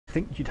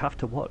think you'd have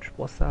to watch.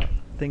 What's that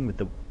thing with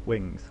the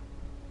wings?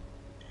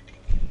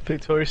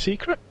 Victoria's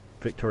Secret?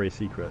 Victoria's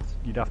Secrets.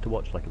 You'd have to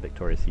watch like a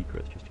Victoria's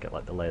Secrets just to get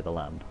like the lay of the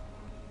land.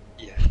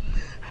 Yeah.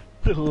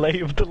 The lay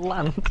of the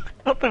land?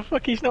 What the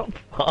fuck, he's not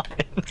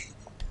fine.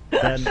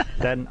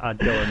 Then I'd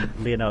go on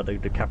Leonardo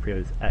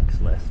DiCaprio's X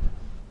list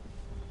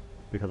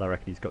because I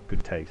reckon he's got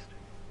good taste.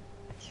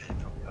 Yeah, he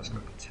probably has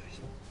got good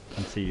taste.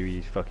 And see who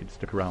he's fucking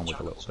stuck around with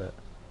a little bit.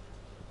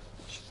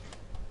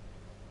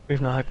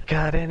 We've not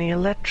got any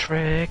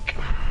electric.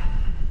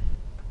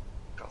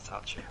 Got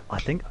Thatcher. I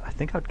think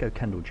I'd go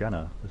Kendall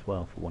Jenner as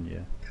well for 1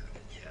 year.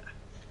 Yeah,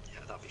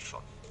 that'd be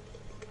fun.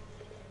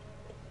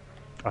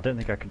 I don't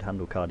think I could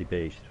handle Cardi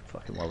B. She's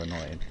fucking well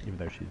annoying, even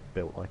though she's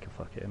built like a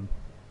fucking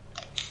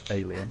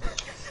alien,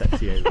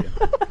 sexy alien.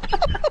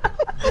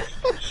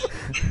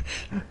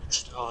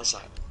 I was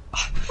like,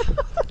 I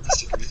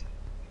disagree.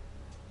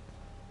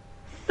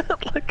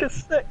 Like a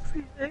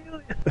sexy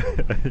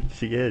alien.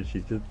 She is.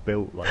 She's just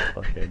built like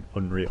fucking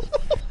unreal.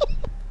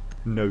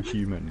 No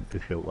human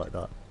is built like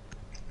that.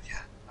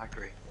 Yeah, I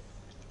agree.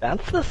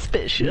 That's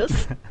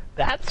suspicious.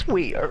 That's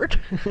weird.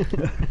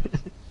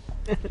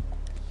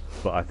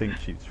 But I think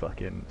she's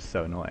fucking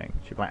so annoying.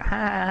 She'd be like,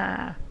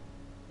 ha!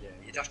 Yeah,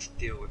 you'd have to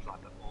deal with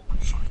like the awkward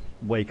fucking.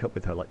 Wake up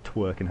with her like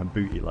twerking her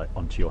booty like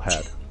onto your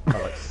head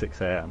at like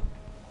 6 AM.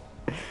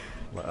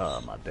 Like,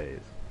 oh my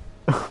days.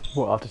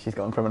 What, after she's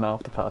gone from an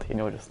after party and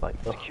you're just like,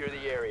 ugh, Secure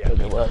the area. It'll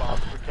Keep be the worth bombs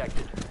it.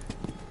 protected.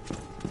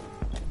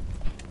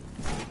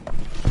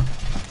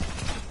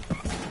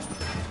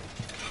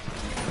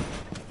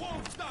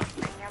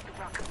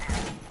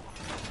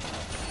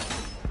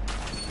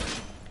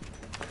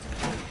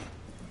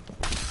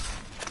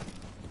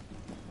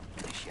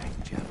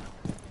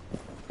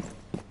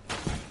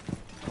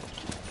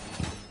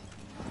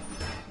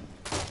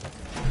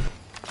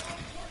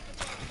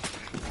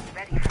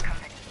 Ready for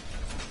company.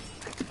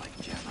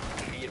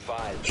 Be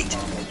advised.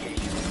 Bomb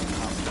location is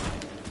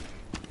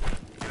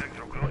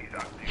compromised.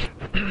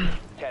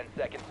 10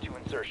 seconds to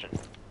insertion.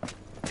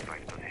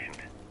 Device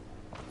positioned.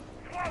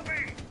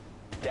 Swapping!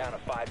 Down to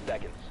 5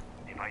 seconds.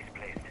 Device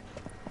placed.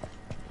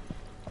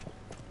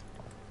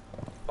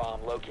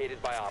 Bomb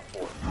located by Op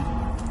 4.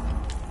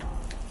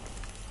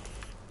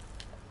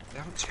 They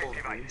haven't told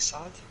the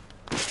inside.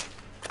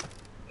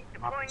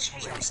 Deploying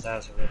Someone's shield. on the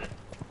stairs already.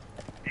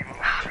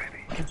 Device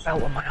ready. Fucking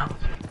felt on my arse.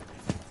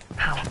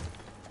 How?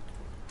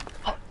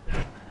 Oh.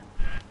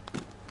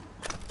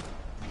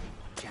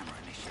 Camera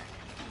initiated.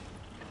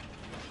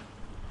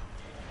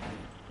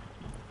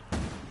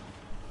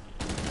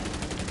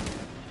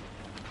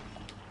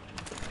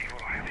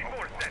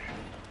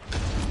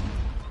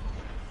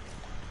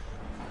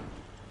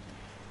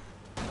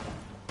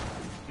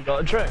 You got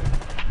a drone?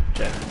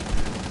 Jeff.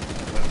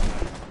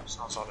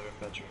 Sounds like they're in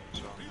bedroom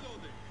as well.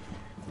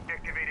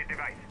 Activated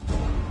device.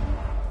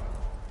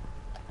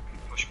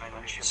 Push main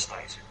entrance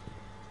stairs.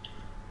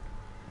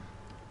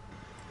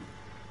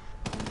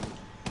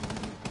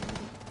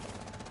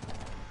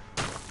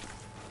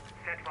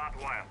 Set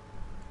barbed wire.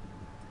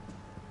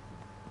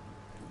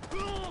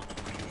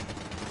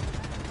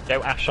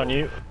 Go Ash on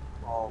you.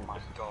 Oh my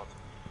god.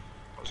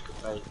 That was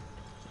good bait.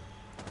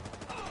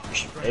 We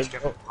should run Hey,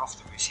 together more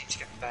often. We seem to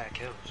get better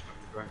kills when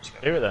we run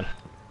together. Do it then.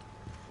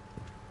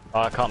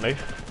 Oh, I can't move.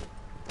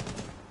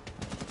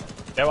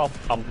 Yeah, well,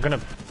 I'm gonna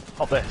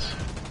pop this.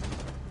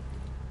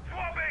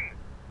 Swapping!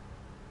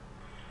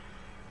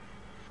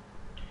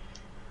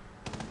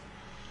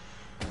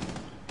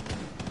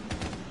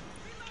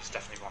 There's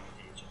definitely one with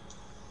the agent.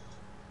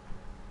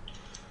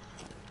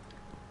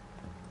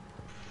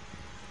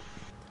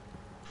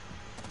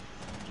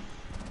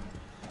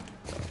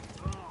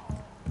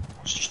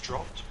 One's just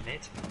dropped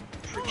mid.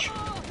 Pretty sure.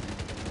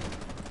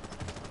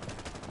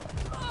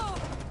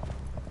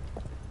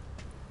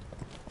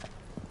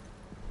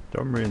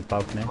 Don't ruin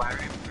balcony.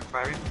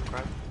 Aquarium.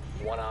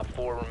 One Op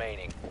 4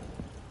 remaining.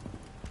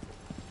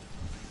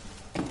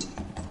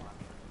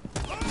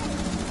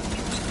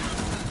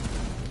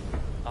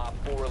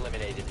 Op 4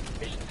 eliminated.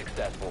 Mission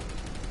successful.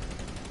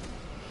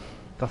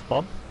 That's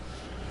Bob.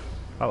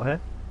 Out here.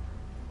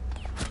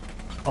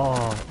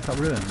 Oh, is that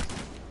ruins?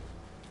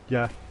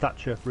 Yeah,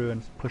 Thatcher,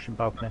 ruins, pushing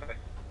balcony.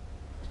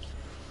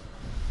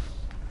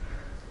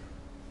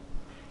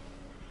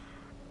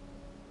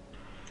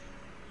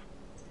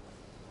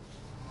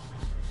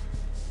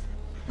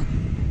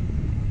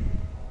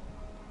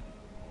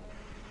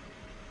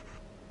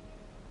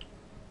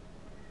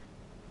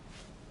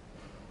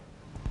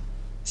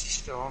 Is he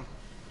still on?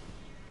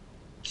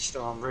 He's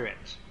still on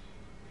ruins.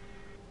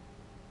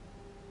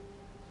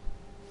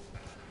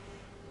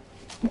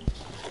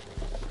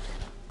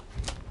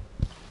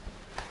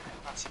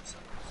 That's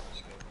insane.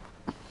 That's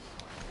good.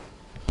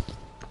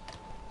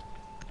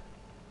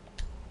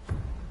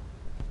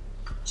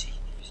 Gee,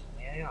 using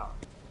the AR.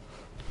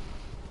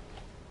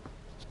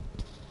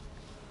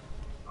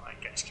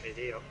 Alright, get his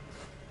KD up.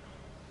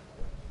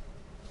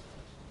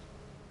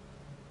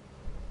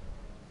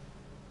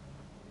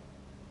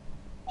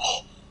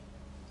 Oh!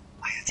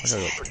 I had his I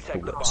got head.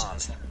 Protect the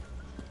bombs.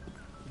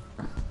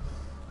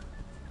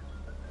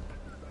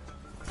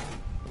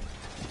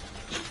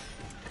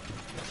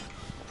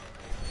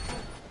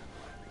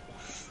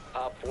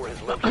 4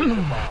 has located a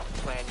bomb.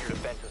 Plan your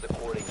defenses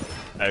accordingly.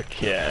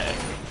 Okay.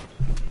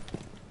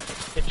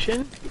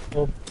 Kitchen?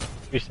 Or do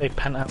you say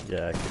penthouse?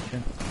 Yeah,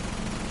 kitchen.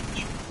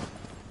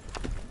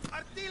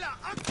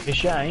 Hey,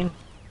 Shane?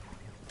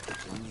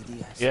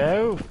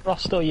 Yo,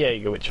 Frost or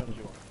Jaeger, which one do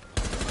you want?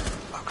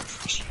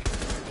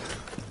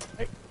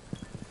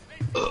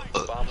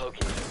 Bomb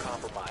location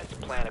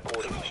compromised. Plan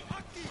accordingly.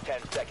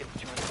 10 seconds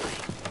to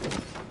insertion.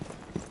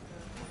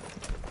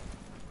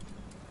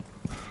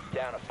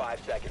 Down to 5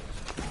 seconds.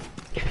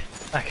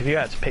 Like, if you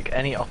had to pick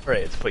any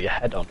operator to put your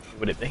head on, who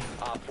would it be?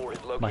 Op 4 has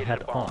My located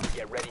head a bomb. on?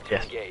 Get ready to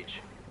Yes. engage.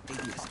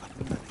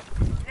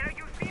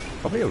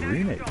 Probably a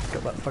runic. He's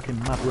got that fucking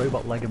mad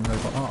robot leg and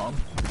robot arm.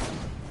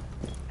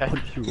 Okay.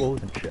 Punch through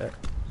walls and shit.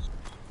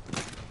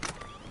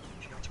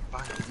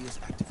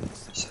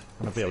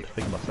 And I'll be able to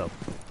figure myself.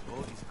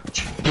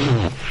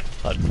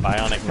 Like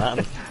Bionic Man.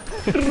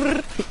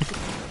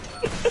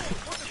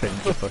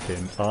 Change the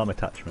fucking arm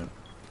attachment.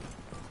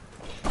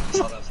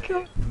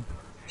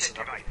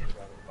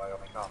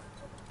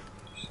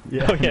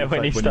 Yeah, Oh yeah, it's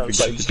when he you starts,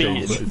 forget like, to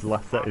change beating. his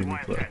last settings.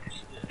 But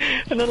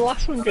And then the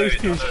last one goes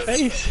to his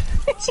face.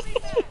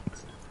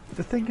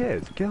 the thing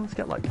is, girls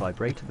get like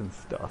vibrated and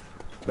stuff.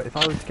 But if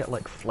I was to get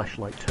like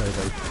Fleshlight Turbo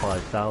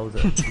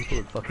 5000, people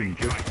would fucking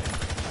judge me.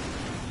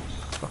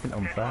 It's fucking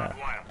unfair.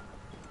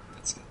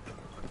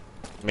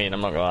 I mean,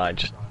 I'm not gonna lie,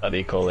 just that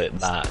they call it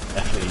that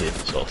definitely is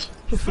sus.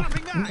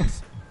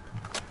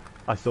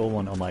 I saw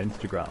one on my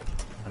Instagram,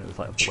 and it was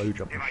like a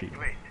blowjob machine,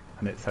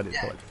 and it said it's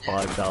got like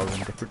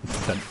 5,000 different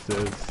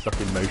sensors,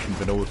 sucking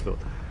motions, and all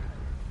sorts.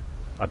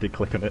 I did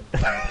click on it.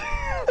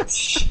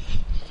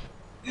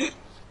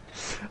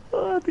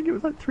 Oh, I think it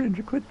was like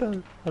 300 quid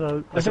though. And I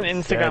Doesn't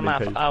got scared Instagram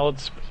in have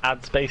case-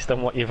 ads based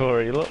on what you've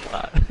already looked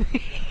at?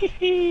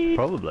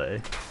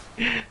 Probably.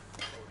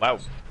 Wow.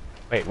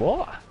 Wait,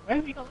 what? Where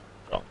have you got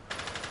that from?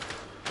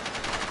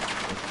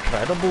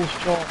 Incredible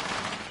shot.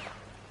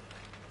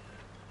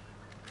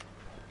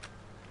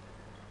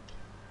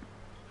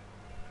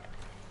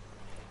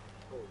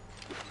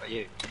 Are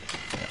you?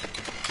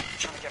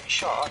 Trying to get me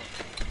shot?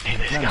 Hey,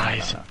 this No,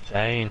 guy's no.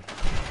 insane.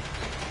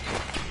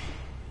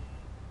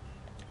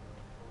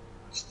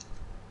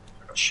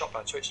 I got shot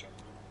by a Twitch stream.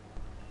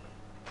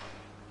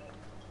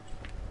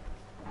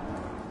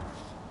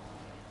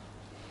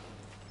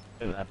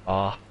 In that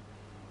bar.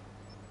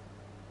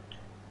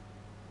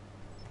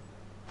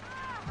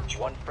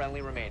 One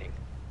friendly remaining.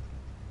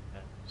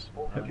 Hit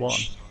one. Oh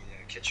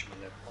yeah, kitchen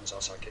window. One's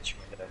outside kitchen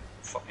window.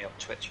 Fuck me up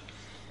Twitch.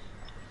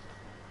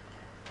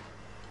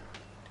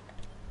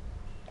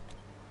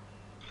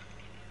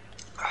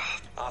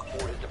 Op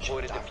 4 has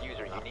deployed a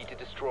diffuser. You need to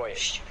destroy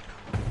it.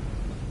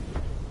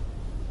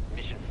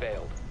 Mission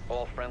failed.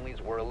 All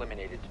friendlies were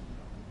eliminated.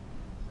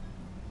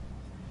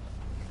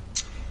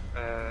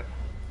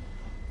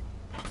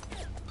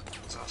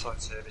 It's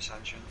outside service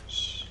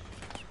entrance.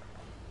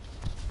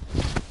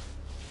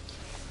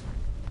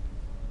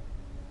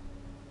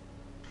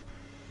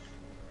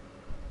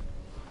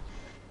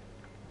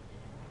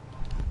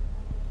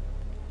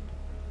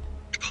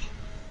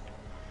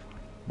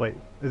 Wait,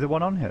 is there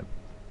one on him?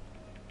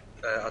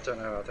 I don't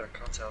know,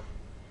 can't tell.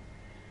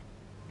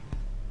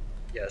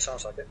 Yeah, it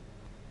sounds like it.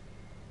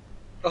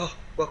 Oh,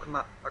 welcome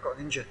Matt, I got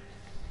an injury.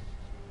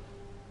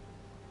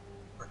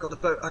 I got the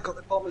boat, I got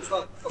the bomb as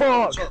well.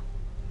 Fuck!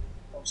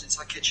 Bomb's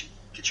inside kitchen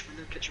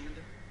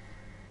window.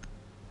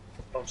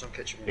 Bomb's on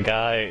kitchen The window.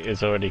 guy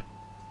is already.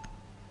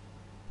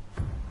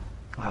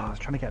 Oh, I was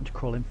trying to get him to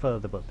crawl in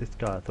further, but this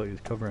guy I thought he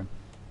was covering.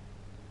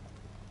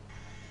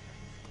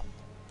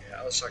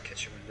 Yeah, outside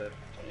kitchen window.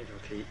 Don't need to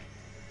repeat.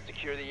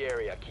 Secure the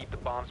area. Keep the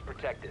bombs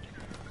protected.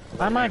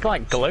 Why am I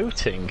like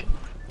gloating?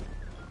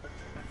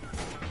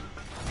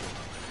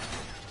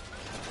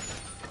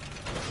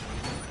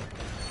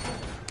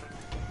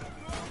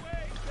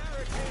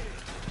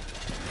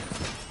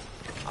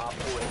 Op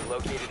 4 has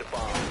located a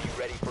bomb. Be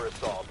ready for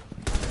assault.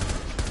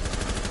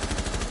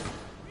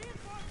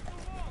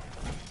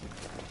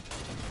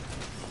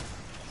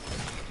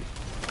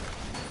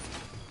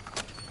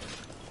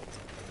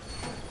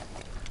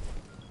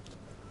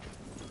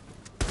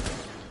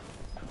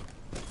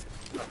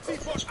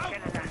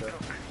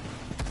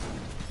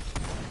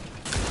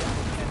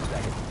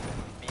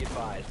 Be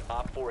advised,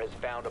 Op 4 has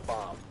found a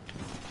bomb.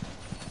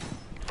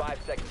 5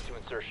 seconds to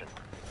insertion.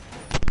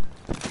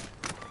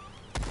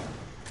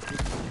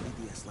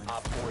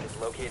 Op 4 has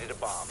located a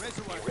bomb.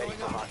 Be ready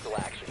for hostile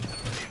action.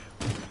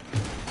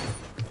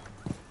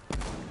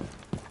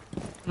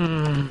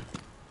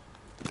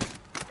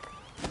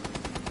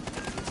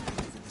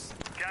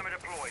 Camera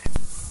deployed.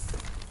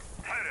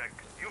 Tarek,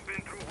 you've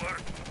been through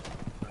work.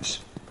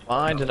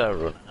 Why did I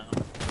run out?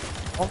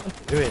 What am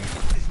I doing?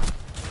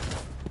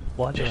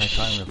 Why did I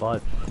try and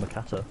revive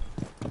Makata?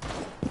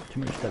 Too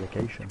much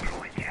dedication.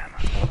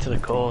 To the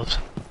cause.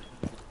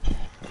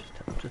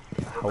 Just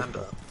help Remember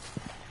her. that.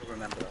 You'll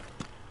remember that.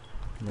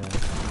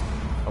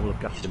 Yeah. I will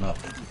have gassed him up.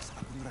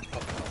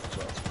 Pop them off as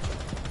well.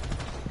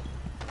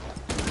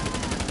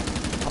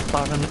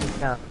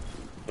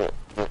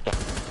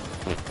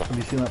 Have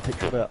you seen that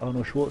picture of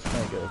Arnold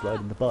Schwarzenegger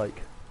riding the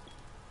bike?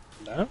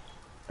 No?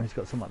 And he's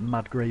got some like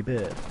mad grey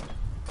beard.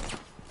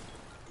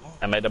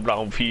 I made a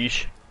brown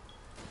fish.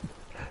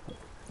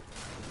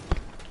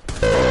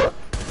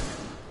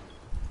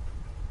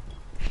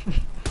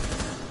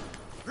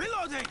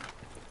 Reloading!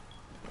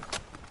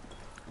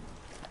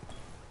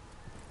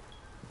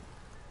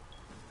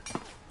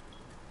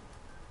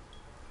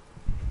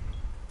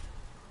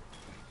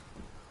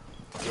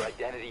 Your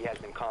identity has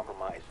been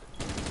compromised.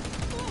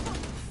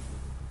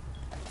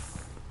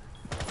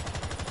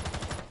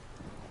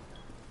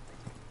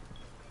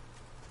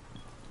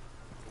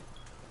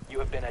 You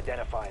have been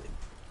identified.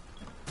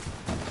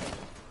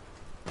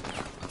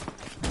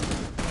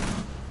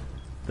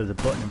 There's a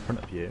button in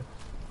front of you,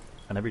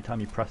 and every time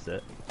you press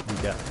it, you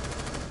get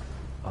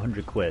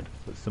 100 quid,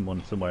 but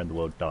someone somewhere in the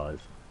world dies.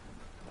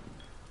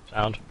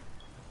 Sound.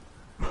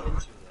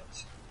 Into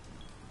this.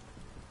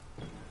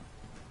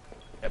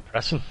 Get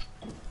pressing.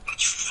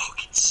 Which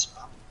fucking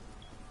spam.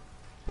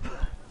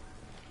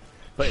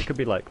 But it could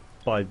be like,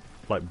 by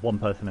like one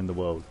person in the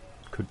world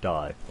could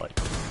die, like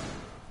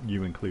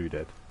you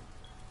included.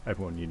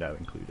 Everyone you know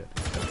included.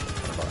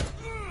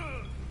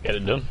 Get it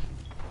done.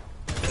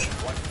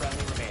 One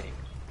friendly remaining.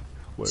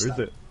 Where is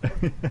it?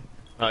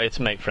 Oh, it's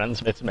to make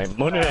friends, it's to make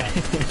money. How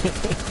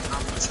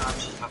many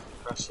times you have to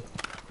press it?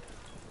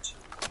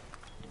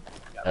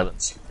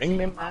 Bring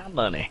me my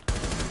money.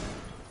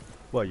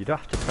 Well, you'd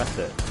have to press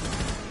it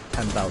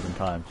 10,000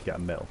 times to get a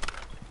mil.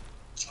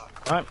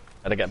 Right,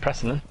 better get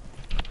pressing then.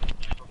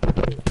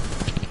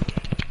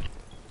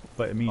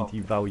 But it means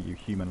you value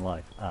human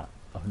life at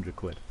 100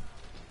 quid.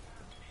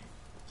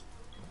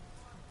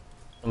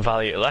 And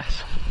value it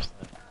less.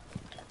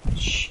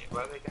 Shit,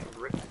 where are they getting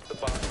ripped? The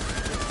bomb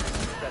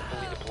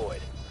successfully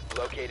deployed.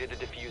 Located a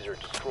diffuser.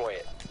 Destroy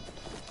it.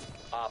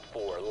 Op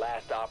 4,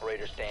 last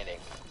operator standing.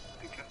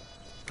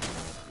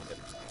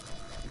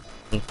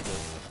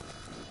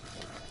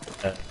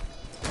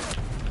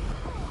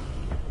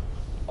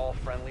 All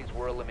friendlies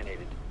were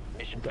eliminated.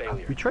 Mission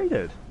failure. We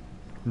traded?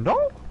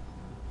 No?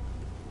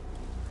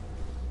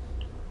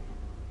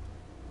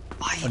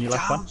 Lie On your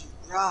left down, one?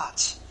 you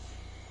rat!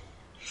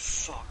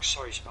 Fuck,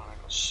 sorry Span,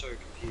 I got so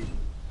confused.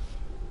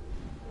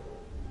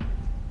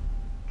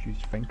 Juice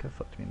Finker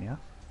fucked me in the ass.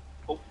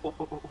 Oh.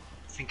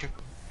 Think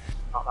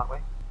not that way.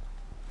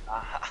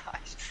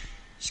 Nice.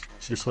 Just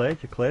gonna say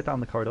You're clear down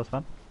the corridors,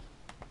 man.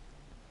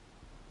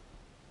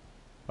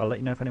 I'll let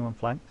you know if anyone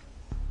flanks.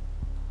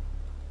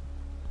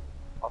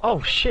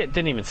 Oh shit,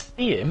 didn't even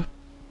see him.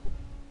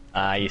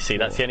 Ah, you see,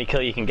 that's the only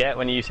kill you can get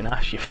when you're using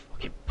Ash, you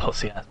fucking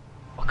pussy ass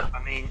fucker.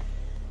 I mean,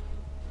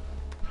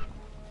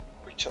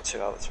 we shot 2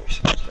 out of 3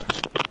 shots.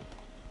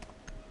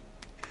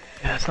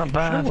 Yeah, it's not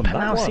bad. Should've won that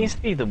Now one. seems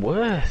to be the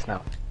worst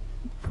now.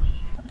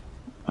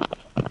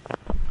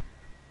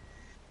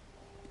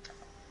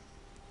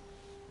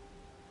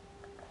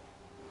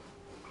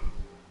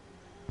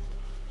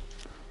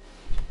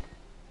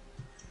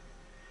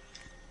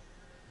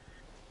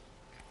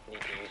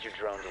 Need to use your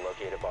drone to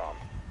locate a bomb.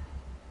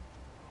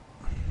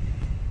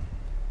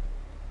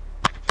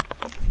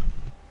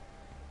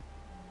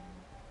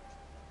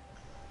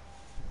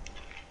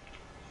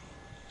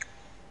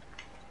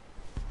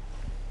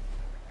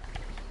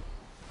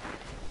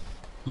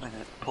 And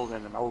it pulled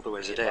in an older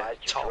wizard Be here. advised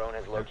your Top, drone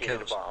has no located a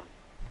kills. bomb.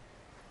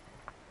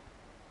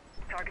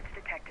 Targets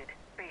detected.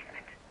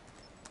 Basement.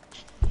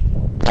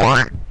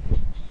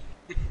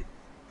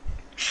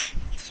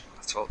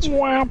 That's all it's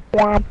Wow,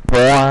 wow,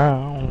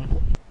 wow.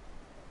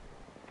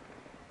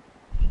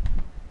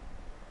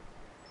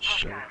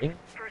 Shooting.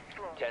 First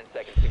floor. 10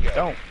 seconds to go.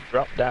 Don't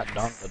drop that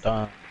down the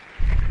down.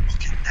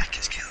 fucking neck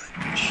is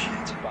killing.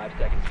 Shit. 5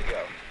 seconds to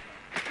go.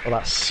 Well,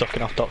 that's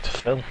sucking off Dr.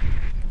 Phil. You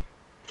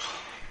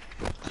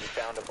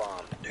found a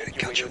bomb. Dude,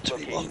 Make your way catch to up its to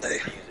me location one day.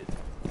 and defuse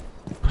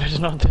it. It's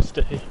not this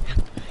day.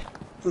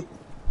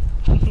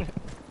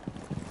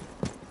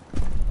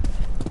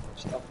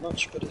 It's not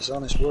much, but it's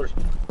honest work.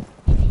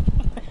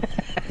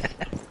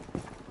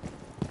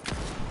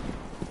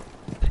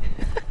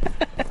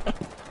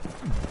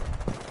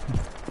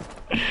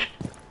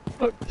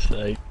 Fuck's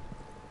sake.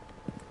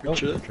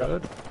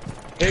 Richard.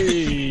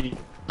 Hey!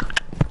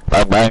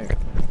 Bang bang.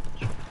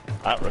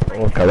 That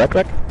record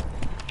correct.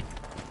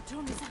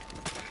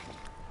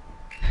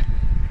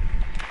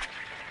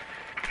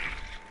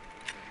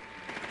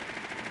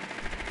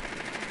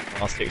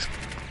 Plastics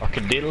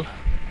fucking deal.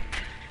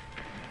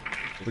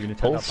 We're gonna take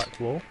Pulse. that back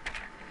wall.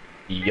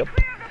 Yup.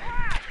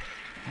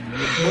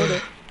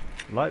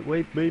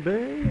 Lightweight,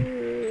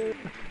 baby!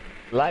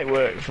 Light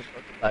work for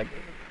fucking like.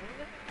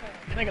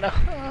 Can I get a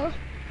Have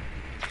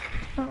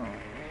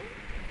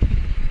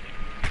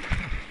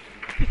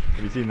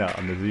you seen that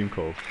on the Zoom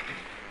call?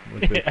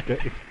 With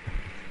the-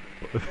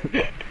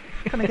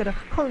 Can I get a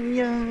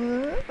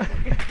Honya?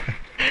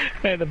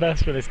 Mate, the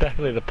best one is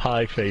definitely the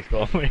pie face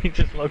one where he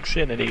just logs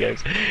in and he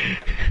goes,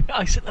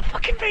 I said the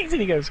fucking face,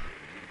 and he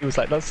was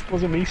like, that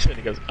wasn't me, sir. And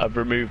he goes, I've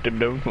removed him,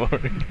 don't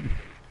worry.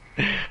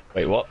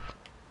 Wait, what?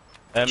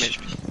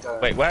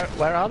 Wait,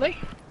 where are they?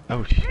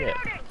 Oh shit.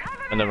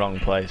 In the wrong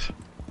place.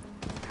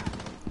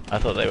 I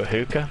thought they were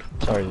hookah.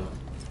 Sorry,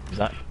 is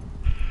that?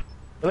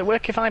 Will it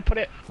work if I put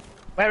it...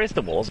 Where is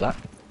the walls at?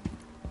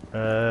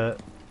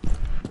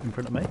 In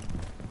front of me.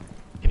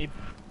 Can you...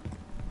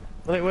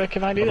 Will it work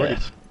if I do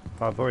this?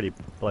 I've already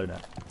blown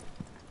it.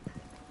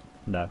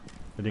 No.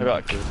 I didn't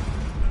I've get got- through.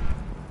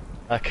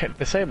 I can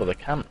disable the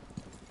cam.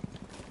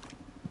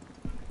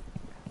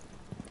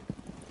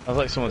 Sounds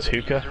like someone's The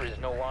hookah. diffuser is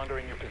no longer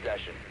in your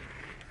possession.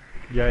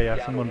 Yeah, Down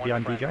to someone one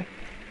behind friendly. DJ.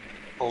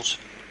 Pulse.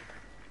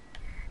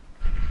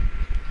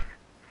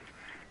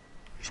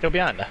 Still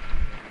behind her?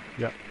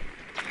 Yep.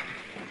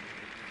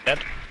 Dead?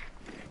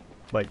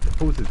 Wait, the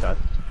pulse is dead.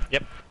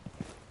 Yep.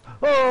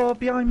 Oh,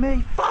 behind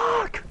me!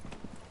 Fuck!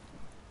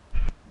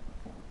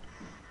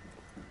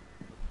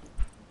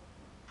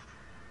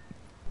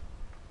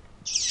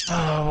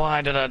 Oh,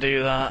 why did I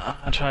do that?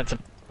 I tried to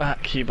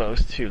back you, but I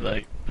was too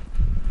late.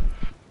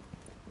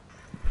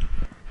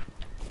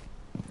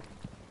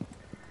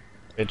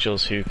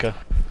 Vigil's hookah.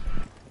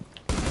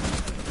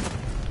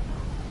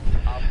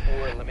 Op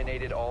 4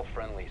 eliminated all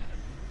friendlies.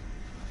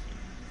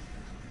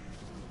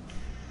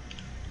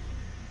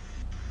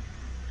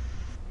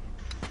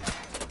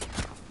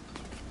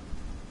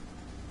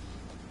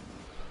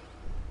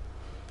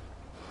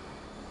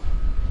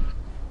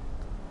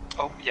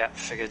 Oh, yeah,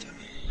 figured.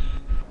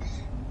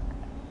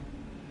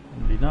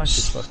 It'd be nice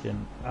if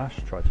fucking Ash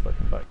tried to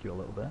fucking back you a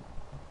little bit.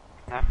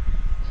 No.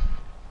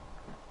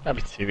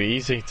 That'd be too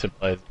easy to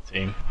play as a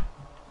team.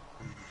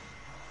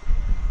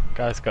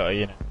 Guy's gotta,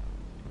 you know,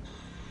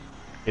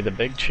 be the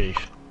big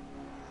chief.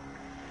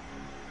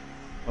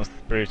 Wants to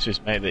prove to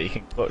his mate that he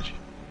can clutch.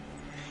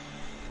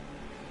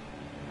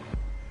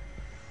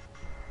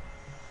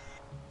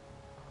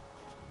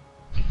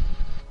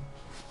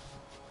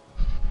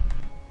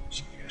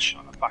 So you get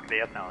shot in the back of the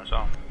head now as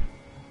well.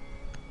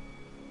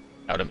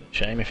 That would have been a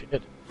shame if he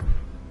did.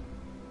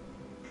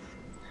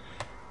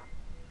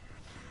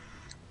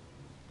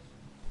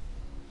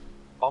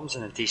 Bomb's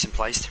in a decent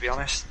place, to be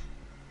honest.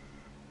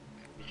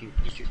 You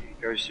can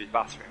go to the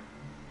bathroom.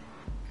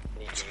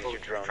 Need to use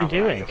your drone What are you to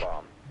doing? find the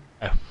bomb.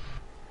 Oh.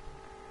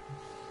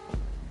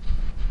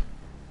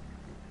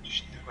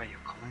 Just know where you're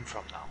coming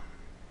from now.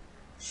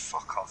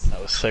 Fuck off.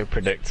 That was so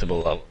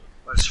predictable. That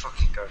Let's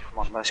fucking go. Come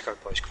on, let's go,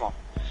 boys. Come on.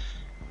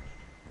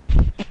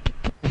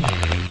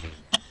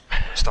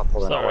 Stop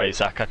pulling Sorry, away.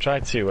 Zach. I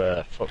tried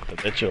to fuck the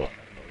vigil.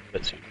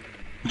 It's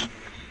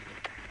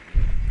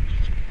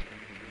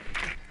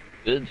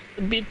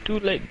a bit too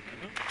late.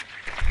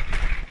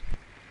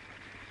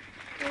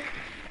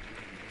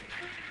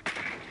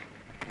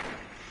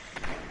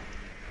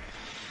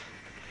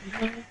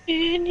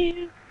 In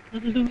you.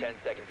 10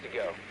 seconds to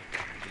go.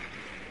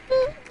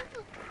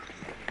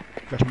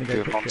 Reckon they Do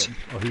go it, Monty. kitchen?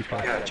 Or who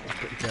fight? Yeah.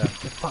 Yeah.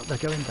 Fuck, they're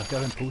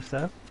going pulse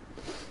there.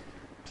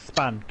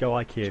 Span, go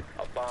IQ.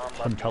 A bomb must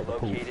Hunt be out the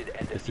pulse. located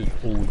and This is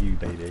defused. all you,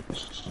 baby.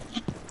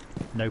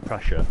 No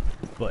pressure,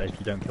 but if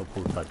you don't kill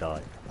pulse, I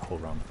die. The whole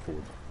round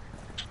forward.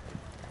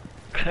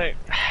 Okay.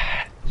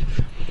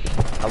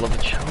 I love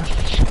a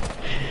challenge.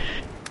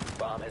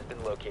 Bomb has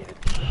been located.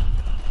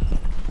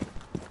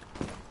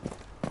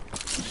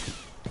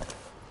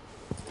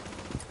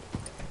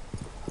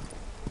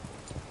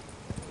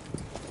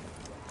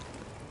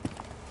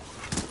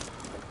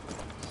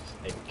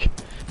 Snake.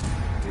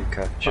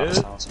 Hookah, by the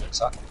Cheers. sounds of it,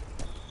 Zach.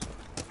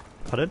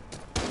 Pardon?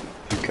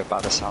 Hookah,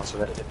 by the sounds of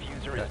The it.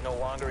 diffuser is no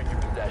longer in your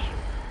possession.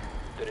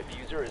 The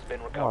diffuser has been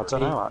Oh, I recovered.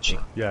 don't know,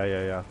 actually. Yeah,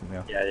 I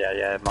think yeah.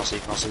 Yeah,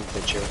 Mozzie,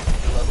 good chill.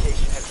 The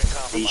location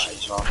has been Leash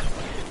compromised.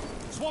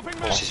 as well.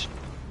 This is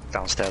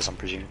downstairs, I'm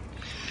presuming.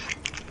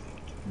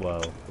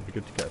 Well, it'd be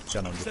good to get a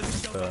scan on just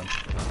to confirm.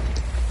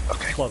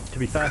 Okay. Well, to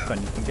be fair,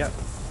 Sven, you can get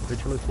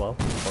Vigil as well.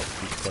 Well,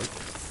 he's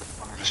close.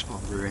 I'm gonna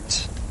spawn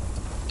ruins.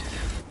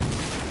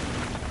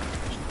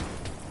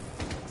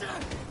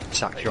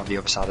 Zach, you're on the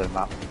other side of the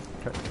map.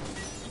 Okay.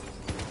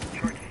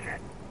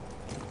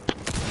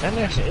 I don't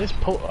know if it is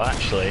Pul-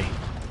 actually.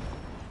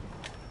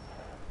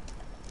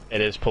 It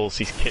is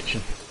Pulsey's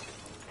kitchen.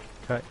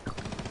 Okay.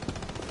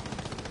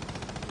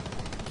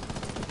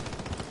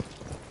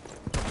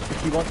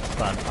 If you want,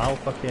 Span, I'll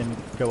fucking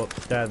go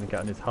upstairs and get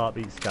on his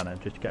heartbeat scanner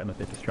just to get him a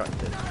bit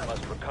distracted.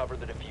 Must recover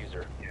the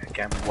diffuser. Yeah,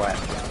 get wet.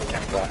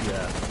 Get wet.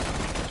 Yeah.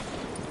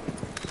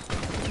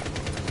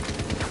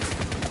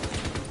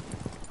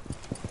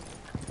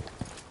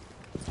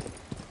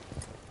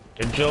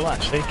 Vigil,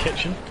 actually,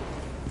 kitchen.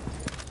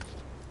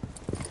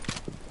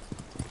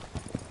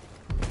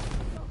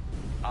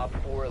 Op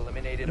 4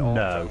 eliminated all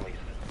No. friendlies.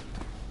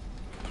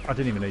 I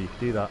didn't even know you could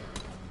do that.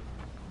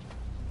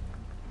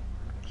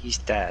 He's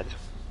dead.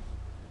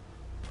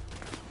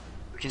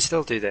 We can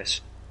still do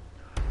this.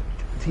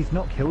 He's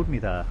not killed me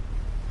there.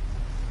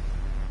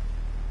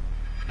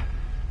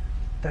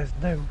 There's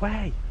no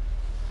way.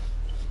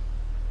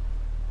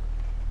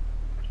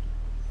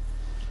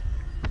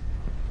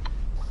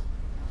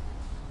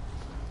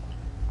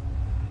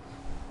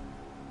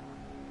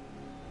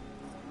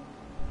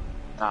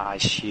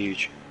 Nice,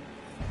 huge.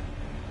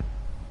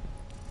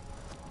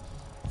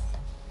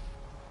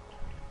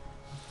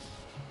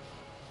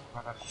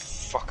 Where the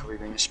fuck are we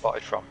being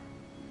spotted from?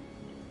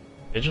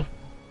 Vigil.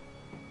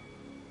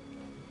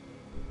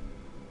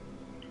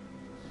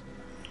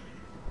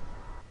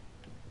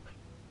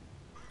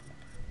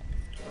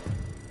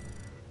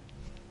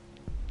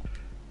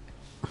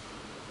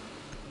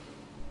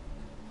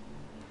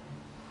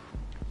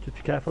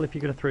 Be careful if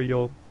you're going to throw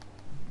your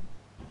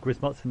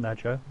Grismots in there,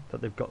 Joe,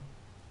 that they've got.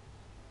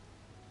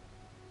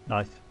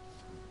 Nice.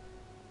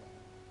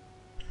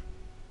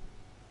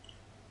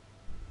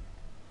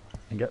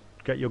 And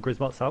get your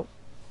Grismots out.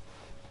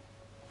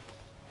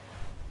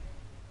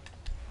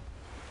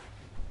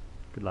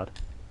 Good lad.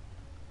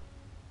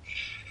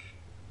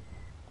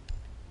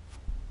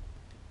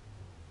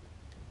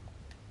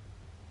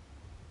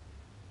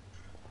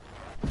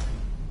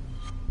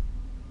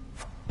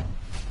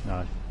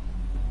 Nice.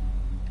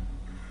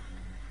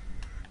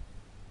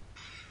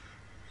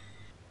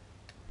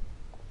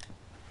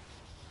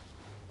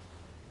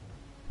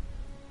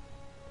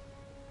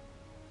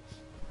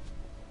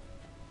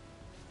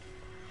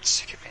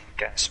 Sick of being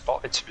getting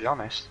spotted, to be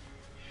honest.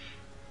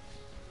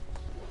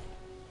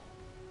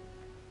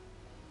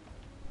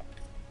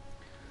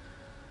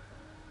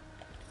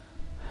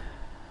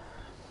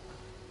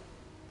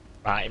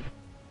 Right.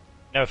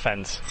 No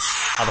offense.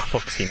 How the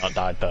fuck's he not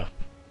died though?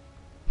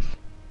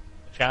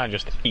 The guy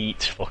just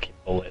eats fucking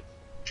bullets.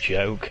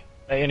 Joke.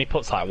 He only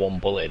puts like one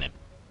bullet in him.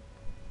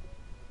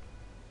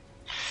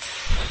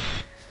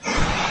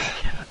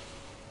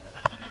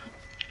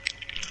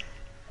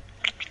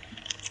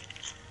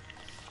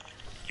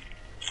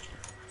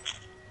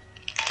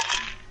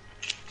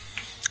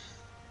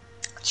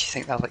 Do you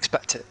think they'll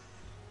expect it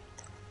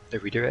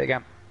if we do it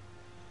again?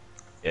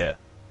 Yeah.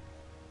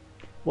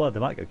 Well, they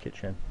might go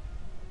kitchen.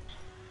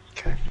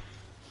 Okay.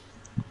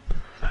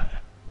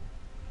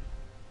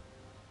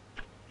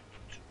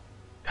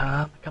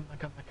 Come.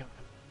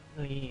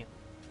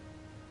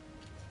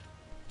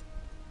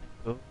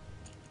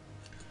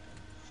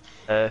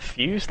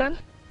 Fuse then?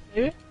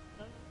 Maybe?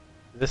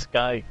 This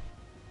guy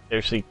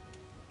seriously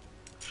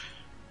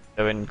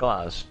doing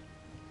glass?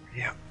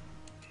 Yeah.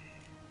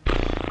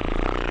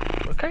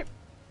 Okay.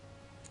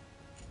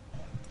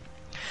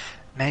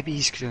 Maybe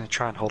he's going to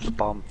try and hold the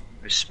bomb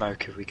with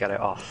smoke if we get it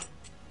off.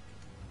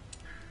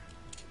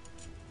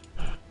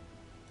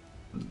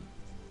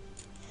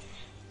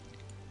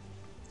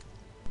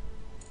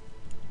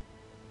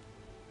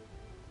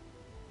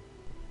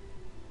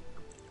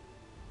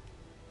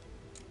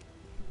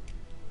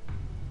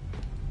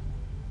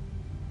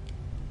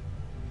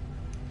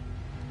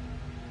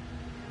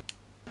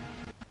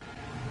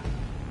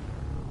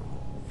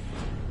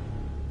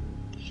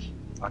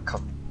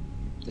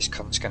 This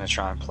cunt's going to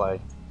try and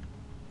play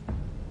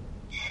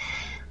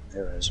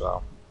mirror as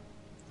well.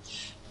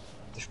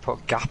 They've put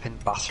a gap in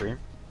the bathroom.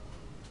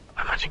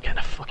 Imagine getting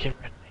a fucking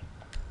red meat.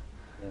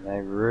 And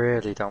they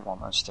really don't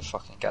want us to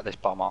fucking get this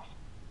bomb off.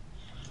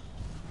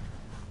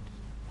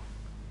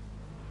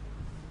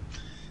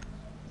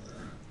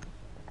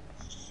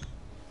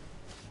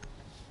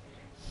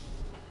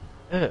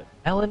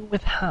 Melon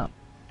with ham.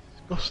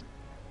 Disgusting.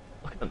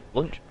 Look at them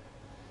lunch.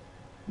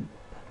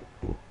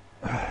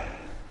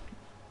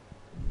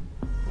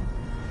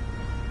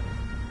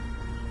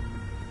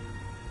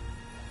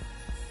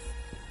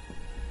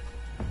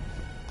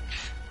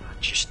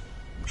 Just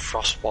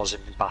Frost was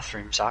in the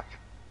bathroom, Zach.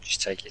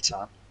 Just take your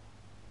time.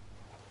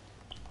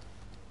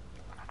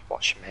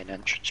 Watch your main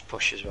entrance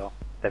push as well.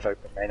 They've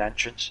opened main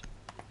entrance.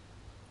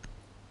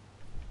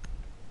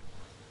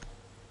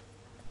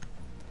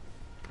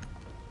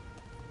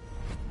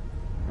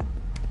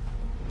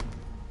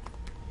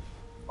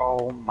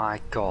 Oh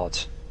my god.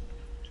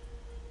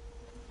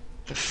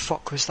 The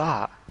fuck was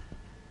that?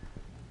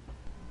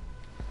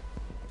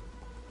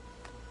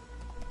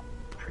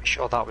 Pretty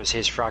sure that was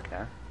his frag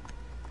now.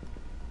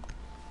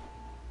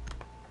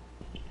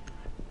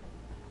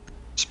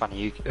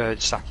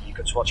 Spanny, Saki, you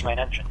got to watch main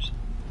entrance.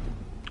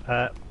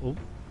 Oh,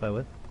 bear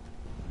with.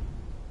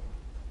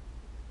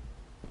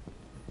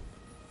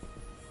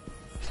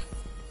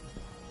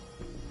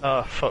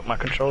 Oh fuck, my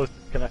controller's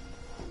disconnected.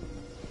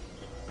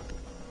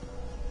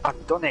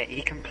 I've done it,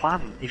 he can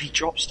plan if he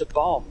drops the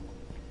bomb.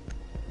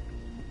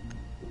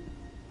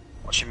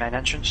 Watch your main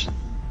entrance.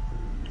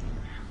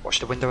 Watch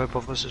the window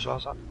above us as well,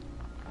 Zach.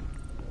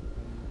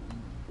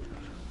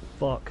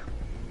 Fuck.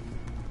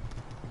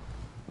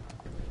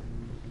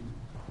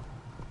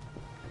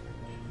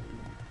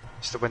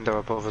 It's the window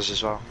above us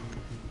as well.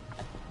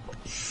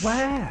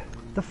 Where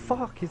the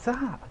fuck is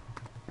that?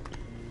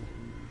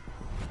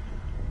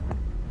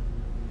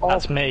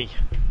 That's me.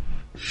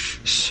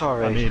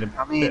 Sorry. I mean,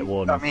 a bit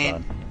warning,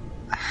 son.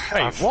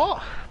 Wait,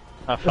 what?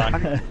 Oh,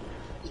 fine.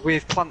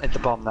 We've planted the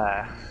bomb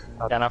there.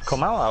 And I've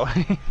come out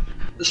that way.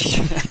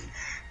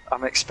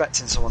 I'm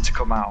expecting someone to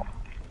come out.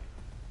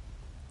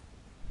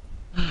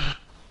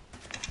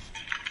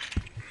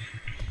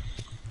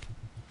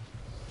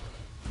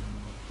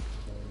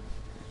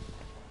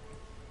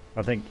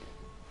 I think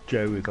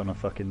Joe is on a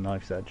fucking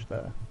knife's edge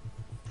there.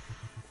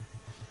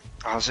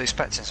 I was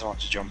expecting someone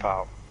to jump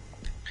out.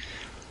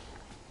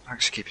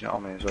 Thanks for keeping it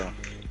on me as well.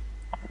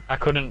 I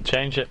couldn't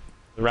change it.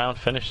 The round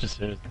finished as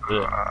soon as I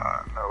did it.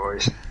 No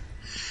worries.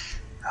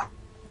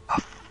 Oh,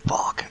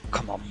 fuck.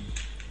 Come on.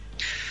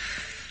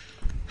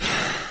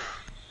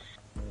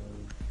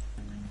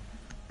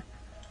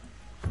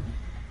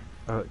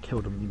 Oh, it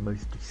killed him the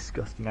most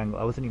disgusting angle.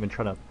 I wasn't even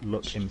trying to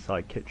look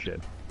inside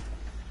kitchen.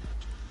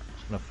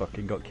 and I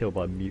fucking got killed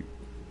by Mute.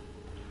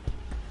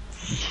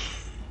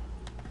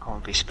 I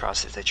wouldn't be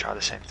surprised if they try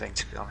the same thing,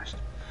 to be honest.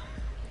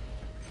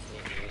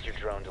 Need to use your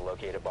drone to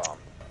locate a bomb.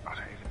 I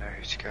don't even know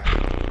who to go.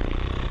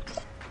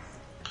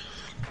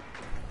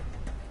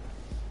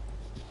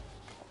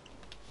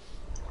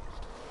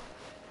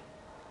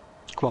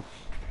 Come on.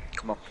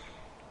 Come on.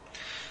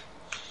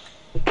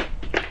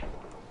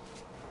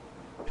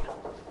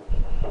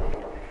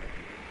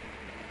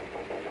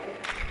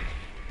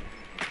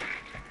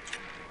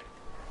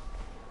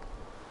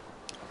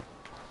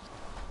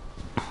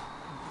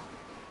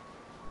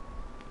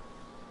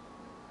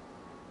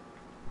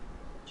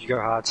 You go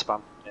hard,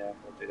 spam. Yeah,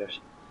 we'll do this.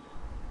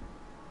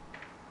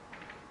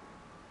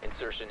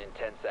 Insertion in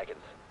 10 seconds.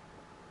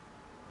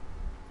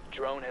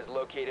 Drone has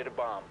located a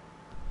bomb.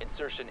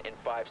 Insertion in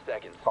 5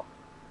 seconds.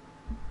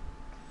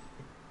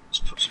 Let's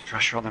put some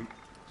pressure on them.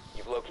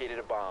 You've located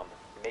a bomb.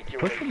 Make your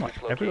Push way them to like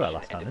its everywhere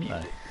location last and time,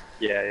 didn't defuse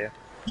they? it.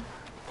 Yeah.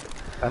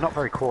 They're not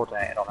very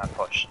coordinated on that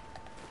push.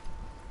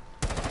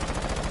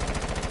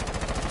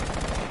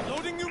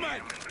 Loading new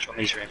mag. Which one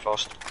needs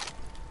reinforced?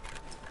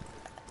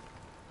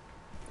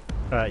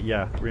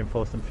 Yeah,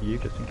 reinforce them for you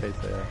just in case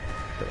they go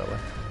that way.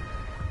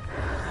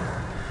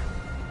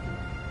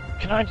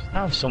 Can I just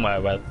have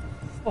somewhere where the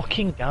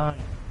fucking guy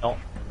not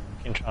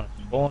fucking trying to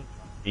spawn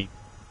people?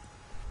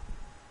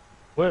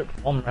 Work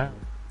one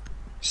round,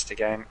 It's the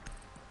game.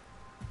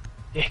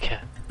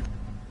 dickhead.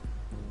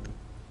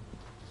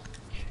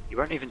 You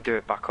won't even do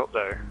it back up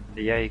though.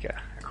 The Jaeger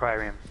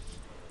aquarium.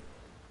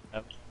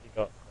 You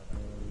got.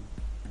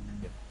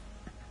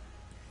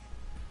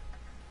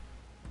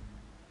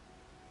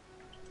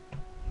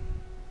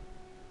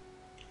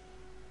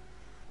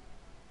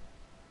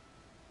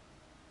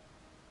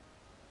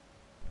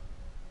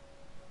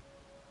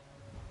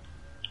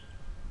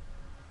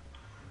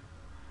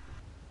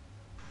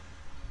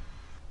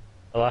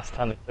 The last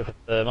time they took a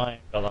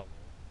thermite, got that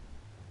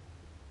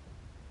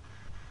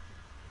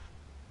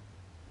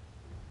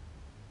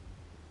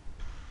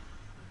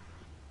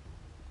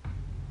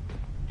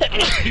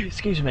one.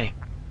 Excuse me.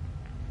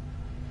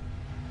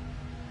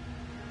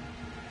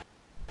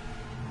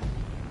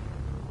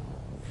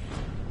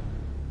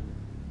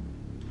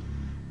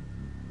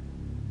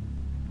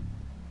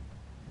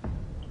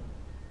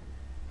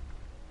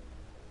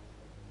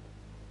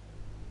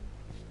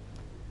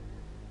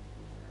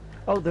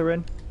 Oh, they're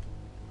in.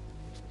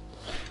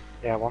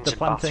 Yeah, one's The in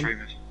planting.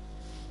 bathroom.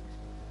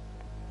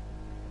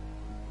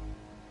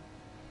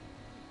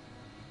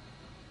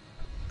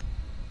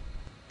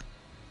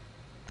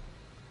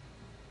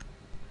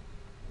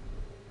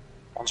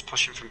 One's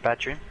pushing from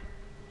bedroom.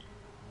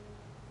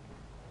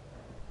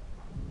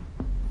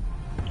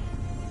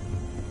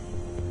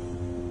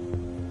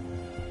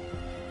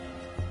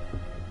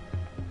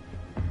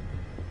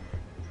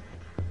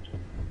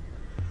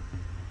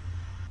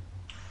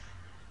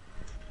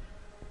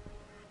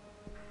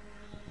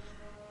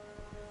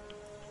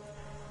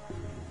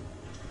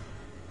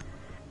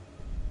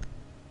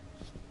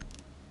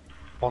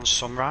 One's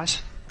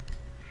sunrise.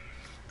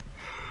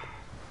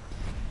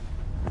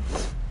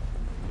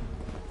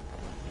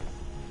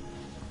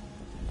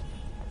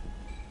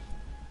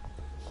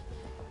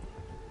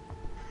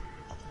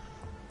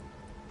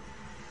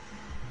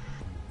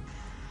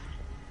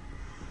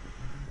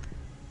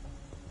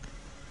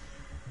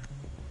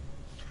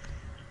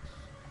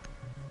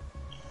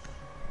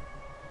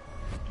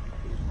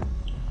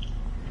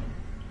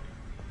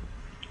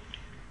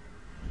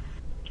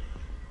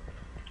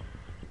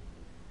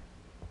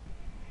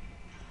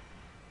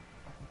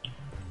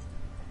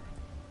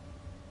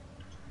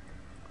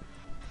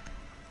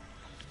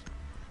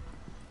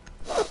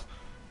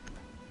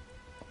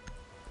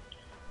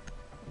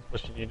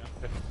 Pushing you now.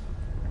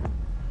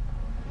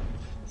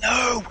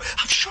 No!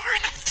 I'm shot her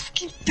in the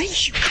fucking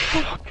face, you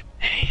fuck!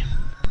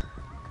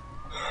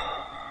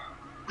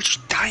 We're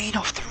just dying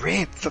off the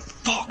rib, for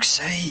fuck's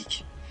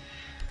sake!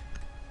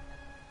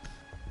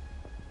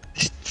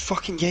 This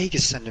fucking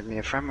Jaeger's sending me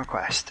a friend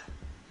request.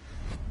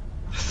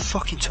 I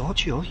fucking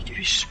told you, all you do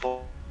is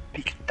spawn.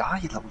 You can die,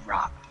 you little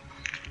rat.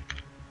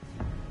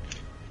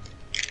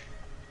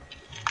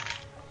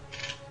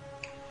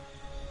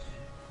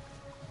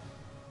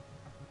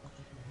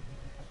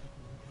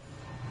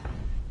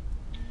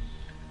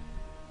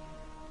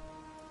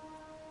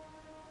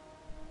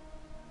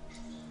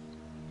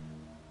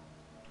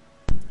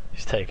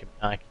 He's taking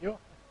Nike. Where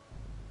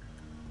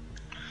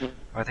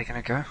are they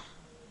gonna go?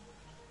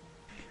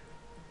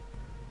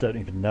 Don't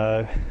even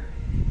know.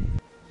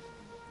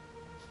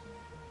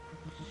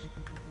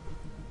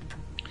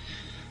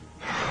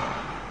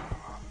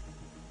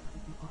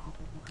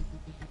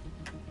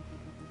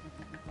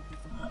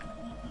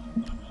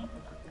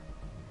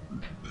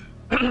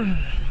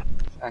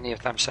 Any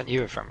of them sent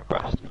you a friend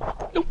request?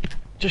 Nope,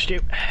 just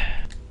you.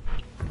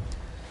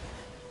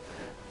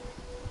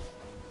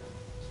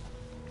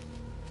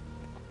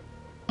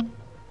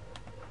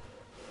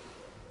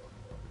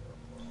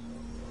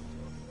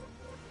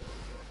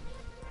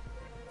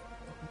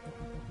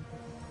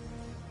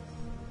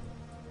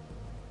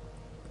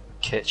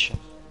 Kitchen.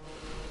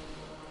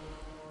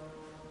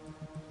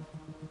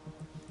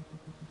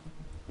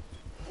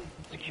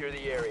 Secure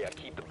the area.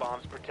 Keep the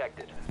bombs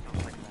protected.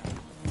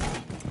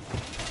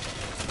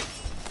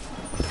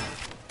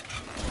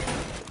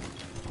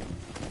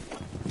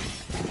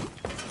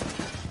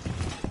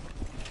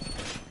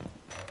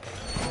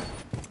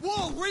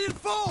 Wall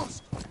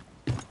reinforced!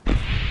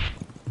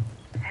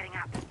 Heading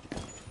up.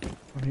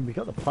 I mean, we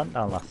got the plant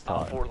down last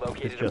Op time. 4 It's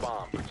located a just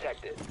bomb.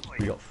 Protect it.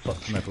 we got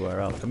fucked from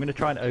everywhere else. I'm going to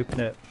try and open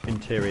it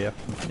interior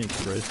and sneak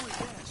through.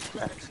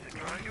 Direct.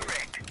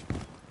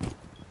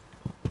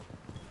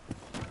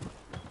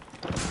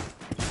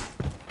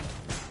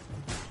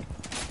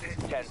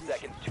 10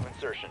 seconds to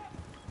insertion.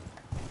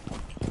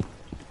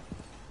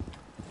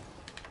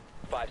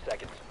 5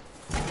 seconds.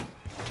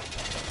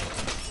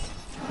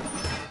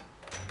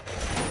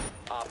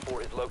 Op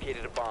 4 has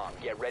located a bomb.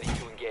 Get ready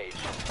to engage.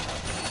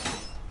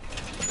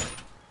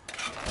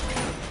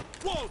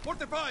 Wall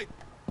fortified!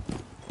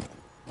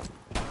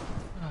 I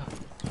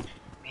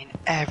mean,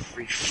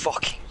 every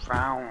fucking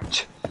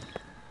round.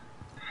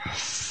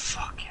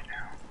 Fucking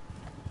hell.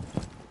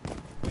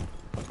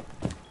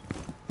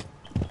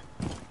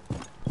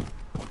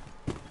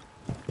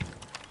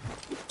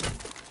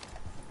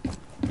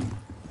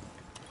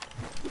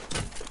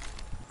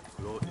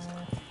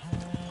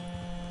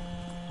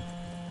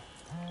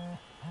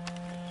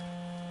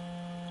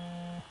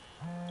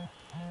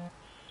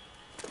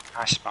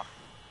 Nice, man.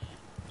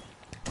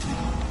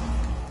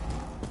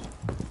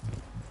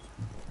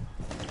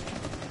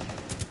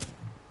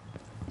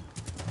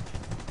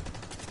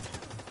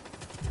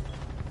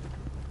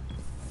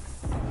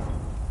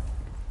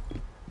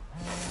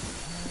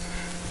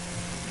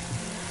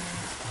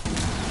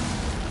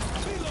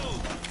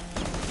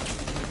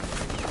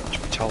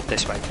 Should we told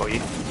this way for you?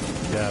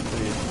 Yeah,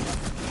 please.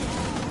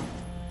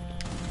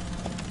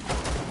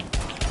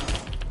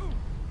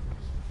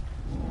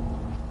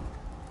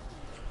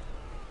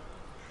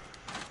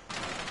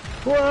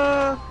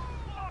 Whoa!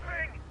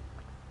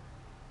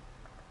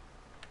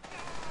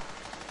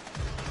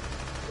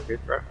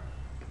 Good, bro.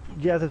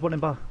 Yeah, there's one in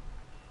bar.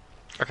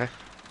 Okay.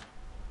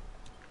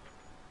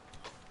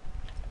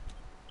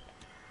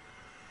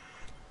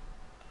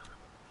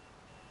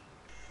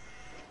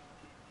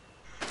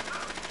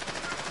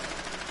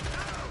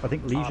 I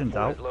think Op Legion's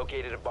 4 out. has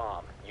located a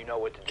bomb. You know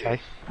what to do.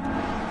 Okay.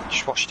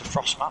 Just watch the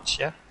frost mats,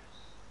 yeah?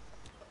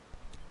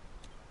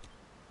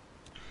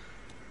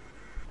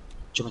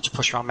 Do you want me to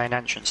push around main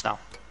entrance now?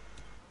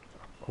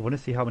 I want to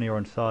see how many are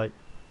on site.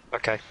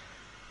 Okay.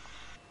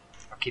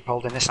 I'll keep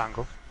holding this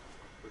angle.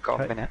 We've got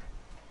a Okay. minute.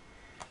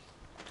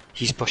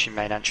 He's pushing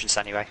main entrance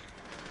anyway.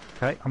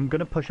 Okay, I'm going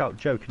to push out.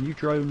 Joe, can you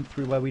drone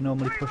through where we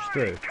normally push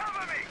through?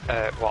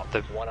 What,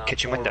 the One Op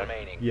kitchen 4 window?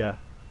 remaining. Yeah.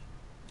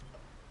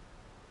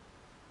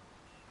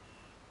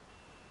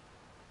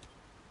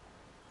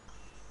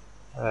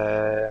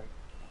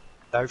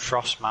 No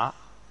frost mat.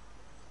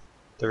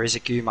 There is a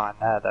goo mine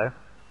there though.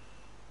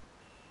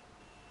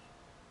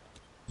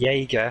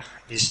 Jaeger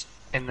is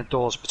in the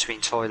doors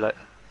between toilet.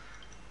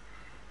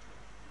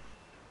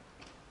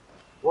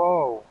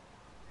 Whoa!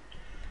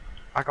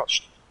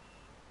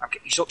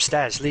 He's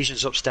upstairs.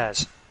 Legion's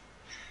upstairs.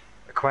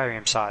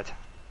 Aquarium side.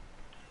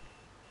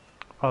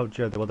 Oh,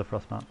 Joe, the other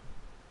frost map.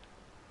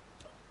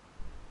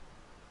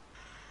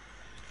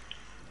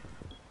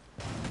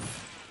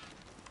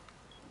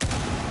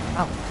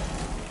 Ow.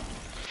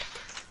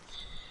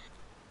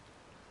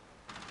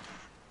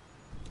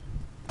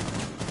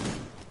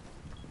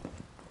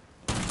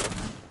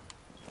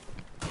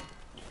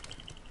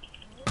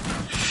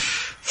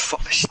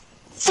 Fuck this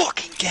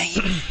fucking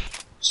game.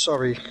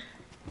 Sorry.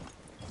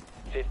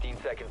 15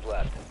 seconds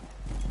left.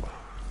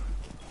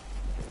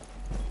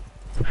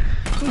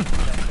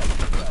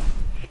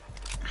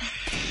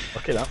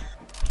 Look at that.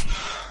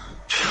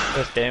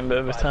 First game of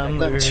overtime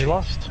that we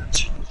lost.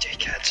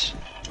 Dickheads.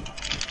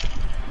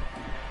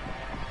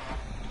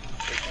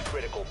 Mission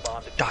critical.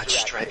 Bomb diffuser Died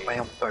straight activated. away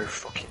on both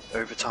fucking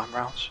overtime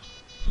rounds.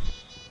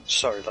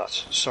 Sorry,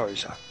 lads. Sorry,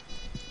 Zach.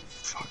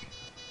 Fuck.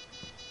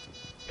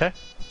 Okay.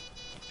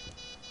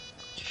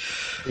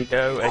 We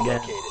go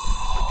again. Located.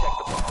 Protect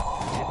the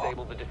bomb.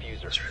 Disable the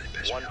diffuser. That's really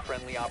pissed me One off.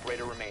 friendly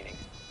operator remaining.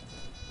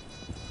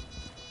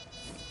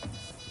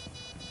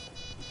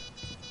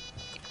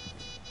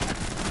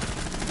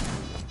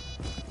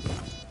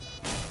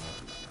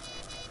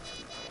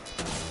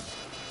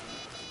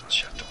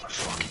 Shit, I don't want to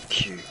fucking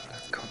queue.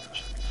 That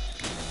cunt.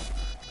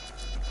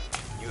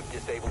 You have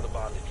disabled the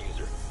bomb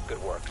diffuser.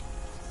 Good work.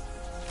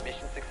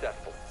 Mission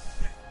successful.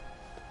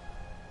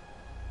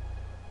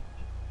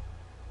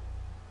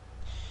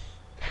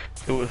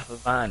 Do it for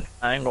fun.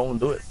 I ain't gonna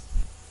do it.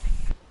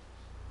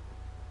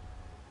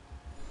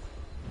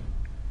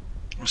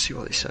 We'll see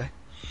what they say.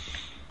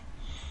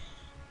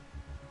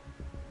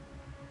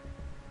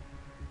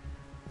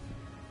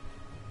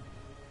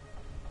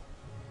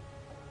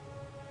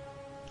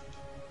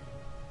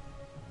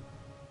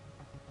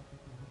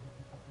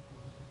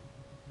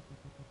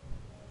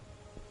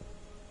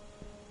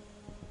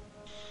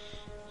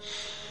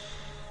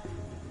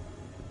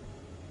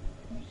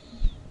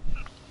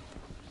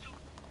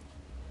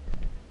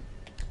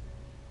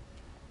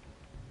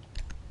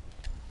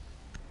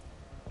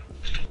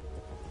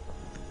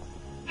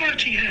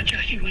 authority here,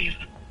 Jackie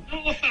Weaver.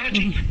 No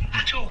authority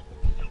at all.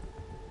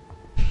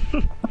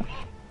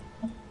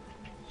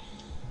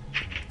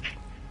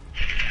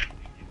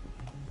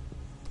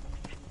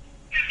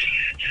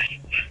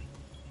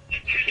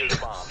 Secure the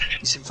bomb.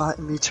 He's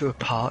inviting me to a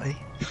party.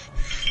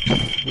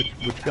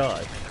 Which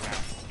guy?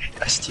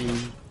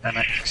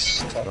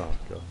 STMX. Oh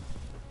god.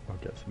 I'll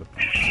get some of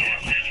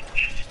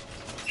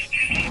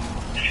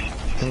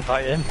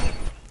Invite him.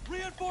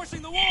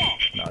 Reinforcing the wall!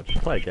 Nah,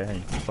 just play a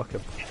game. Fuck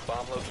him.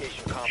 Bomb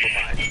location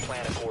compromised.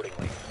 Plan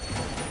accordingly.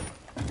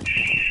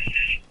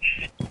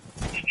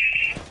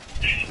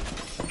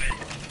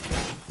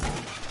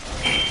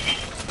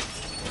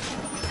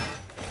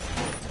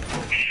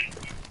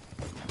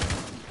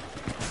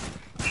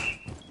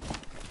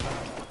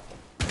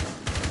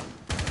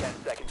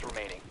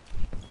 Remaining.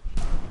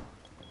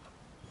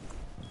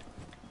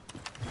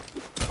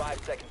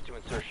 5 seconds to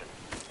insertion.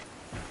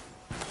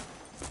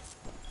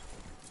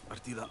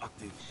 Partida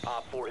active.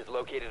 Op 4 has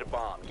located a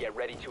bomb. Get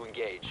ready to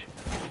engage.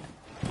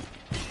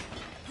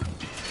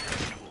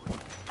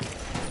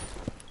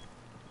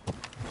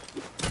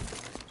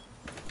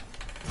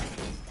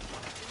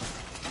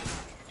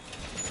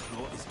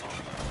 Floor is on.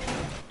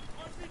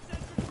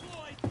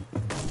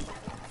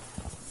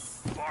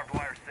 Barbed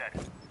wire set.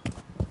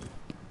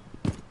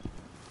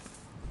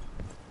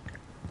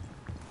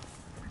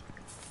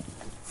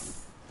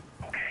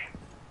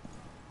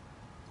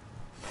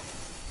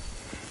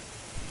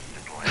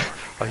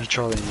 Are you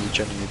trolling me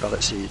genuinely bad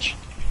at Siege?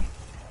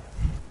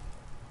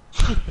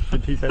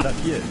 Did he say that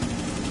to you?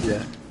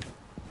 Yeah.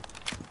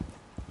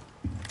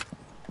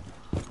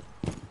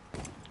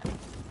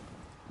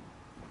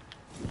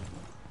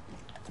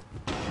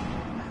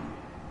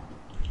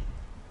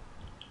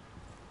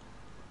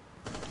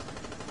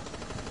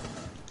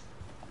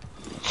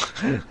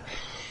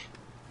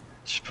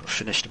 Just put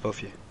finished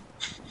above you.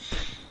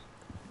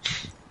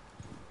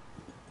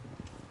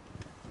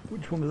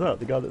 Which one was that?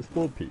 The guy that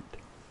spawn peeked?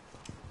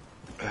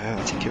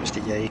 I think it was the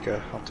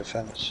Jaeger on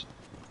defense.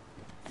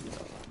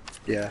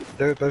 Yeah,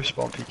 they were both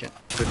spawn peeking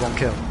with 1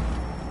 kill.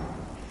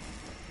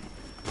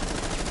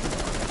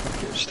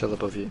 It was still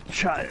above you.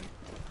 Shot him.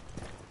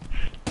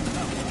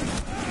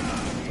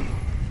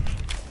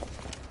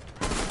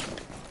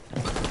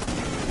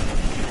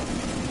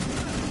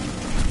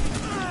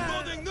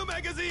 Loading the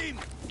magazine!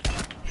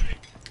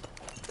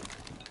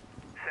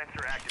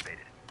 Sensor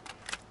activated.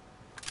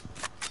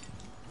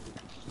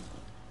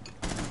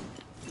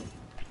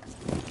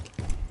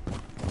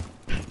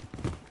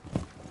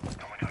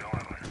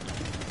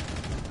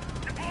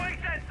 Deploying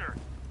sensor.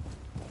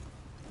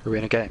 Are we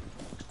in a game?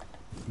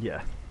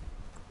 Yeah.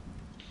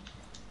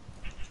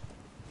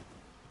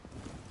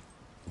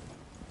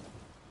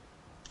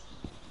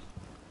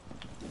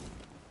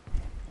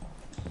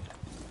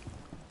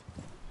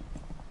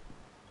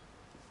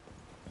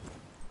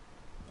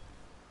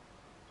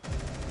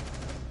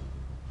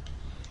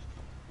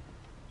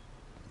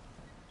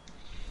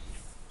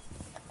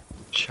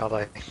 Shall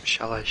I?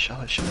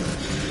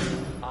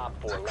 Op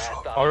 4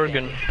 last op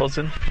Oregon standing.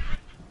 buzzing.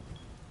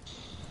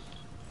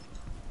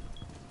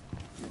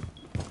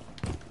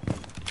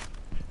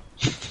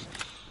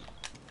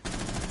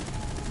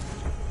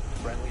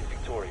 Friendly's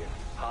victorious.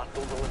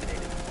 Hostiles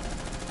eliminated.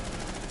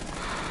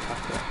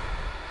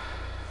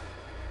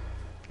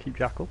 Keep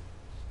Jackal.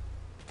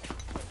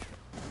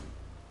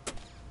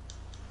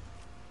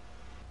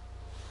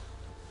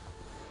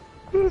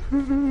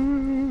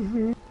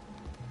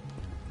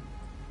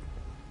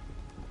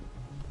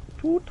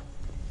 Toot.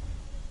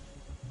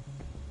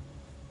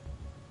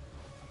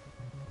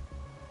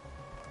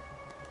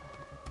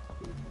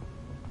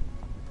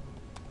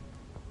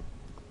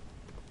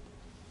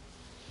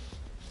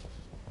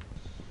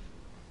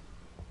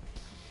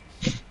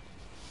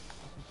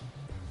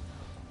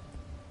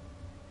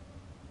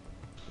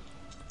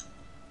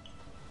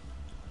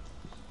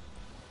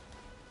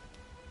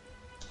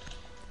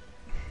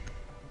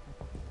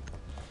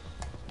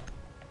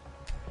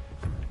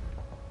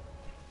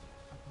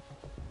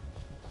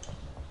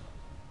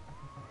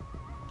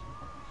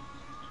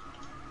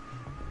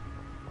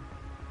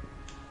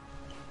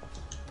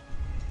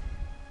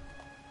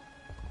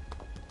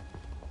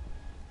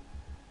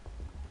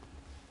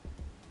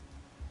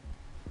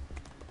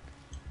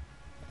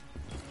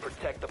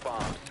 Protect the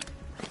bombs.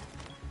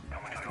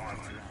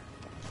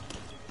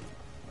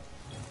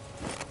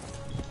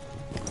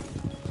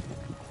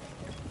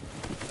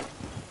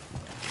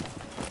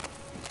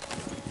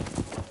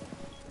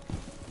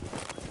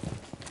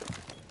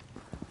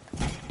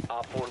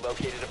 Op 4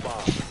 located a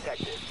bomb.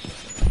 Protect it.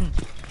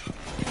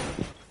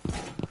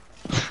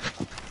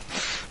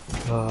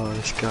 Oh,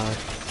 this guy.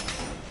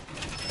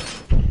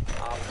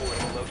 Op 4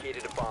 has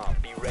located a bomb.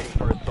 Be ready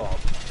for assault.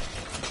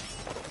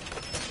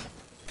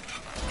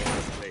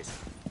 Place.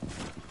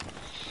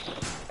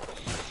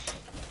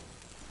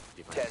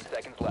 10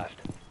 seconds left.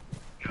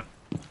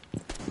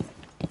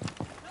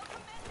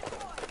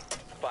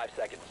 5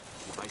 seconds.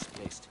 Device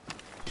placed.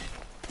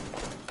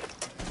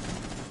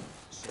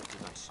 Set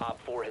device. Op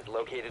 4 has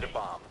located a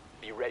bomb.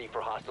 Be ready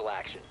for hostile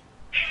action.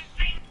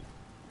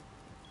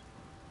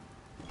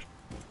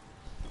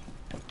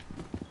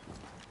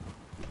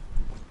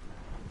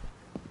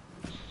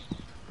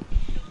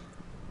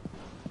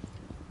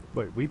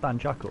 Wait, we banned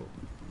Jackal.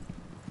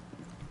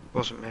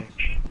 Wasn't me.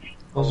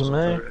 Wasn't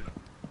me. for it.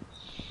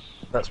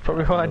 That's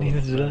probably what I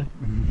needed to do.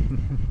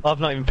 I've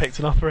not even picked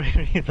an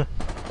operator either.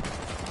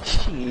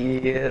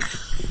 Shit.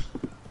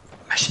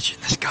 Messaging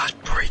this guy's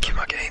breaking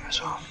my game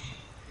as well.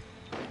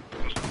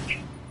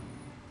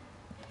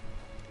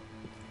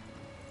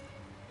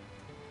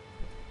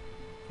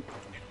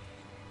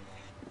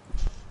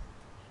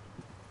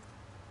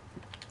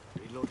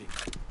 Reloading.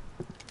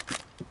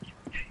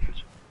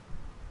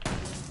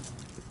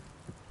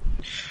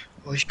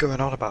 All he's going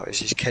on about is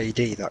his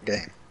KD that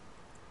game.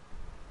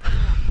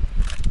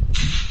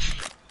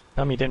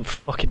 Damn, he didn't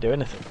fucking do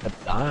anything.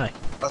 I'd die.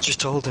 I just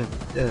told him,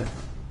 yeah.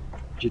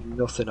 Did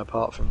nothing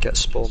apart from get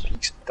spawn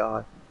peaks and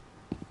die.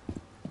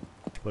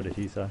 What did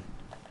he say?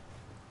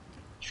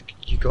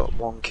 You got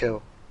 1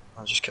 kill.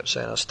 I just kept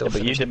saying I still Yeah, but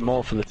you finished. did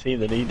more for the team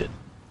than he did.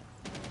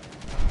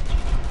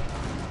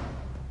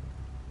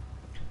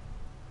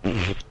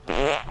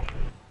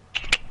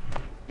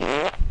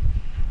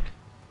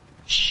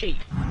 Shit.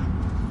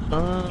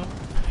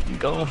 You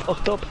going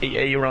fucked up?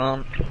 Yeah, you're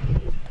on.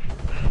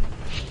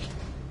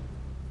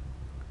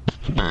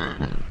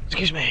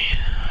 Excuse me.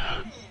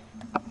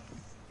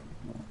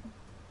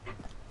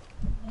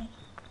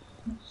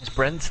 Is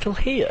Brent still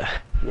here?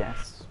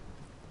 Yes.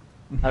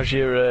 How's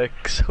your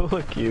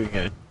solo queuing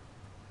going?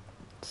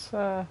 It's,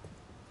 I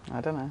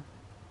don't know.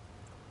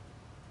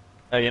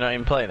 Oh, you're not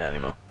even playing it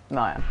anymore?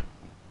 No, I am.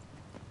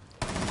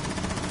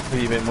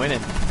 Have you been winning?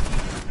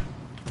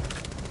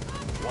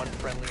 One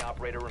friendly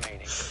operator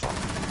remaining.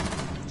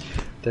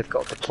 They've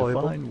got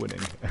deployable. Fine winning.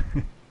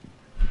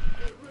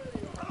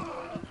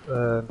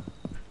 Oh.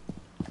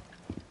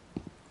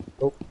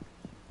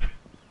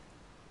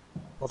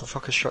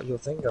 Motherfucker shot your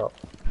thing up.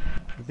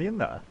 Is he in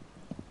there?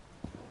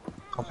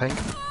 On pink.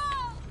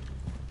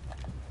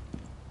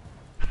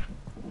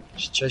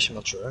 Just chasing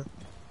my drone.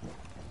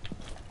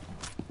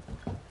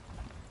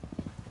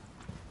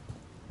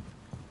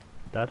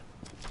 Dead?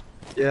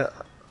 Yeah.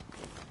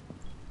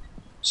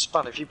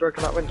 Span, have you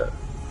broken that window?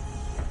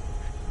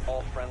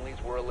 All friendlies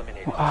were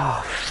eliminated.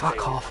 Oh,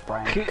 fuck off,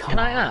 Brian. Can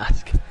I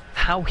ask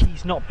how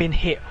he's not been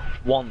hit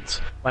once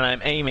when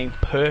I'm aiming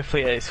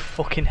perfectly at his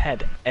fucking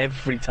head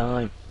every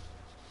time?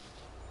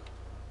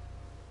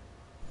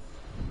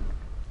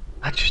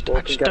 I just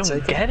Walk and get don't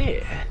taken. get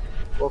it.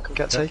 Walk and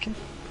get taken.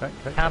 Okay.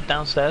 Cab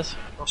downstairs.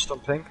 Lost on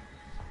ping.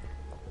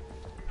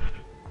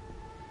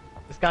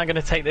 This guy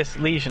gonna take this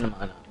lesion of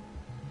mine out.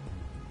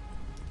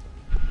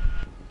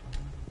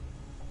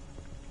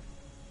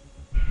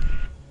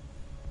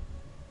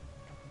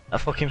 That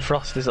fucking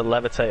Frost is a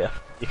levitator.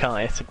 You can't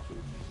hit him.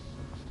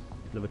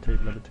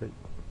 Levitate.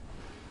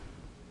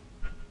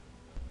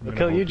 He'll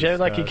kill you, Joe,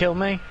 like he killed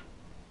me.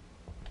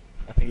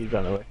 I think he's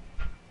gone away.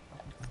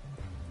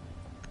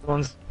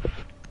 One's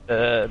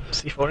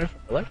C4 in front of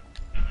the left.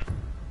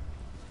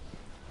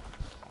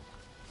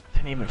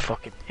 Didn't even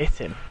fucking hit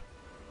him.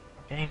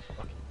 Game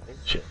fucking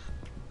shit.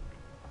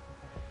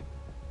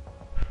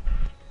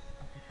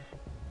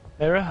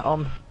 Mirror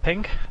on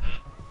pink.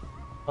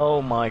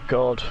 Oh my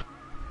god.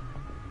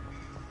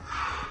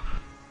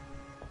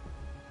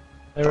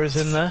 Mirror's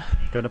in there.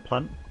 Going to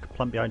plant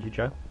behind you,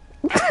 Joe.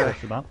 Okay.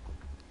 What's about?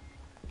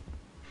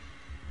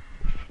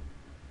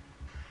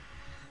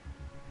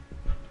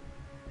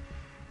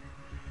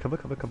 Cover.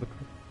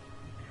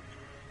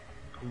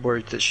 I'm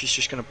worried that she's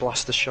just going to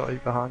blast the shot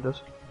out behind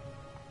us.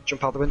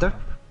 Jump out the window.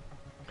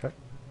 Okay.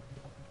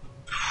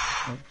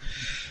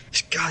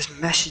 This guy's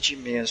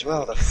messaging me as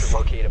well, the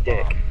Locate a fucking bomb.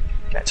 dick.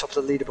 Getting top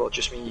of the leaderboard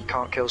just means you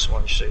can't kill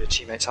someone so your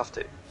teammates have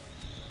to.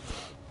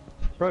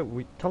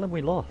 Bro, tell him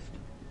we lost.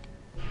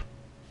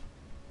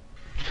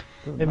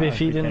 Doesn't Maybe matter if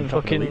he we came didn't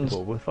top of the fucking-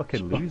 leaderboard, we're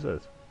fucking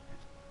losers.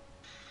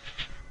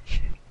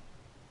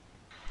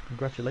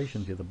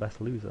 Congratulations, you're the best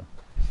loser.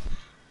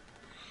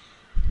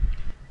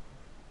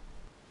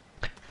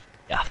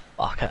 Yeah,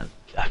 fucking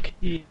Jack.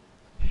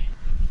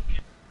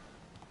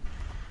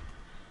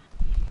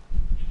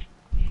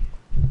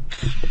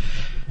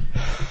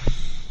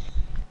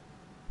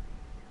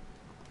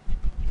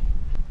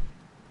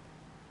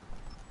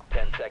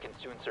 Seconds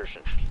to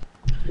insertion.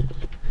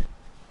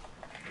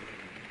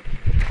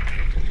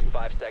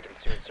 5 seconds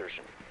to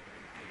insertion.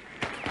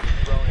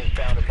 Drone has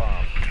found a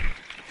bomb.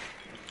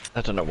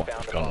 I don't know what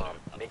Found I've a gone.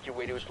 bomb. Make your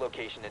way to its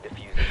location and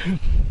defuse it.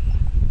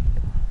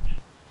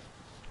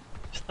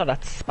 Just thought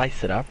I'd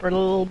spice it up a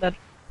little bit.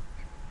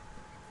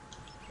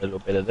 A little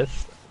bit of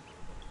this.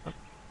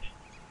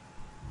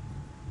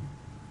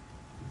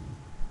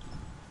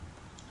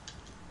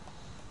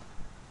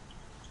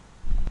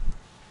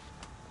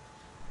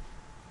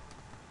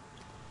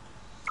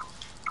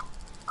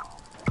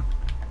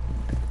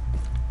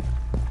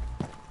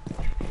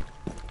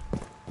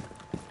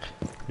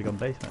 Big on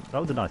basement.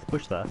 That was a nice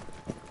push there.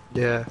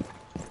 Yeah.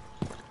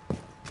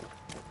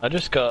 I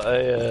just got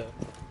a.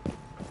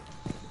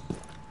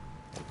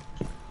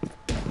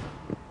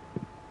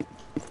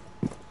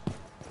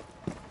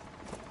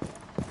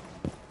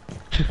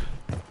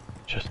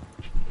 Just.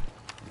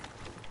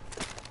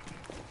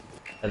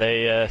 Are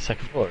they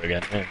second floor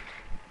again? Yeah.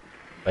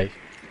 Base.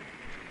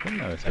 didn't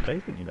know it's a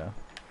basement, you know.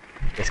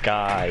 This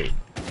guy,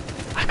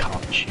 I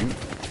can't shoot.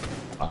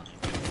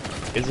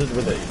 Is it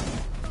with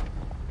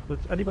it? Was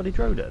anybody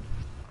drone it?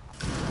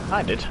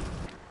 I did.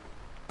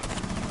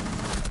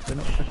 They're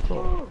not fifth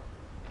floor.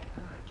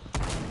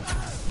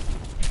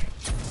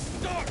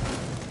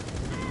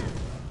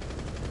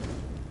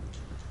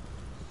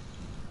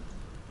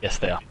 Yes,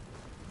 they are.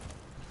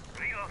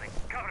 Reloading.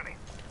 Cover me.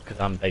 Because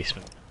I'm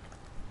basement.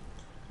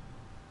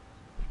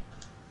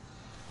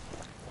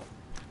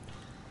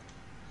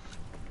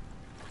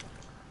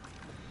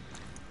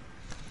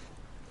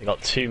 They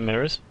got 2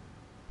 mirrors.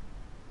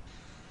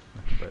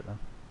 Wait then.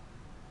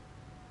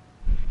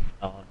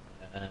 On,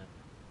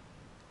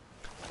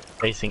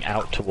 facing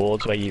out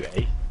towards where you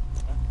ate.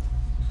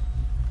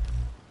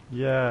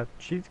 Yeah,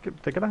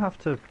 they're gonna have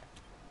to.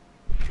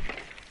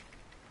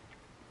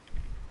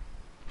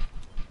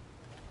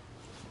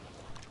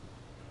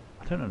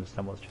 I don't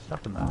understand what's just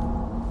happened there.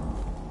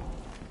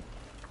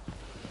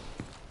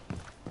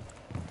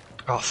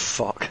 Oh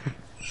fuck.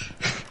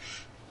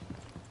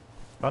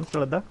 I'm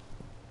still in there.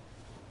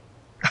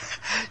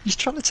 He's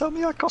trying to tell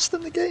me I cost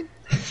him the game.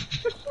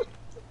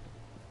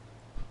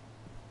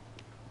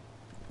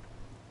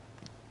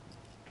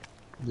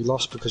 You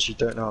lost because you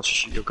don't know how to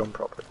shoot your gun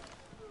properly.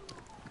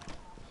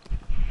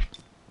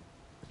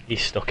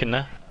 He's stuck in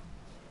there.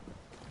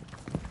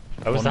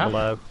 What was One that?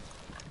 below.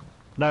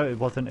 No, it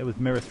wasn't. It was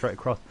mirror straight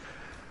across.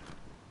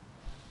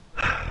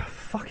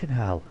 Fucking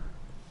hell.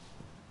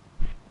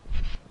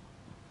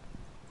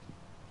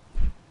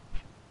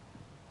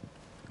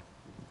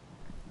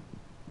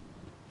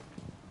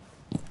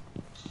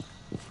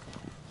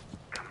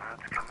 Come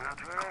out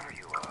wherever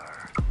you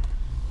are.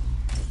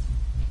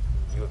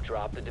 You have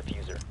dropped the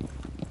diffuser.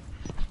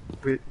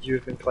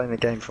 You've been playing the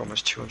game for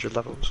almost 200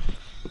 levels.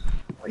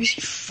 What is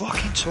he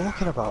fucking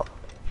talking about?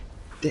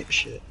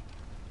 Dipshit.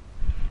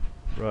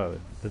 Bro,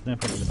 there's no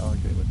point in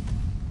arguing with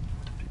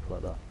people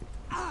like that.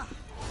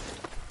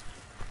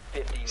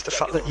 15 It's the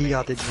fact that he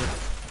added you.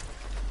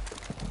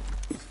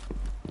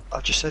 I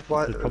just said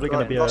why. There's probably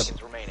gonna be a-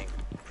 seconds remaining.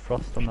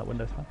 Frost on that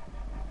Windows fan.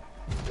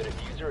 The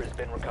diffuser has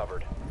been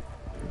recovered.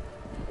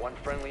 One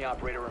friendly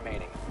operator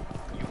remaining.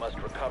 You must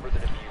recover the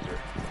diffuser.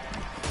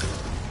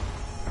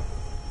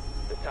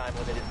 The time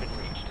limit has been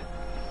reached.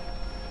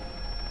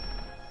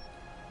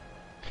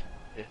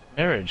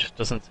 Mirror just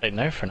doesn't say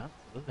no for an answer,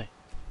 does he?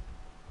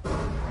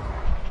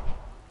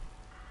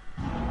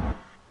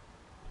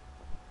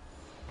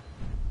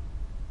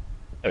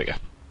 There we go.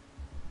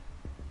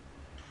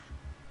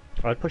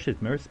 I'd push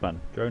his mirror span.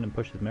 Drone and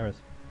push his mirrors.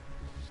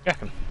 You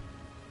reckon?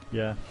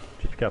 Yeah,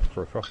 just be careful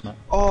for a frost map.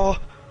 Oh!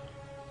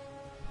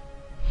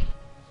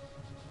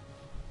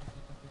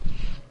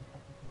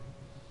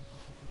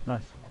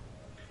 Nice.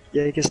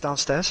 Jaeger's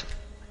downstairs.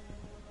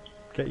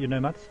 Get your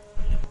nomads.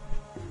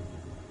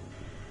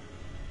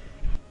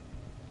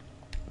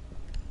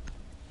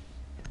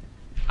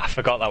 I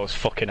forgot that was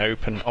fucking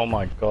open. Oh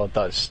my god,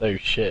 that is so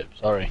shit.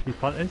 Sorry. He's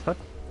planted inside.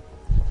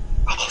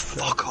 Oh,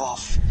 fuck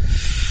off.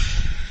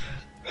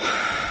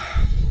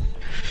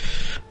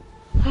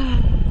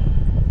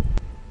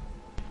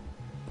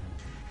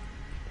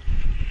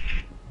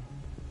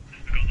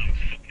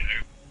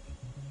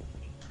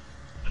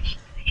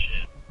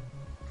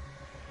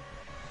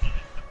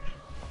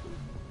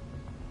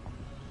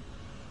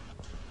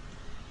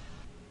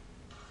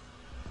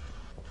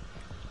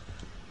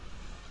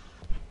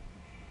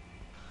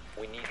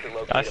 We need to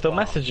locate I a still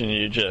bomb. messaging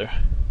you, Joe.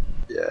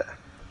 Yeah.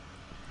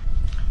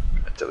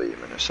 I'll delete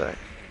him in a sec.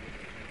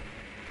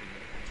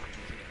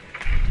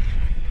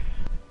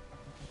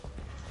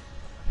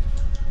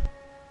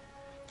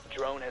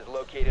 Drone has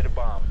located a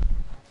bomb.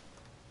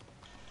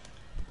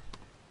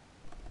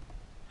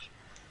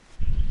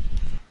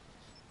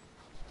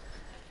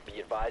 Be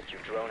advised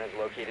your drone has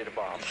located a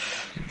bomb.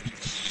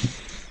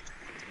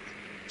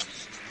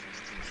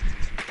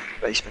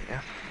 Basement,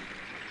 yeah?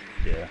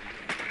 Yeah.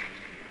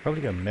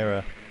 Probably go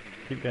mirror.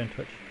 Keep going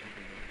Twitch.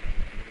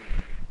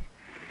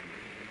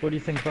 What do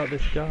you think about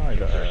this guy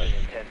that Insertion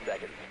in 10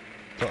 seconds.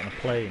 got on a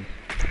plane?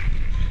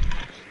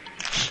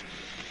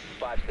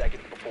 5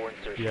 seconds before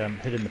insertion.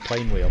 He hid in the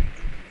plane wheel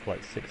for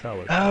like 6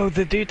 hours. Oh,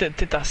 the dude that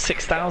did that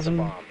 6,000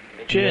 Bomb.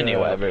 journey, Yeah.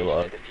 or whatever it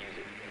was. Defuse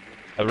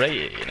it. I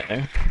rate it, you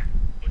know.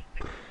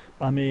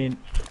 I mean,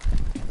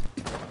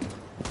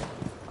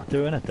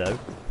 doing it though.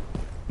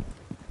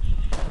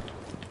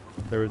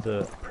 There is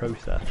a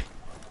process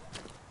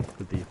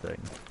with these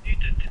things.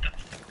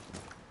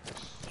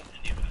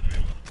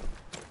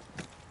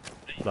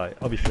 Like,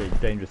 obviously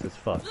dangerous as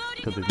fuck,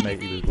 because his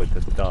mate he was with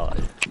has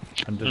died.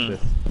 And does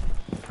this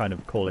kind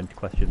of call into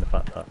question the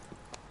fact that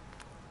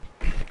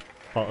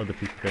are other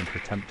people going to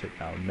attempt it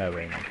now,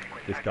 knowing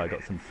this guy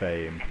got some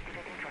fame,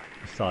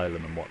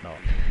 asylum and whatnot?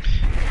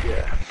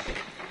 Yeah.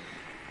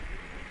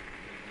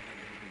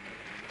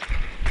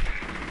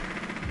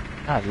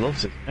 God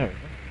loves it. No.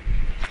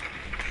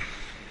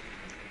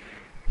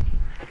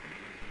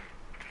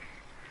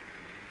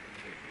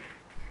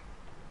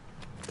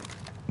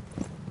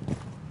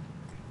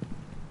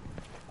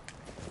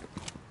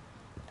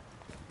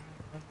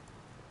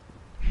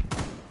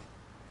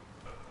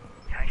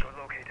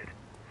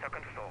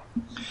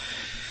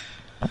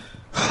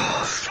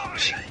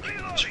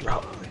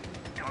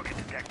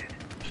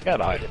 Forget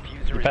about The it.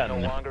 diffuser You're is better no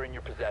than him. longer in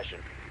your possession.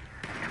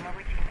 Come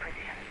over to your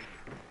position.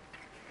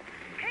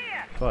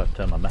 Here! So I've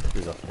turned my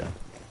messages off again.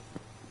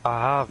 I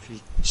have. You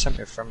sent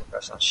me a friend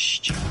request. That's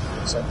stupid.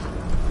 What's it?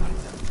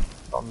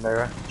 Got a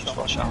mirror. Just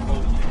watch out.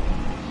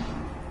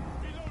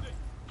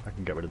 I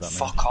can get rid of that.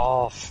 Fuck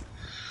off.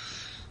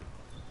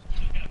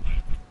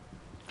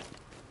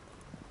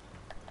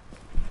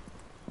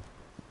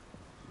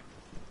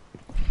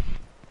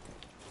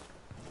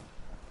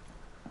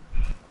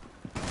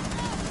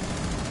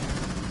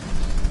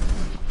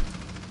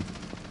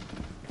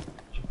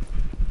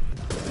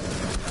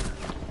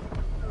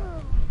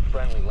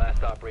 Friendly,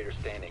 last operator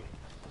standing.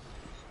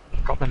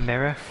 Got the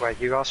mirror where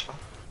you asked for.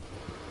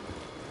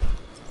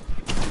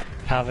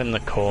 Have in the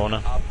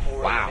corner. Op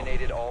 4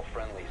 eliminated all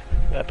friendlies.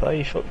 Fair play,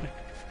 you fucked me.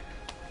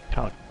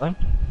 Can't complain.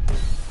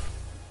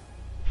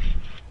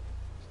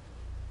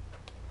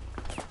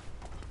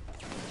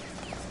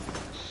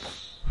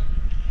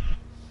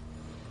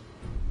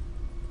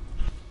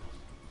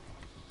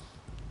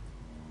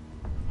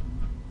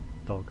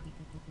 Dog.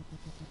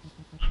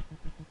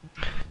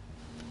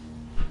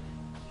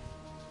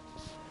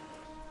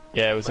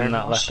 Yeah, it was in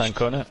that Where else? left-hand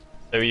corner.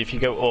 So if you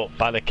go up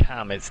by the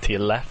cam, it's to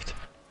your left.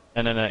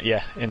 No,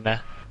 yeah, in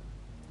there.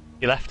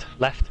 Your left.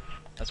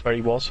 That's where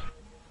he was.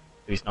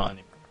 He's not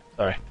anymore.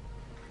 Sorry.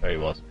 Where he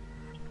was.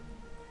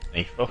 And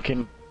he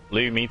fucking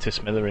blew me to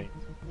smithereens.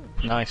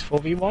 Nice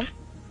 4v1.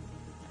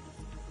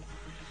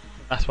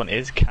 Last one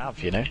is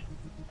Cav, you know.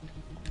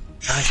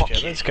 Nice, Fuck Joe.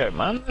 you. Let's go,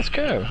 man. Let's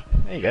go.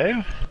 There you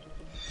go.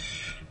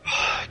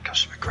 Got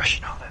some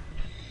aggression out there.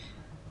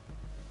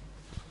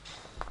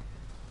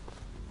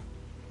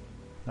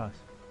 Nice.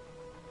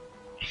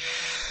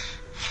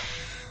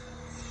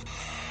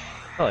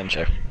 Well then,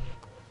 Joe.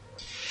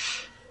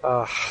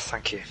 Oh,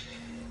 thank you.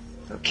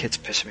 Little kid's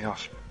pissing me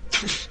off.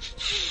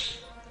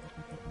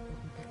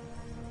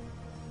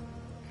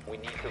 We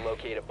need to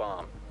locate a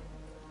bomb.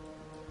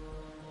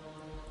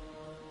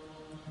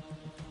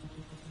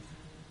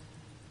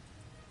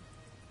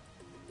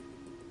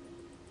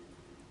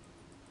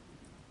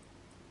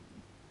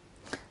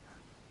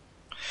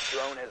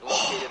 Drone has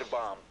located a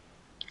bomb.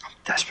 I'm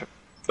desperate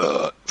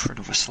for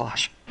another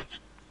slash.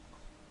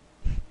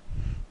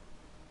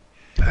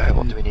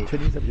 What do we need?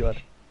 Tinnies have you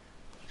had?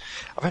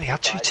 I've only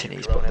had 2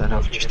 tinnies, but then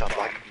I've just had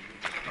like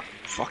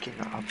fucking.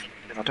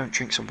 If I don't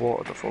drink some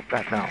water before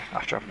bed now,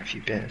 after having a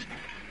few beers,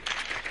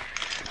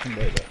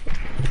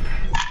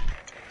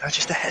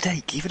 just a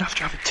headache. Even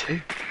after having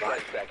 2,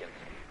 5 seconds.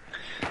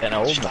 Getting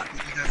old, just man.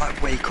 like,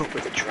 like wake up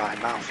with a dry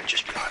mouth and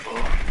just be like,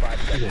 oh,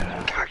 5 seconds.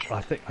 Yeah. gagging.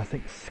 I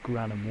think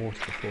scran and water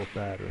before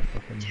bed are a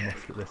fucking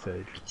must at this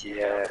age.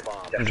 Yeah,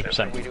 Bomb.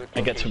 100%.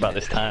 It gets to about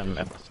this time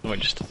and someone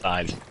just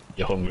decides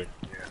you're hungry.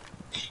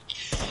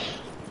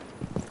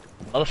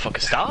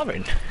 Motherfucker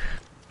starving.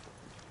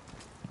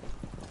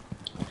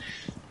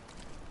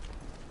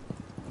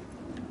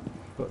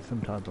 But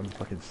sometimes when I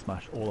fucking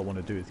smash, all I want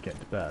to do is get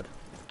to bed.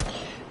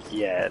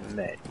 yeah,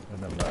 mate.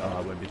 And I'm like, oh,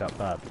 it won't be that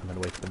bad. And then I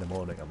wake up in the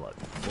morning, I'm like,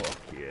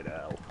 fucking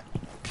hell.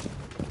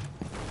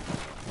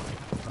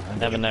 I've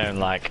never known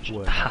like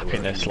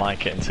happiness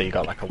like it until you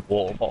got like a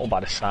water bottle by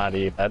the side of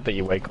your bed that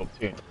you wake up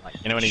to.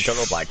 Like, you know when you got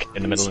up like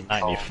in the middle of the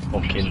night and you're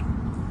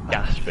fucking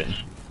gasping.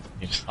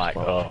 You're just like,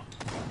 oh.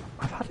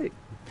 I've had it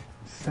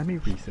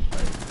semi-recently,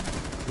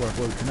 where I've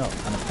woken up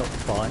and I felt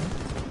fine.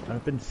 And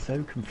I've been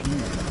so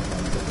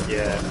confused.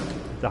 Yeah.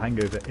 The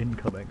hangover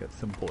incoming at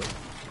some point.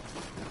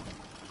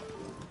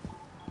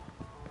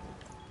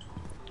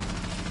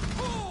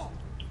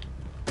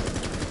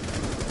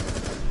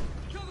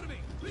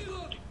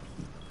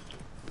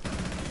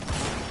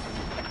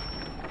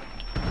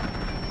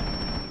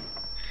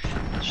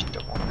 Just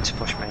don't want them to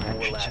push main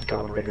entrance and go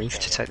underneath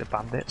to take the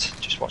bandits.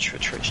 Just watch for a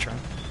tree strike.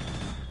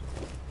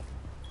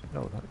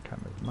 Oh, that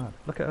camera's mad.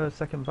 Look at her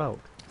second Valk.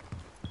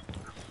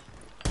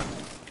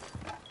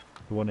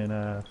 The one in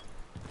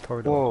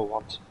corridor. Whoa,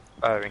 what?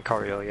 Oh, in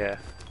corridor, yeah.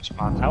 It's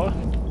mad. Tower?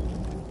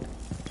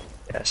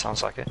 Yeah,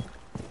 sounds like it.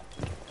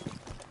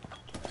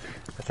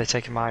 Have they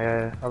taken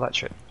my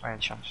electric by any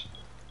chance?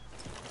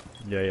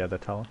 Yeah, the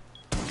tower.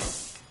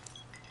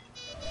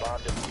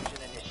 Bomb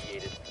diffusion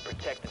initiated.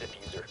 Protect the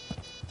diffuser.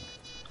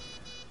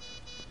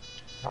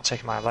 Not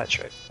taking my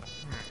electric.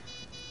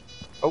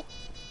 Oh!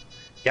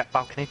 Yeah,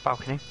 balcony.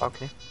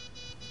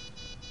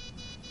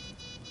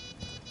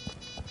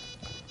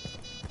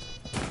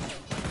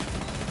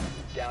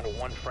 Down to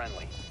 1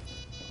 friendly.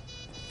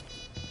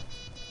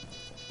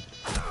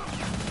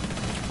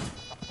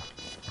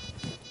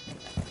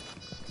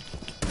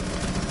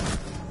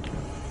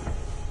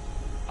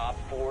 Op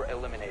 4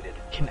 eliminated.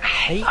 I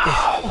hate this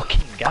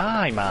fucking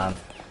guy, man.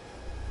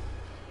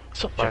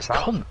 Such Where's a that?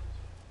 cunt.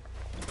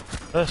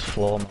 First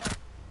floor, man.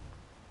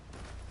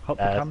 Hop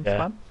the cams, yeah.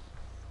 man.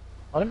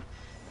 Pardon?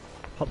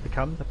 Hop the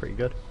cams, they're pretty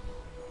good.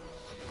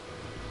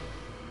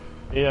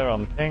 Here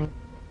on ping.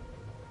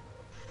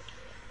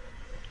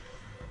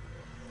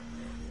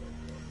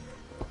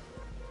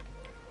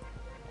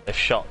 They've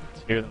shot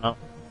 2 of them up.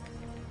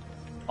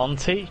 On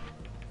T?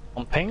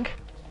 On ping?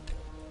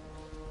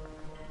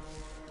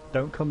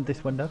 Don't come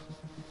this window.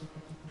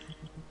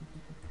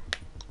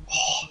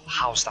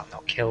 How's that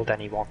not killed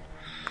anyone?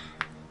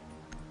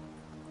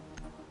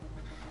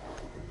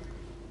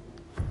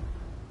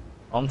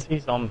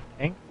 Auntie's on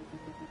ping.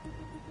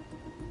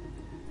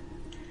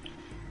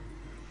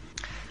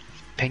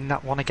 Ping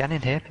that one again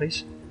in here,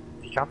 please.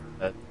 If you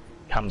can.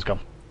 Cam's gone.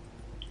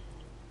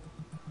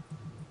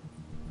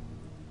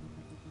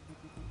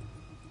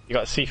 You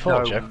got a C4,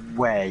 No Joe?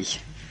 way.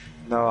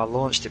 No, I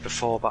launched it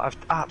before, but I've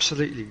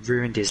absolutely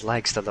ruined his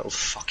legs, the little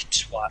fucking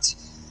twat.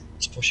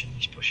 He's pushing,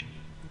 he's pushing.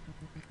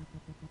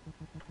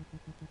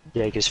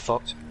 Jaeger's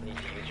fucked. Need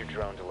to use your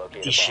drone to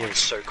locate He a bomb. shields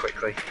so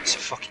quickly. It's a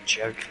fucking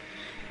joke.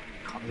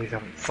 Can't believe they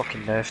haven't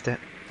fucking nerfed it.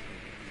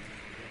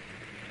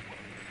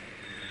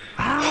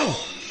 Ow!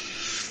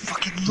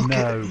 Fucking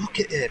look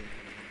at him.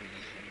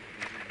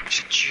 It's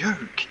a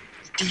joke.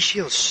 He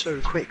shields so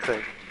quickly.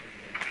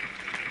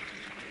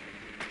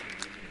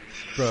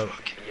 Bro, Be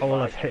all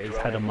I've advised hit your is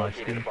drone head on has my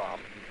located a screen. bomb.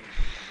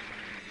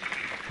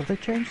 Have they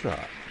changed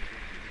that?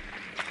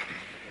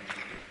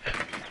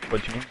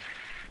 What do you mean?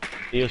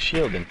 Deal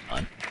shield in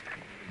time?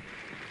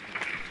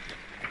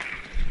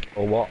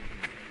 Or what?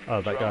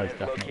 Oh, that Drone guy's has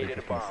definitely located a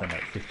just gonna send bomb.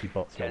 like 50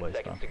 bots your 10 way,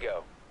 seconds Stan. to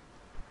go.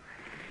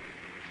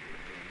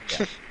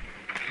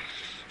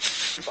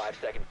 5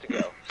 seconds to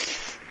go.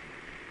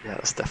 Yeah,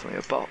 that's definitely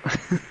a bot.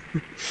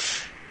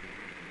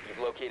 You've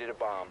located a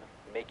bomb.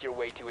 Make your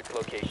way to its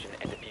location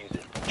and defuse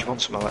it. Do you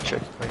want some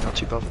electric? Are you not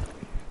too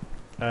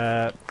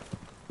bothered?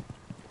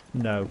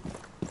 No.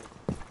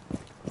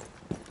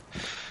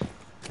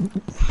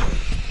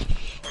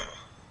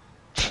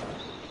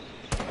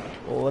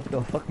 What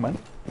the fuck, man?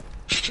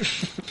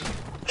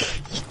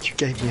 You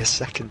gave me a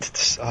second to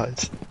decide.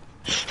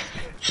 I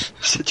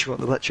said, do you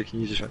want electric?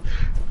 And you just went,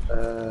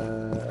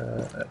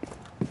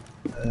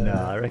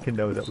 Nah, I reckon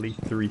there was at least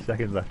 3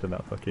 seconds left on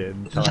that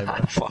fucking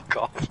timer. fuck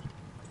off.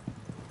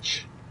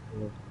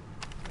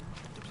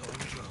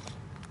 Deploying drone.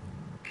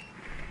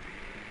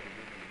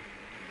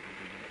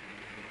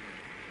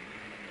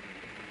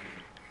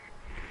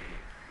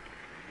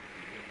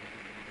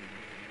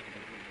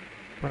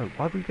 Bro,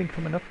 why have we been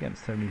coming up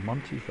against so many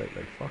Monties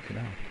lately? Fucking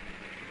hell.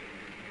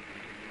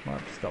 Might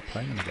have to stop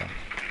playing them again.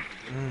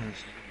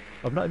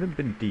 I've not even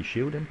been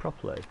de-shielding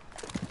properly.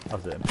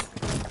 As in,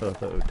 so I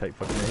thought it would take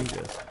fucking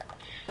ages.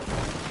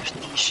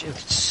 He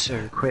shields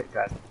so quick,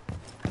 guys.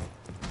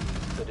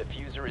 The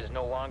diffuser is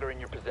no longer in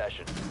your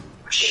possession.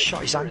 I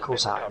shot his diffuser has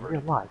ankles been out in recovered.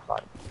 real life,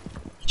 like,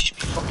 he'd just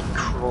be fucking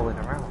crawling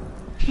around.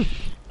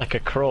 Like a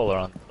crawler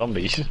on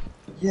zombies.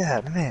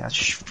 Yeah, mate, I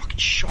just fucking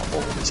shot all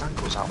of his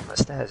ankles out on the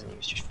stairs and he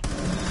was just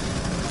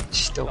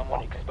still Someone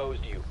walking.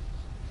 exposed you.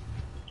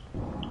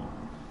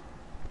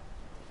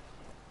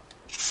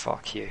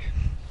 Fuck you.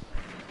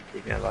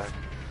 Leave me alone.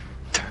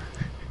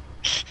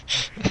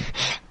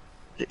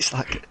 It's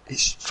like,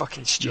 it's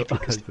fucking Your stupid.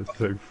 'cause- eyes are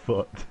so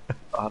fucked.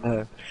 I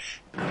know.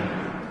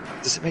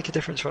 Does it make a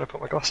difference when I put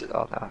my glasses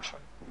on? Nah, fine.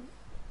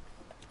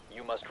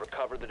 You must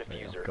recover the Yeah,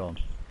 diffuser. gone.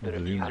 The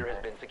Zoom. diffuser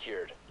has been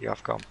secured. You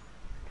have gone.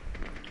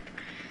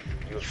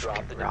 You have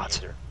dropped the rat.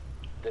 diffuser.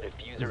 The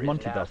diffuser is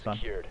Monty now does, man.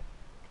 secured.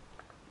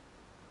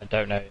 I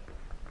don't know.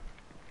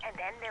 And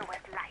then there was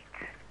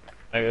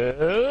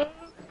light.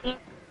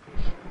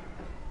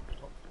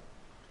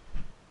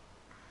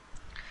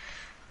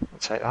 I'll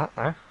take that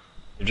now.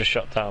 You just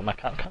shot down my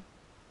cat.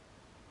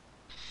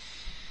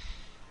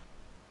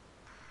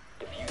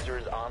 Diffuser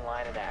is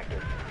online and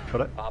active.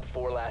 Got it? Op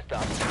 4 last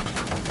op.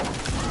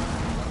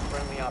 One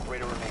friendly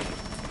operator remaining.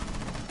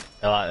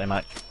 I like them,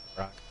 mate.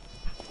 Right.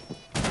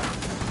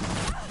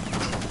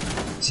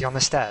 Is he on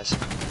the stairs?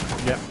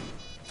 Yep.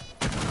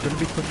 Shouldn't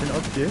be pushing it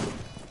up to you.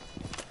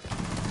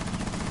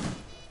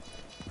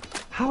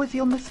 How is he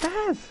on the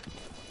stairs?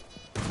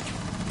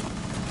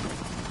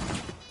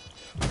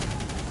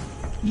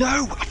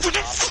 No! I put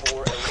Op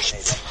 4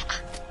 eliminated.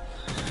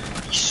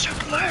 He's so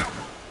low!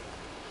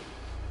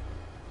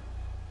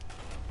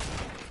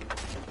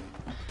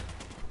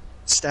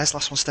 Stairs,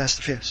 last one, stairs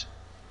to fierce.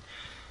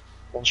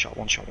 One shot,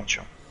 one shot, one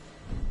shot.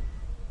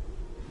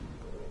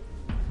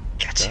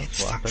 Get Yeah, it, what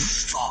thank happened?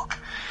 fuck.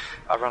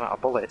 I ran out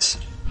of bullets.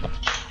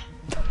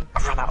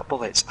 I ran out of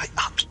bullets. I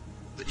absolutely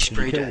Did you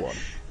sprayed kill it. one?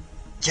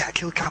 Yeah, I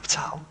killed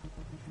Capital.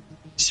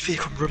 This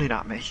vehicle come running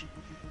at me.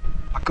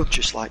 My gun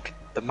just like,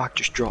 the mag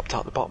just dropped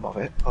out the bottom of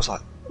it. I was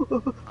like,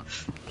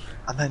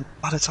 and then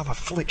by the time I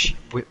flicked, she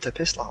whipped her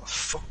pistol out.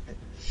 Fuck me.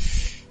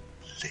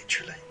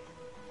 Literally.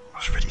 I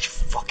was ready to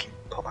fucking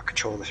put my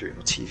controller through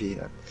my TV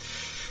then.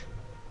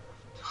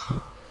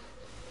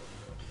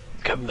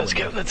 Let's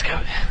go, let's go.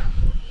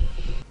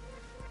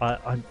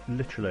 I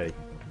literally,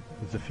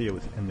 Zafir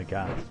was in the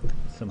gas,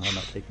 somehow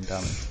not taking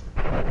damage.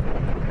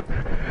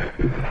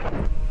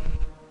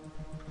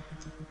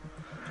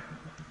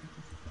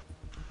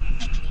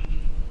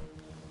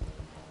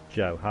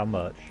 Joe, how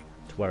much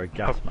to wear a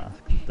gas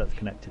mask that's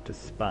connected to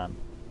SPAN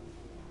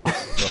for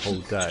a whole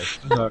day?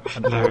 No,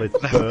 And all his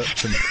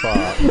burps and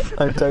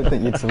farts. I don't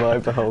think you'd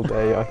survive the whole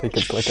day. I think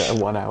it's like a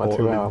 1 hour, All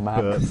 2 his hour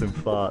max. burps and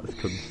farts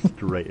come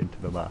straight into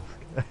the mask.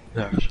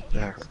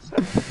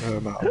 no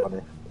amount of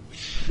money.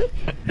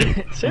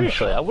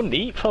 Seriously, I wouldn't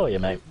eat for you,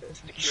 mate.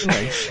 Secure the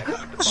area. The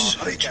bomb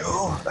Sorry,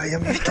 Joe. I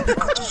am eating a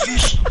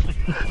cuttlefish.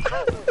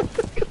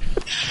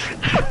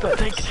 But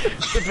take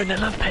the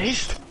vanilla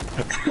paste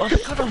or the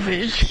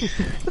cuttlefish.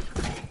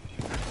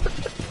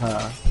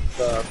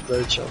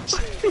 No chance.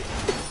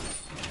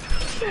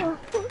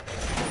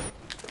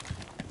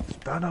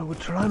 Spanner will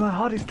try my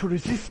hardest to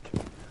resist.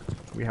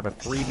 We have a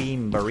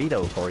 3-bean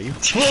burrito for you.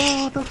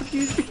 Oh, that's a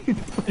huge bean.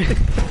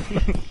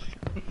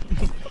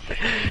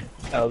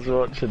 I was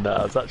watching that.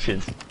 I was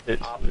actually.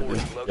 Op 4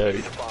 has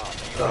located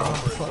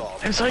the bomb.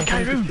 I'm sorry,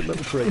 Kyru. Let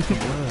me create some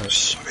words.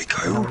 Sorry,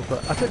 Kyle.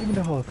 But I don't even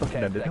know how I fucking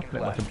 10 ended up seconds in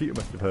it. My left. computer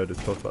must have heard us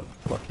talk about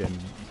fucking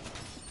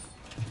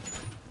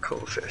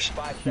Cuttlefish.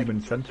 5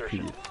 human seconds to centipede.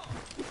 insertion.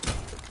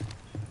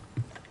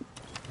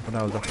 When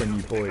I was offering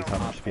you boys how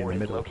Op much to be in 4 the has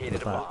middle of the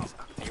located a bomb. back.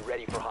 Be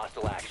ready for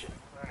hostile action.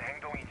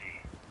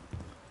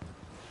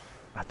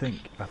 I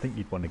think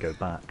you'd want to go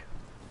back.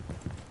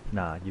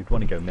 Nah, you'd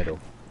want to go middle.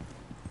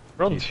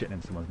 Run. He's shitting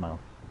in someone's mouth.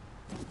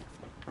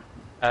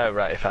 Oh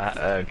right, if I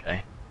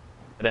okay.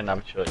 I didn't have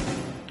a choice.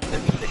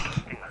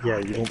 Yeah,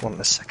 you wouldn't want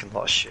the second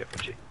lot of shit,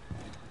 would you?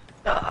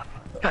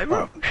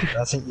 Kyru.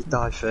 I think you'd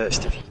die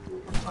first if you,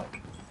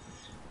 like,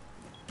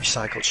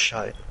 recycled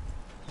shite.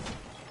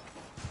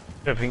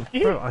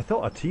 Bro, I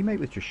thought our teammate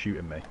was just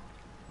shooting me.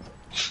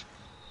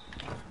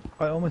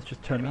 I almost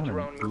just turned Enemy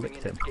around drone and moving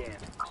licked in him. scan.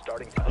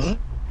 Starting time.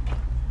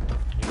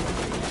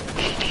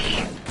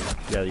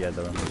 Yeah,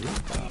 they're on me.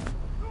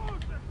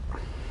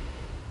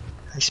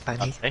 Hey,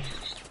 Spanny. Hey,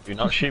 do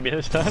not shoot me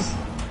this time.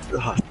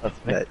 Oh,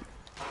 me. yeah,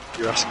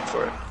 you're asking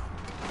for it.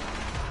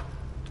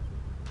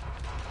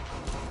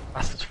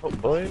 Bastards fuck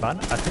boy. Man,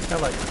 I think they're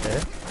like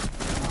here.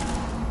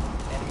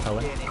 Enemy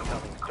Helen. scan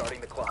incoming. Starting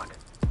the clock.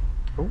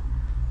 Oh.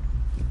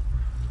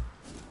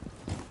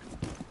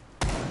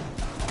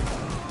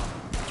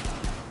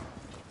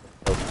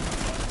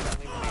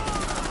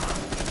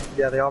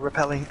 Yeah, they are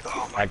repelling.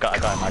 Oh my I got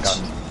him.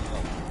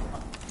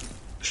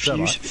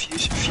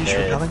 Fuse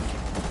Yeah. repelling.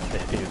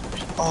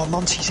 Diffused. Oh,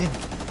 Monty's in, I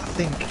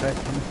think.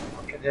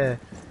 Yeah.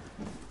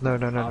 No.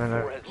 Op 4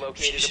 Fuse has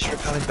located is a bomb.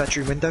 repelling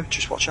bedroom window,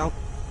 just watch out.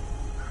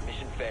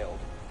 Mission failed.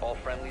 All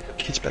friendlies have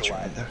been Kids' bedroom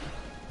neutralized. window.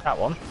 That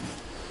one.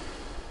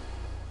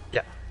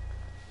 Yeah.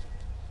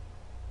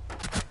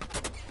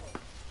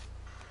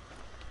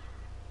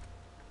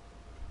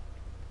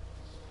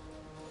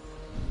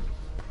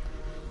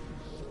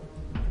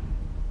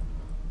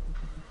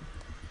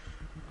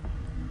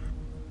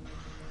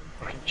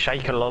 Fucking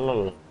shake a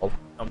lol.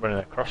 I'm running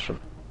across from.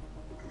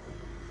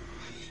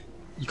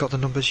 You got the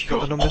numbers,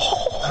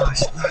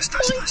 Nice.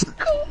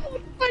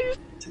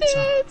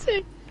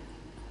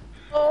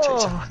 Take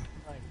time. Oh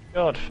my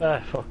god,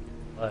 fair fucking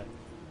play.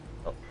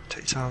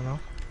 Take time now.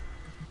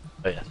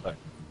 Oh yeah, sorry.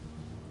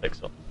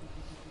 Fix up.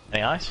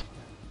 Any ice?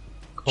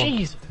 Come on.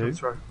 Jeez.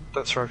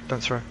 Don't throw.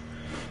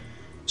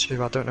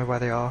 2, I don't know where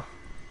they are.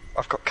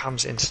 I've got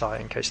cams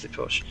inside in case they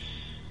push.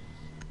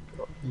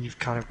 But you've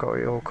kind of got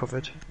it all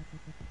covered.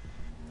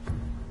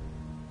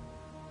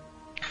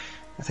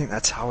 I think they're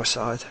tower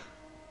side.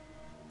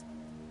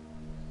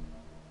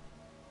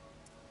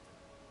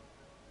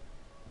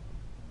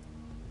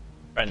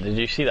 Brent, did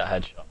you see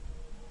that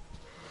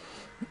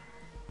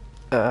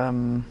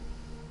headshot?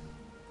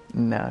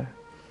 No.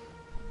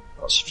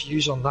 That's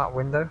fuse on that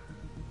window.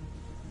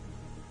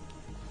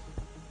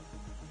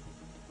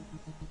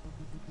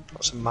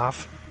 That's a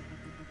Mav.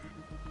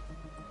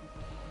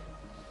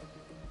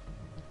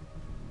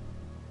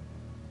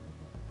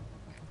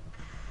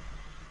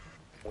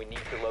 We need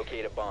to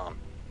locate a bomb.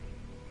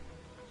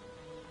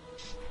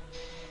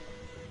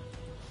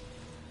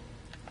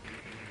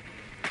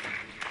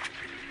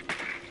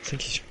 I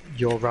think he's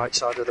your right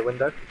side of the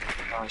window.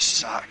 Nice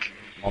sack.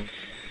 On.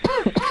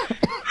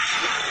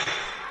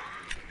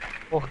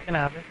 Fucking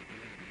have it.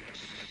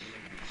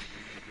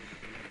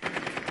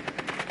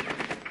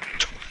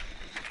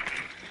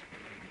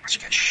 Let's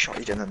get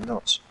shotted in the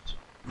nuts.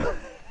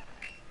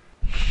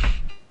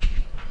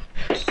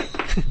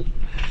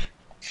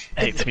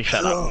 Hey, to be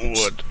fair, that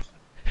would.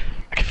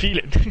 I can feel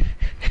it.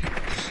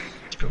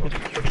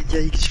 Look at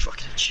Jaeger's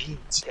fucking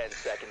jeans. 10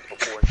 seconds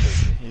before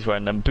insertion. He's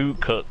wearing them boot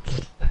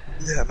cuts.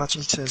 Yeah,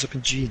 imagine he turns up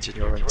in jeans and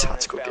you're in Drone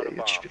tactical has gear. found a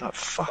You'd just be bomb. like,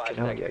 5 fucking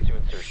hell, seconds Jaeger. to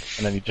insertion.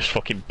 And then he just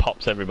fucking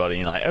pops everybody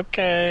and you're like,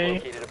 okay.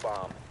 Located a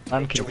bomb.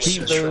 Man can Make keep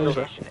your those.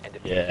 Location and defuse.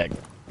 Yeah,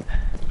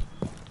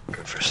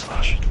 Go for a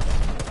slash.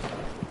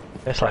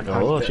 it's like a How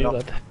you horse, getting you on?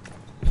 lad.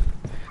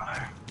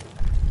 I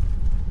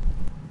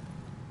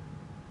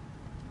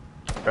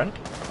know. Brent,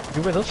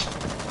 you with us?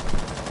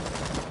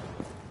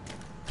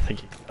 I think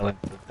he fell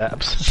into the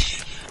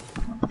depths.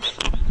 I'm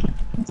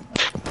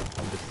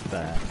just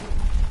there.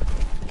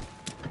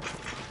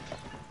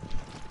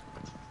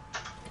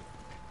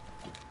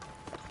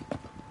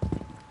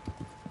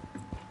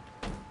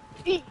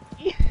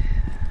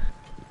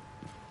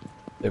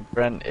 So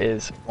Brent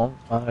is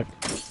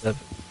 1-5-7.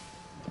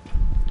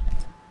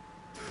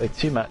 So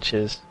 2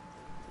 matches,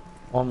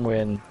 1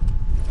 win,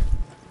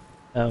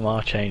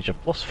 MR change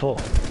of +4.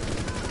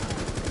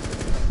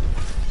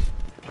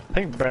 I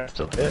think Brent's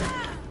still here.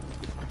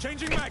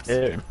 Changing max.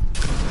 Hear him.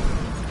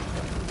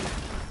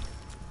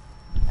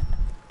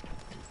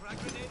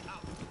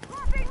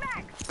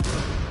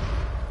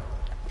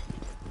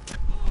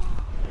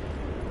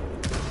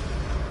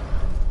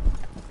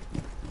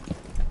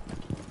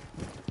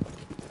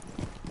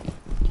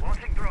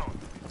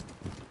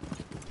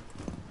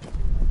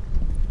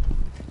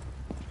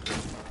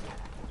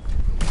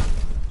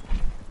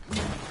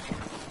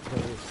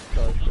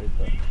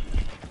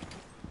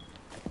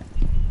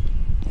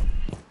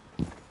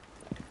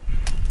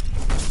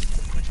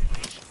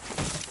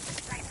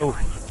 Oh.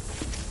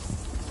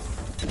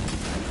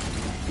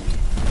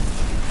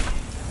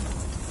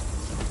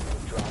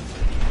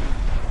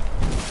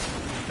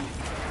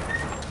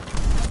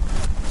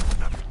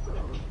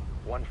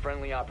 One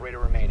friendly operator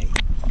remaining.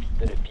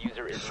 The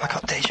diffuser is I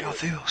got not deja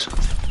secured. vu or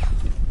something.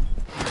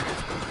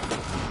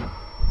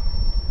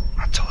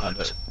 I told I him it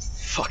was don't- a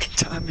fucking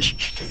time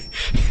machine.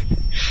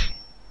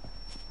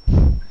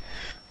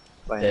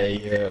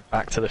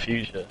 Back to the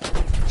Future.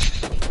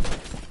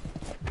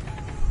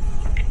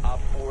 Op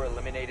 4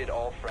 eliminated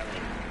all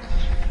friendlies.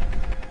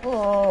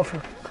 Oh, for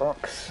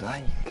fuck's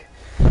sake.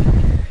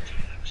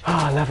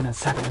 Oh, 11 and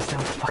 7 and still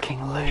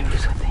fucking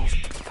lose with these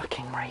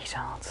fucking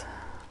retards.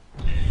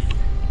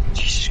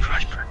 Jesus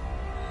Christ, bro.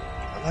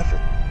 11.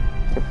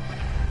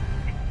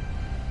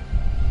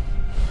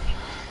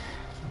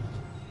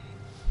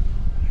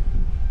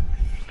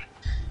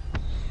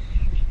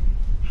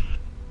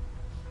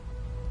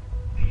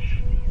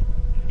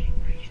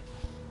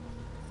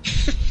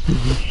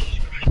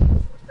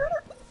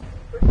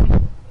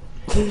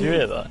 Did you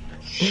hear that?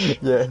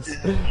 Yes.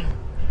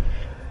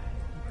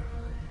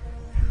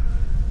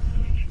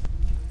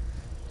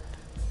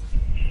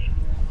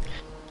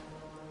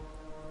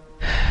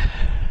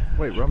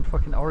 Wait, we're on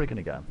fucking Oregon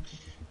again.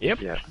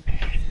 Yep. Yeah.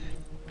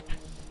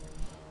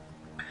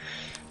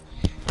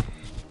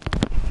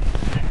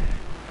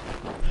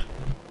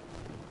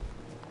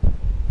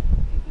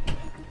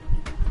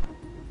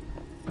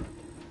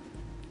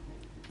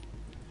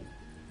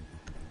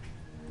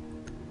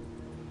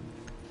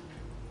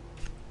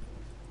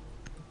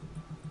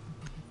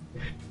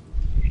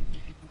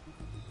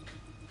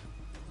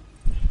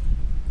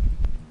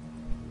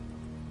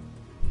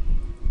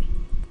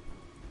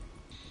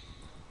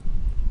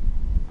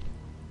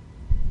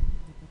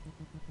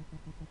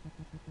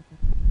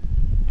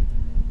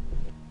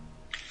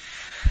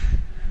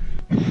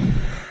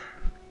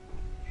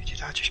 Who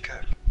did I just go?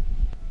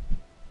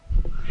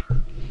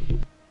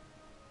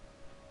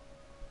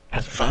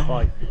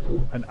 Fight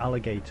an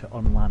alligator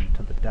on land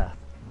to the death.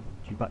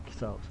 Do you back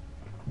yourselves?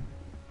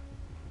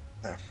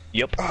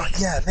 Yep. Oh,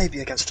 yeah, maybe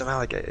against an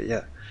alligator,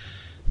 yeah.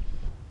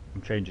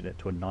 I'm changing it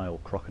to a Nile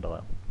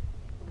crocodile.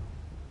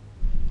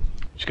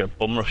 Just go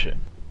bum rush it.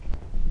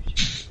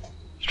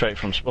 Straight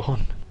from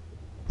spawn.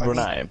 Run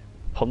at him.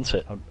 Punt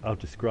it. I'll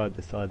describe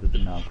the size of the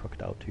Nile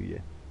crocodile to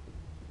you.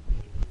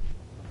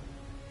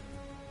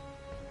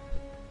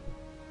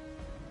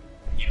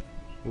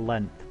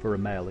 Length for a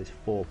male is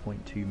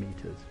 4.2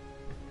 meters.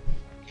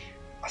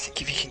 I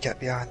think if you can get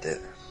behind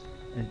it.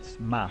 Its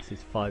mass is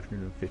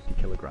 550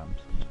 kilograms.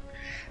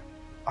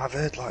 I've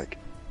heard, like,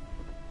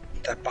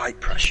 their bite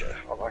pressure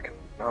on, like, an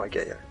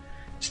alligator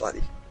is like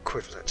the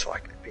equivalent to,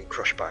 like, being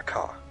crushed by a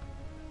car.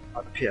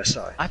 Like the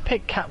PSI. I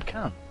picked Cap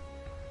Can.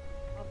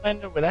 I'll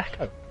end up with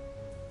Echo.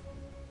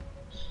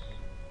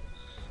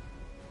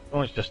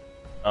 Someone's just.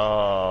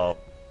 Oh.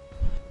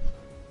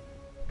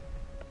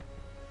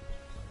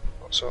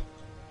 What's up?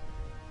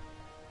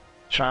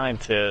 Trying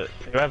to.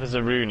 Whoever's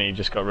a Rooney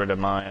just got rid of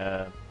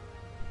my.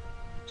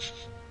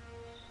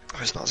 Oh,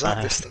 it's not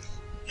that distant.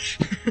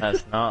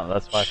 That's not.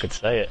 That's why I could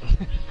say it.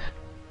 And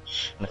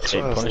That's why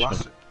escape I was punishment.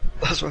 laughing.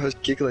 That's why I was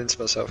giggling to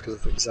myself because I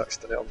thought Zach's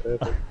done it on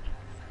purpose.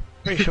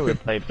 Pretty sure we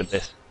played with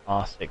this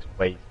R6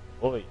 way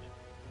before we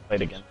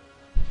played again.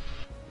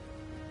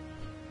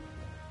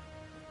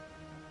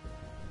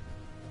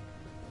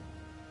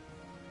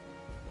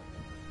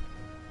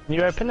 Can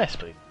you open this,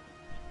 please?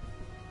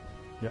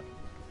 Yep.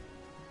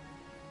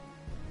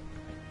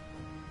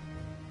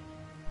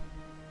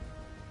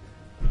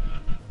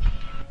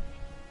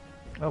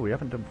 Oh, we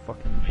haven't done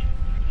fucking...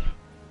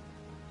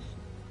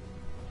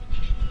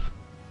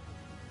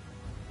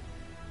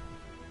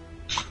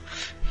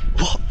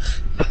 What?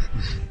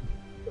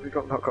 Have we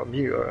not got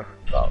mute or?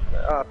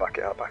 Oh, back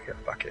it,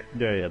 back it.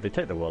 Yeah, they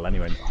take the wall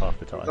anyway half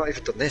the time. Not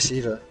even done this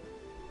either.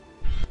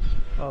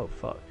 Oh,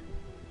 fuck.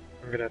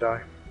 I'm gonna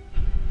die.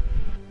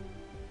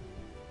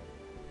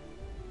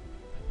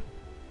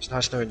 It's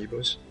nice knowing you,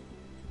 boys.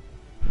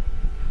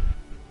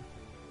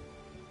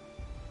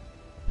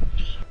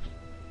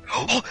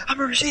 Oh,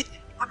 Hammer's in!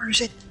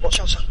 Hammer's in! Watch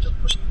out, Sam. Don't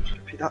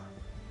repeat that.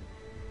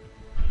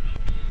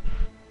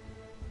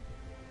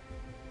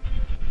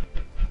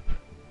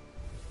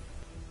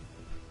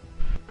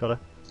 Got her?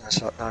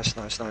 Nice.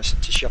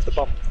 Did she have the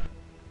bomb?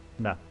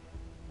 No.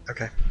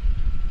 Okay.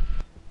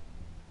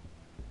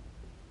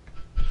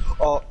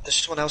 Oh, there's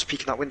someone else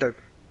peeking that window.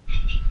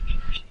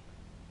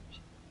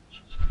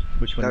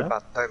 Which one?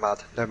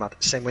 Nomad.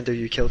 Same window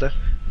you killed her.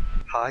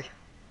 Hi.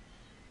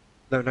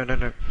 No.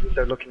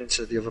 Window looking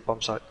into the other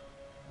bomb site.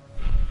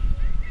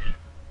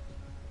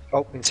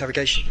 Oh,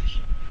 interrogation.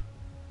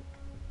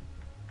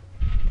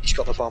 He's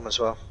got the bomb as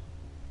well.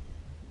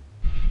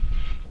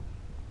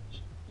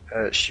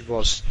 She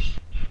was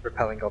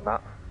repelling on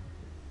that.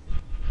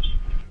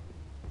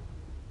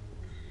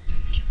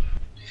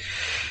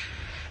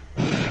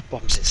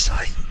 Bomb's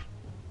inside.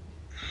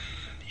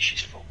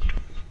 She's fucked.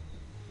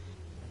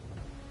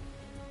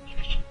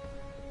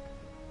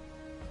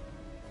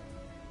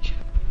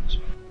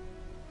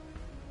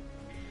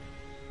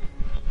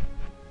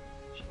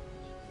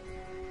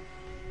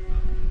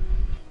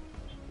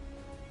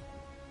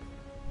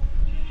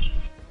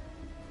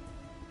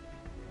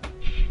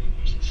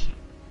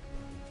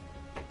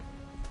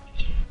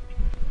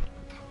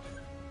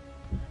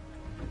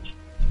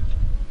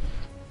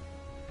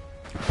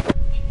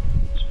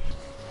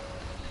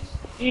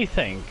 Do you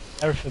think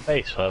Hereford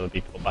Base will ever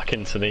be put back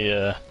into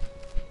the?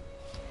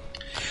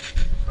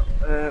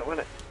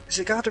 Is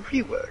it got a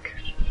rework?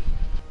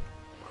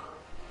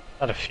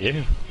 Had a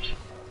few.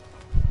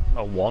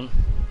 Not one.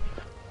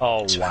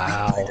 Oh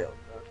wow. I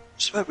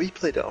swear we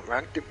played it on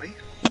rank, didn't we?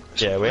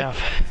 Yeah, we have.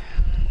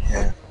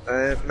 Yeah.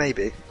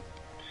 Maybe.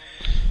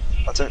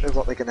 I don't know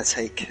what they're going to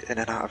take in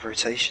and out of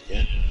rotation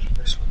yet.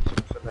 This one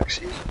for next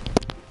season.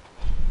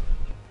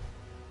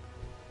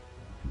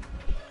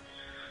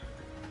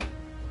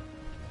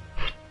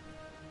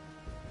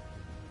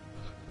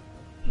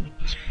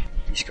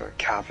 He's got a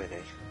Cav in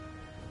it.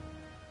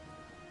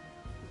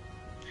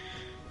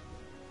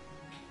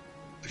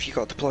 Have you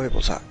got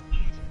deployables at?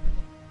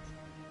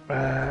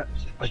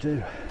 I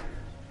do.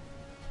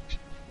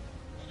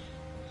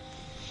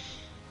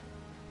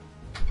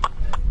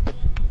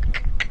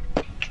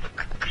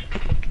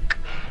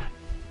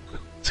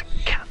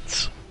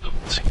 Cats.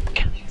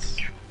 Cats.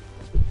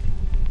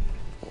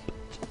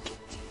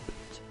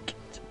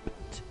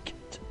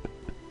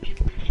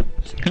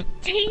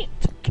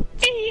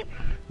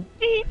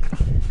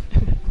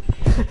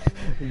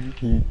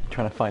 You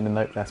trying to find a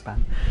note there,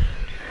 Span?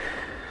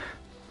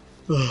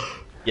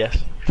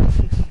 Yes.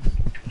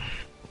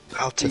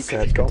 How deep The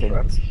have you search gone,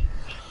 Brad? continues.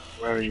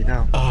 Where are you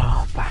now?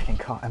 Oh, back in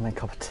I'm in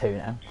copper 2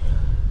 now.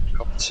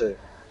 Copper 2.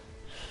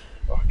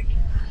 Fuck.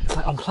 It's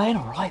like, I'm playing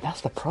alright,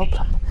 that's the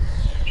problem.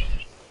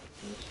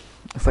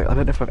 It's like, I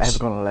don't know if I've ever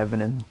gone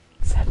 11 and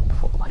 7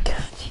 before. Like,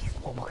 geez,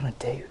 what am I gonna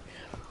do?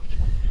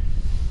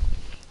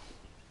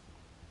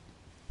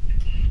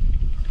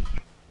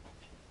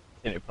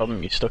 The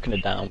problem, you're stuck in a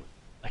down,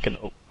 like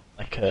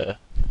a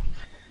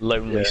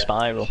lonely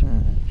spiral.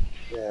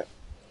 Yeah.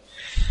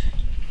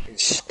 In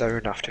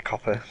stone after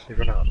copper, they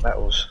run out of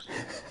metals.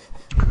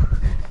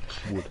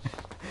 Wood.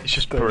 It's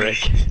just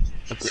brick.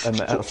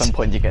 And at some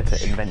point you get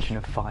to invention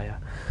of fire.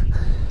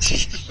 Is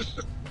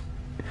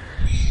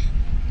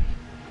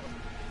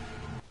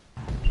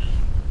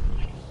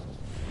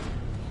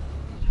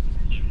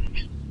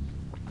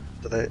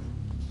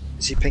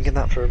he pinging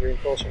that for a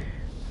reinforcement?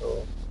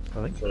 Or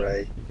I think for so.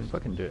 a... He can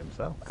fucking do it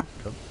himself.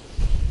 Cool.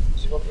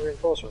 Does he want a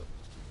reinforcement?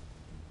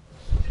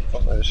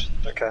 Fuck those.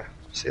 Okay,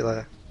 see you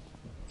later.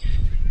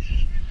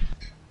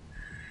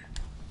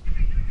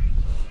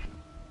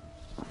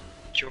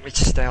 Do you want me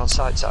to stay on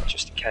site, Zach,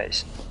 just in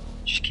case?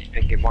 Just keep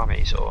pinging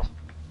whammies, or...?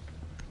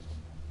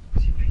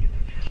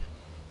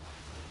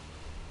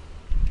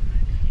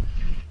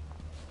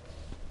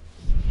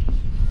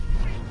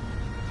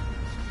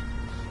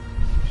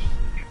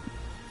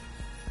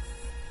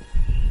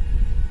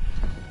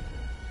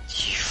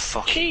 You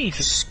fucking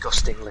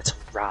disgusting little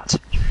rat.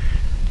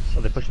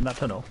 Are they pushing that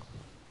tunnel?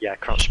 Yeah,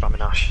 crouch spamming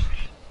Ash.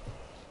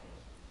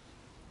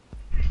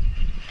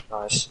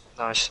 Nice,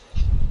 nice.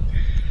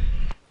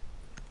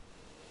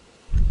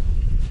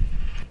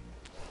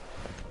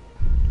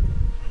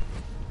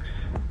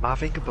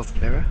 Marving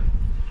above mirror.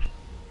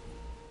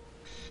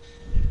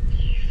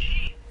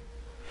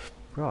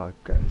 Bro, I'm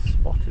getting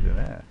spotted in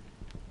there.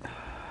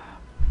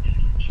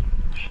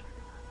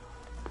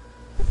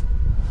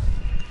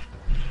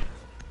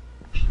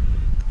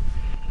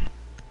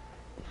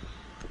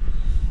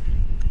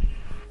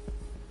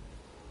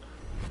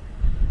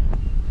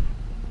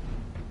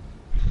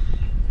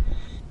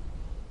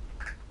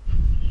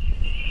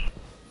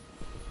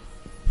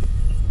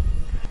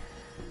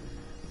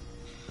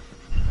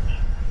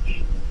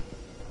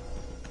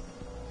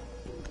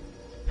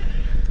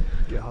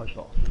 Yeah, how's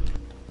that?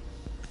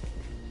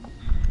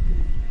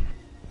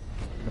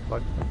 The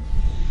flag.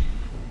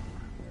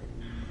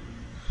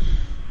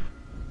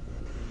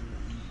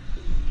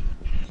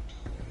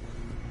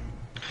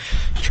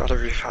 Try to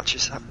roof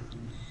hatches that.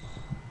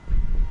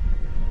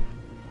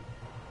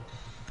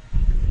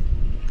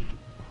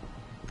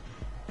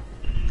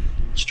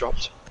 It's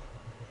dropped.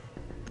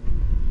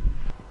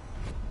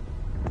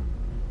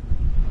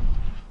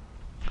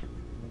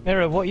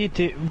 Mira, what you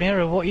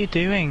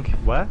doing?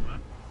 Where?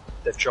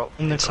 They've dropped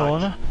In the inside.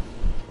 corner?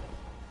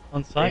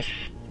 On site?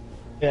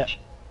 Yeah.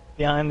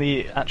 Behind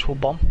the actual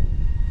bomb.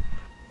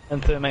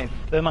 And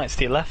thermites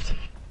to your left.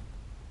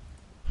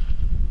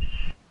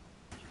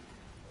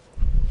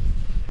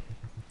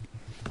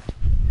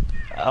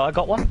 Oh, I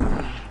got one.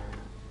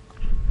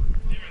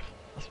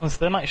 This one's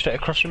thermite straight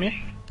across from you.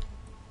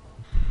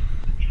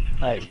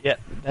 Oh, yeah,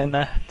 in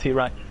there, to your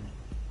right.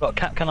 Got a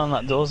cap can on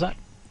that door, Zach.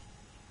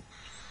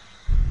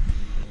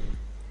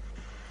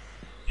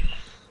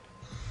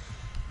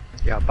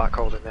 Yeah, I'm back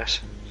holding this.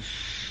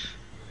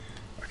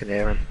 I can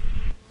hear him.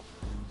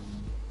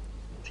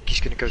 I think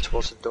he's going to go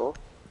towards the door.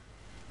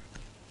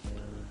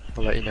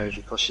 I'll let you know if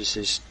he pushes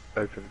his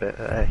open bit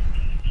at A.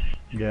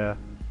 Yeah.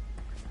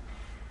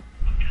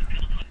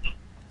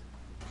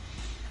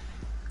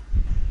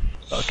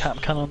 Got a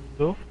cap can on the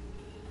door.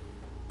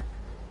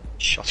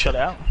 Shut Shut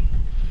it out.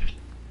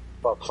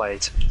 Well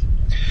played.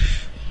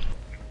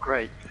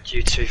 Great,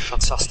 you two,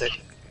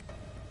 fantastic.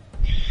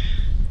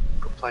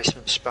 Good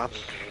placement, spam.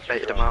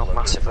 Baited him out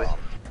massively.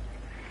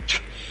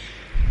 Fucking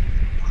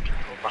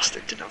poor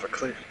bastard didn't have a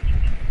clue.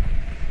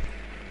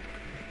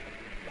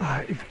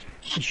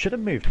 He should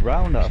have moved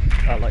round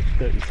at like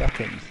 30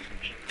 seconds.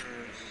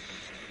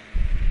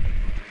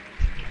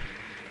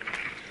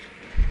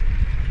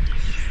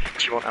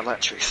 Do you want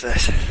electrics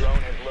this? Drone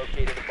has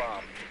located a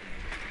bomb.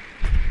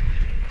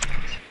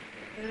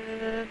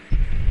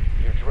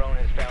 Your drone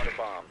has found a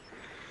bomb.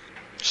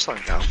 Slow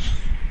down.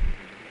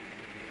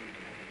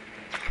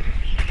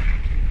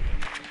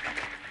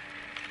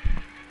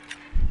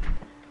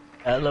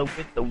 Hello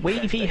with the 10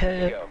 wavy seconds to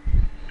hair. go.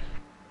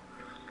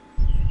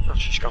 Oh,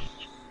 she's gone.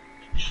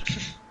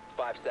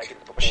 5 seconds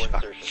She's before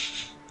back.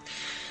 insertion.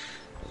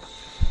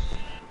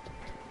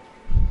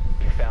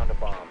 You found a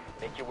bomb.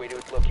 Make your way to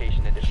its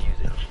location and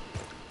defuse it.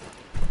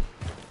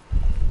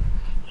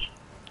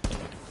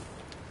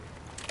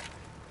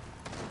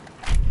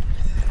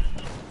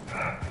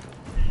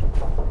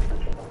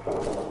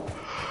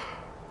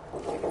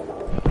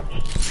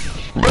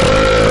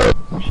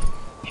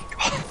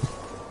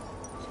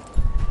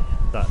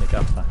 That in a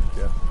gas mask,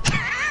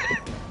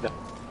 yeah.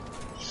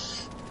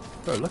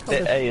 Bro, look how Bit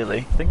this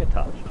aily. thing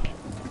attached.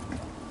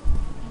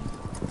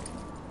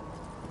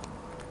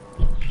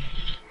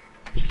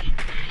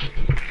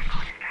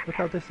 Look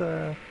how this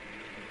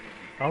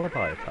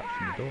alibi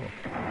attached in the door.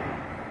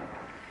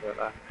 Right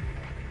there.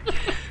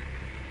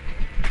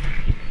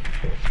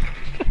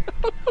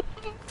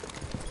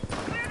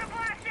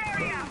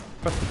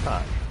 Press the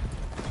tag.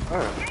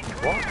 Oh,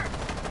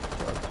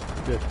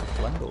 what? Good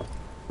angle.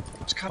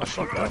 It's kind of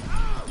Fuck fucked that. up.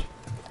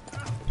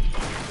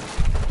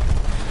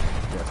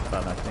 Yeah, it's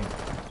bad, I think.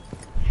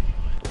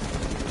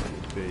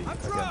 Would be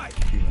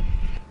against human.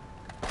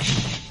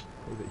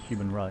 Is it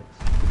human rights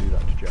to do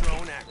that to Jack?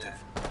 Drone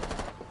active.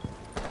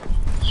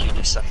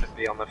 UNICEF and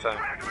be on the phone.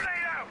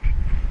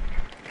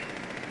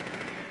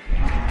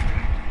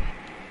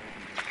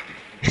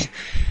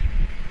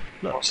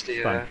 Look, What's the,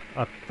 it's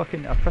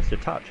fine. I pressed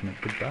attach and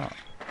it did that.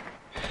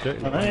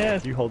 Dirty Oh, yeah.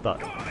 You hold that.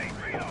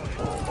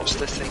 What's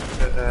the thing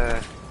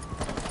that,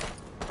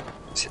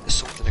 is it the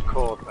Something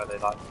Accord where they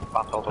like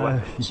ban all the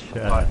weapons?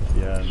 Yeah, Like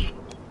yeah.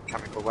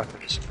 chemical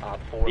weapons. Op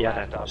 4 Yeah,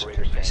 last that's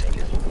operator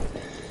standing.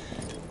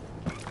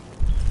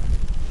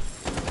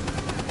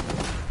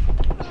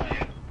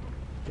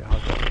 Get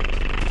out there.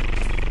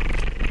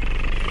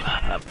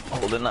 I'm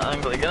holding that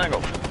angle again. I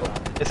got.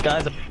 This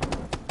guy's this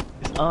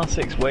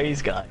R6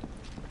 Waze guy.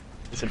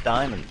 It's a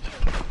diamond.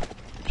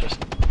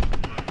 Just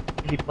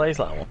he plays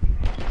that one.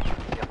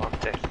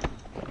 Diamante.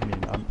 I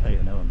mean, I'm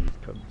 8-0 on these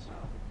cubs.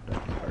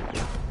 Don't think very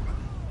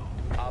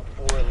good. Op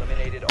 4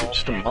 eliminated all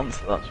Just a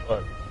month. That's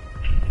what.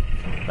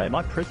 Mate,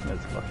 my prisoner's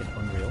fucking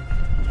unreal.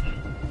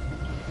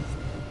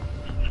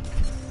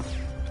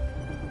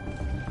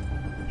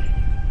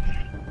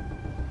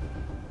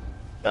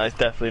 Guy's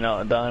definitely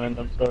not a diamond.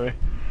 I'm sorry.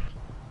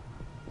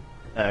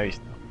 No, he's.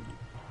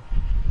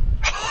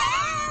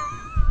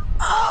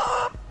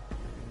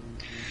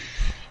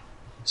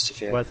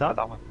 Sophia. Where's that? At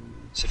that one.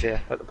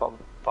 Sophia at the bottom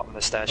of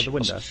the stairs. At the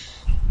window.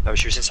 No,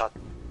 she was inside.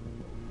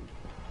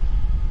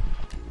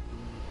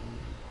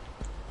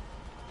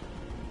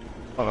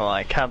 I'm not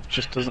like Cav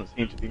just doesn't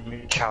seem to be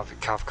moving.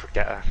 Cav could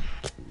get her.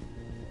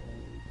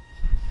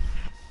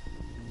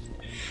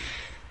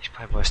 He's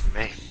playing worse than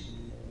me.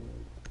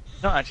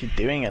 He's not actually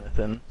doing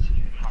anything.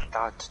 I've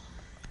died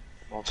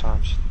more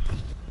times.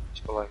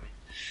 He's below me.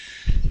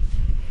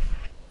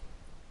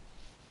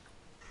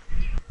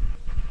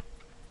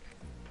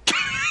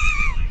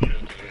 You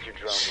need to use your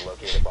drone to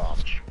locate a bomb.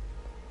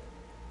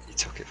 He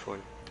took it for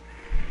you.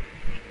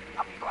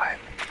 I'll be quiet.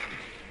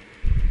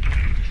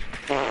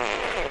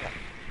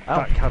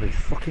 That caddy's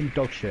fucking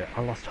dog shit.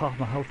 I lost half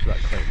my health to that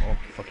claymore.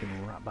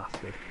 Fucking rat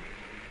bastard.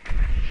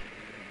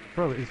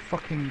 Bro, it's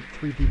fucking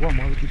 3v1.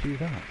 Why would you do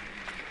that?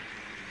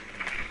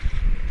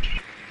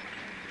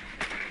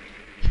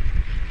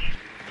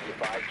 Be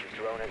advised your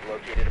drone has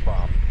located a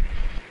bomb.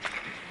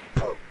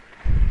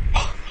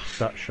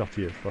 That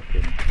shotty is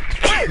fucking.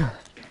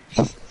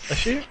 A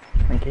shoot?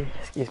 Thank you.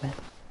 Excuse me.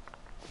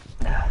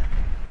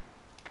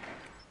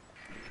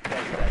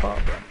 Part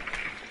of that.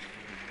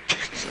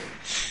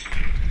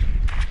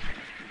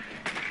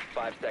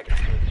 5 seconds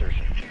to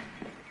insertion.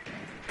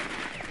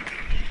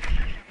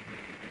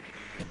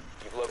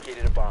 You've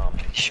located a bomb.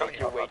 Shot Make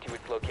your you way up. to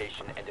its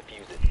location and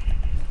defuse it.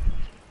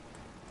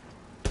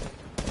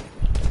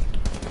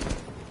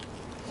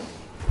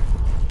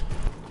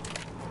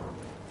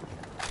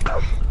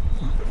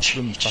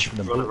 Run faster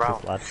than Run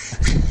bullets, around.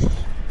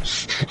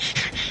 this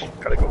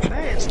lad. Gotta go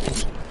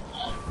fast.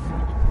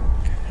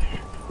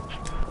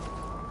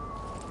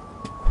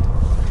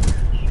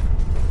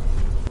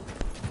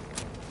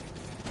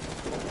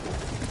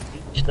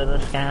 Reach to the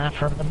sky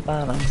from the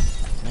bottom.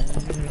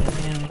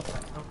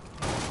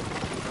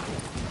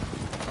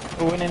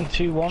 We're winning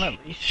 2-1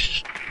 at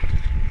least.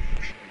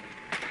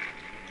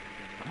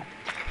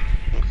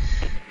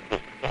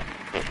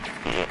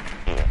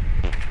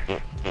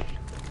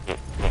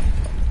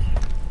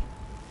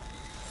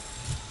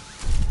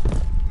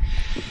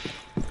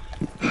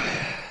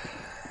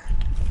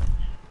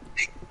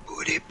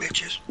 Booty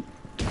bitches.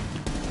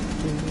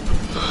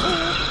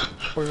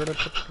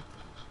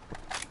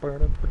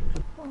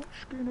 want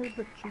skinny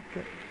bitches,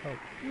 get out.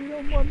 We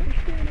don't want no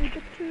skinny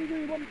bitches,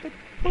 we want big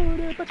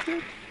booty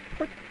bitches.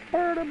 Big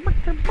booty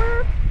bitches.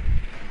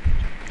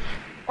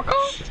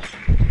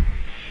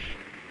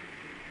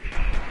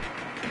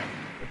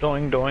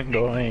 Doing, doing,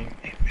 doing.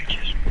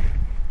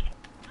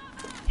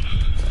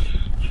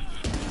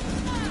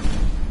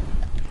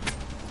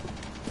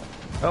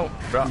 Oh,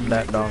 drop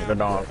that dog, the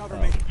dog.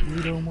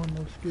 We don't want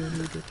no skinny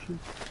bitches.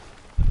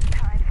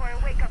 Time for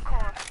a wake-up call.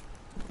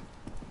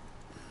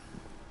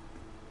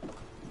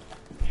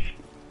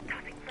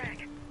 Tossing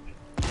frag.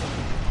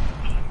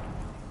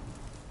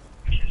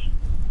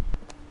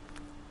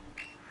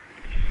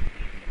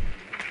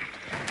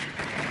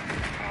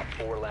 Op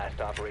 4,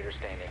 last operator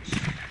standing.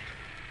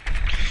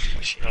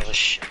 You know the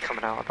shit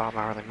coming out about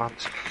Marilyn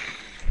Manson.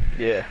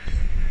 Yeah.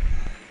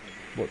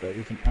 What, though?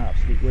 He's an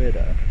absolute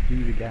weirdo.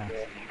 Who's a gas?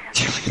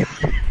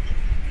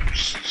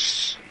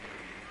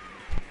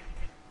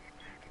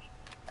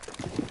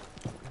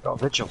 Got a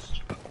vigil.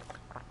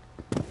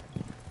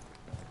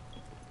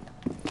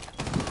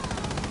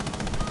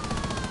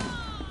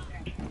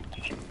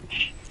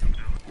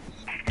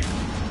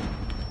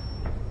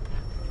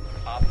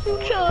 Op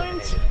 4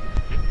 Giants.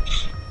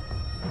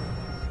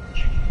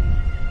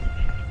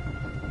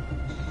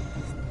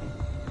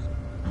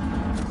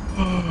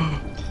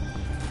 eliminated.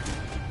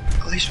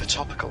 At least we're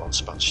topical on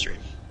Span Stream.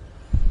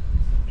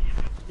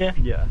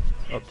 Yeah,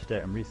 up to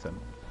date and recent.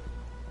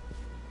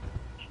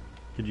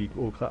 Did you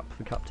all clap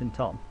for Captain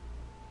Tom?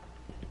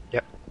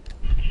 Yep.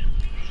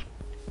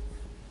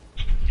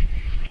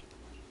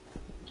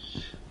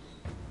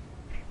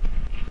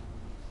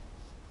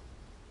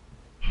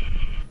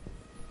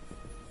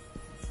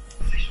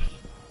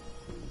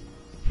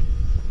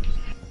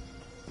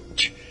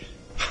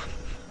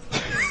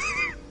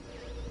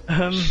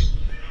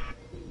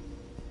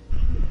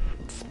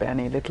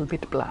 Spenny a little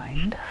bit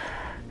blind.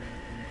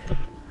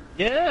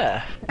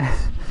 Yeah. I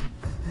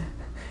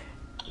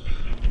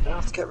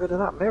have to get rid of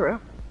that mirror.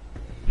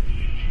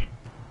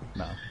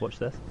 No, watch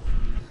this.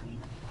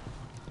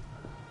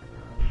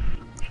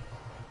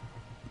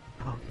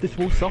 Oh, this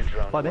wall's soft,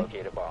 Drone by me.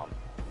 locate a bomb.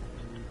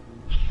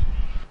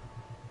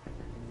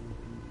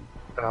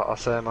 Our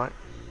thermite.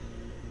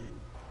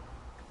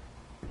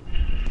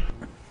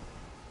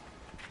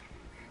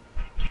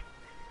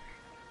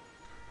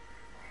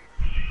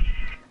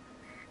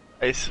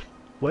 Ace.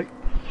 Wait.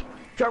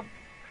 Go!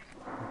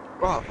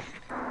 What?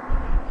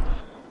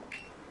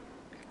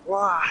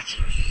 What?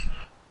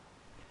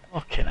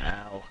 Fucking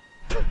hell.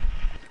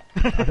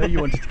 I know you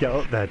wanted to get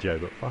up there, Joe,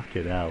 but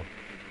fucking hell.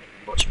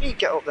 What do you mean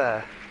get up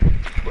there?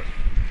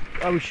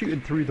 I was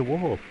shooting through the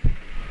wall.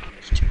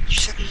 You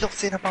said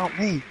nothing about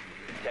me.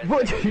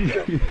 What do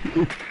you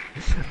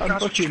I'm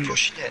Guys, what you fucking...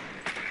 pushing it?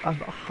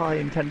 I'm a high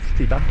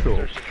intensity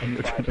battle, and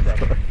you're trying to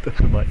put a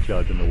thermite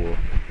charge in the wall.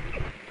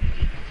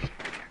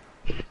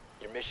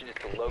 Your mission is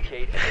to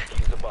locate and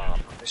defuse a bomb.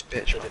 This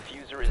bitch. The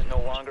diffuser is no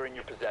longer in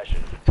your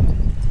possession.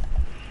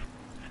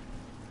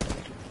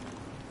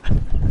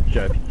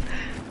 Joe.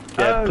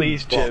 Yeah, Oh,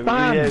 please, Joe.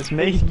 Span, Yeah, it's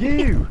me. It's you!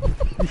 You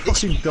It's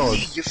fucking me, dog.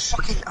 you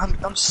fucking.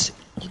 I'm sick.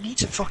 You need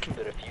to fucking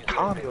The diffuser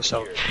calm has been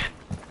yourself. secured.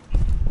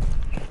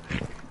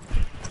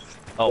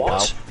 Oh,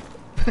 What?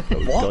 That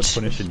was What? God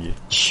punishing you.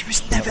 She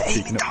was never not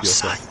aiming speaking up down for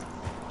yourself.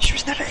 sight. She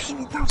was never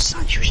aiming down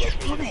sight. She was just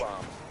Locate a running.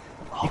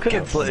 bomb. You could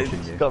have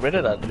punishing you. got rid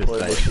of that Just deployable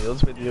saying.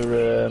 shields with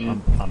your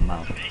I'm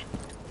mad.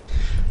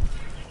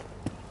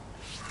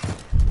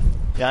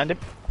 behind him.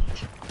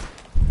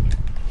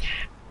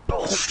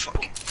 Oh,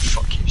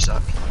 fuck you,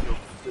 Zach.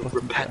 You'll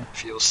repent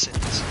for your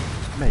sins.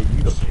 Mate,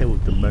 you got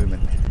killed the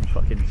moment you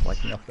fucking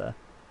spiking off there.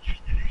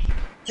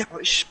 Yeah,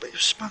 but it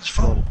was Span's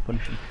fault.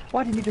 Punishing.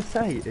 Why didn't you just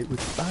say it was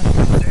Span?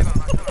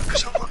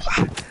 Because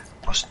I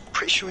was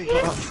pretty sure you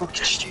got that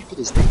fucking stupid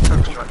as name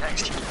tags right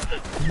next to you.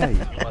 Mate,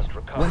 You must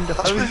recover. when the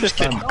That's fuck why I is was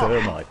Span getting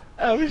thermite?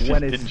 I was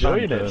When just is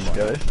enjoying Span it,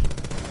 thermite? guys.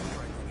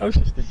 I was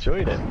just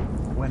enjoying it.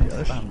 When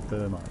is Span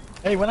thermite?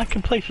 Hey, when I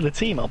can play for the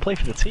team, I'll play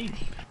for the team.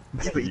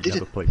 Yeah, but you never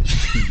didn't. played.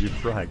 You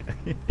brag.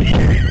 You're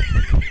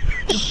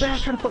there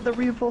trying to put the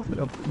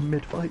reinforcement up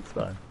mid-fight,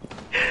 Span.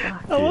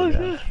 Oh, was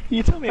it?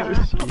 You told me it was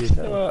soft, you.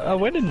 so I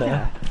went in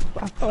there.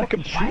 I I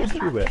can fucking shoot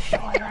through it. Show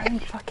your own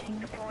fucking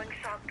Deploying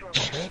shock drone.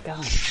 here gun.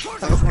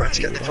 Oh, Brent's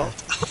getting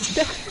involved.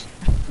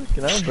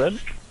 Fucking hell, Brent.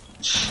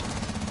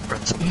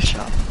 Brent's in the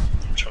chat.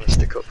 I'm trying to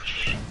stick up.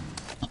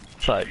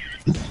 It's like,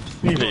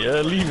 leave it,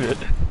 yeah, leave it.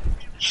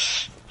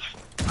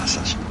 That's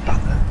actually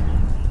bad there.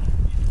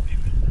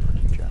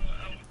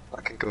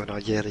 That can go in our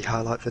yearly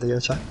highlight video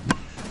tag.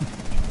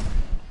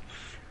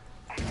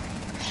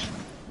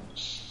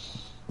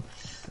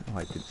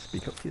 Why didn't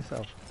speak up for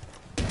yourself?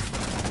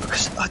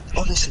 Because I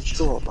honestly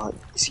thought, like,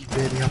 is he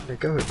really having a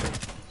go at me?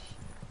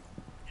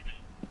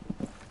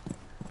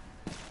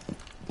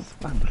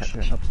 Span kept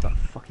going up to that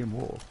fucking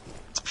wall.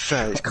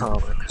 Fair, it's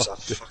calm because I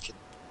fucking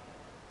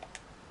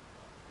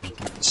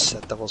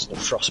said there wasn't a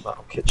frost mat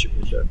on kitchen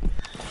window.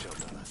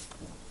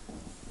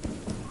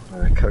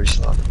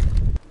 Coastline.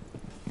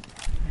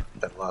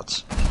 Them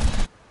lads.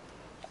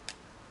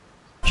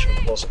 Sure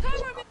there wasn't.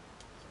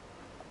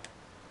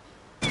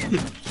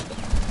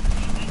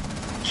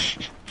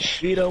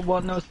 We don't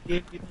want no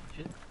skinny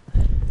bitches.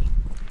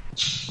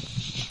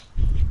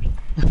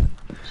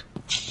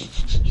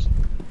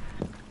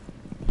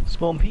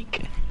 Spawn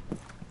peak.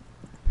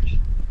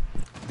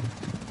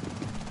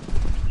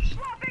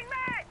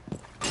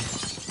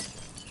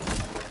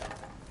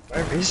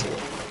 Where is he?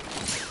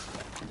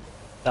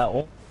 That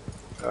one.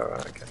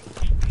 Alright, okay.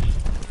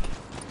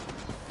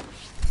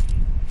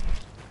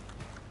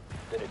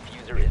 The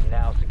diffuser is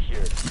now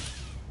secured.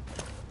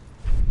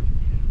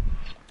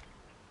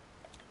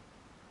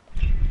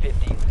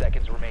 15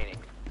 seconds remaining.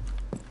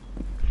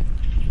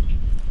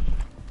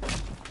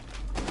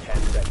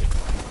 10 seconds.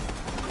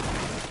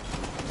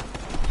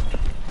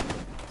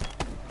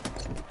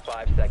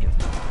 5 seconds.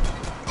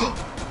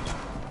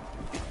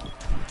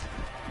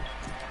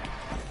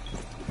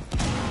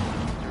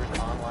 Diffuser is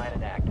online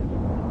and active.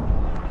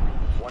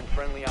 One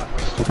friendly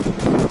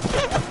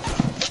operator.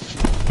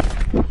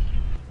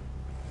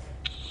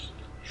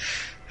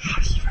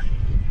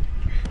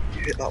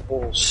 You hit that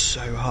wall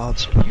so hard.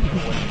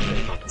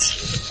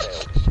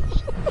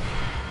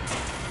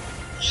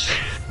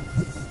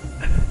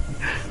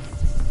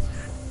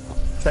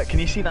 So, can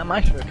you see that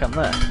maestro come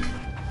there?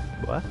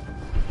 What?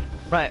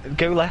 Right,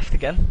 go left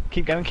again.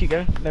 Keep going, keep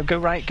going. No, go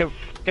right, go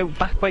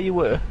back where you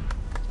were.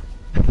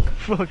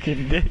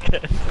 Fucking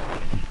dickhead.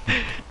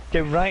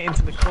 Go right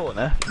into the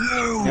corner.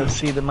 No! You'll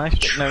see the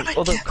maestro. No,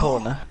 other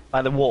corner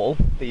by the wall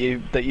that you're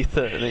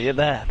there.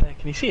 There,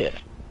 can you see it?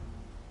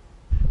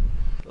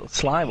 Little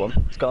sly one.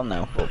 It's gone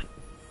now, but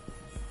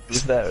it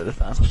was there at the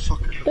time.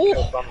 Fucking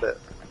Oh! bandit.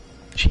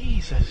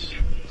 Jesus.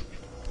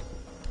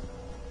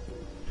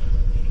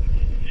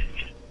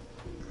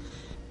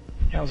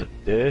 That was a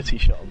dirty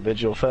shot on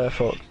Vigil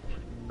Fairfox.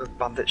 The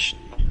bandit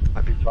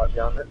might be right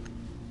behind it.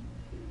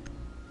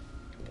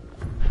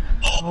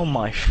 Oh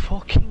my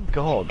fucking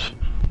god.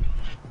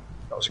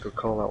 That was a good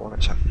call, that one,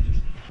 actually.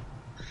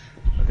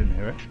 I didn't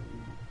hear it.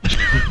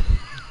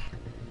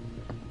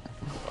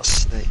 That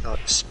snake,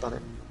 that span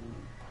it.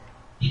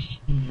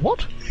 What?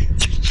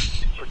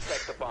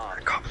 Protect the bomb.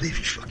 I can't believe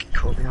you fucking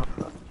called me out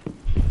for that.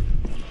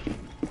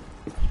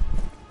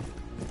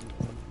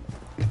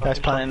 Guys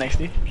planning next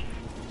to you?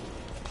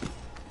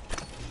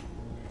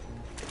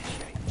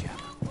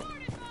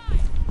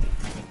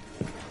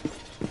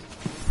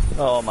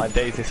 Oh my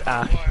days, this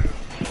ash.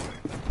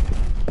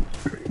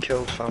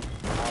 Killed, fam. Op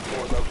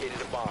 4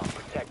 located a bomb.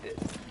 Protect it.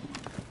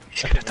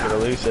 He's We're gonna gonna die.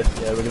 lose this.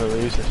 Yeah, we're gonna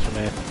lose this from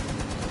here.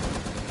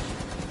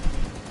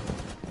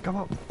 Come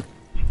on.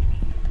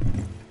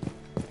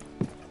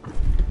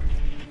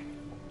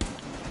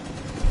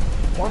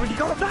 Why would you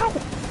got him now?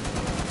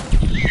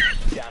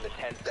 Down to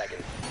 10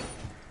 seconds.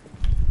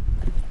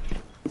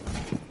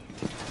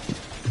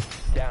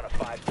 Down to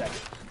 5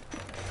 seconds.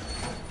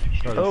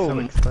 Oh, Oh. so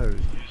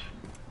exposed.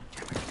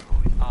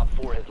 Op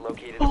 4 has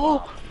located a Oh!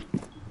 bomb.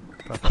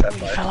 I thought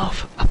you fell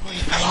off. I thought you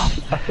fell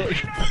off. I thought you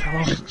fell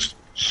off.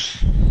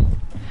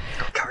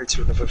 Got carried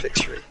to another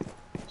victory.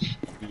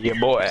 Yeah,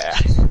 boy.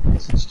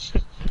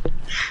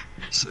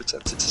 So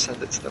tempted to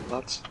send it to them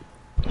lads.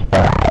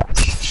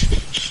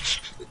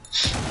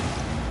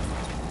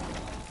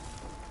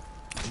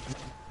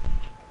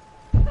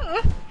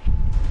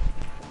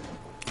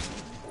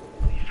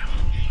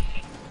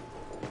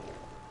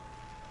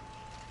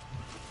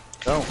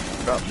 Don't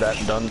drop that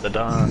dun da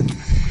dun.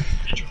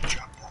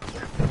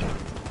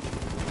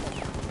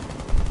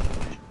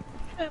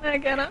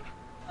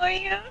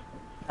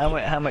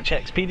 How much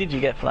XP did you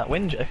get for that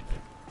win, Joe?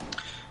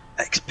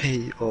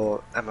 XP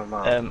or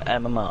MMR?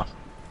 MMR.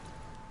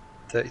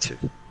 32.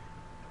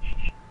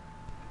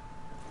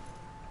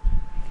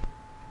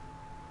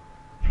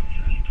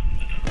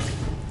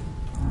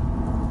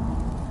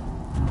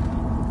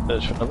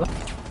 Search for another.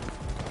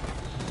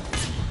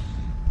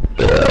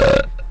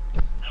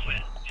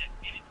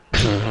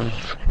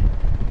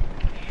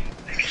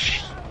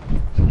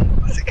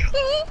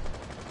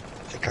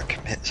 I think I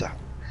commit, so.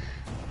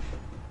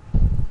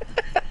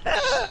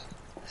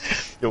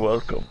 You're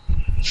welcome.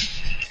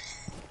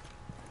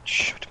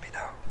 Shoot me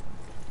now.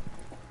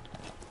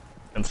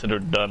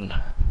 Considered done.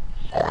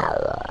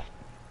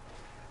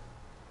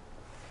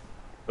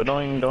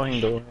 Doing,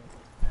 doing, doing.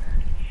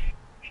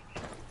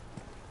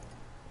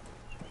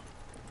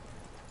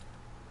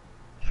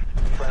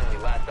 Friendly,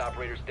 last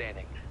operator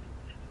standing.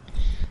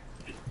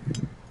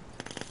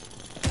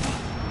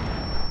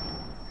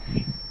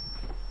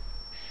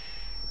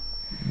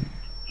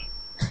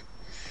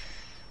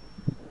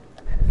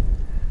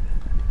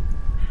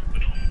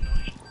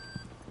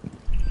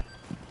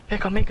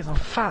 Pick on me because I'm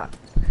fat.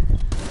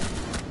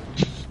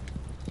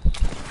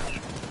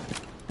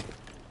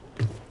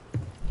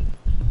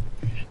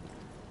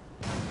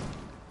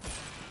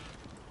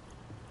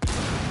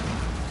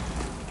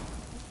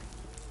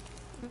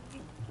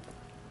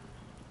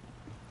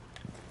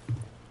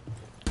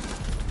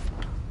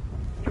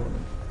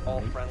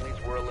 All friendlies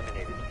were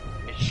eliminated.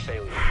 Mission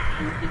failure.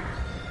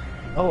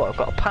 Oh, I've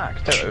got a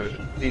pack.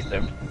 Please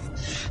don't.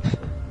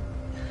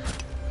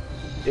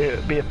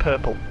 It'd be a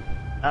purple.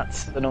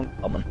 That's an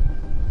uncommon.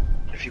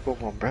 Have you got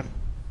one, Brent?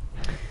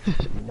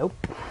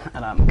 Nope.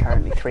 And I'm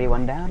currently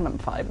 3-1 down, and I'm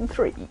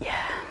 5-3.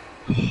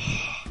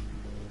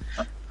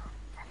 I'm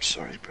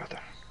sorry, brother.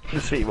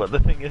 See, what the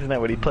thing is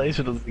now, when he plays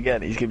with us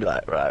again, he's gonna be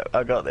like, right,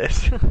 I got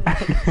this.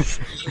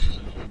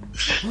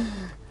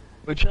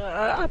 Which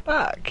I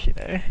back, you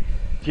know.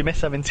 Do you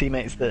miss having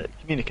teammates that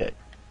communicate?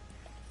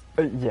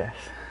 Yes.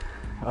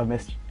 I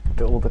missed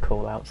all the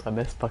call-outs. I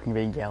missed fucking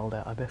being yelled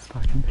at. I missed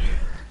fucking...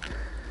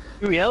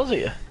 Who yells at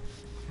you?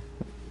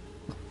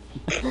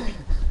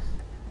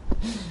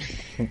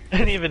 I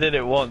only ever did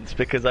it once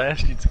because I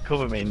asked you to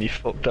cover me and you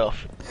fucked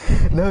off.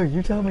 No,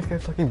 you told me to go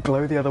fucking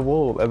blow the other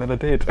wall, and then I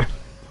did.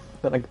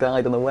 Then I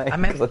died on the way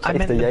because I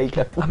chased a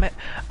Jaeger.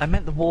 I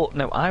meant the wall.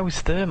 No, I was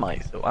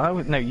thermite. So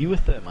no, you were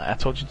thermite. I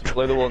told you to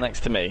blow the wall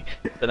next to me,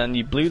 but then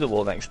you blew the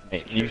wall next to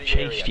me. And you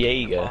chased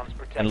Jaeger,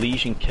 and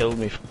Legion killed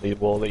me from the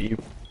wall that you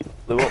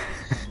blew up.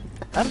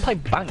 I haven't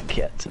played Bank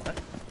yet.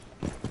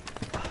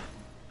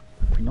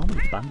 We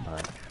normally ban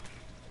by.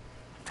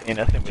 You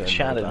know, I think we're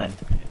chatting it.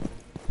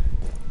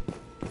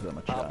 Is that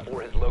much Op chat?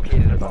 4 has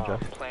located a Roger. bomb.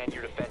 Plan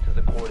your defenses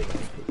accordingly.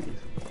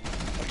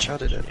 I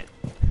chatted it.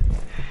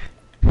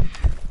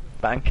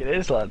 Bank it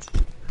is, lads.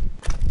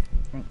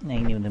 I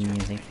knew the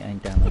music. I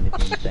downloaded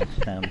the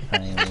exact sound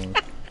files.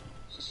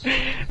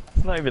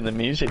 It's not even the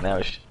music now.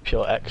 It's just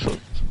pure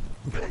excellence.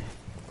 You're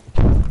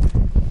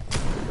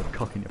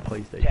cocking your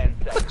PlayStation. 10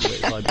 seconds. The way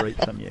it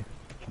vibrates on you. You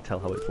can tell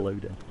how it's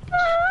loading.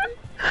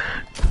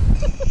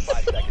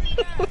 5 seconds.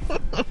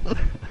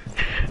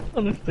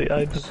 Honestly,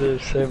 I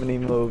deserve so many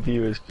more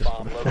viewers just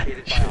for Bomb the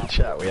located by shit Op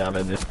chat we have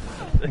in this.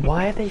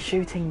 Why are they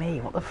shooting me?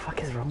 What the fuck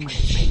is wrong with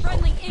these people?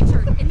 Friendly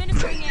injured.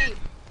 Administering aid.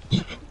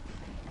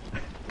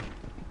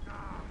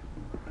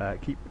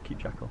 Keep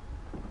Jackal.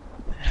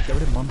 Get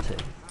rid of Monty.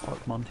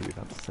 Fuck Monty, we've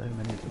had so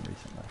many of them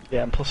recently.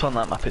 Yeah, and plus on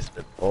that map it's a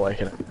bit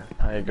boring.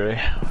 I agree.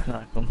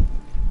 Nice one.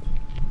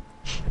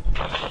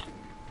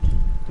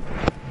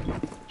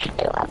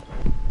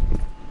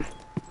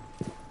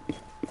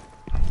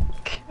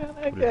 Can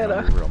I We'll get just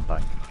her? know we were on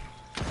bank.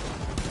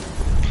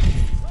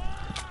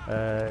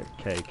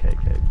 K.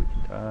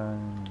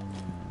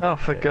 Oh,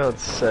 for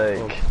God's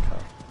sake.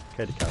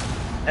 K to Cal.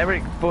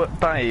 Eric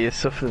Bailly has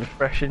suffered a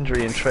fresh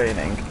injury in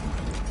training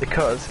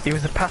because he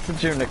was a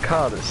passenger in a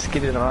car that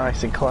skidded on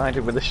ice and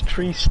collided with a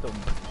tree stump.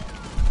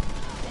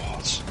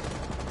 What?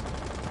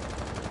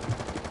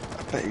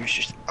 I bet he was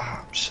just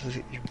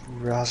absolutely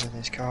razzing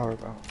his car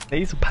about.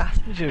 He's a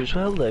passenger as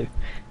well, though.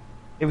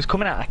 It was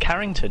coming out of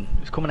Carrington. It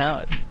was coming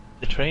out at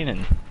the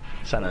training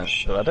centre,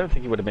 so I don't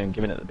think he would have been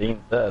giving it the beans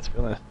there, to be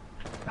honest.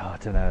 Oh, I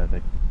don't know.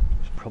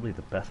 It's probably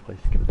the best place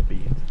to give it the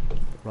beans.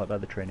 Right by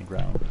the training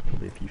ground.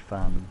 Probably a few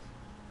fans.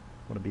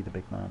 Want to be the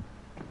big man.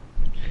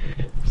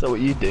 Is that what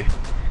you do?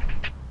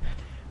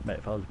 Mate,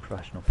 if I was a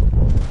professional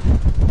footballer.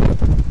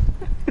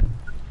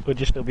 Would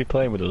you still be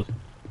playing with us?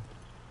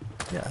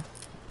 Yeah.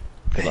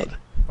 Good lad.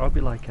 Or I'd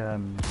be like, what's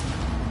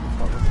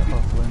that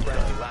Barcelona Friendly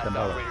guy? last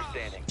Dembele. operator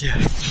standing.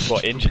 Yeah.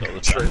 What, injured all the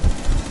time?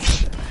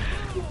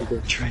 We're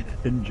going training.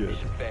 Injured.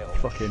 Failed.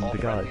 Fucking All the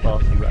guy, friendly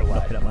Barcelona rep,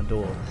 neutralized. knocking at my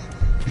door.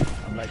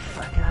 I'm like,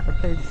 fuck, I have a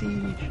bed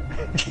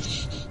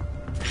siege.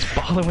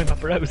 Following with my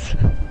bros.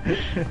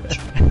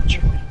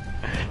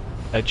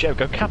 Joe,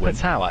 go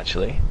Capitao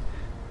actually.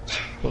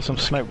 Put some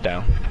smoke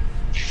down.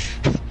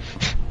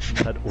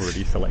 I'd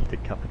already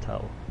selected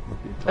Capital.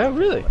 Oh,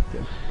 really?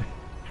 Selected.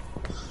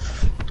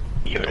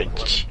 You're a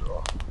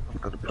I'm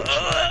gonna be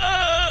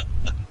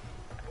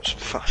some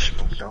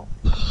fashionable down.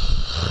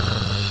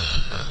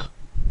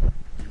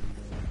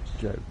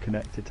 Joe,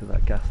 connected to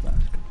that gas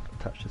mask,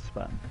 attached to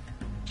span.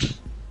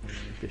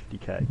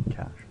 50k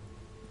cash.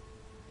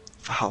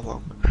 For how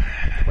long?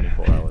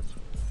 24 hours.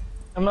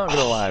 I'm not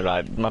gonna lie,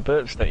 right? My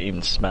burps don't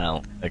even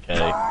smell,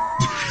 okay?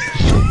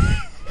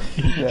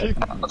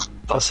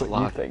 That's a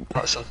lie. think?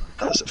 That's a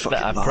fucking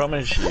I lie.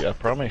 promise you,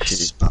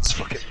 That's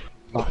fucking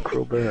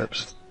macro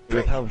burps.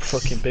 with how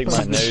fucking big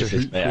my nose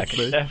is, mate, I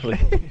can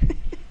definitely...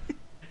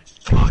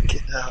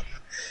 Fucking hell.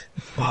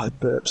 My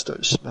burps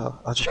don't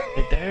smell. I just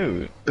They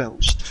do.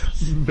 belched.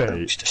 Mate,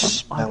 Belched the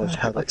smell of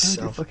hell I heard your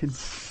itself. fucking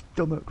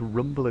stomach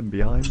rumbling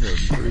behind them.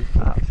 There is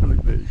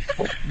absolutely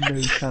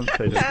no chance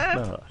they don't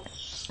smell it.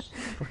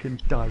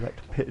 Fucking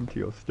direct pit into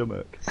your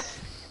stomach.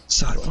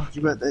 So,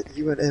 you weren't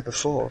here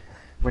before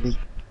when he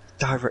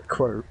direct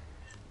quote.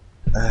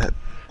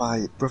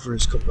 My brother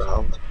has come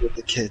round with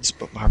the kids,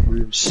 but my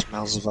room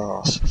smells of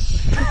arse.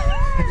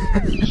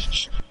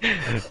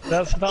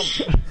 That's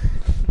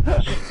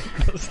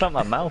not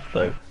my mouth,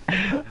 though.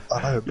 I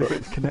know, But but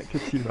it's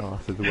connected to your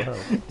arse as well.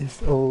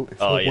 It's all.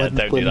 It's Oh all yeah, one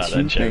don't do that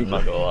then, Joe, I'm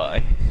not gonna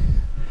lie.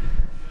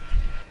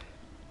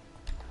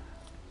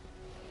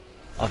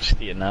 I'll just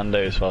eat a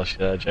Nando's while she's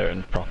there, Joe,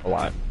 and proper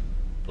like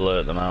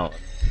blurt them out.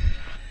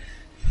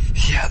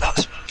 yeah,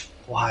 that's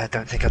why I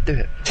don't think I'd do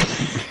it.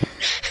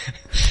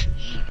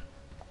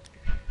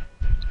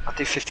 I'd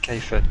do 50k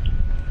for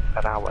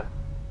an hour.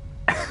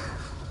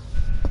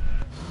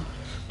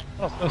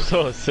 Well, some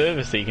sort of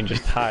service that you can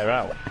just hire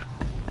out.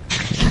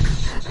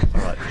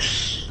 Alright.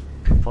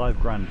 $5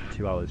 grand for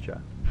 2 hours, Jack.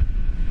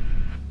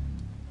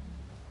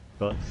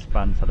 but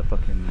Span's had a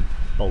fucking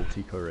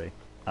Balti curry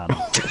and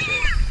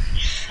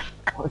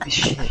What are these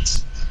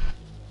shits?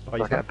 Oh,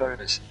 Do I get a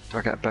bonus? Do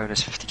I get a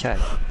bonus 50k?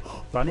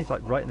 Span is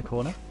like right in the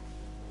corner.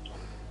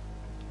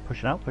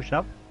 Pushing out, pushing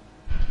out.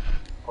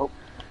 Oh.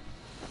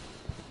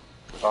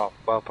 Oh,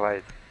 well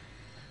played.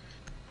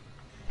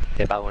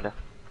 Hibona.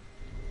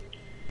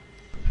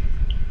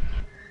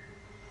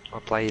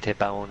 Well played,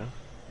 Hibona.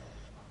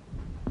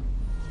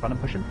 Span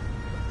and pushing.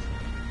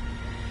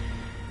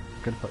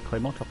 Gonna put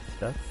Claymore top of the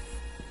stairs.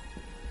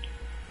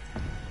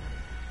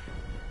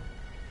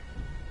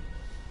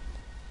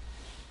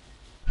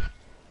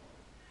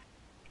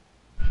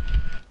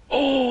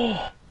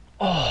 Oh!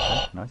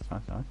 Oh! Nice,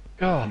 nice, nice.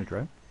 God. On the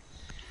drone.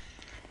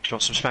 Do you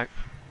want some smoke?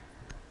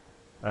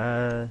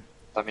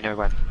 Let me know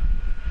when.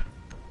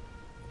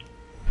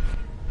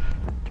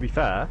 To be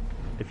fair,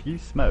 if you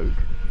smoke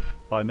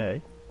by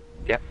me,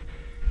 Yep.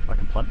 I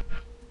can plant.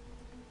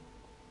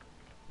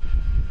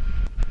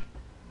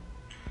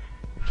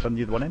 Send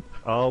you the one in.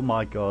 Oh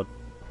my god.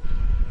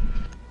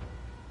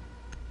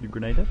 You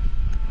grenaded?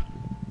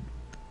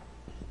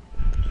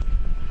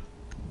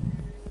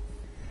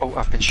 Oh,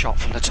 I've been shot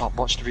from the top.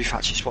 Watch the roof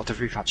hatches. What the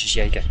roof hatches?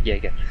 Jaeger.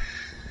 Jaeger.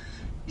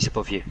 He's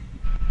above you.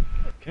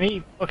 Can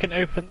you fucking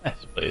open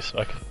this, please, so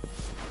I can...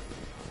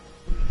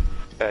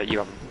 You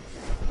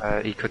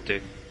haven't. He could do,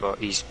 but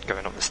he's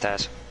going up the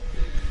stairs.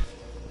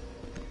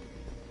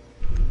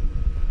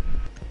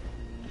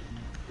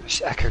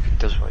 This Echo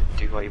does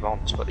do what he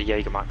wants, but the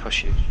Jaeger might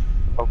push you.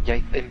 Oh, yeah,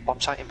 in bomb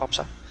site, in bomb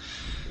site.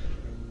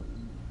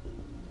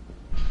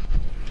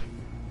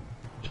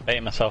 Just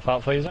baiting myself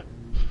out for you, Zach?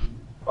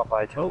 Well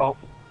played. Oh.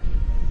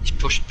 He's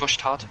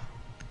pushed hard.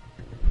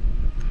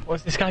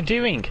 What's this guy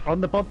doing? On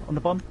the bomb, on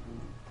the bomb.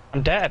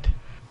 I'm dead.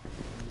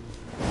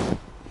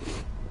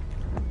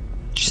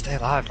 Just stay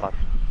alive, lad.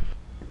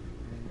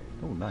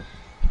 Oh, nice.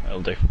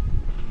 That'll do.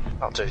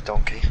 That'll do,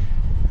 donkey.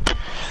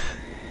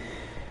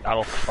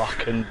 That'll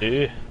fucking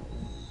do.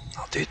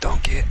 That'll do,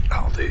 donkey.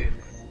 That'll do.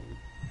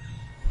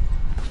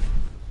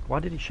 Why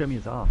did he show me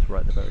his ass right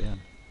at the very end?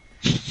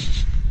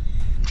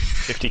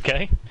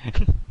 50k?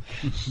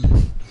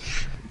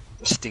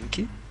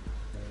 Stinky?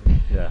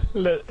 Yeah.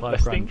 Le 5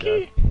 grand,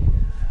 stinky? yeah.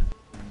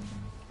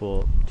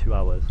 For 2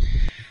 hours.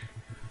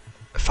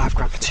 5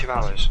 grand for 2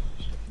 hours?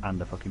 And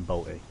a fucking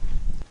Balti.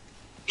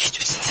 He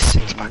just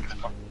said the 6 pack.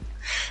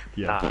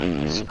 Yeah. Nah,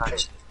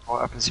 what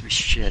happens if he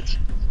shits?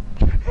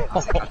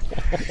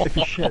 if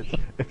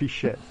he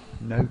shits,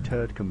 no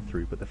turd comes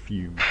through, but the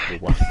fumes will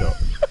waft up.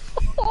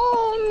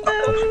 Oh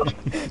no!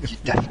 You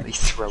definitely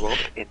throw up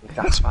in the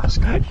gas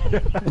mask.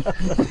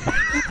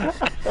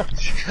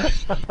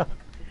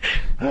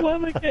 Why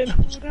am I getting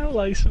pulled out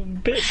like some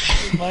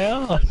bitch in my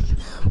ass?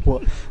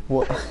 What?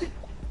 What?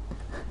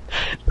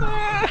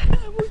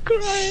 I'm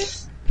crying.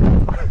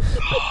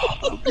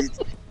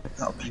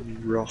 That'll be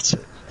rotten.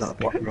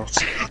 That'll be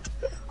rotten.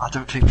 I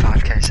don't think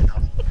 5k's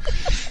enough.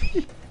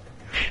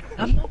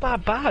 I'm not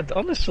that bad,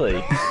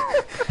 honestly.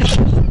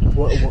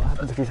 What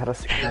happens if he's had a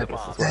sickness as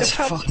well? There's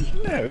fucking...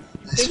 No,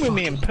 live with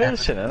me in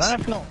person and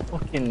I've not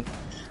fucking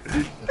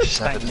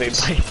spanked the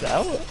place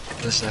out.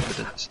 There's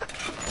evidence.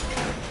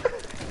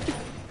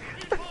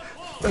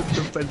 That's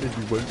offended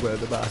you won't wear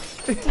the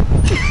mask.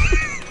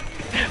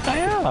 I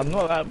am, I'm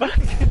not that bad.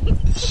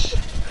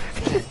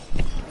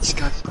 This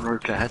guy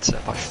broke a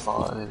headset by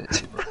farting in it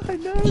too much. I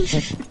know.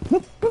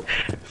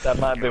 That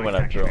might be when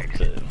I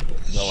dropped it.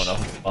 No one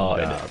else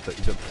farted Nah, it. but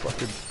he's a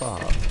fucking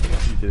fart. What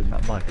are you doing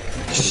that mic?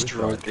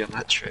 Destroyed the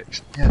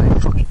electrics. Yeah, they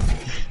fucking...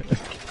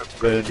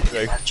 Really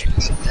the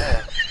electrics in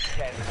there.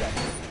 10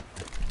 seconds.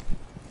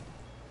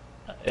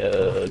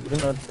 Do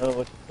not know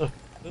what to do.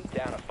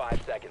 Down to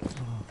 5 seconds.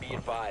 Be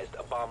advised,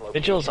 a bomb located.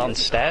 Vigil's on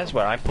stairs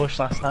where I pushed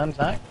last time,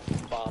 Zach.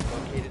 Bomb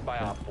located by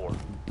Op 4.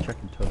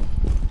 Checking tunnel.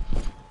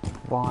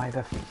 Why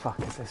the fuck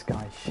is this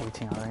guy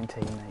shooting our own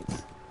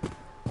teammates?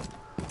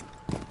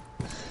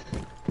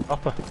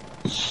 Hopper.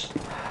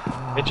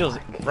 Vigil's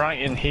right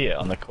in here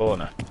on the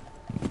corner.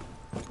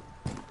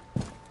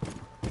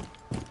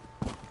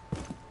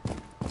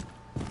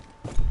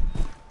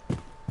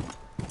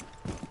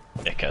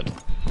 Dickhead.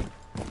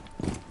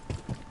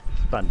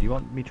 Span, do you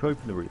want me to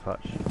open the roof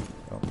hatch?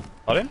 Oh,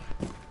 Pardon?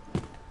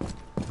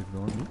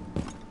 ignore me.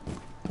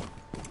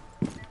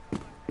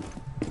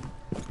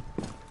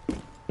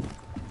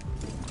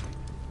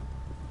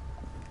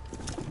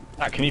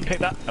 Can you pick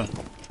that? Oh.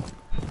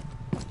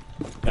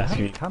 I Yes, have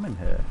a you. cam in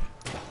here.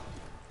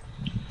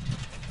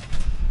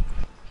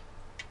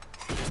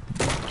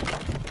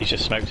 He's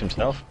just smoked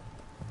himself.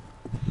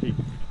 He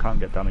can't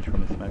get damage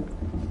from the smoke.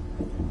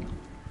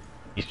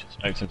 He's just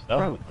smoked himself.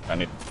 Bro. I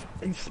need...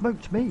 He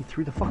smoked me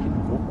through the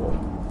fucking wall.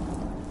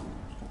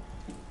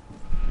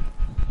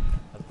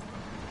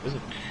 Is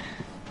it?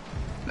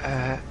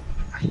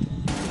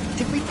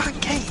 Did we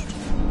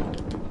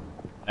pancade?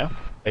 No,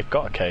 they've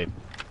got a cave.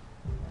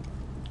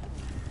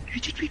 Who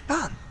did we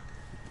ban?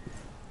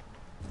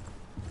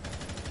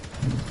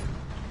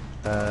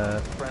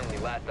 Friendly,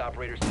 last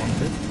operator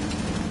standing.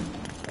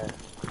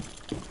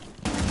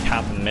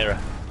 Cab and mirror.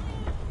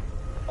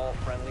 All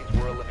friendlies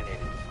were eliminated.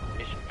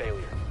 Mission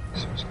failure.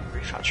 So it's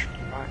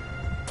refactoring, right?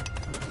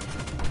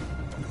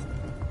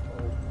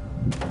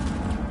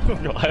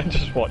 I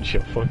just watch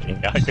your fucking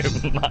guy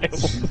go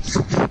miles.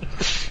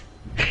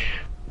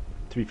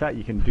 To be fair,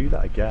 you can do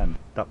that again.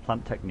 That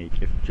plant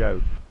technique. If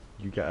Joe,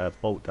 you get a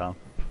bolt down.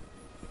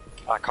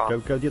 I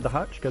can't. Go the other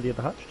hatch. Go the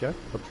other hatch, Joe.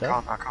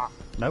 Upstairs. I can't.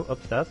 No,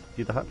 upstairs.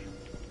 The other hatch.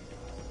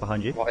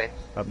 Behind you. What in?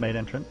 Main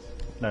entrance.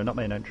 No, not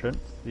main entrance.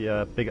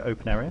 The bigger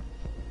open area.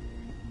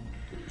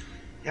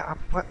 Yeah,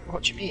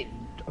 what do you mean?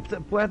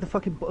 Where the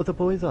fucking other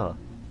boys are.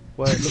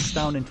 Where it looks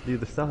down into the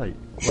other side.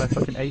 Where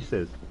fucking Ace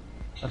is.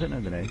 I don't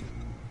know the name.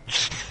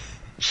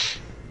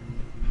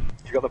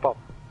 You got the bomb?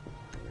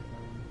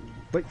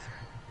 Wait.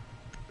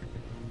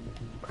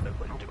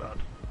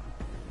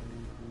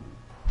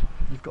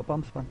 You've got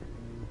bomb spam.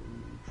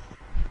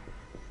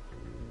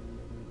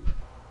 Do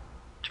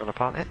you want to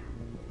plant it?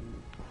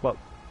 Well,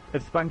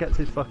 if Span gets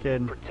his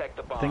fucking Protect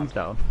the bomb. things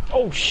down.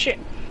 Oh shit!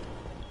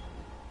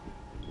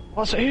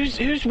 What's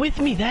who's with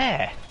me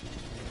there?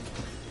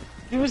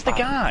 Who was the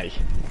guy?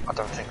 I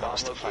don't think that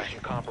was the play. Location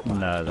compromised.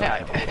 No,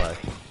 that's not the play.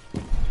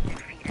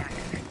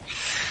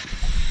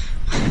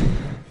 I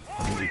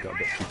think you got a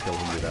bit too killed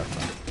when you were there,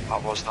 man.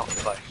 That was not the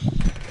play.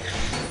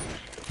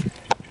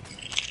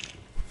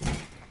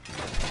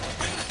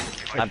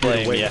 I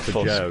blame Wait yeah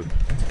for Joe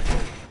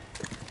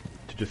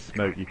to just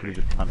smoke. You could have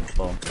just planted the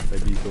bomb.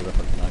 They'd used all their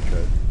fucking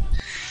nitro.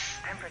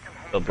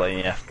 I'll blame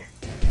yeah.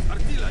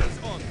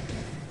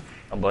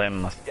 I'll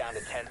blame myself. Down to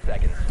 10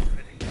 seconds.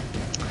 It's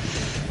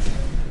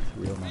a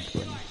real man to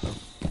blame yourself.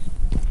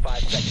 5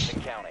 seconds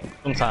and counting.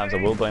 Sometimes I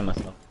will blame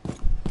myself.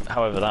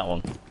 However, that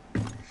one,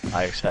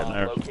 I accept Bomb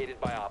no.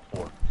 located by Op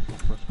 4.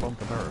 Respond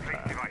to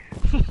verify.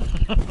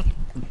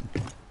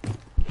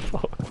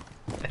 Fuck.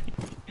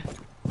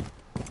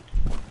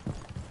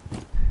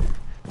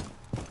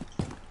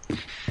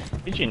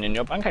 Pigeon in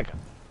your bank account.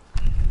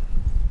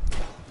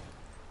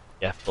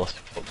 Yeah, plus.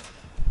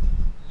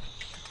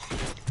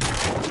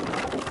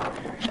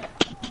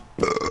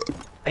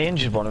 I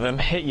injured one of them,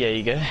 hit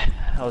Jaeger,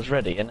 I was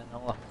ready, and then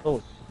all I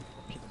thought.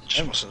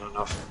 Just wasn't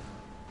enough.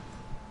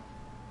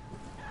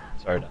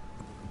 Sorry, Dan.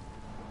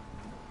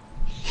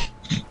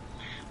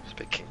 It's a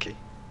bit kinky.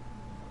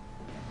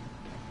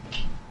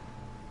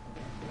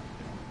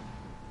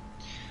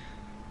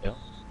 Yeah.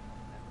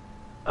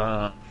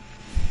 Oh,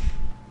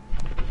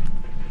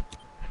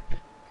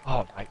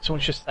 right,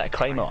 someone just set a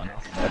claim on.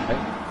 Okay.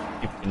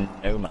 You can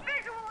know man.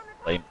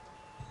 Claim.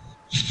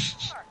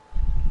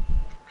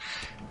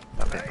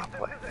 That made my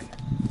play.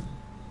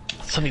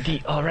 Sonny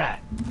D, alright.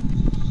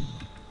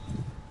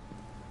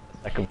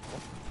 Second.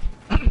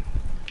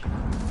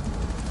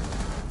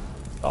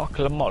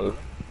 Moll.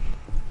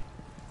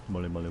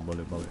 Molly. Ball.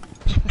 Molly.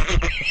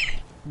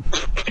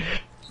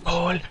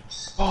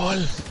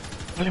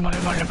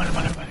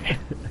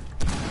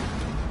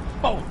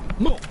 Oh,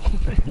 no.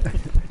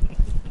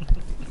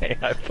 Hey,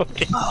 I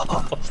fucking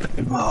lost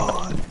it.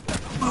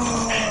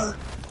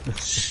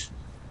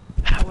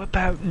 How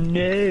about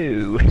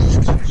no?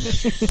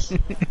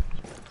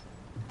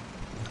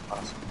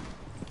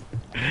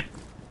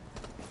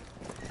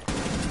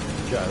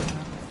 Joe,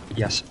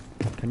 Yes.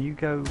 can you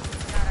go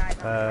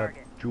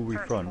jewellery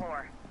front?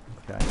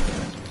 Okay.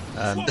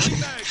 I Can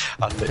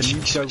literally you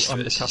go switched to on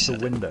it the as you castle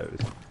said it. windows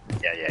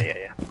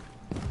Yeah.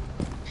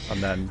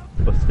 and then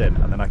bust in,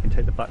 and then I can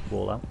take the back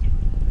wall out?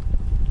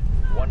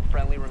 One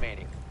friendly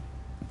remaining.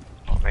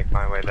 I'll make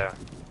my way there.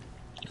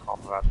 Oh,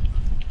 that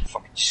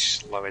fucking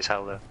slow as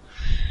hell there.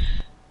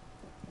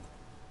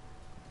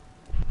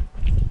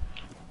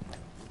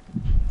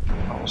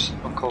 That was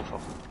uncalled for.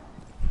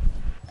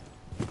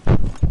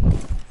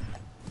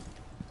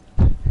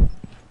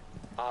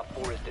 Op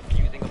 4 is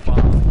defusing a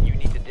bomb. You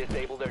need to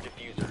disable their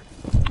diffuser.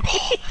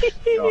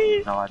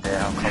 No idea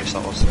how close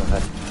that was to the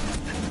head.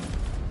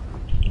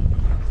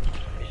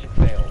 Mission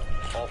failed.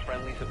 All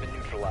friendlies have been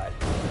neutralized.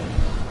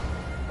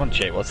 Come on,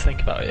 Jake, let's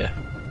think about it, yeah.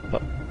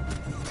 But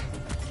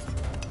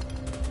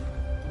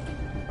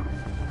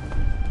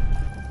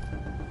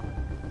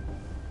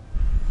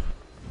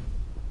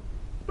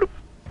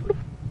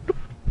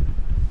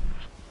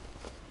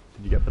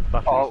Did you get for the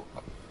batteries? Oh,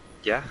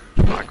 yeah.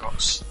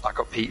 I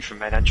got Pete from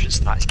main entrance,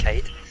 and that's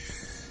Cade.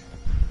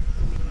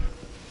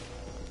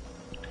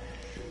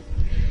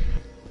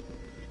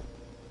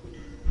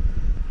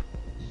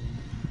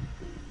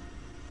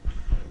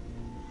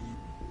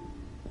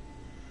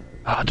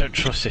 I don't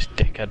trust this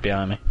dickhead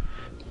behind me.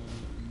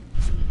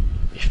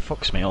 He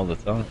fucks me all the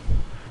time.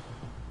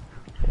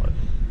 What?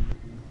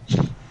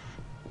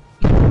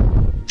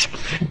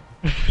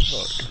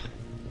 Fuck.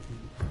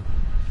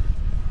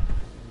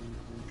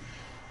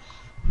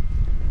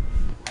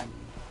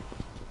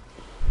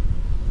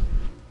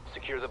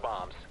 Secure the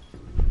bombs.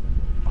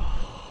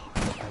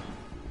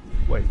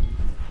 Wait,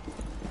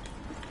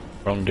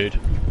 Wrong dude.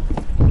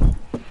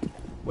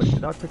 wait,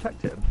 did I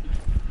protect him?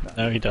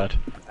 No, he died.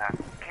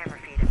 Camera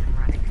feed isn't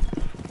running.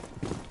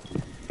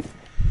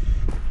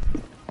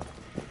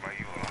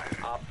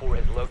 Op 4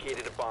 has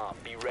located a bomb.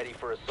 Be ready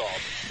for assault.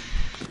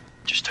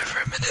 Just over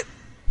a minute.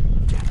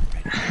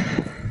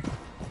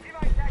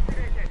 Device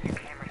activated.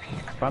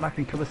 fine, I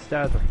can cover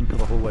stairs, I can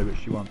cover hallway,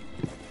 which you want.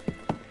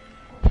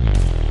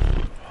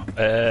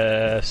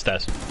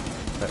 Stairs.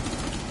 Okay.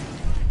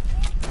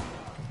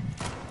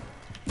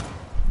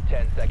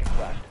 10 seconds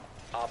left.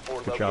 Op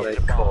 4 Good job.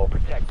 located a bomb.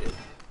 Protected.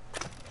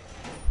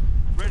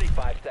 Ready.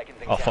 5 seconds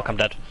and Oh fuck, I'm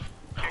counting.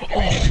 dead.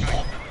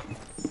 Oh!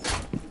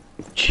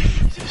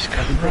 Jesus I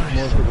can take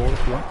more of the wall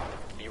if you want.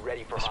 Be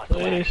ready for hostile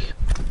Please. action.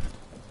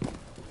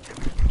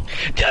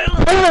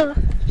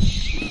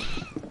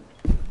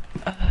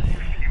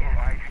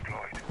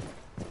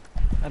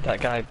 And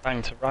that guy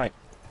banged to right.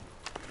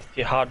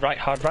 See, hard right,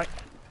 hard right.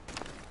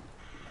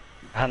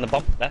 Behind the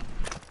bomb, there.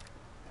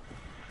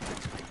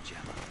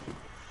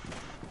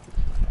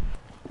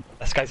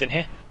 This guy's in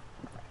here.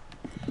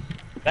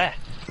 There.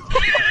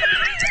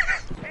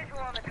 Visual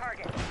on the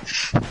target.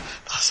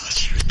 That's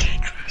actually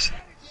ridiculous.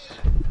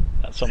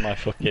 That's on my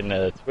fucking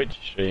Twitch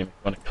stream. If you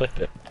want to clip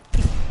it.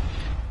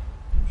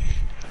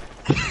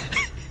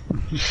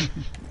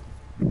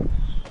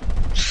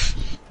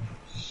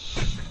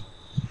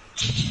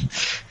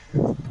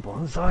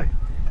 Bullseye.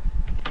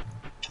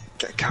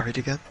 Get carried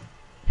again.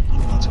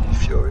 That's on the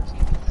furious.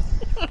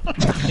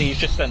 He's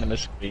just sent him a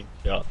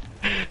screenshot.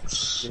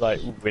 You're like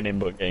winning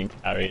but getting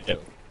carried. Do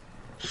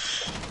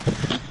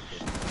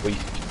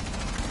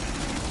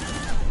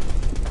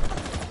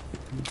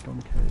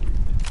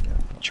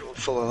you want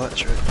full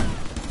electric?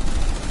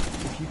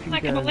 If you can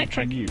Like get an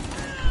electric. mute,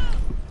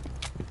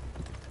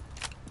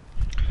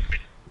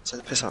 Take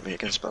the piss out of me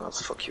again, Span, I'll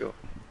fuck you up.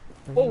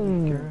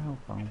 girl,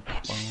 bum,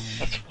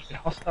 That's fucking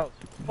hostile.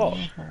 What?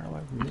 how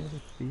I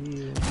really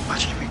feel.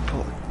 Imagine if we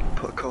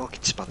put a cork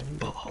in Span's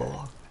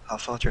butthole. How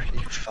far do you reckon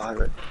you can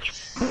fire it?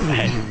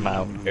 Head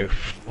mount, go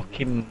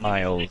fucking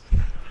miles.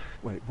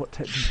 Wait, what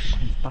technique?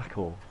 Mine's back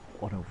or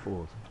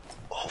 104s?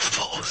 All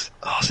fours.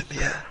 Oh, it's in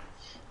the air.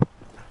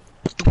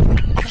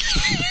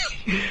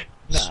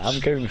 Nah, I'm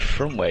going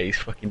front way, he's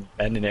fucking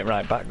bending it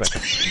right back like a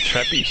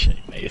trebuchet,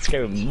 mate. It's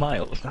going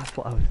miles. That's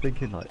what I was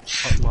thinking, like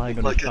lying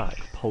on his back,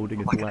 holding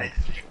his legs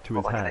to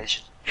his head.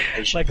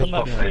 Like on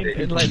that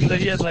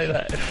Phoenix, like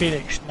that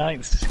Phoenix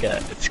Nights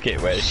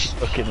skit where she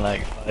fucking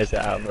like fires it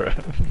out the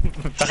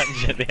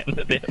banjo at the end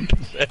of the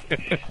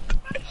episode.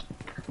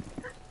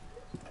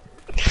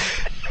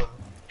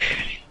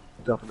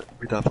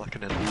 We'd have like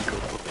an illegal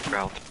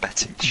underground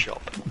betting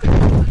shop.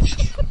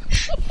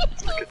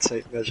 Like a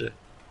tape measure.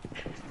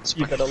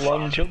 You've got a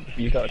long jump,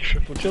 you've got a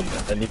triple jump,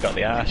 and then you've got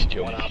the arse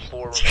jump. 1 op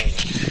 4 remaining.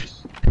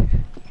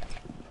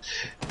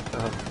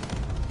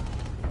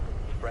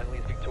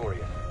 Friendly's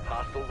victorious.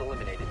 Hostiles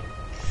eliminated.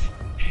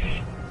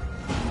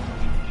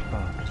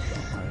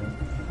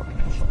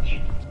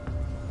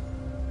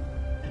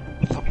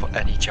 I've not put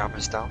any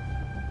jammers down.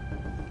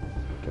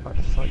 Get back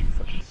to site, you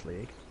fucking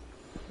slag.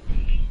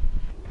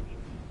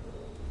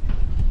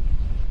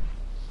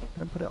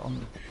 Don't put it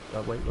on.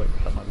 Wait,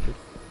 that might be good.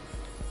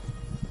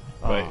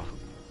 Wait. Ah,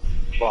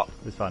 What?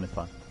 it's fine, it's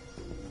fine.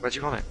 Where do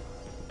you want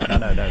it? No,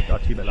 our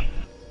teammate left.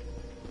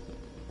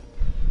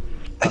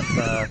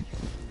 That's,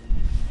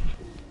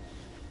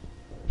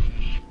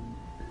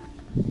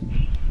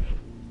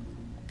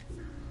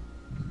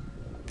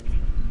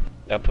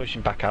 They're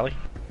pushing back alley.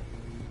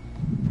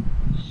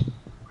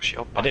 Push it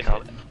up I back did.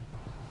 out.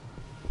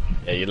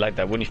 Yeah, you like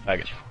that, wouldn't you,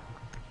 faggot?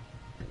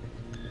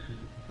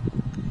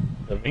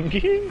 The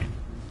ringing.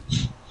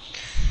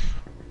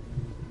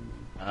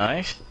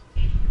 Nice.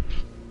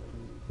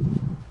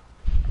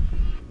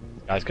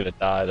 Guy's gonna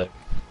die though.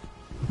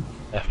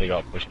 Definitely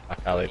got to push it back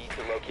alley. Need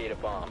to locate a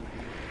bomb.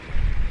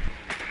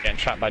 Getting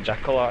trapped by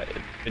Jackal.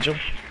 Vigil.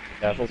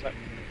 Careful, Zach.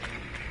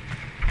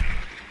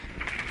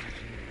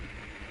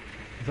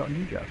 is that a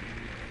new job?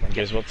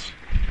 Gizwoods.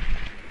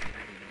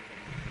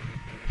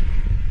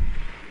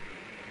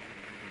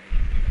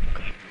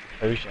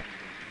 Who's that?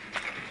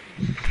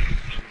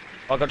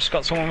 Oh, I just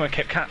got someone with a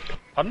Kit Kat.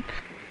 Pardon?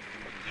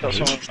 Got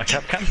someone with a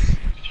Kit Kat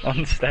on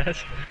the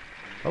stairs.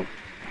 Oh,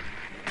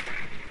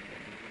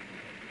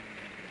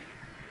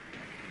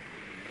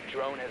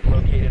 Drone has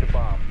located a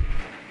bomb.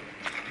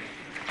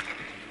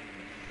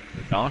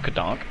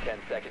 Donk. 10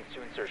 seconds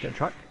to insertion. get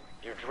track.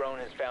 Your drone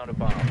has found a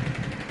bomb.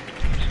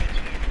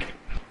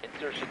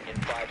 Insertion in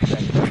 5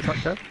 seconds.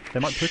 Track go. They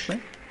might push me,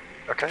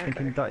 Okay.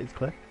 thinking that is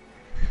clear.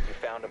 You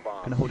found a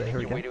bomb. Gonna hold it Make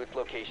here your way again. to its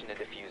location and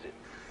defuse it.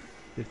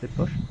 If they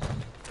push.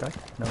 Okay,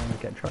 no one will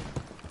get tracked.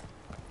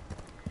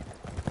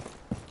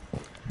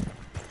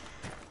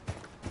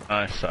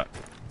 Nice, Zach.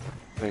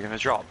 They're gonna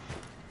drop.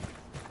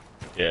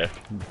 Yeah.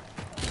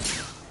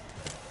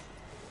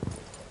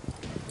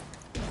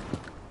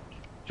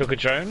 Took a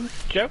drone,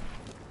 Joe?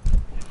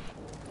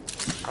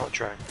 Got a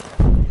drone.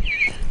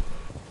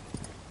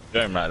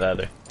 Drone right there,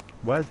 though.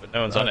 Where's? But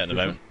no one's on it at the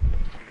moment.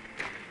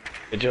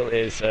 Vigil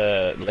is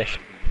lift.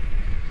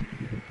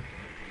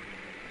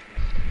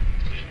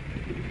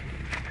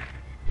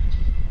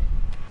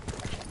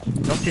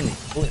 Not in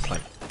these bullets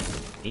like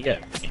here.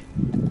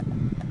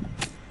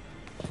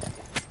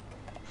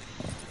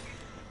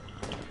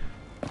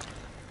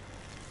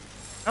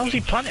 How's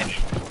he planning?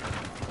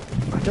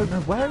 I don't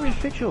know where is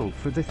Vigil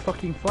for this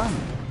fucking flank.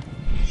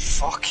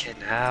 Fucking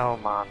hell,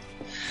 man.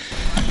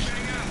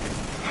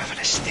 I'm having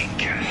a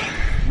stinker.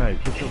 Mate,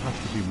 he still has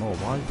to do more.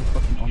 Why is he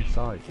fucking on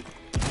side?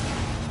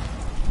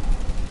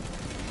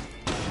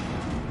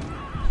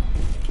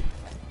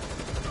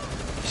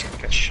 He's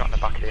gonna get shot in the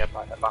back of the head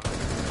by that back.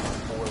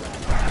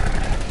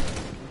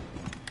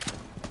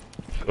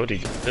 Good, he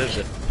deserves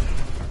it.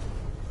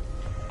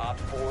 Op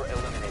 4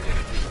 eliminated.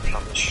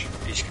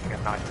 He's gonna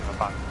get knifed in the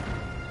back.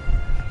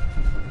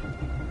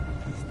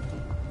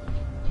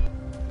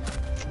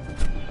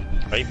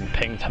 I even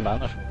pinged him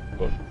out.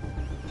 But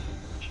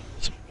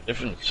it's a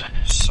difference.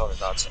 Sorry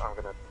lads, I'm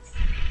gonna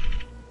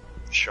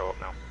show up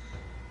now.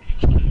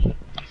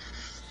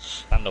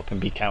 Stand up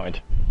and be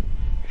counted.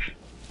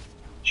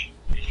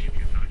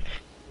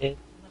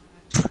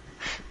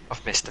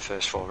 I've missed the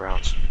first 4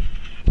 rounds.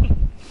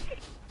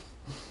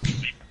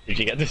 Did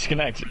you get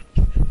disconnected?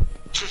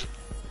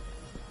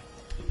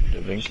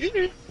 Thank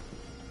you.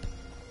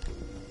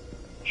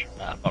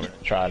 Nah, I'm not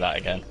gonna try that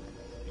again.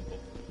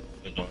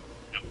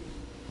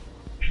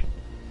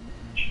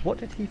 What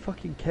did he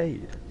fucking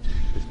cade?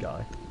 This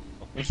guy?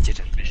 He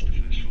didn't miss the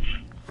first 4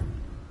 rounds.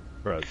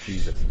 Bro,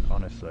 Jesus,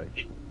 honestly.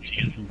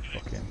 He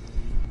fucking...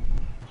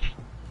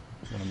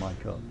 Wanna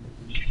mic up?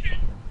 Need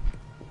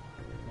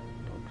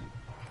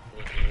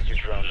to use your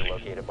drone to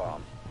locate a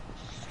bomb.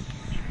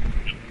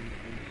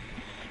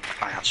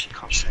 I actually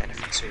can't say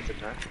anything to them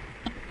now.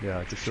 Yeah,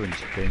 I just joined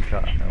the game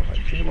chat and they were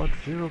like, J-Wad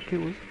 0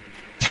 kills?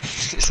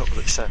 It's not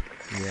what it said.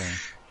 Yeah,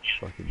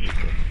 fucking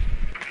useless.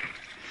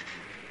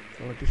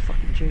 So like, this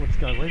fucking J-Wad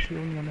guy, where's he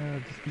only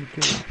on just gonna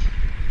kill him?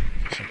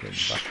 Okay,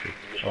 bastard.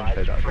 I won't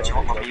say that What do you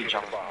again. want my mute,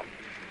 John?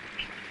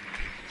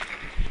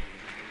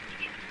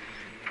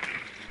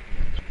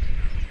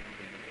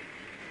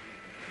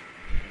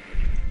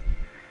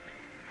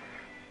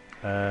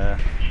 Uh...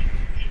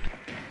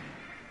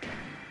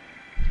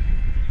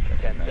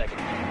 10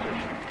 seconds to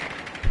insertion.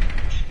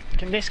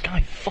 Can this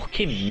guy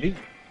fucking move?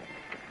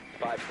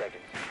 5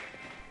 seconds.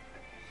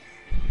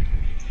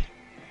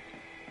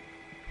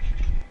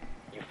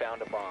 You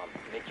found a bomb.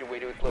 Make your way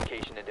to its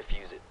location and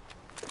defuse it.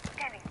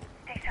 Scanning.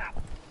 Stay sharp.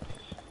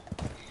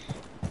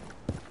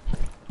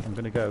 I'm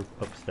gonna go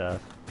upstairs.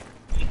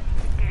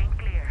 Getting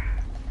clear.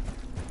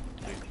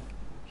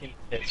 Fucking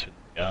hits with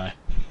the guy.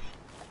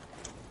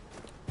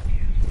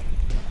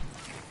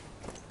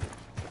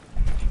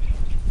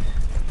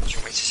 Do you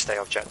want me to stay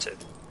objective?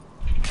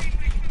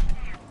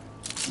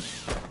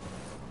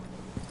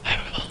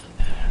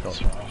 That's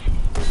Why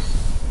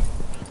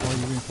are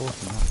you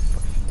reinforcing that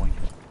fucking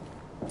wanker?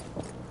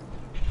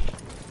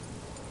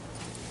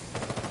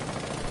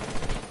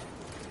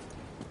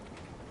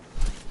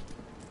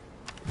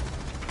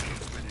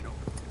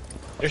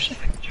 Seriously?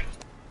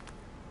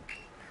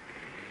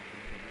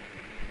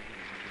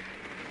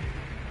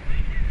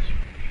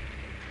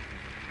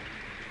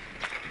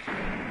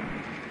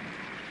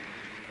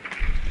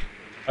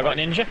 I got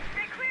ninja.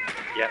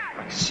 Yeah,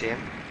 I can see him.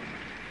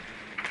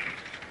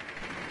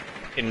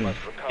 Fucking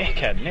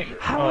dickhead, Nick.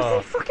 How is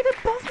he fucking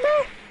above me?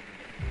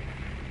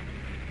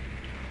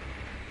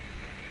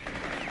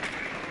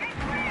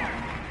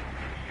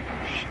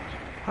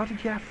 How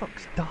did your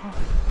fucks die?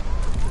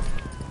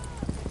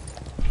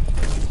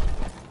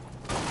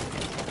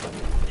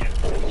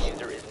 The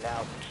diffuser is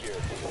now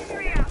secured.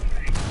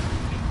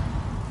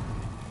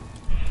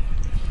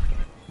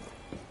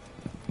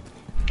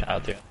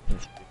 God, dude.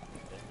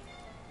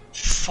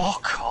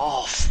 Fuck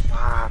off,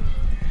 man.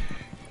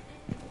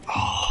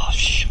 Oh,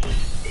 shit.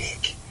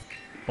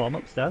 Well, I'm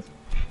upstairs.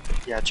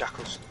 Yeah,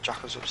 Jackal's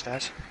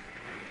upstairs.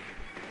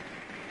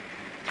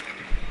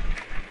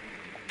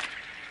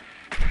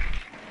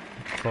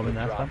 Bomb in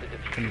there, Sam.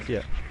 Can you see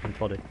it? His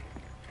body.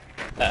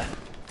 There.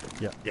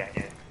 Yeah. Yeah.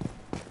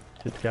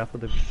 Just careful,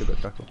 they've still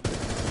got Jackal. Op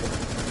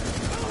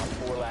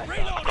 4 last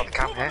I've got the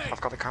cam here.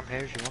 I've got the cam here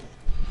if you want.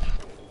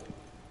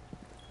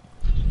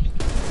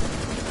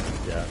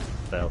 Yeah,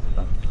 failed.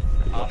 Sam.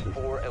 Op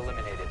 4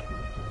 eliminated.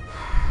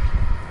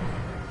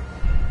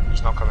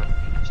 He's not coming.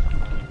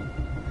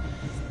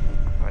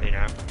 Already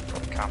know.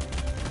 Got the cam.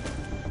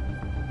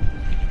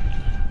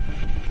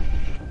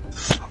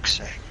 Fuck's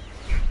sake.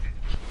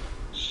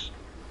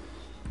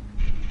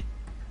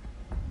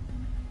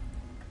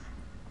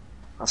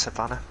 That's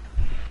Havana.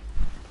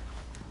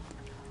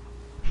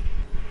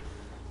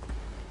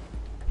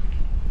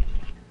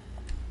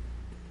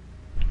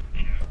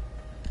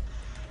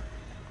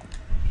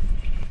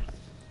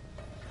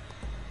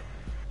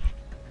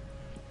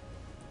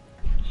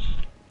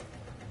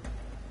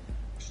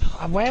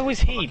 Where was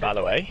he, by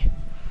the way?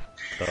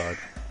 Died.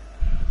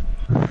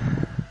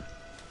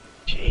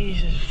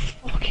 Jesus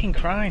fucking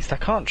Christ, I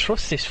can't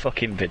trust this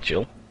fucking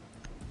vigil.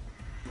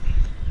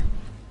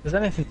 There's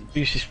anything to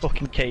boost his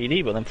fucking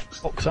KD, but then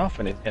fucks off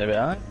and it's gonna be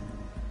alright.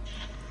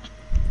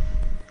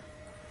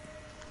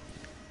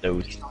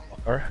 Those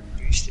fucker.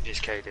 Boosted his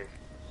KD.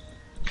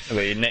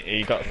 But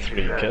you got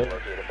 3 kills.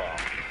 Locate a bomb.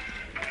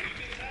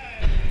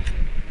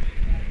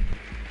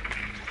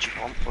 What do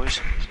you want, boys?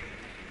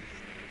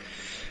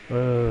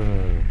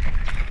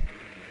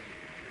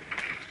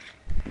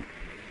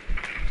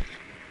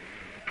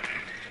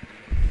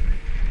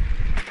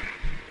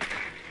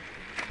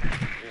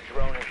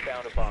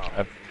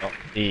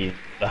 seen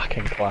back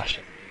in Clash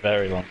in a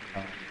very long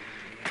time.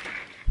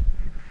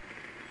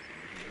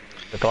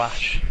 The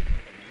Clash.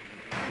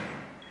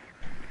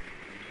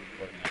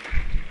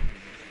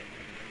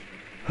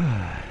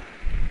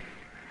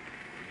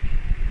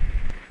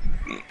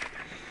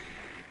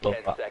 Love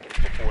 10 that. seconds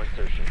before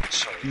insertion.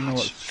 Sorry, You know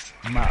lads.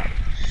 what's mad?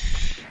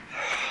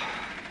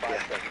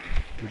 5 seconds.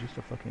 You're just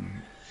a fucking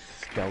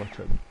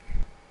skeleton.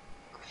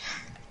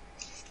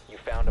 You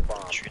found a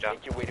bomb. Shoot up.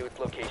 Make your way to its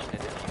location and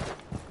defuse it.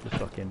 Just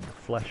fucking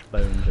flesh,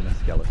 bones, and a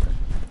skeleton.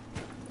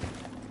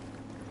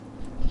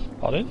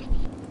 Pardon?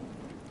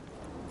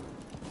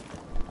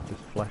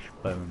 Just flesh,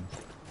 bones,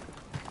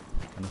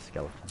 and a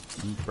skeleton.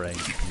 And brain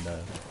and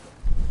nerves.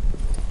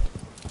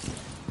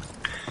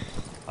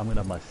 I'm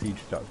gonna have my siege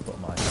straps put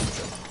on my hands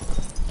in.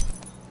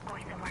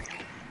 Going somewhere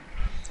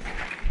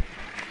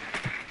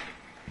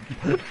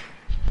new.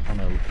 And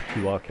a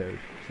QR code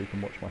so you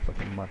can watch my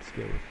fucking mad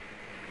skills.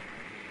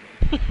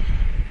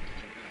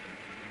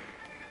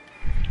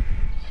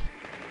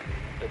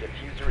 The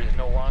diffuser is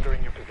no longer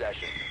in your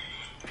possession.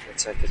 They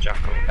take the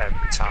jackal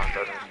every time,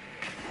 don't they?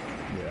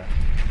 Yeah.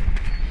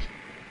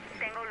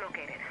 Tango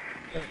located.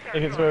 I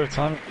think it's over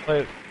time.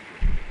 Like,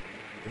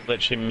 it's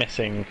literally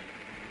missing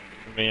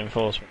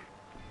reinforcement.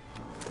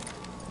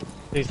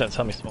 Please don't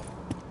tell me small.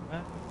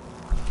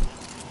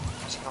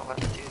 Does it not let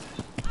me do this?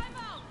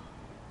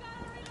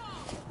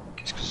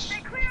 It's 'cause Stay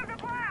clear of the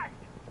blast!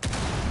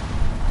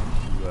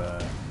 You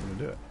gonna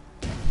do it?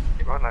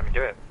 it won't let me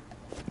do it.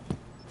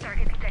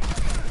 Target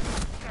detected.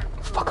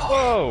 Fuck off.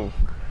 Whoa!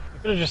 You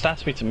could have just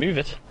asked me to move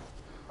it.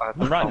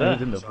 I'm right I there.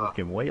 was in the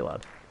fucking way,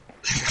 lad.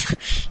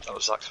 That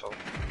was Zach's fault.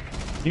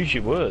 Use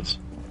your words.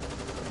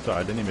 Sorry,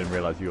 I didn't even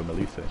realise you were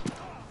Melusi.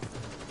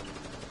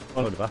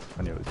 I would have asked if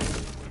I knew it was you.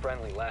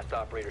 Friendly, last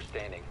operator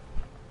standing.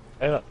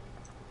 Hey, that.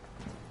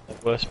 The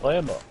worst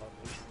player, but at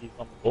least he's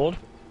on board.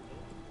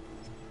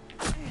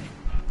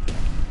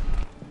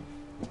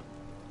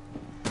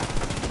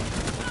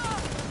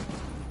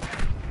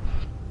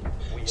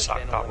 We have Zach,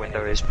 been that window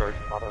eliminated. is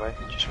broken, by the way.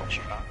 Just watch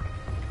your back.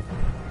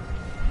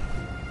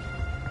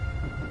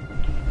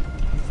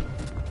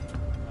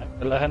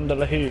 Alejandro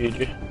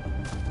Lahuge.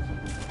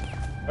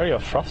 Where are your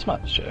frost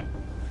mats, Joe?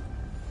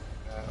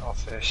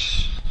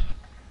 Office.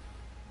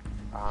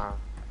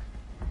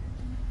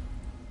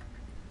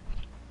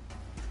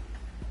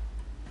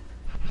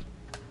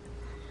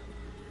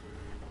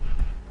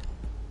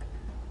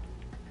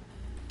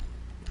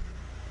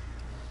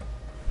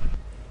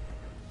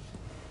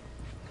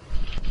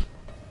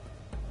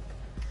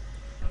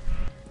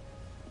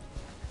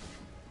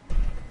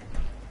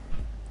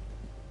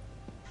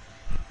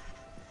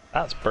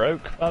 That's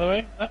broke, by the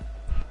way.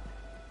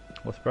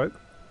 What's broke?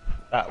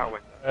 That That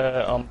one.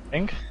 window. On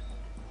pink.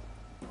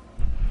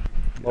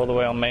 All the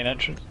way on main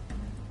entrance.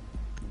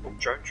 Oh,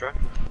 drone.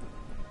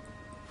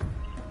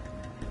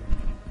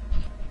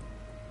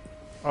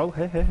 Oh,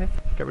 hey.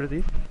 Get rid of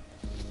these.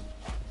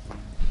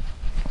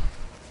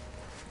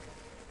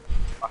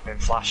 I've been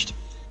flashed.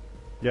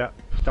 Yeah,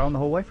 down the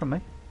hallway from me.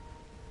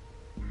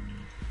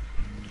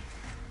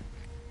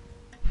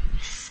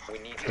 We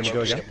need Can to we go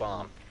locate again? a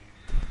bomb.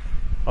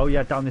 Oh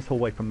yeah, down this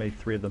hallway from me,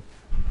 3 of them.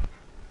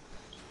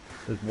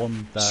 There's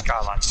one there.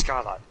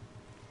 Skylight.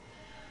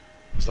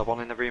 Is there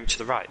one in the room to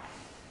the right?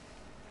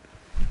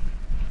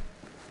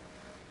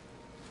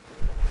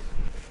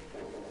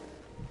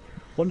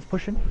 One's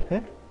pushing,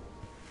 here.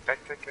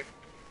 Okay.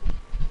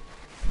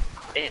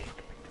 In.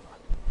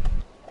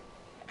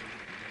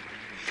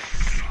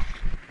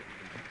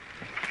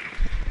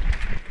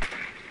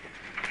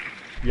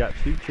 Yeah,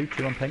 two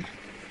on pink.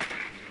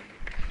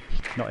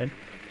 Not in.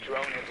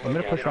 Drone has I'm gonna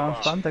located push a around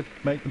bomb. span, they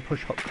make them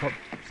push hot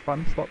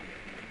span spot.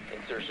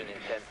 Insertion in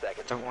 10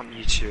 seconds. Don't want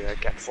you to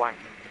get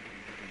flanked.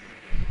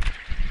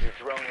 Your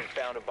drone has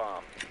found a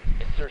bomb.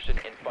 Insertion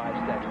in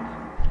 5 seconds.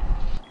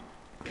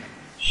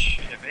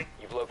 Shoot at me.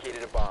 You've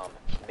located a bomb.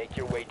 Make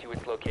your way to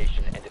its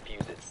location and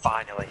defuse it.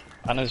 Finally.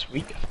 Anna's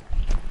weak.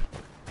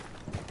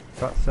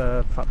 That's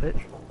fat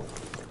bitch.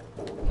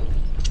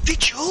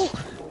 Vigil!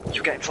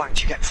 You're getting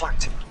flanked.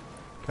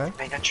 Okay.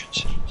 Main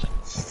entrance.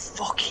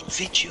 Fucking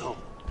Vigil.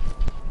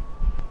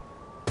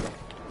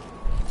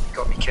 You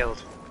got me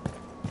killed.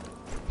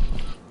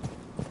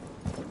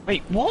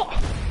 Wait, what?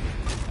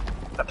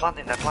 They're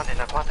planting.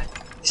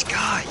 This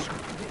guy!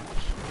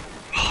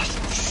 Oh,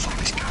 fuck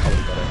this guy. Oh, we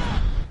got it.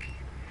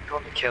 You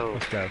got me killed.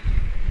 Let's go.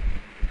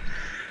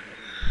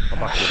 I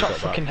I've shot got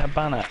fucking that.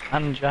 Habana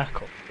and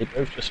Jackal. They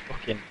both just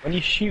fucking. When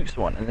you shoot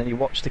someone and then you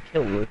watch the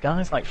kill, the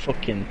guy's like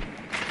fucking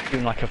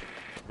doing like a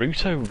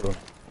Ruto run.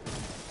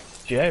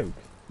 Joke.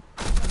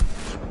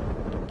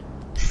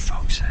 For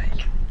fuck's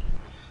sake.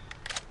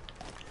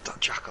 That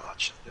jackal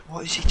actually.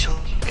 What is he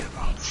talking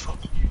about?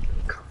 Fuck you,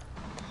 little cunt.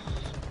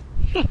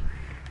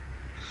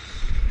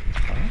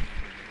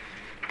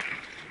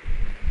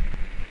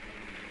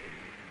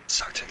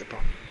 Zach, take the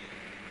bomb.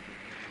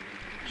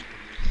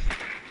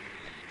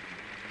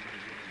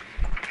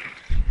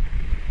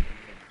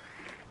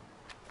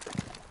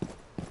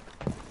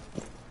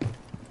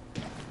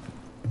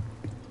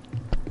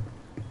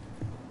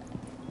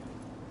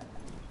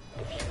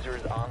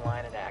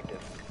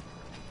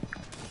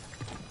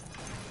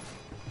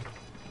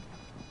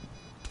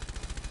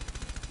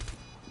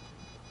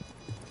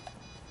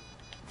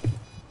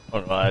 Oh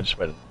no, I just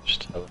went and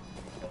just tell him.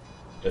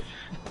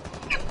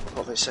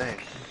 What are they saying?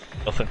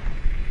 Nothing.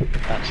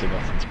 Actually,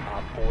 nothing.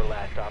 Op 4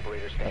 last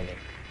operator standing.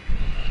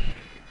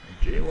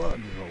 J1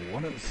 is a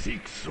 1 of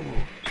 6 sword.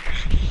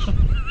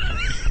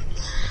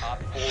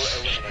 Op 4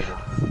 eliminated.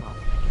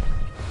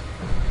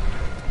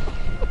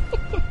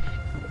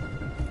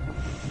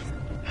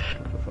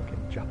 The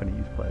fucking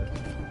Japanese player.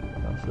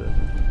 That's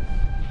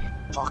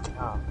it. Fucking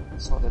hell.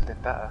 It's not a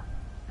bit better.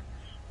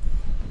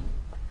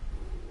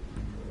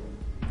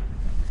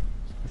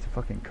 It's the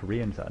fucking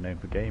Koreans that are known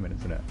for gaming,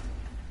 isn't it?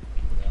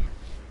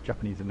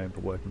 Japanese are known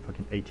for working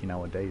fucking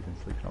 18-hour days and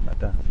sleeping on their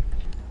desk.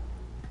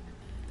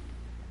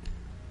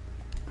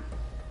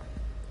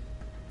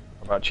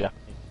 What about Japanese?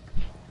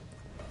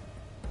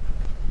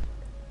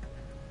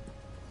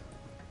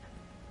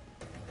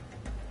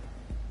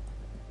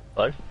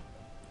 Hello?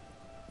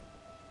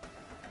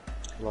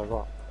 Like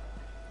what?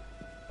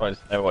 I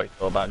just know what you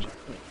thought about Japan.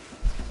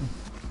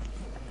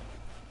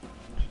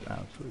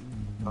 Absolutely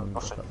Oh, no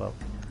what's that nothing. about.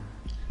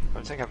 I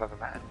don't think I've ever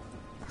met him.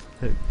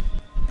 Who?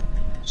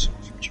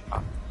 Someone from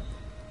Japan.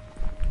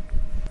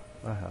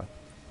 I have.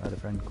 I had a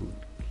friend called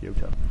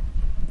Kyoto.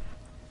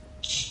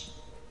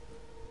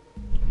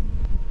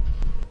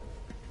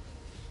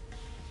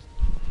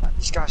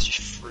 These guys just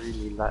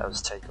freely let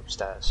us take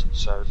upstairs,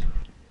 so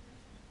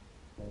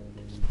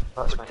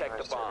that's when Protect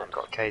the they've bomb.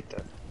 got Cade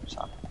though.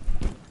 So,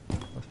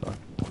 That's fine.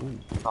 Ooh,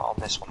 not on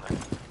this one though.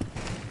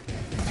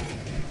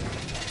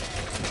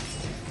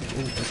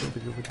 ooh, that's over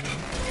here.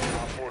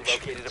 Op 4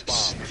 located a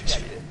bomb.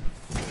 Protect it.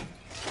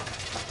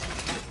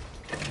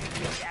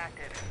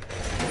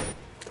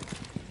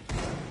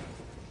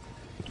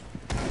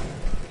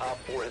 Op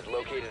 4 has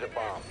located a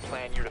bomb.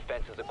 Plan your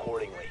defenses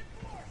accordingly.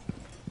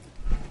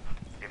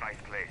 Device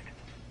placed.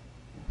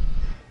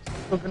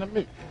 Still gonna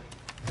move.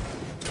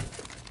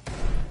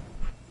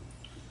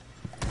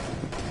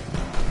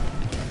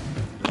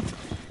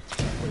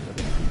 Wait, I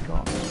think he's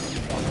gone.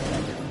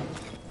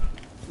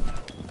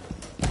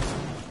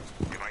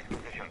 Device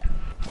positioned.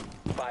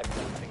 5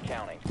 minutes and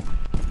counting.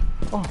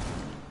 Oh.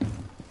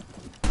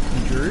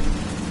 Injured?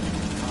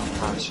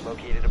 Nice.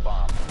 Located a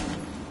bomb.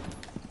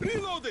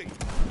 Reloading!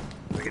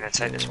 We're gonna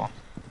take this one.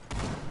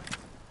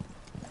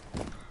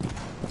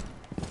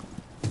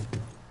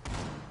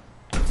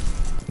 Do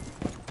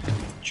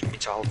you want me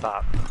to hold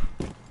that?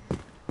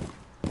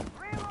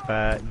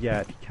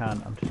 Yeah, if you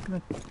can. I'm just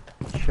gonna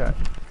check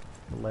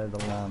the lay of the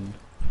land.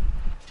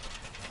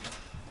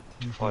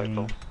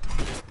 Local.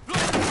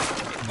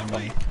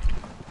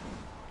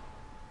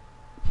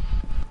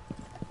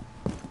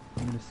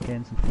 I'm gonna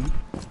scan some feet.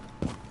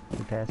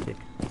 Fantastic.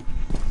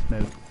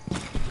 Smoke.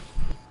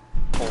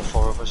 All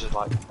four of us are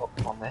like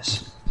up on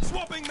this.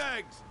 Swapping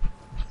mags!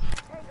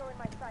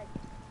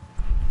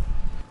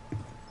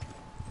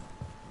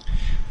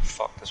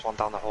 Fuck, there's one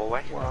down the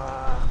hallway.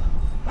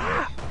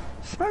 Ah!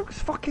 Smoke's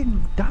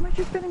fucking damage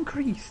has been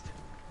increased.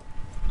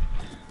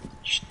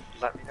 Just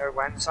let me know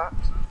when's that.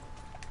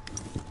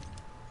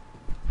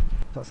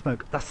 That's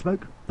smoke. That's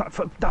smoke.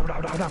 Down,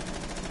 down, down, down.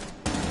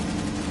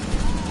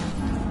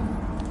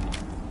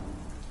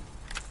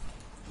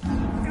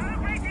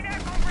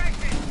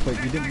 Wait,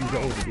 you didn't use it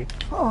all, did you?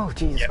 Oh,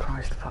 Jesus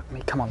Christ, fuck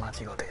me. Come on, lads,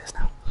 you gotta do this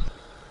now.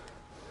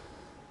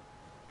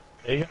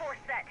 There you go.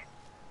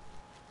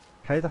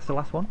 Okay, that's the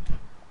last one.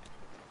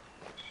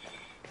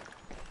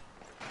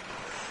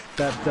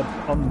 They're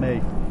on me.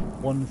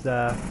 One's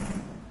right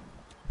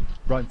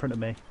in front of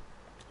me.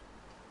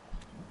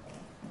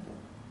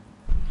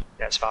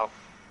 Yeah, it's Val.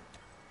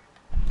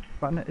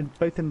 Right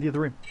both in the other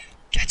room.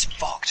 Get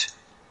fucked.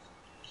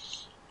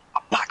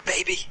 I'm back,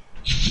 baby.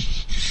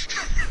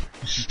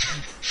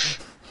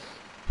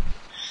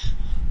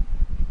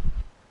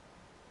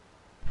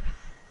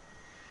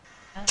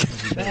 In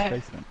the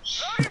basement.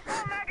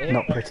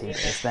 Not pretty, but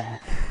it's there.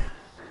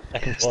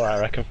 Second floor, I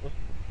reckon.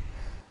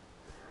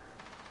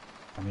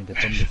 I mean, they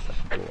bummed the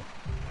second floor.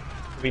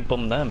 We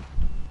bummed them.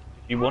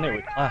 If you won it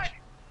with Clash.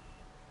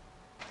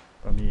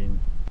 I mean,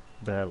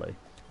 barely.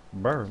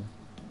 Barely.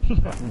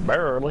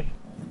 Barely.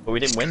 But we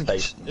didn't win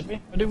base, did we?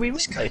 Or did we win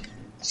This base?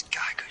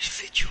 guy goes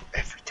vigil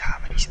every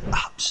time and he's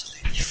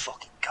absolutely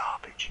fucking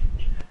garbage.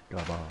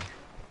 Garbage.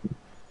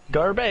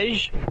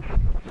 Garbage!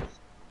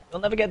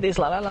 You'll never get this,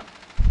 la la la.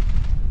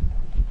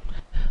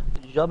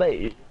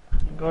 Garbage.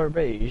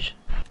 Garbage.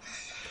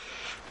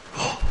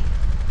 I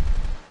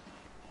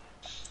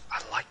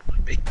like my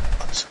big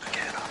butts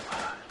again.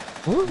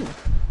 Woo!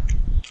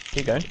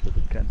 Keep going.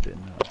 Can't do it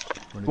now.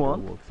 When Go a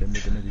on. girl walks in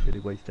with anybody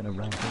wasting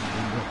around,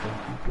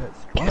 you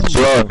get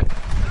Strong.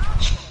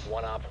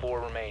 One op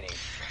 4 remaining.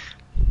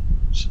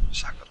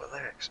 Sacred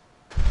lyrics.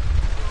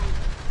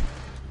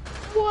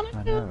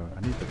 I know,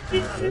 I need the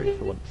lyrics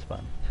for one to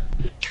span.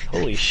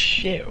 Holy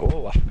shit,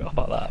 oh, I forgot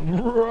about that.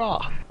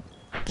 Rah.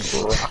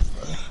 Rah.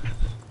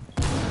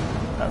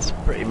 That's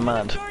pretty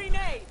mad,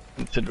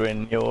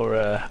 considering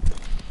your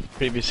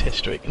previous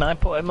history. Can I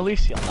put a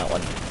Malusi on that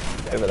one?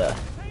 Over there.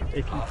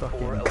 If you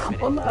fucking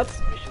Come on, lads.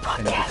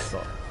 end the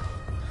spot.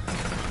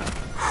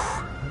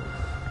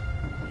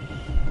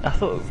 I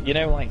thought, you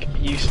know, like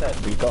you said,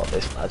 we got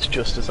this, lads,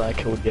 just as I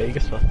killed Jaeger,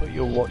 so I thought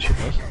you were watching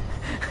us.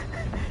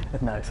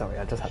 No, sorry,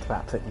 I just had to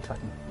absolutely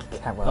fucking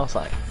count I was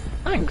like,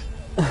 thanks.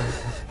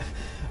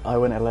 I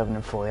went 11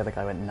 and 4, the other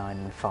guy went 9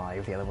 and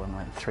 5, the other one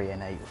went 3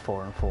 and 8,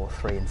 4 and 4,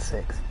 3 and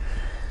 6.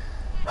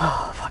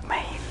 Oh, fuck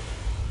me.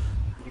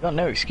 You got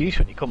no excuse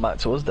when you come back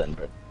to us then,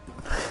 bro.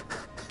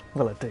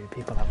 Well, I do.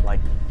 People have,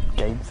 like,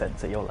 game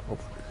sense at your levels.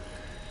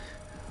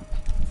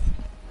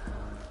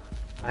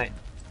 Right.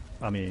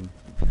 I mean,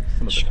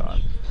 some of the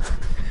time.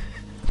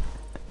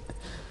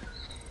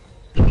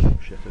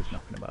 Shit, there's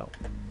nothing about.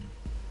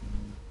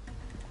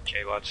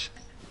 J-Wads.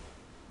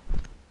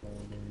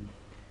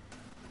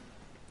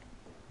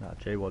 Nah,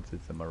 J-Wads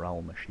is a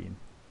morale machine.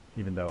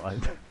 Even though I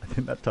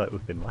think that title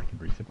has been lacking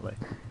recently.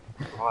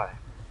 Why?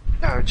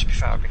 No, to be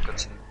fair, I've been good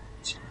to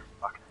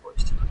back and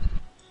forth tonight.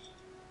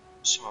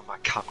 Some of my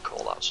camp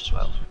call-outs as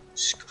well.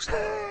 Disgusting.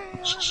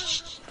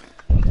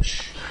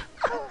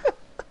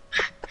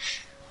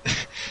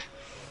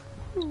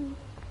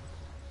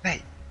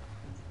 Mate.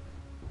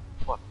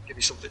 Come on, give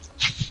me something.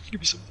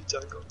 Give me something to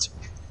hang on to.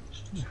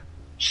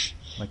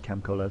 My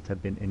cam callouts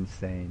have been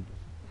insane.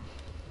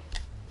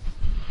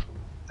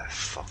 The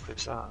fuck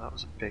was that? That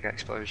was a big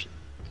explosion.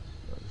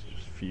 That was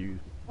just fuse.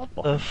 What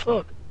the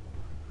fuck?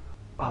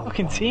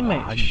 Fucking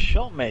teammate just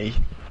shot me.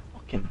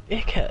 Fucking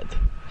dickhead.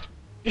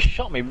 Just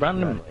shot me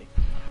randomly.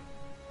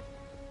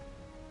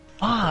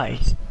 Why?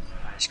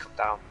 He's come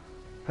down.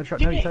 Headshot,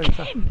 Did no, it sorry,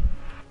 again?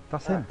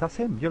 that's him, that's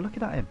him. You're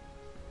looking at him.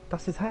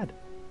 That's his head.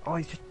 Oh,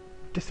 he's just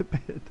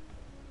disappeared.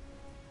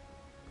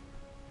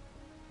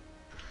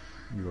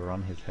 You were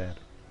on his head.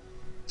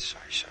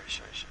 Sorry.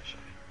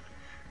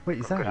 Wait,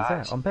 he's Got there, good he's there,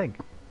 eyes. on Big.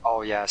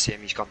 Oh yeah, I see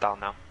him, he's gone down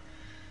now.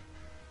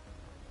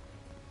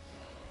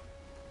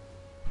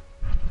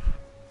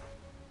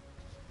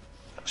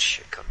 Oh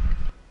shit, cunt.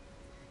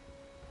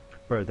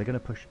 Bro, they're gonna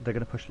push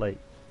late.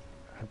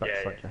 Head back to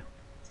Fletcher.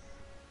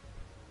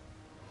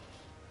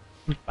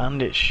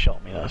 Bandit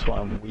shot me, that's why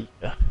I'm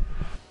weaker.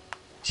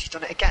 Has he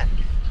done it again?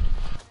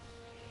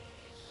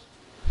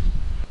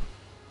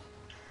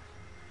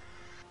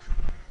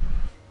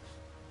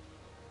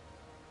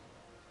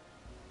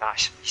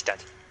 Nice, he's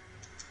dead.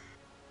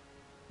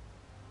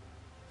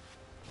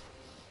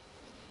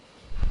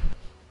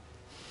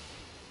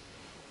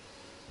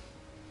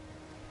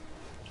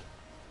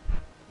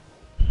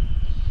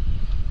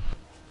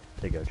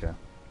 There you go, Joe.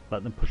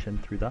 Let them push in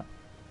through that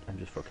and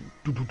just fucking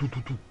do.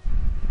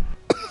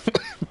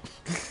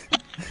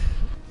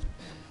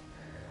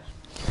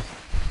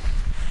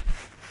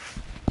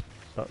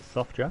 That's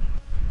soft, Joe.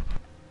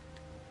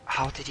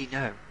 How did he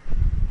know?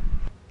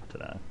 I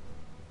don't know.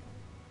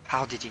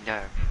 How did he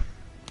know?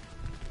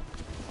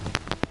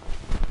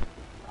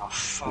 Oh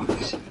fuck. I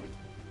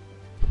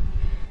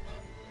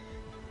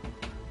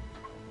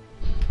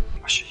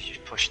should have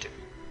just pushed him.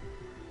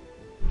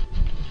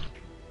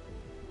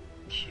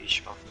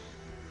 Huge man.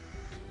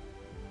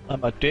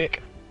 I'm a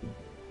dick.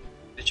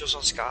 They're just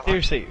on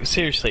Skyline.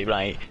 Seriously,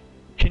 right?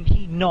 Can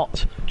he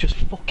not just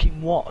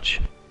fucking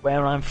watch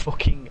where I'm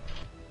fucking...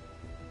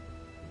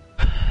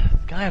 The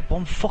guy had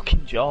one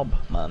fucking job,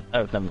 man.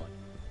 Oh, never mind.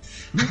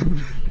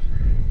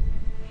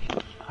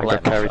 I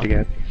got carried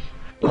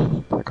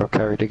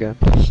again.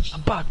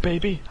 I'm back,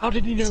 baby. How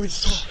did he know it's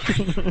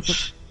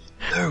soft?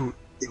 No,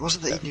 it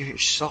wasn't that he knew it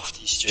was soft,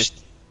 he's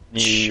just...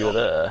 Knew you were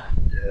there.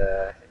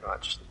 Yeah, he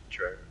might just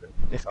drove it.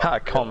 It's kind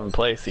of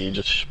commonplace that you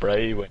just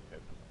spray when you...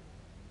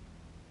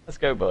 Let's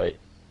go, boy.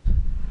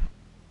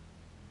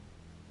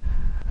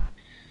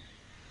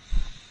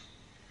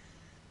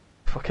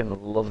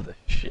 Fucking love this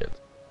shit.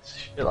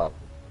 Shut up.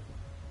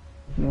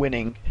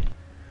 Winning.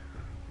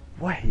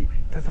 Wait,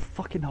 there's a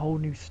fucking whole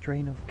new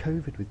strain of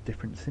COVID with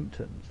different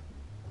symptoms.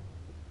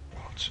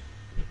 What?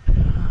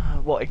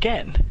 What,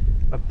 again?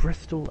 A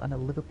Bristol and a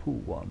Liverpool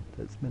one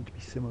that's meant to be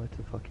similar to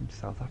the fucking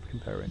South African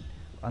variant.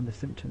 And the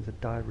symptoms are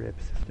diarrhea,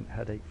 persistent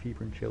headache,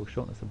 fever and chill,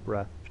 shortness of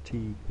breath,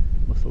 fatigue,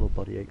 muscle or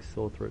body aches,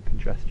 sore throat,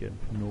 congestion,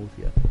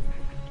 nausea.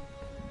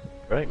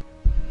 Great.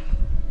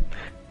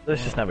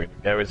 This is never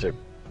gonna go, is it?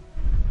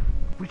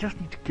 We just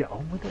need to get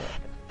on with it.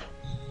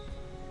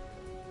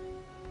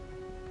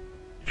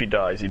 If he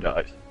dies, he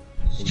dies.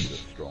 Only the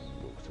strong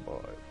will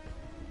survive.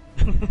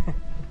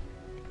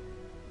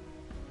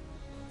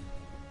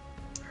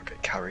 I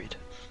get carried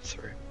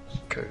through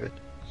COVID.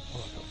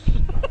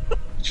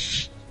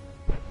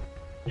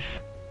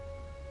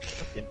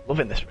 Fucking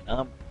loving this right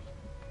now.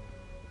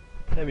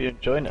 Maybe you're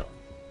enjoying it.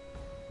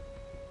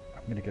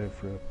 I'm gonna go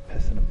for a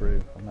piss and a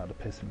brew. I'm out of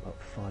piss in about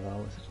 5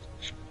 hours.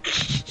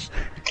 Piss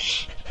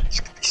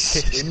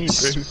in you,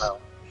 brew.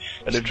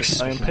 And a drink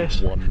my own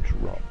piss. One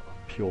drop of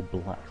pure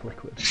black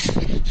liquid.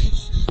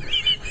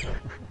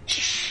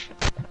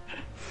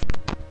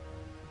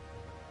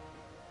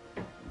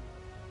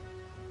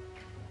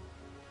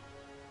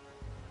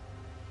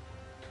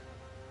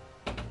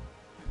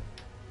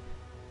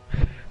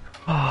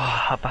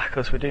 Our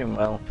backers were doing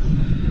well.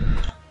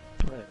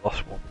 Really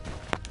lost one.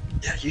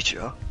 Yeah, you two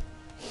are.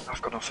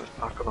 I've gone off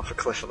a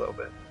cliff a little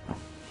bit.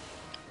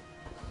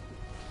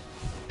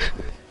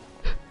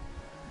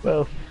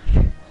 Well,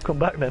 come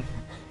back then.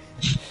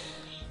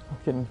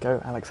 I can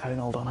go Alex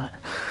Honnold on it.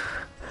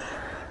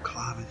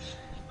 Climbing.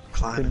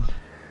 Climbing.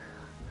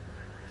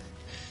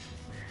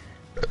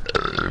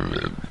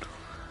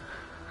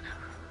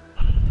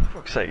 For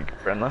fuck's sake,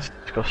 Brent, let's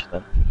discuss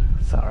then.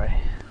 Sorry.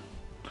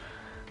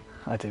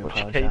 I do What's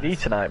your apologise. KD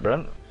tonight,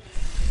 Brent?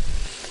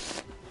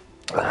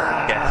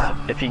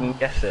 Guess. If you can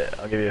guess it,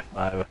 I'll give you a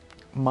fiver.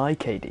 My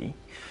KD?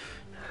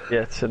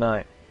 Yeah,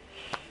 tonight.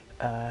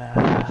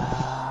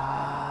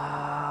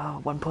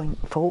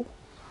 1.4?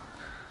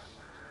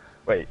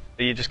 Wait,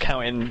 are you just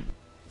counting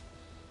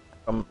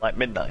from like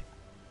midnight?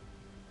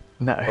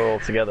 No. Or all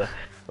together?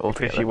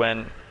 Altogether. If you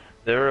went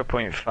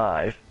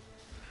 0.5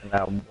 and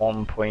now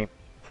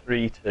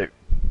 1.32.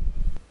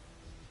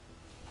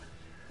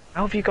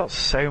 How have you got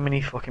so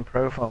many fucking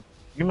profiles?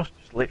 You must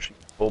just literally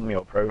form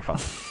your profile.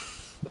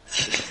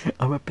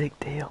 I'm a big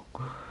deal.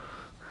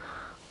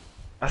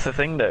 That's the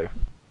thing though.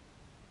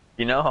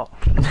 You're not.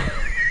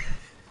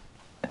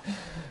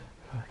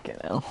 Fucking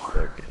hell.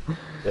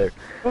 Joke.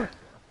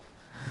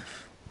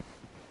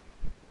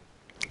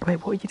 Wait,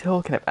 what are you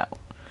talking about?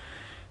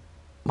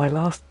 My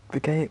last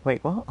game.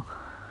 Wait, what?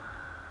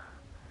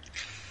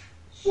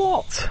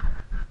 What?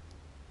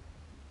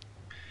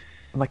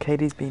 My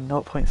KD's been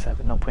 0.7,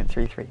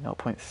 0.33,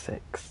 0.6,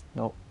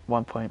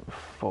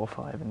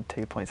 1.45 and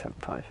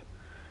 2.75.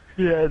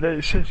 Yeah, then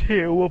it says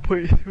here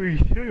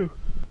 1.32.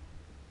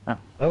 Oh.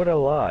 Why would I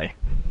lie?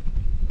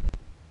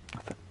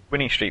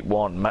 Winning streak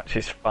 1,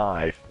 matches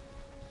 5,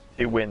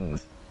 2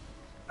 wins.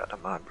 I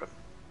don't mind, bro.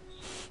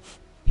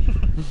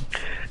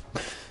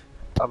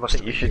 I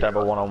think you should have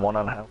a one-on-one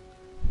on how.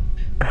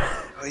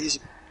 Oh, he's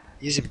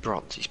in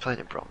bronze. He's playing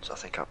in bronze. I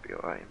think I'll be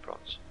alright in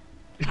bronze.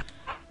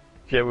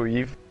 Yeah, well,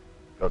 you've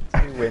got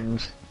 2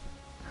 wins.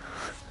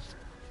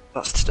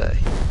 That's today.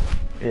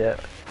 Yeah.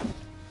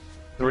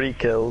 3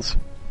 kills.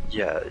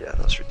 Yeah,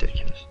 that's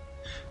ridiculous.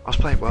 I was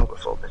playing well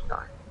before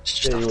midnight. It's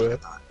just Yeah, you after were.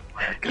 midnight.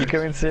 You're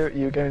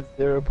going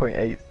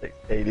 0.86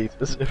 KD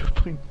for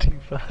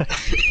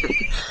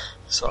 0.25.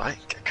 So I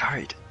get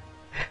carried.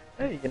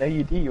 Hey, you know,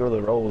 you do your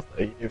other roles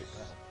though. You do it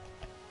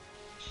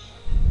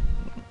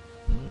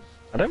now.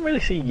 I don't really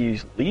see you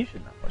use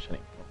Legion that much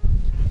anymore.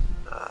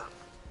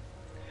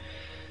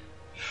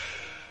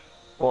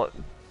 What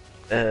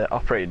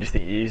operator do you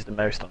think you use the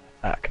most on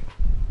attack?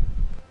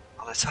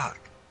 On attack?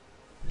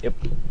 Yep.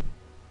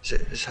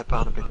 Is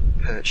Hibana been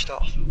perched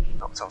off?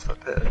 Knocked off her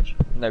perch?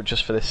 No,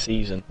 just for this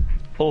season.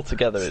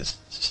 Altogether, it's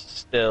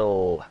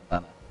still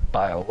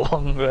by a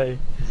long way.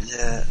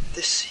 Yeah,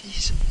 this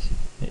season.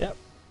 Yep.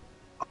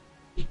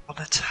 On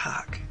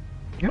attack?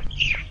 Yep.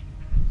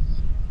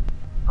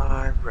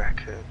 I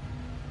reckon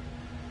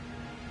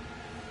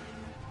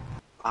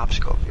I've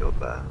got to be up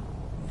there.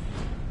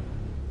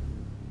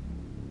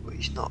 But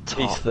he's not top.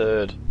 He's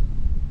 3rd.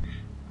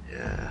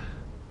 Yeah.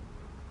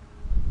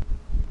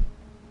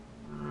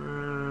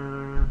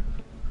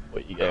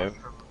 What you go?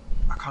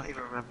 I can't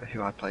even remember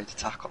who I played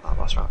attack on that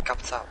last round.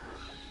 Capital.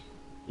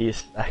 He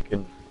is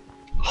 2nd.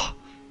 Oh,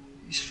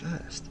 who's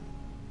first?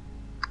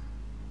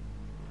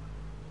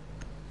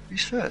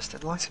 Who's first?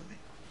 Enlighten me.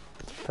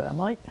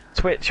 Thermite?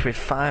 Twitch with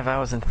 5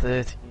 hours and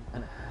 13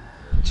 minutes.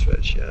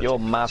 Switch, yeah. Your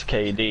math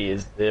KD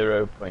is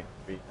 0.39.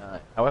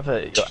 However,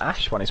 your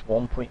Ash one is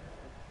 1.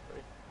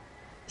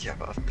 Yeah,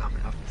 but I think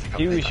I've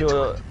Use played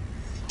your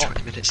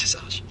 20 minutes is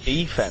Ash.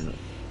 defense.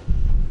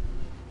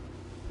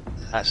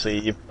 Actually,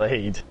 you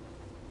played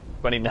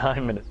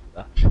 29 minutes with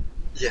Ash.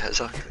 Yeah,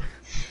 exactly.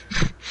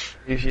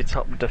 Who's your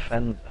top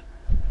defender?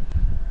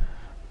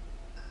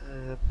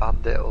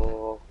 Bandit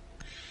or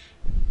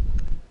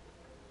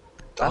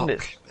Doc,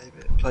 Bandit.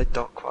 maybe. I played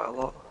Doc quite a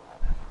lot.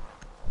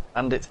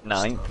 Bandit's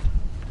 9th.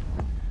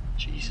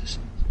 Jesus.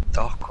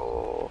 Doc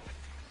or...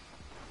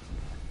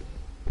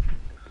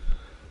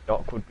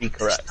 Doc would be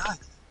correct. It's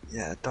ninth.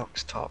 Yeah,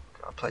 Doc's top.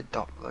 I played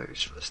Doc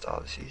loads for the start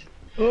of the season.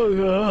 Oh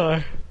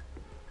no!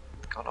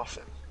 Gone off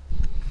him.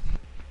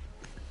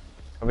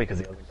 Probably because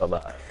he hasn't got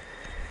that.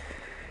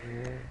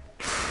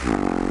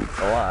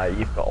 A lie,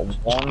 you've got a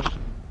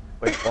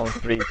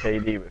 1.13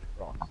 KD with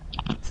Frost.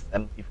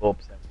 74%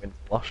 win to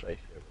loss ratio.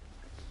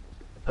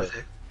 With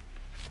who?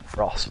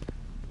 Frost.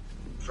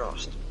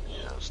 Frost.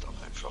 Yeah, I'll stop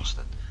playing Frost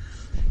then.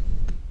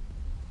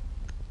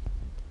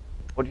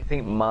 What do you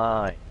think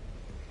my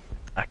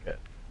hacker?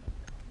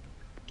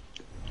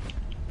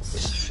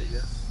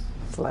 Sophia.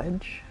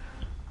 Sledge?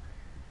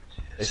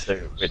 So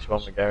which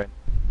one we're going?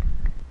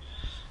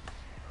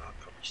 I'll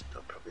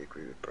probably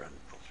agree with Brent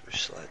with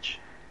Sledge.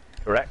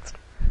 Correct.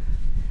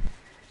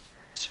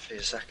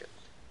 Sophia second.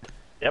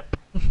 Yep.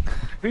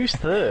 Who's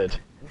 3rd?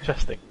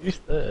 Interesting. Who's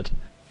 3rd?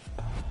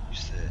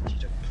 Who's third? You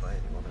don't play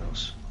anyone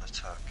else on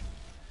attack.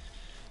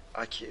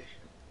 IQ.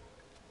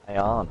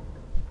 Ayan.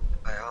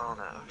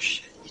 Ayana. Oh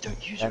shit, you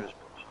don't use her as much.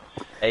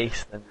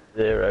 Ace, then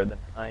 0, then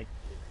IQ.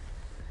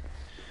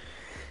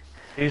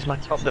 Who's my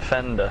top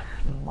defender?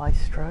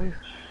 Maestro?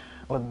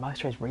 Well,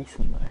 Maestro's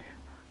recent though.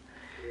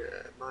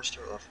 Yeah,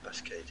 Maestro will have the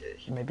best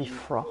KD. Maybe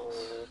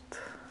Frost?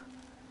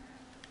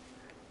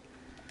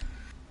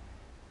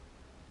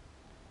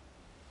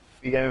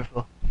 What are you going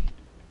for?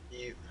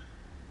 You.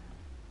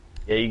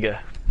 Jaeger.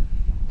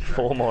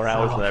 4 more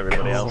hours than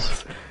everybody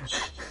else.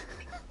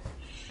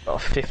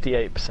 Got a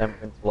 58%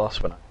 win to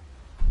loss when I.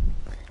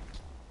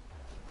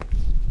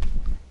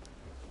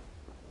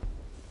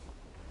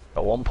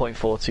 Got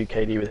 1.42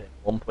 KD with him,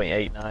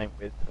 1.89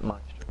 with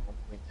Maestro,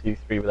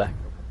 1.23 with Echo,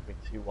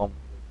 1.21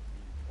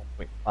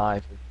 with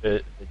 1.5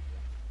 with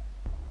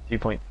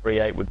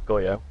 2.38 with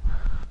Goyo.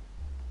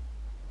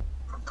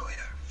 Goyo,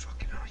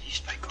 fucking hell, you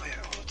used to play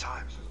Goyo all the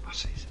time.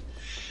 Last season.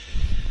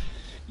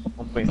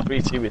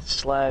 1.32 with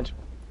Sledge,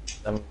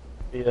 1.7 with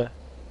Fear.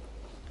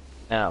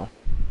 Now,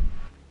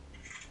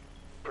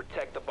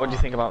 Protect the bomb. what do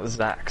you think about the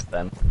Zax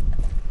then?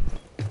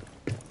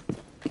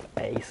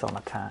 Ace on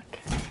attack.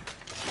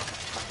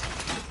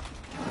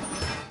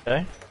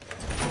 Okay.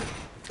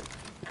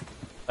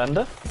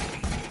 Fender?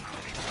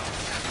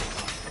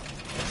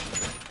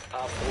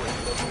 Op 4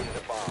 has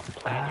located a bomb.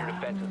 Plan your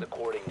defenses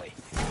accordingly.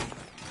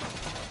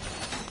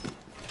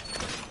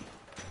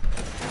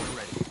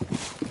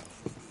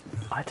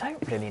 I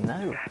don't really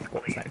know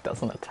what Snake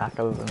doesn't attack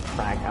other than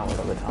frag out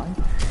all the time.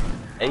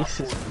 Ace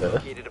is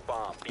first, Located a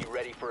bomb. Be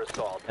ready for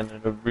assault. and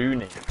then a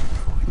Rooney.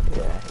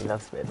 Yeah, he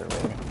loves a bit of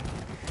a Rooney.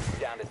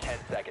 Down to 10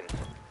 seconds.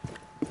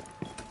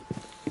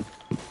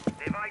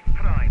 Device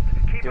primed.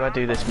 Keep Do I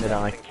do this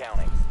mid-eye? And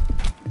counting.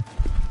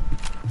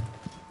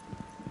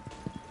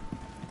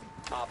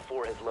 Op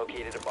 4 has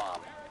located a bomb.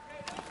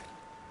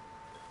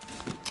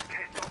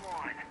 test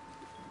online.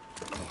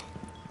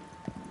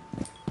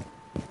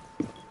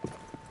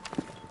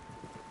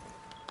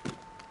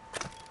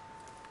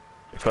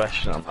 The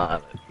question on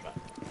that is,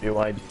 do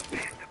I do?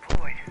 Test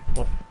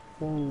deployed.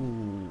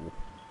 Ooh.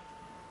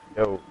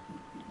 Yo.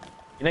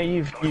 You know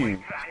you've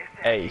used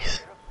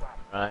Ace,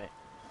 right?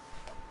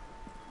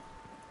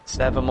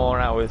 7 more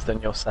hours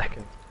than your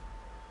second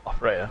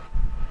operator.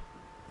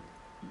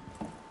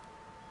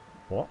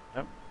 What?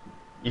 No.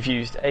 You've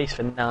used Ace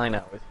for 9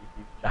 hours, you've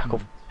used Jackal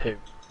for 2.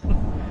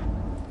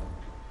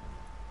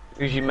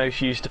 Who's your most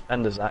used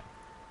defender, Zach?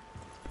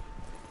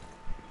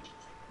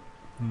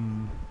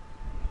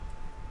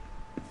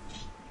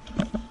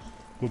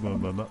 Good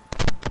moment.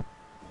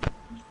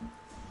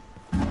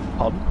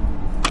 Pardon?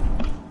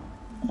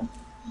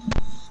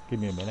 Give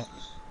me a minute.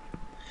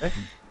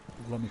 Okay.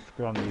 Let me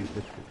scram these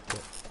biscuits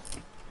quick.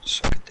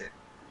 Suck a dick.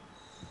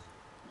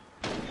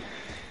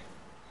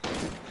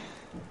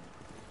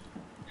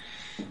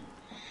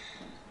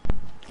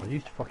 I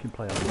used to fucking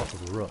play a lot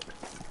of Rook.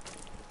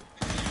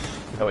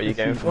 Is that what you're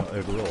going for?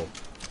 Overall. You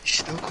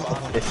still got a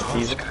lot This of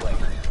cards season? going.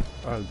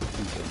 Oh, this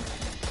season.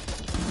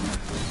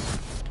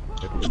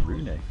 Maybe a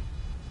Rooney.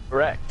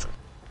 Correct.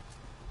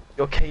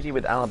 Your KD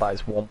with Alibi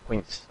is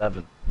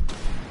 1.7.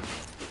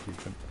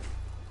 Decent.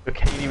 Your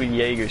KD with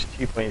Jaeger is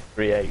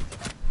 2.38.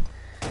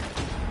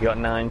 You got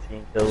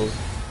 19 kills.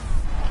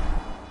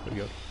 Pretty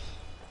good.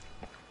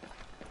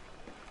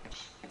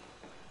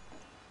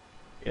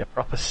 You're a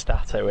proper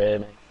stato here,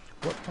 mate.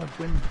 What's my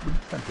win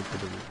percentage for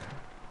the Rooney?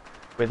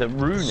 With a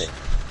Rooney,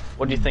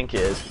 what do you think it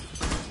is?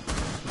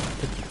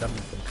 57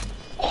 something.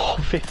 Oh,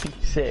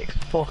 56.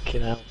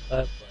 Fucking hell.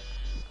 Fair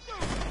play.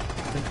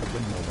 I think I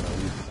win more than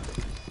I used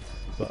to.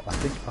 But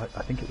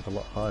I think it was a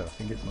lot higher. I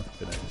think it must have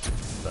been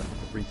that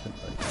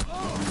recently.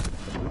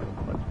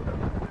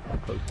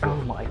 Oh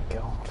my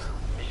god.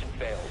 Mission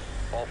failed.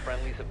 All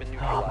friendlies have been Oh,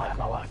 I neutralized. have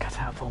my work cut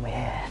out for me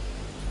here.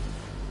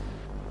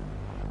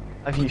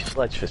 I've used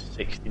Sledge for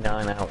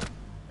 69 hours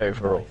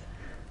overall.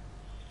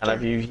 And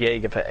I've used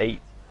Jaeger for 8.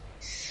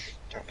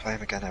 Don't play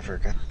him again ever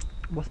again.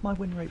 What's my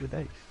win rate with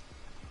Ace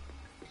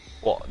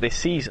What, this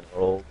season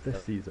or all?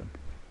 this season?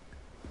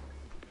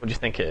 What do you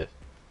think it is?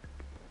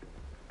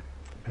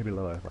 Maybe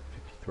lower, like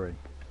 53.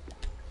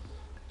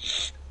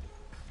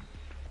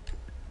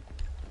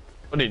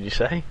 What did you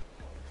say?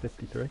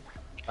 53?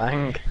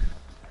 Bang.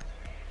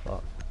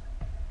 But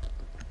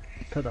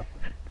because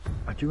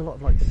I do a lot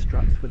of like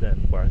strats with it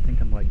where I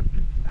think I'm like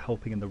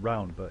helping in the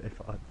round, but if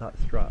that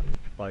strat,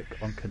 like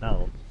on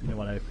Canal, you know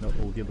when I open up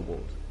all the other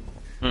walls,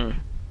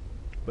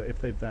 but if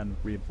they then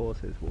reinforce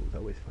his walls, that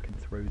always fucking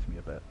throws me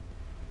a bit.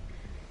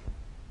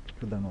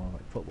 But then I'm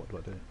like, fuck, what do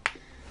I do?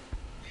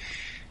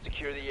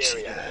 Secure the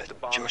area. Keep the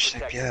bomb George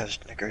St. protected. Pierre's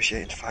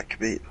negotiating to fight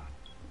Khabib.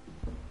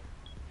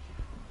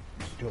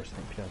 George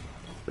St. Pierre,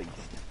 please.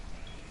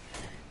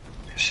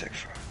 You're sick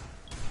for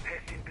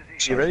Test in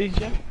position. You ready,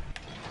 Jim?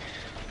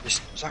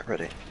 Is Zach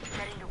ready?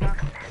 Ready to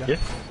welcome them. Yeah.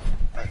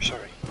 Oh,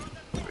 sorry.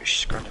 He's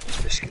scrambling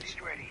his biscuits.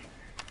 He's ready.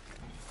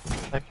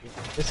 Thank you.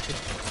 Biscuit.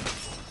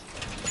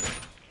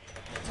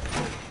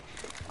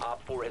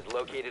 Op 4 has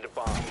located a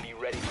bomb. Be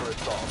ready for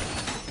assault.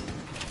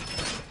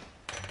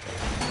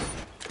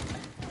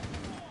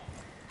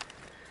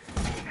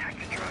 Hack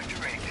the drone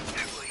direct.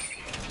 Too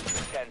easy.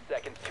 10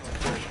 seconds to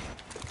insertion.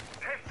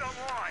 Test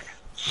online.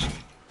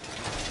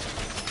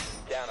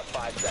 Down to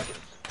 5 seconds.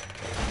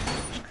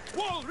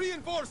 Wall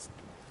reinforced!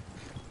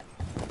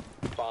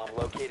 Bomb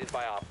located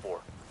by Op 4.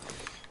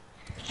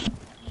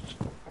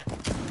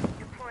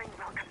 Deploying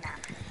welcome map.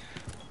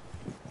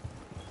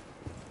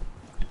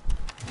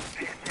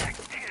 Test Zach.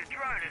 See the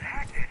drone and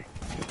hacked it.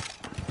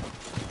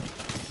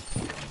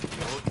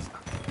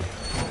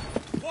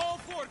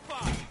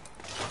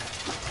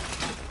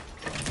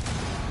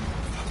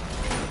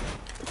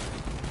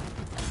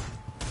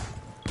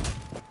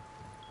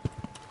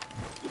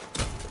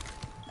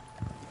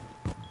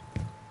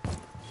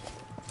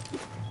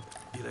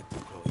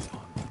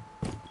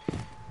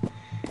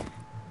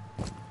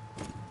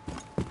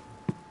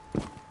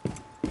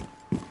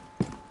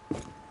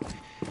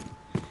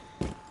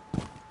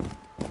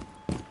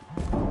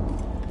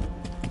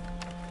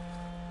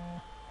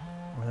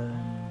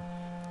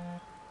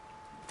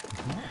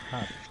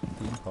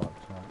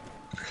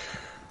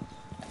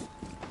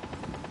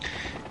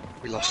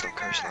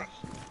 close though.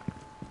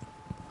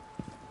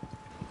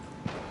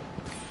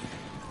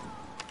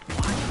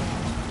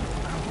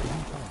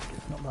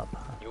 It's not that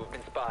bad. You have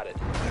been spotted.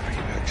 Every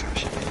rework's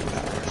actually getting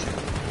better, I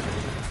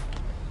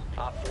think.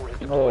 Op 4 has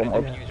Oh deployed a my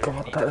diffuser. god,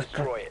 You need that to was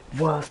destroy it.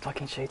 the worst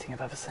fucking cheating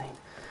I've ever seen.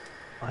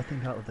 I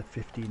think out of the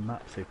 15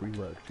 maps they've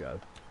reworked, Joe,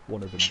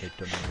 one of them they've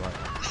done all right.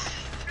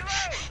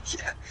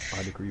 Yeah.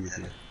 I'd agree with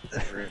you.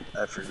 Every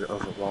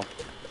other one.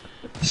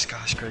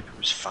 Skyscraper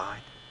was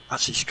fine.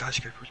 Actually,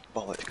 Skyscraper was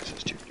bollocks because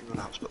there's too many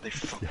run-outs, but they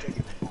fucked it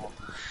even more.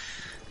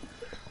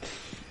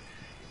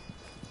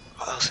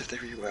 What else have they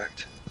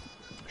reworked?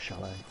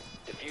 Chalet.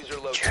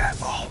 Diffuser located. Yeah,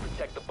 oh,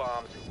 Protect the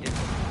bombs.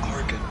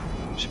 Oregon.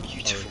 It was a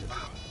beautiful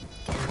map.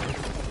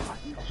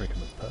 Oregon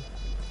was perfect.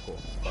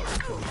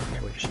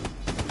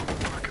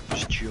 Oregon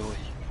was joy.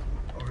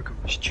 Oregon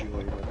was joy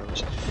when there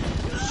was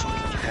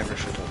fucking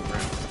Hereford on the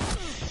ground.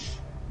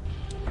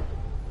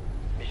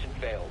 Mission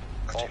failed.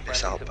 I All do miss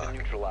friendlies have Outback. been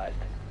neutralized.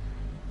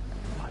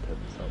 I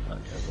don't sell that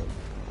ever.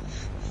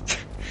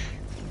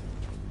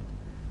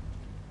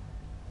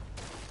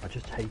 I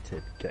just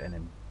hated getting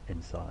him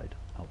inside,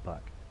 out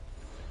back.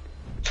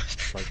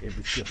 Like, it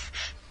was just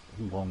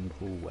long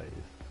hallways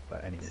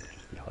where anyone could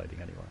just be hiding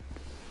anywhere.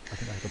 I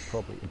think I could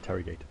probably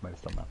interrogated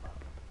most on that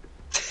map.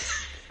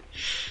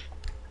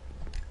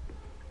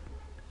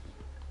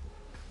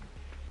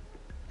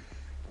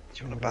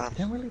 Do you want to We ban?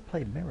 don't really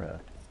play mirror.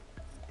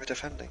 We're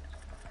defending.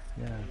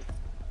 Yeah.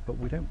 But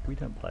we don't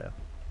play her.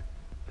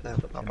 No,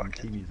 Stop not getting back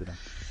team it. using her.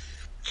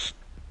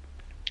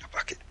 I'll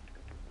back it.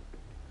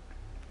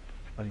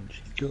 I mean,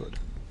 she's good.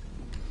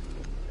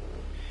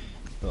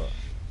 But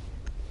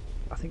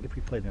I think if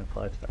we played in a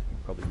 5-stack,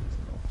 we'd probably use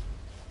her more.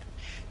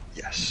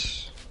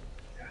 Yes.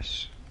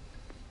 Yes.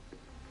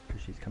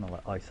 Because she's kind of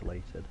like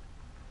isolated.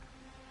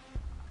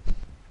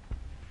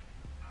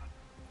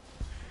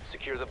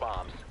 Secure the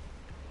bombs.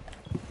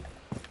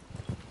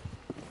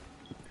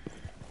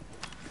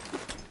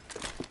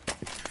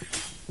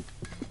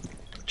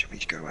 Do you want me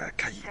to go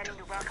Kaid? Setting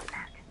the welcome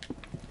mat.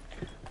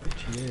 Which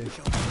she is.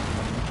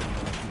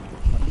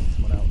 Might need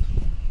someone else.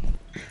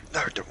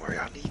 No, don't worry.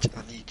 I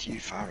need you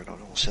firing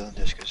on all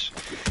cylinders because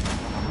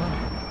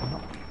I'm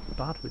not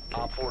bad with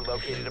Op kills. 4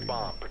 located a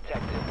bomb.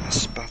 Protect it.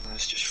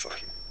 Spanner's just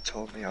fucking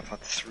told me I've had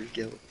three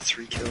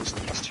kills in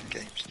the last 2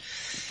 games.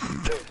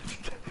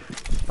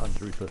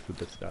 Stan's ruthless with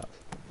the stats.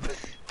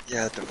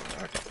 Yeah, don't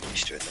worry. I'm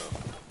used to it though.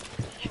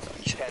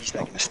 He's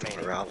not messing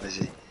remaining. around, is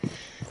he?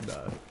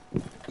 No.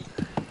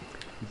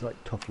 He's like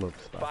tough love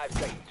stats. 5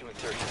 seconds to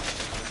insertion.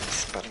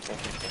 Spanner's on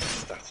the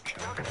stats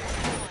chart.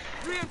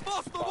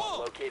 Reinforce the Bomb wall!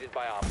 located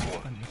by Op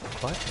 4. And he's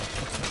quite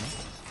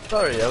tough,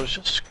 Sorry, I was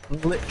just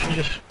literally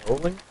just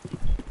scrolling.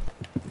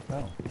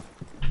 Wow.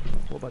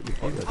 What about your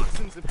keyboard?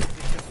 Toxins in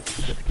position.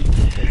 You get to keep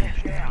the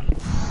same.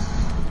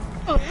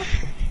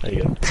 There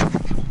you go.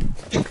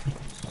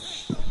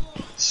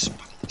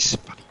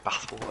 Spanny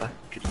bathwater.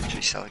 Could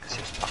literally sell it because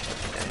it's bath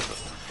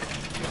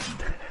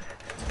every day,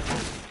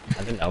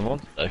 I didn't have one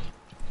today.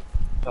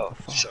 but... Oh,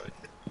 sorry.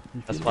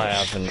 That's why I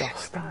haven't.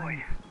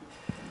 I'm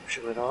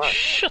feeling alright.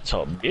 Shut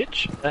up,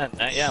 bitch.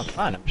 Yeah, I'm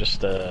fine. I'm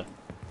just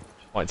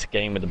wanted to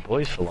game with the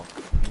boys for long.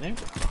 You know?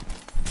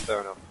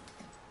 Fair enough.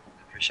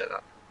 Appreciate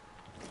that.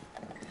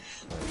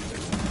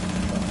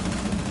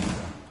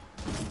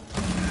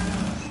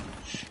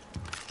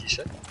 You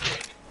said?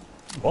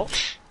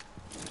 What?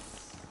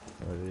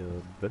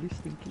 Very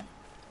stinky.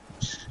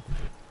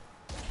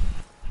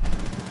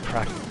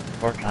 Crack.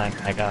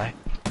 Fortnite, guy.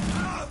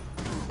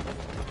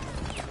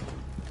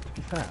 To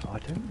be fair, I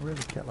don't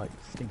really get like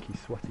stinky,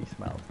 sweaty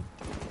smell.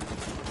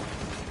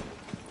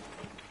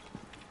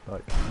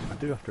 Like, I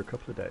do after a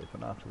couple of days,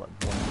 but not after like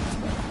one.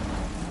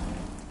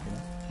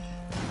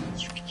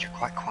 You're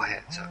quite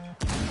quiet, so...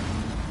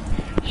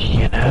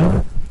 You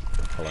know?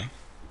 Hello?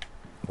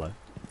 Hello?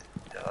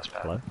 Yeah, that's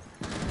better. Hello?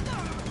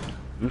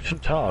 Guten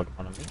Tag,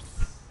 one of me.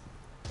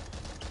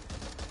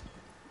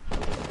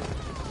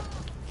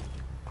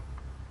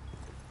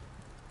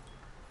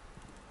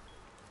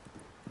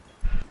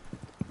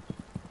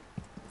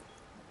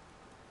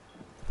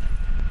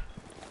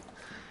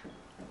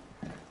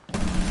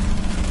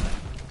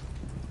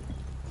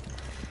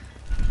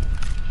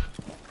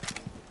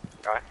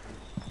 Alright.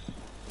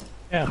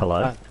 Yeah.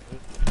 Hello? fine.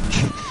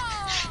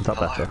 Is that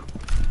better?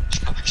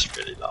 It's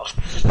really loud.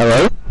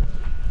 Hello?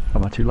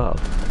 Am I too loud?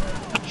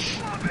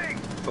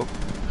 Oh,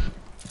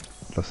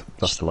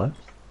 That's hello?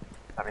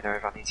 let me know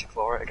if I need to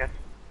floor it again.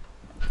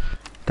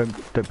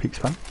 Don't peek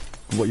spam.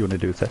 What you want to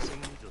do is this.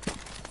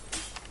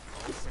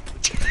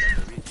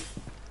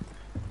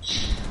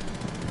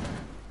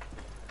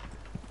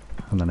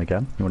 And then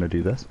again, you want to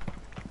do this.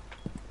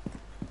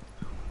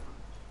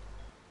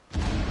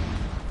 I'm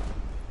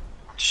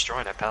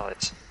destroying her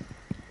pellets.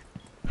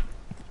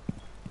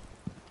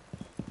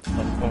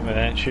 One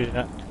minute, shooting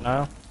at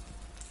now.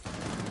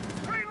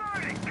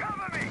 Reloading!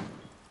 Cover me!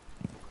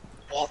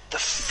 What the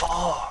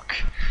fuck?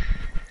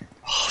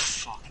 Oh,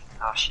 fucking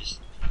ashes.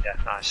 Yeah,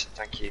 nice.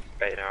 Thank you,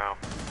 baiting her out.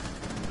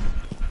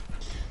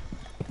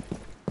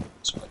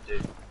 That's what I do.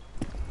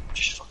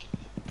 Just fucking...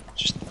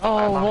 Just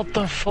Oh, what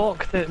the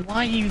fuck?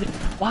 Why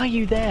are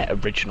you there?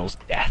 Original's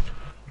death.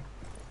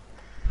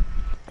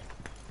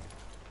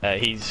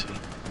 He's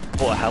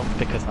full of health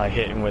because I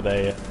hit him with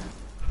a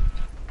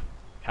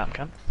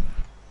can.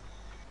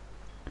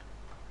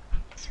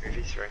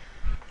 3v3.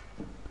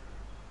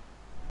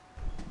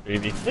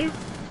 3v2.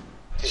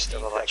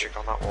 Still electric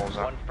on that wall,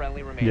 though. One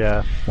friendly remaining.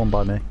 Yeah, one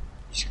by me.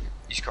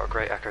 He's got a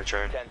great echo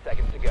drone. 10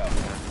 seconds to go.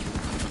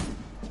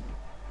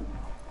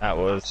 That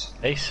was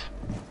ace.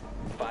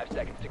 5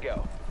 seconds to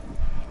go.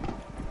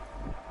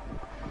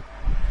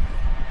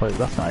 Wait,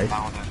 that's nice.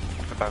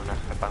 A boner.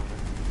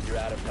 You're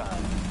out of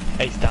time.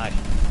 Ace died.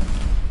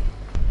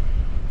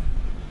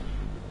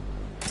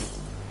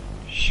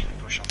 Should we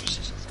push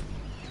officers?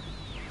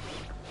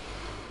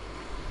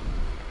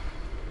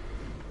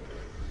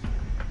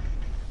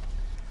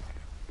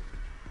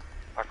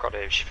 I've got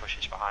it if she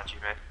pushes behind you,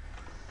 mate.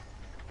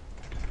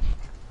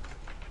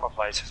 Well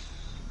played.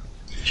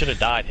 Should have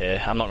died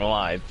here, I'm not gonna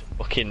lie.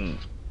 Fucking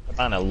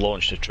Cabana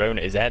launched a drone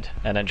at his head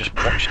and then just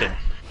watched him.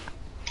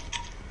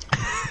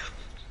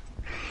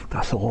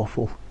 That's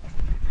awful.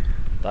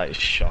 That is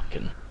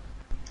shocking.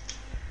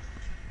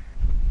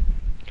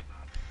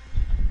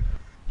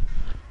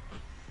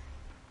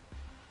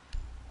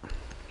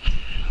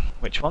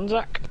 Which one,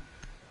 Zach?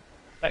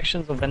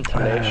 Inspections or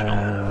ventilation?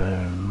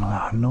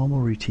 Normal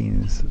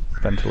routines,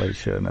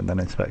 ventilation, and then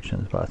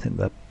inspections, but I think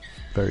they're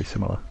very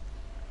similar.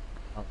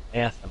 Oh,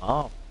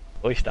 ASMR.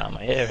 Voice down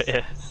my ear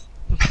here.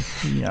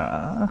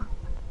 Yeah.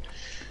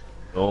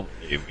 Oh,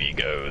 here we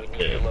go. We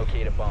need to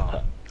locate a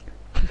bomb.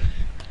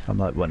 I'm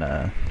like when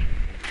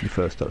you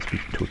first start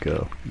speaking to a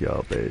girl.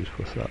 Yo, babe,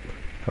 what's up?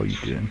 How you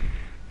doing?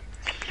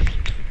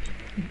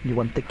 You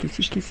want the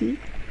kissy kissy?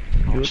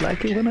 You would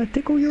like it when I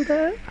tickle you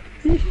there?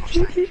 I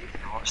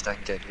watched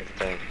that game the other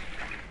day.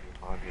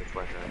 Remind me of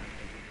when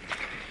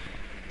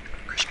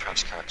Chris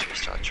Pratt's character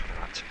started trying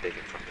to act big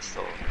in front of the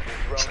store.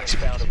 Drone has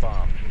found a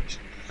bomb.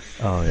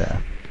 Oh yeah.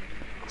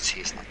 What's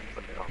his name?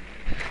 Put it on.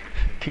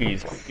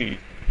 Please.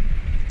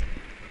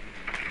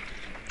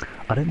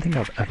 I don't think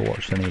I've ever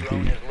watched any of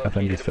the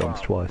Avengers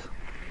films twice.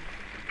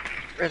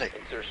 Really?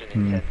 Insertion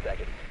in 10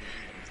 seconds.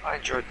 I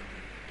enjoyed.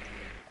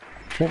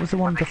 What was the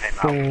one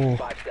before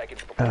 5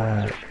 seconds before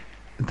insertion.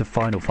 the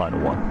final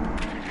one?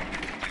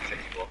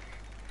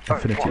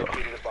 Infinity War.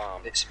 Locate the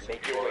bomb.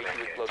 Make your way to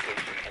its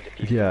location and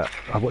defuse it. Yeah,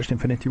 I watched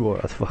Infinity War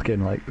at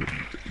fucking like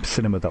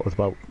cinema that was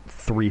about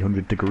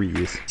 300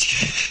 degrees.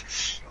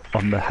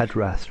 On the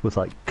headrest was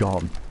like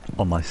gone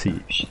on my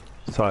seat,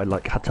 so I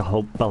like had to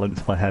hold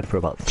balance my head for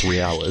about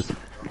 3 hours.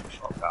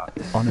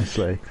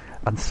 Honestly,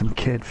 and some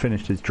kid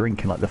finished his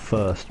drink in like the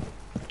first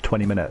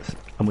 20 minutes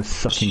and was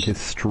sucking his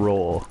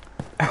straw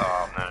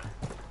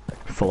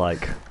for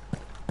like,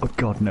 oh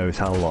God knows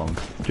how long,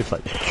 just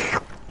like.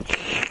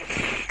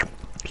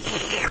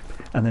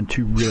 And then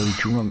two really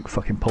drunk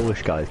fucking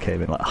Polish guys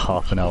came in like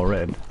half an hour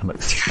in and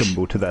like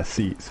stumbled to their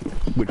seats,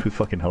 which was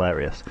fucking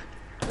hilarious.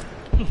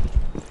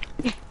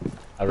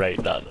 I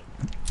rate that.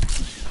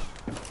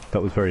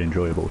 That was very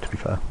enjoyable, to be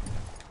fair.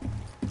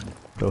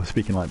 They were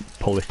speaking like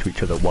Polish to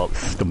each other while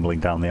stumbling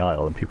down the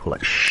aisle, and people were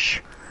like,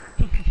 shh!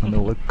 And they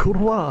were like,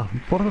 kurwa,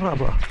 blah blah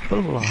blah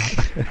blah blah.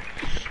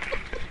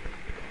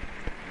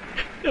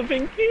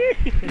 Thank you!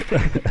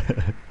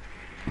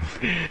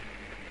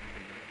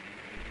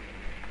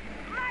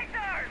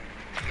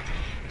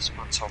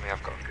 Someone told me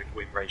I've got a good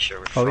win ratio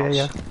with Oh France.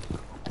 yeah.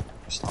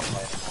 It's not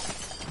playing.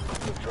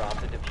 Drop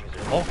the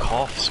diffuser. Fuck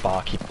off,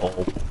 Sparky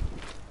Paul.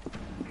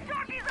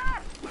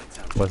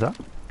 What's that?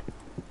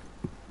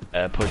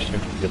 Pushed him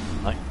from the other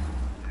side.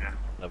 Yeah.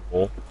 The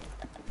wall.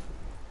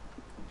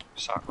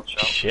 Cycle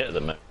shot. Shit at the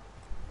moment.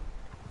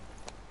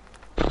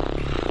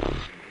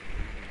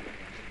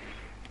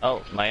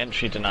 Oh, my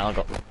entry denial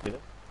got rid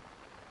of.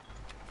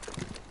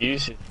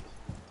 Use it.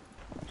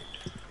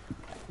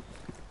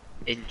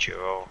 Injure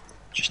or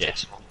just hit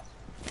someone.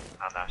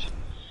 And that.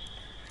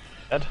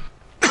 Dead.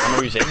 I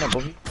know who's in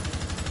above you.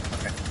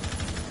 Okay.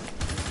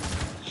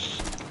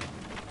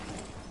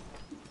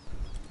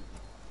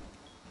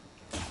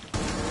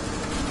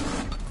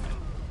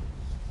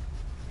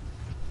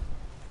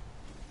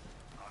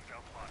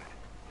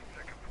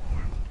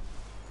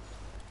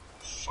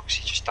 Fuck's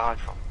he just died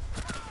from?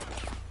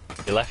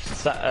 You left.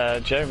 Is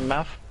that Joe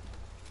Mav?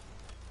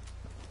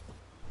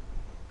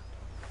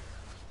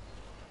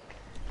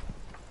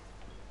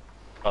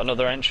 Got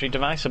another entry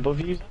device above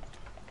you?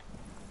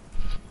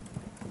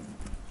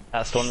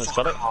 That's the one that's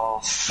got it?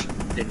 Off.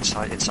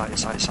 Inside.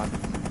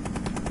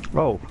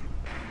 Oh.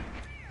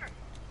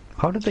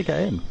 How did they get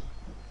in?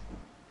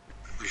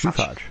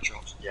 Rufaj?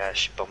 Yeah,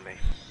 she bummed me.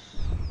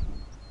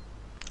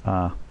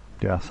 Ah,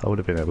 yes, I would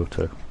have been able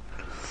to.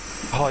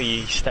 Oh,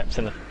 you stepped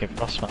in the fucking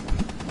frostman.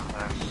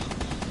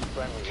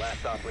 Friendly,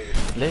 last operator. I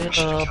should have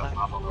Little. killed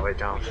Mav on the way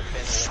down.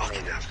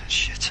 Fucking hell,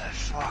 shit,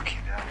 fucking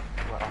hell.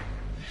 Well.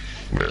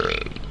 Do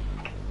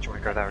you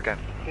want to go there again?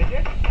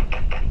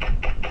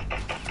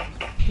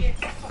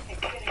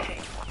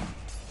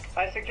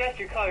 I suggest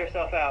you call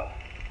yourself out.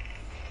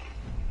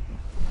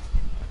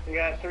 You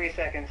got 3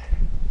 seconds.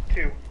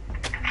 2,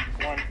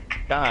 1.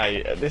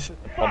 Guy, this is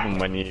the problem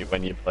when you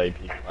play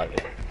people like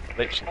this. You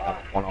literally have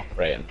one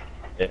operator and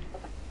that's it.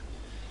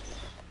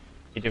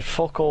 You do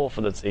fuck all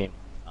for the team.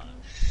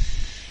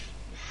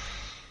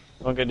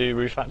 Want to go do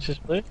roof access,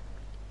 please?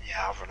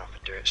 Yeah, I'll run up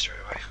and do it straight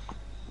away.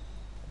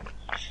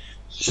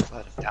 Just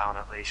let them down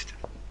at least.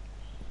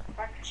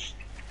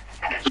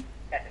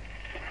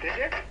 Did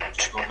you?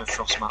 Just want the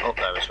frost mat up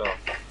there as well.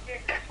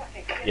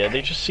 Yeah,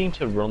 they just seem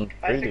to run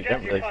I through, they suggest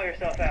don't you really. call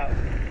yourself out.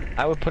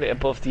 I would put it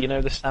above the, you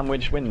know, the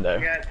sandwich window?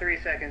 You got 3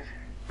 seconds.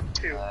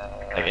 2.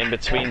 Like in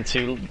between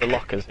the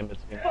lockers in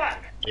between. Fuck!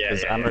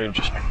 Because Amaru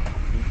just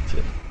eats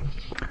it.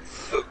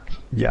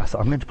 Yes,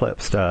 I'm going to play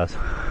upstairs.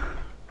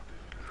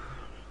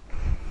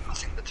 I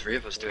think the 3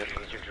 of us do it.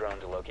 Use your drone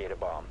to locate a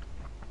bomb.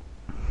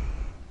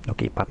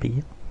 Okay,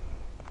 papi.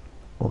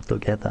 All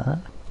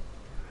together.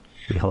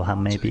 We hold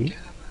hand maybe.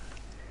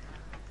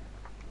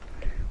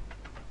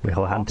 We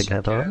hold hand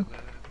together.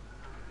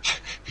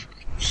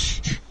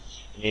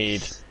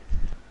 Need.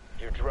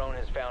 Your drone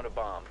has found a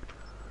bomb.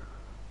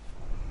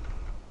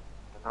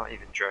 They're not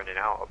even droning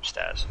out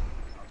upstairs.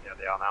 Yeah,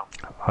 they are now.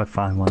 I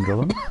find one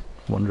drone.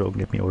 One drone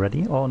give me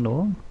already. Oh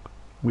no,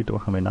 we don't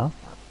have enough.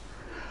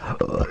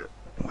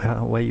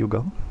 Where you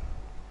go?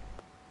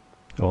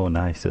 Oh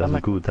nice, that's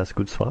good. That's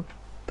good swap.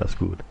 That's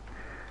good.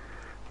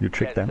 You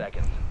tricked 10 them.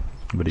 seconds.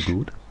 Very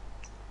good.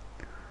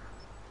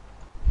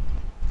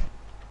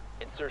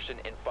 Insertion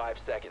in 5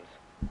 seconds.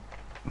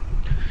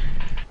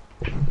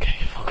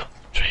 Okay, full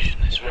concentration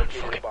this round.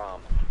 Located a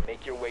bomb.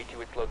 Make your way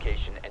to its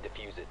location and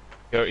defuse it.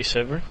 You got your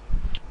server?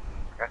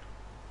 Okay.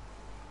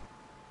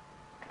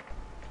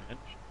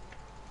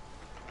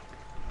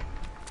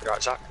 You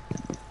right, Zach?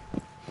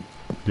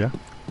 Yeah.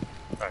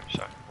 Right,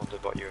 sorry.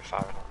 Wondered what you were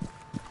firing on.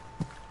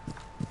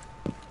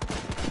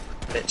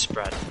 Bit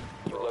spread.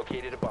 You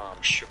located a bomb.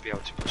 We should be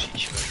able to push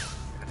each other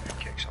when it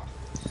kicks off.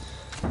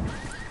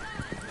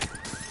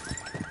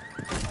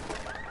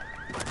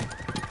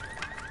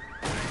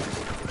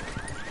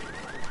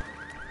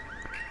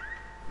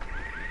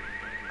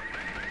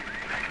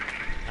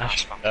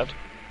 Ash, dead.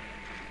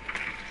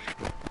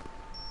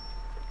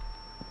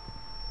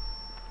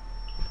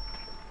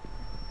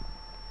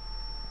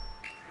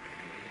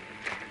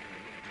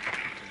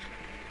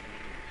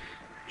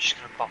 Just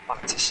gonna pop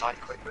back to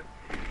site quickly.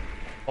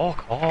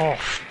 Fuck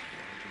off.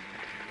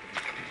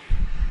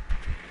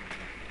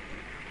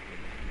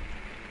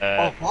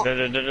 Oh, what?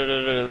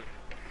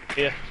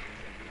 Here.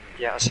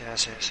 Yeah, I see.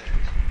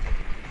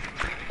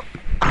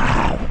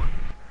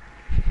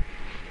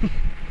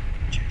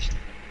 Jeez.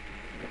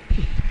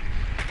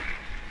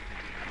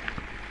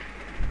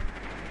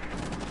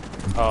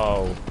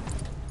 Oh.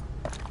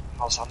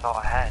 How's that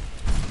not ahead?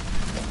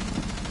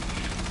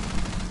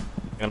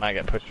 You might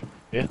get pushed.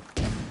 Yeah.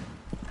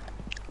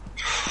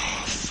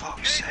 Oh,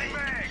 fuck's sake.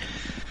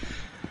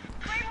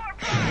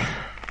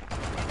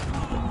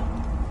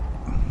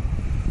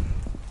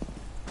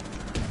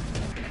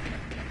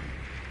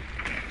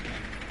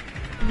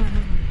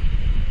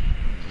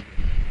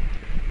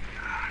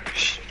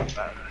 Shit,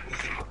 better.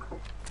 Fuck.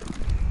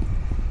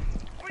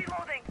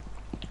 Reloading.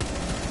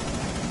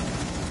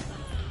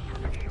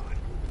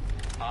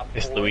 Op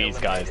This 4 Louise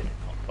guy's eliminated.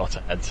 not got a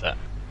headset.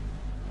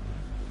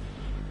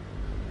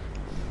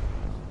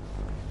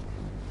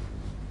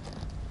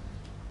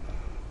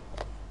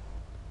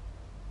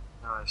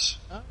 Nice.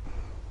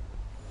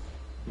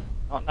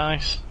 Not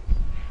nice.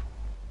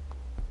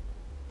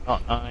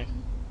 Not nice.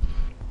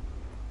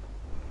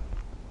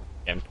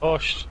 Getting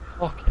pushed.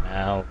 Fucking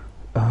hell.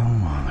 Oh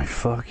my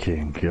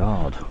fucking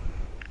god.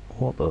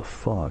 What the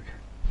fuck?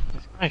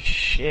 This guy's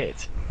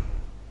shit.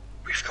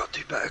 We've got to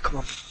do better, come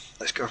on.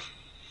 Let's go.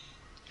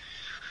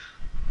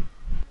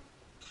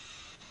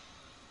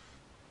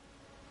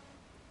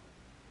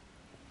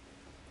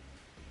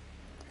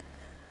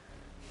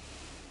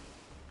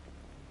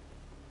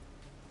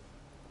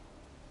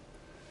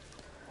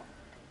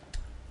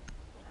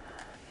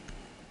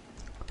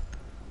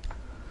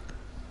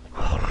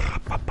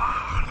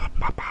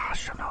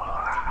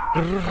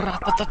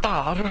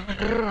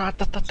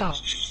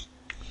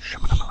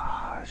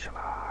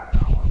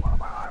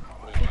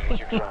 Use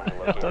your drone to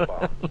locate a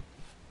bomb.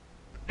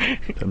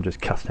 I'm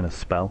just casting a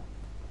spell.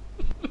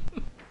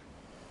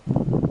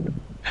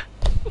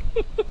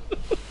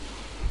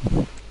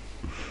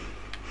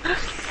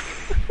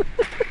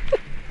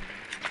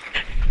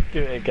 Do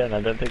it again,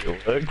 I don't think it'll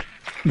work.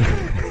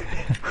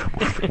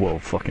 We'll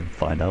fucking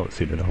find out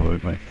soon enough,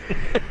 won't we? Be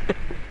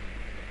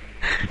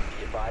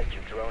advised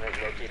your drone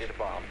has located a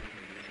bomb.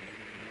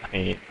 I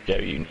mean, Joe,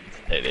 you need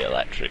to take the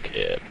electric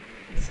here.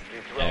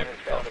 Your drone has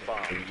found a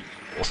bomb.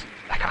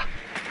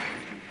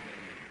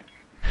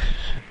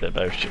 They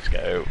both just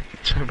go.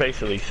 So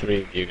basically,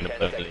 3 of you are going to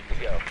 10 permanently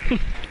seconds to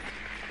go.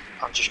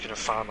 I'm just gonna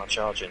find my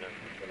charging and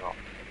we're not.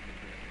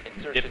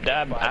 Insertion dip in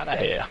dab 5 out of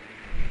seconds. here.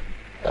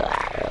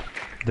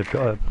 They've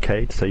got a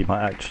cage, so you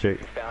might actually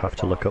Found have a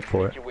to look bomb. up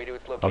for Make it. your way to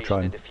its I'll location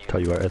try and defuse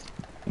tell you where it is.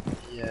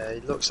 Yeah,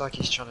 it looks like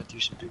he's trying to do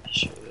some booty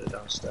shit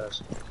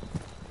downstairs.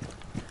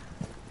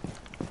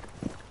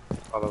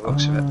 By the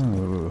looks of it.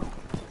 Oh,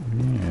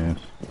 yes.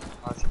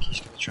 I think he's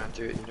gonna try and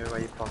do it. You know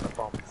where you plant the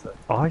bomb.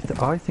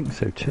 I think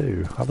so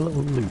too. Have a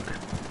little look.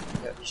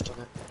 Yeah, he's done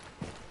it.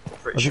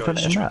 Have you done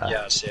it in there?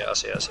 Yeah, I see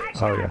it.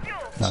 Oh yeah,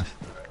 nice.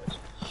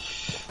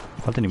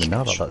 I didn't even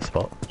know about that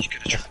spot. He's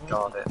gonna try and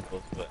guard it.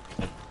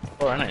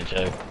 Or isn't it,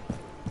 Joe?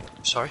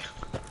 Sorry?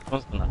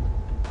 Wasn't that?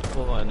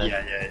 Oh, and then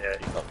Yeah.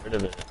 you got rid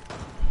of it.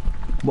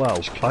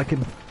 Well, I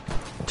can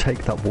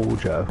take that wall,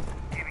 Joe.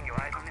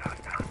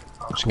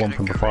 One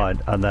from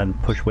behind, and then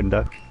push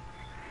window.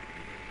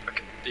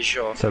 Okay, be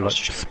sure. So like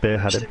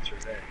spearhead him. I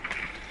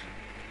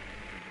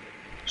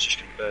was just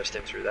gonna burst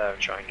in through there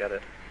and try and get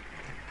it.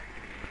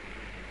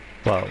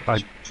 Well,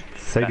 I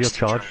save your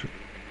charge.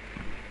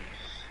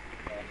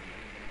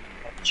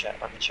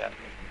 Let me check.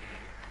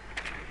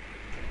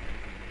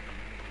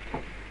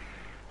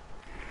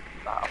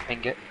 Right, I'll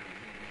ping it.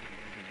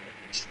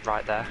 It's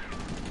right there.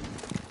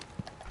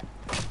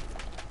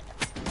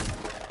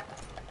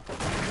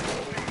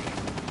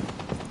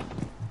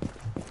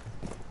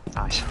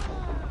 Nice.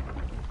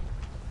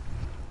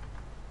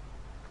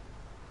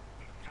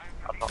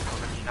 I'm not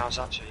coming you now,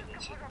 Zan, so you need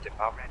to dip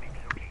out.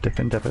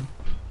 Dippin'.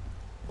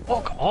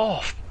 Fuck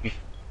off, you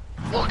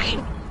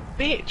fucking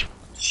bitch!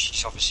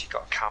 She's obviously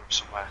got a cam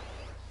somewhere.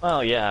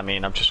 Well, yeah, I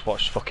mean, I've just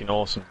watched fucking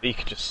Awesome. You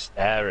could just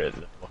stare at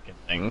the fucking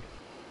thing.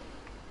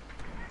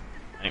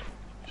 Anyway,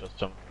 just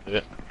don't do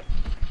it.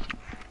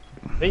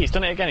 See, he's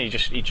done it again. He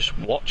just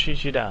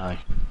watches you die.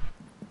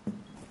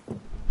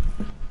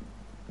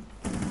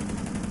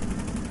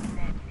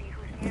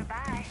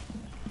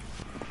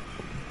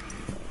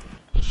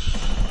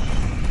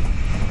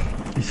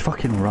 He's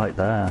fucking right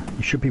there.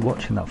 You should be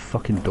watching that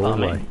fucking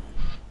doorway.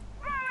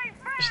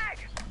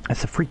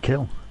 It's a free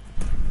kill.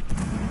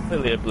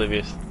 Completely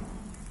oblivious.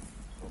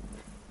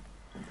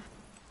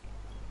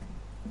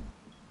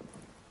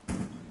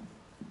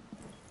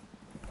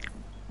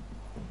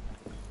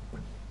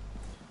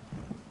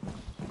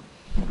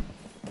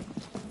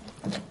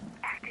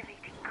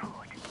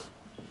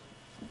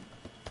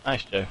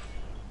 Nice, Joe.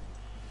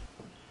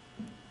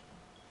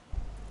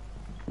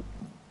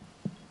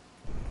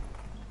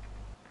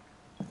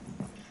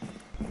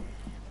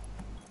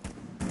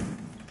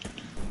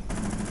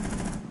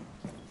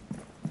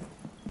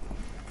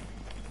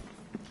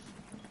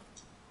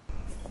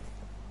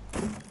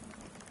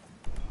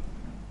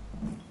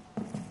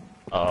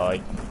 Oh,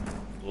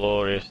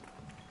 glorious.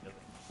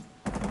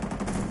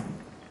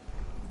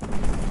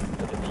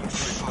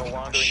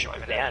 Shot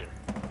him in the head.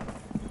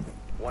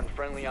 One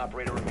friendly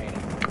operator remaining.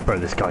 Bro,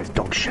 this guy's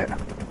dog shit.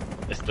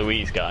 It's the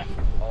Louise guy.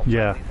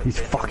 Yeah, he's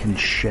fucking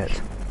shit.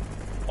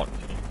 What?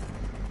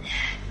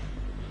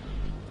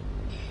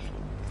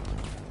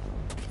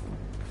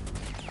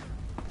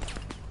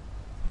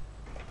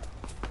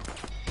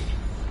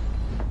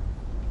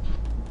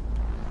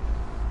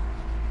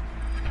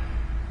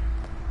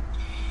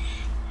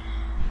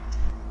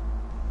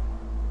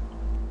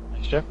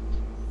 Nice, Joe.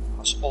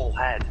 That's all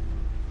head.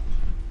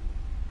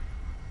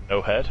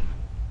 No head.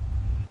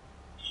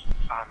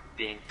 I'm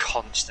being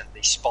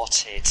constantly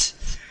spotted.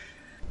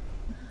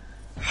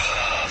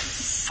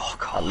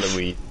 Fuck off. That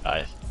Louise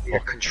guy. We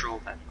have control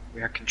then.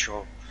 We have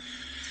control.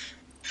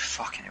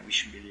 Fucking it, we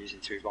shouldn't be losing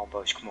 3-1,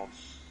 boys. Come on.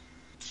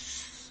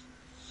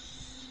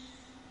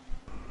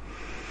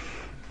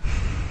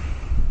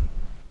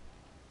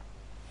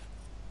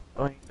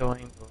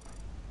 Going.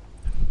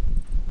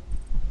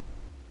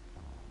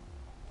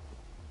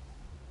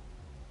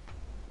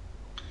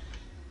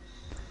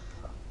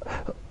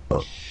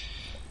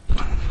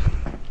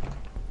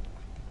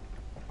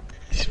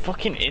 This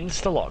fucking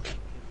insta-lock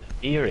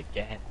here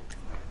again.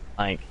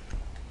 Like,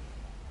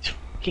 this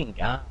fucking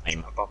guy.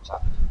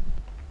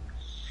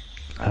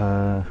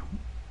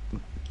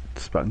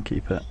 Spat and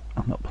keep it.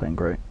 I'm not playing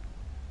great.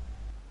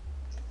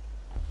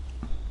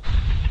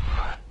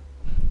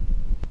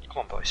 Come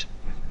on, boys.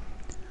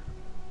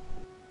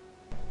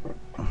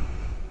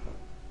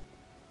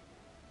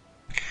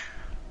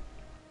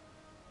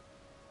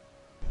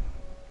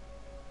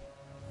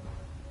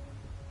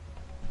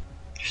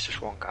 It's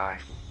just one guy.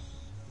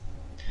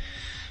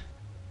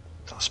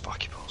 That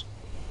Sparky Ball's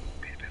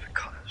been a bit of a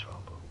cunt as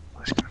well, but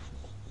let's go.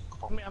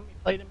 Come on. Have we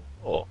played him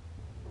before?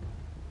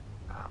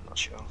 I'm not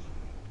sure.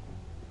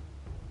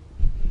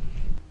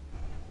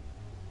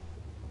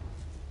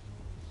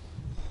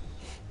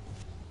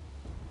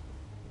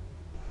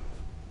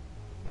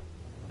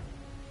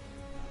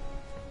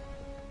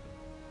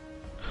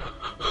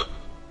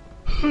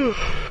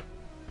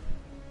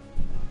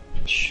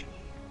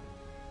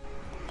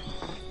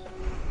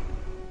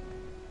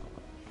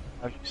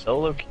 How's your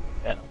solo keep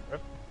getting on, bro?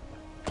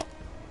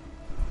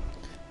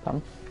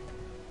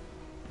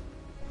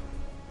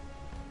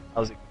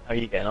 How are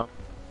you getting on?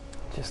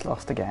 Just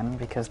lost again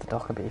because the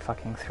Dockerbee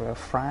fucking threw a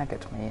frag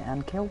at me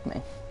and killed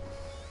me.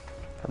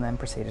 And then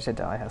proceeded to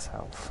die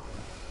herself.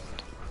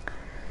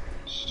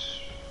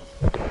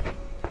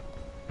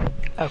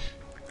 Oh.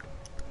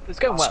 It's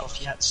going well. As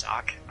of yet,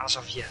 Zach, as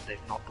of yet, they've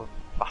not done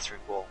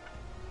bathroom wall.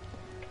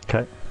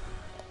 Okay.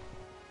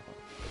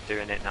 They're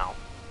doing it now.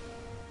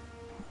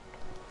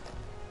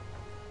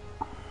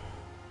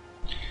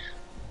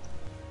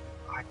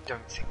 I I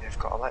don't think they've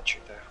got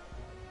electric there.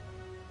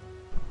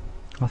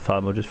 That's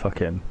fine, we'll just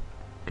fucking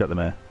get them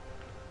here.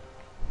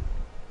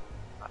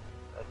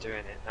 They're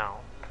doing it now.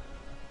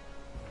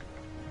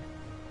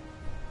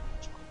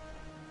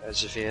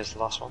 Zavia's the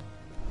last one.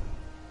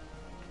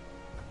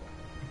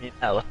 You mean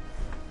Ella?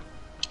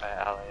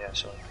 Ella, yeah,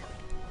 sorry.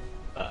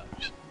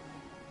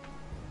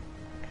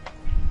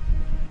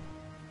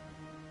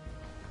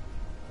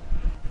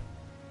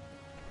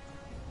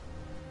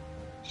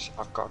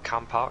 I've got a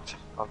cam parked.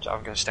 I'm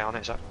going to stay on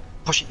it. So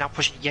push it now,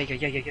 push it. Yeah.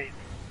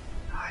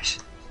 Nice.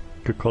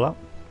 Good call out.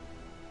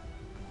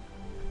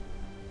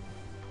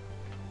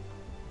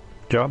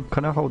 Joe, I'm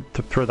gonna hold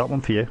to throw that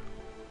one for you.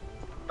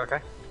 Okay.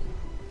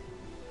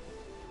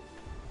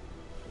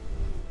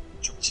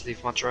 Do you want me to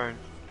leave my drone? Do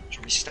you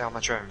want me to stay on my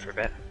drone for a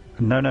bit?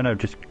 No,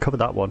 just cover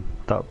that one.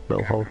 That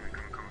little hole.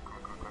 Come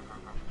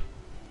on.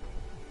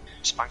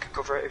 Span can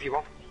cover it if you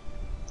want.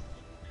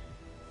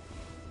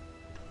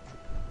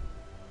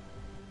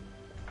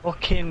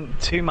 Fucking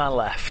to my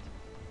left.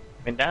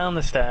 Been down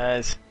the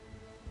stairs.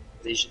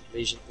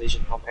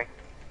 Legion, hopping.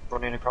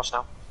 Running across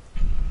now.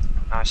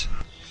 Nice.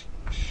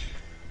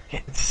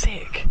 Getting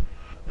sick.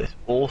 This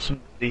awesome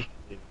leak.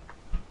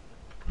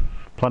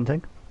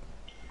 Planting.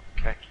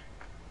 Okay.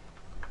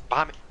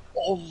 Behind me.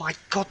 Oh my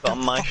god, Got a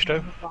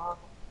Maestro.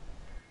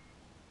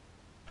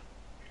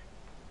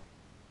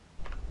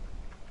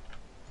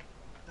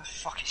 The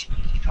fuck is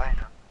he playing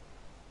at?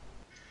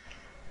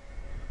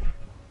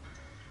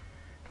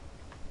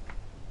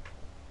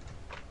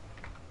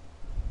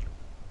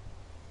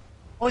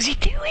 What's he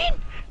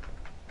doing?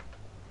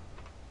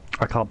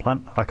 I can't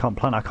plant. I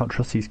can't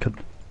trust these kids.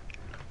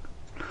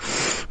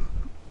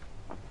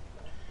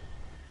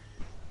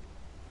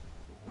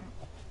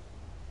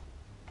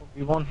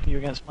 You won. You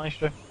against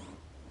Maestro.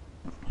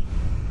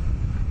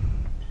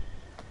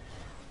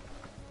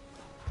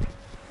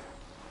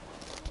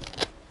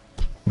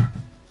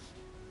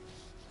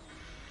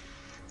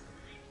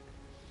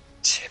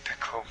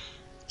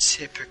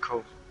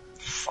 Typical.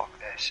 Fuck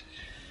this.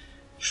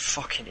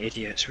 Fucking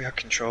idiots. We have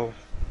control.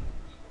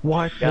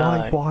 Why?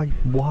 Guy. All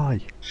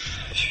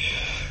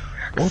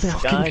they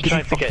have Guy to give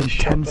tried to get fucking 10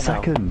 shotgun out.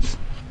 seconds.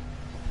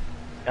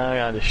 Guy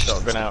had a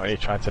shotgun out and he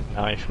tried to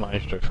knife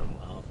Maestro from that.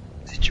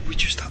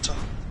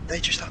 They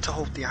just had to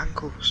hold the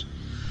ankles.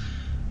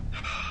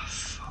 Oh,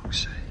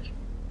 fuck's sake.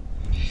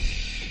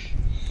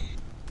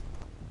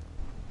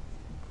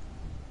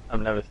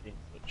 I've never seen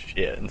such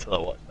shit until I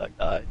watched that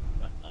guy.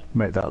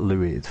 Mate, that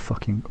Louis is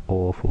fucking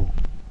awful.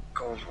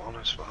 Gold one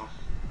as well.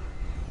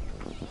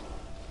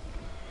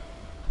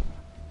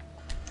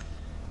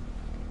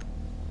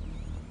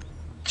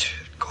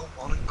 Gold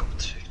one and gold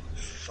two.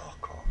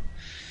 Fuck off.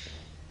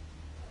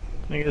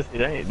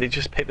 Niggas, they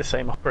just pick the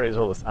same operators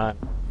all the time.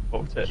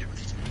 Fucked it.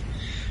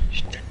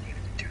 She didn't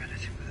even do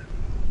anything with it.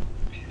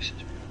 Pieces.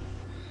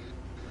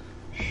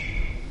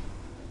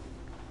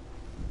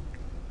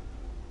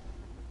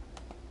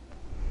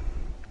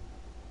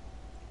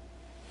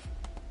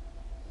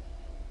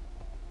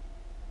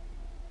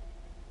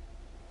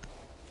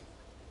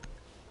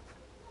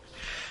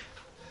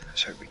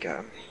 Let's hope we get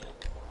him.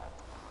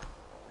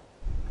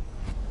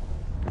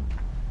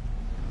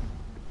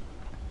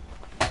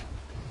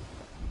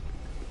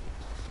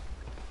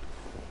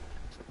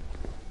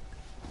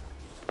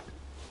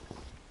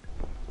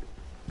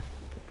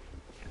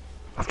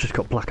 I've just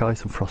got black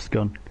ice and frost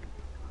gun.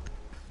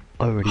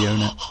 I already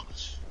own it.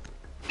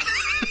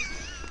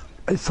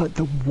 It's like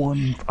the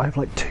one. I have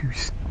like 2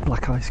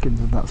 black ice skins,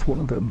 and that's one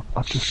of them.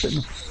 I've just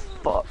been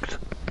fucked.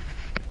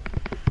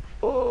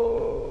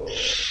 Oh.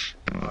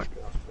 I'm gonna have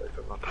to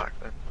open my pack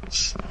then.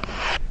 Let's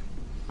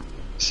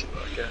see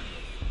what I get.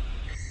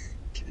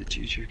 Keep the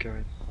juju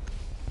going.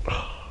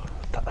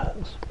 That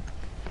hurts.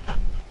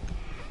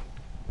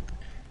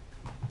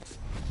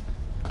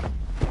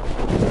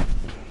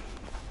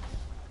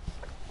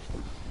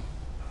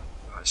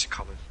 Oh, it's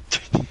common.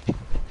 Did we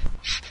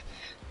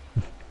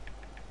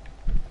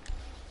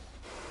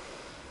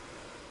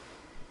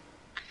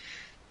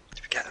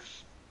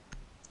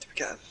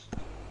get him?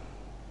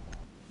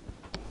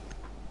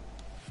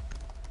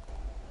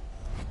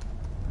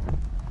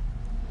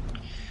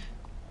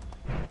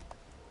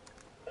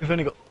 We've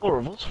only got 4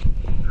 of us.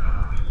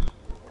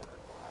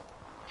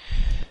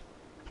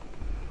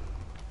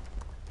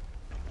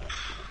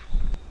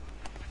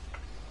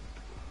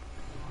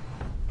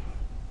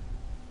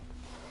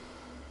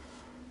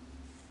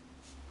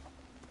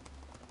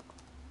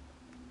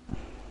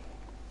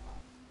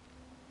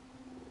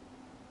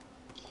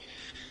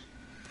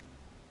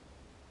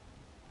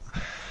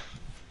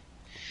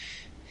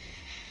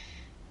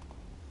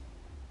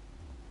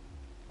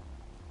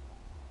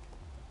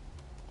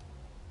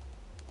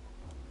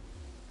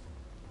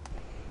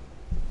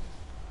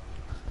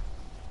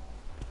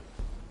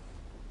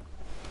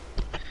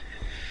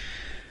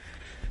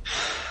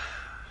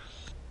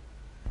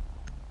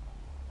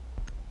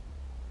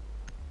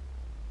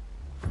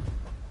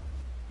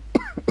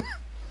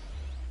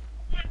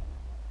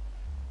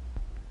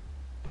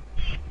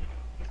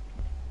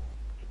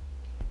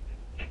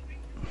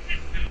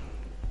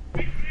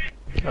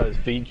 try this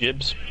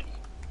V-Jibs.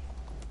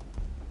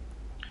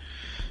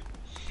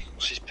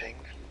 What's his ping?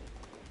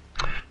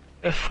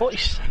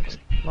 47.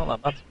 Not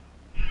that bad.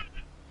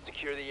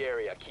 Secure the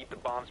area. Keep the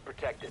bombs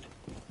protected.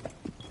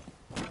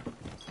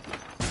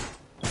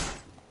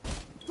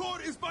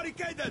 Door is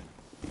barricaded.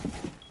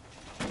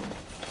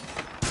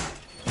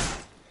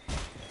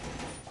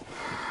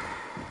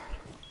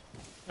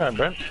 Alright,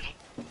 Brent.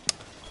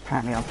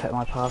 Apparently I put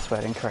my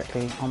password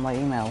incorrectly on my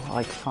email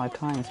like 5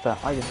 times,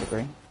 but I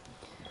disagree.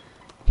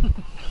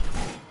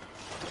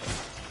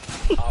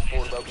 Op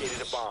 4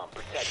 located a bomb.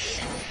 Protect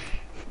it.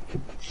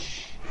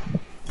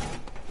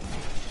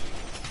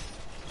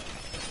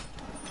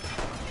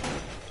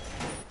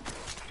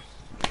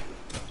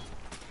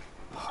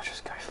 Oh,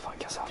 just go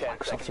fuck yourself. 10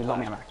 Microsoft, seconds you lock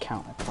me left. on my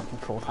account like fucking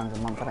 4 times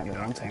a month. I don't really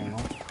want it anymore.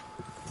 5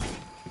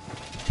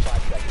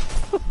 seconds.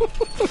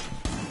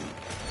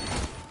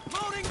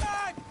 Loading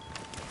back.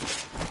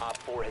 Op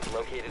 4 has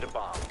located a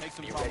bomb.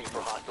 Be ready for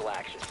hostile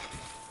action.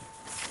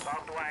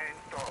 Barbed wire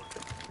installed.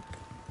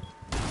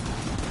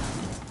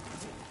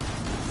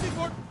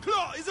 C4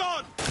 claw is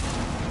on.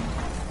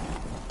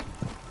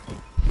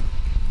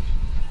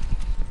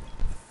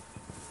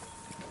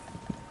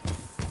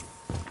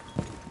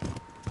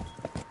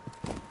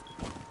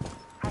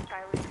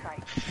 Hostile in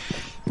sight.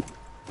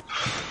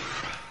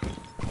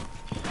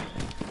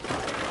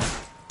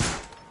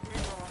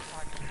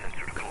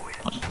 Sensor deployed.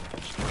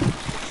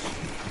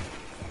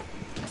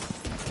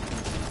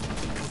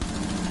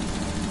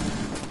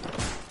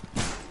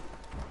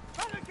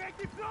 Barricade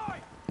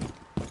deployed.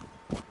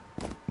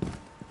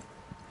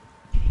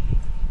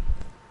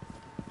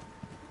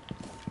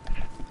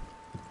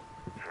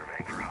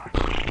 Surveying for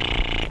hostile.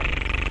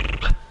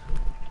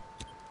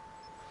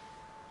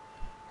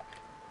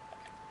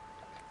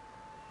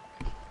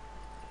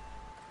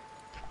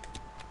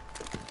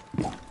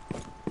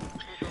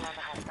 Visual on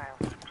the hostile.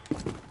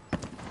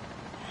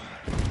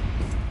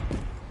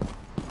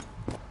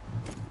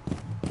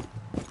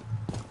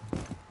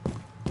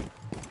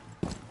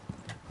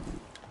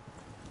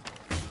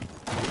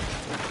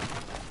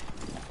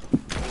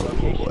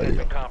 Location has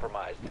been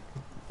compromised.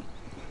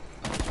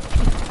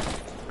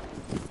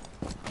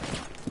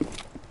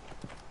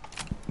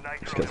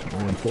 Let's get some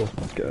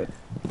reinforcements going.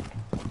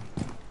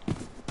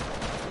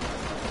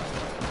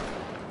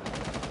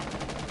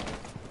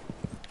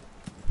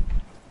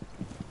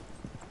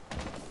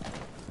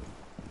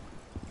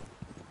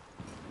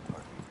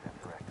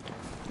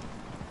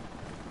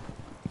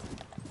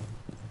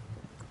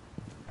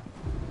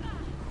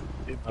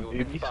 Do my You have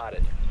been boobies.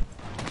 spotted.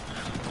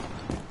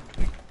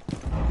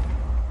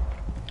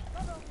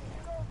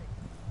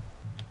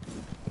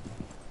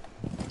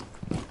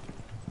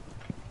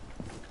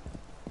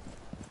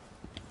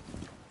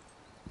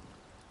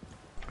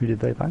 Who did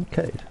they ban?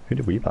 Cade? Who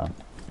did we ban?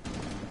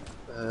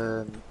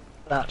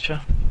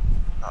 Thatcher.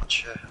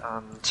 Thatcher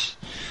and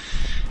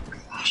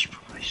Clash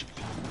probably.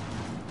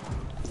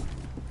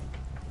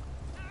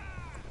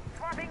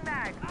 Swapping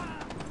mag.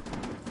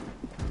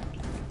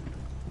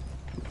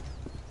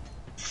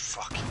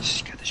 Fucking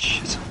scared the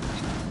shit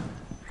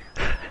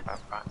out of me.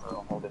 Right, we're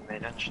all holding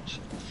main entrance.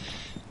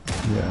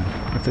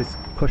 Yeah. If they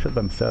push up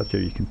themselves, Joe,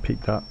 you can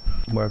peek that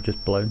where I've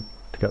just blown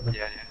to get them.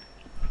 Yeah, yeah.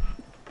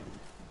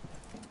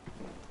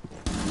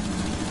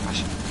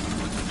 Nice.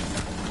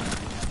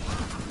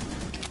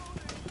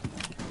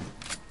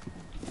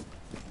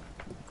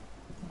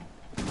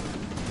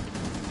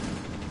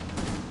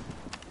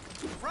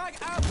 Frag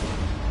out.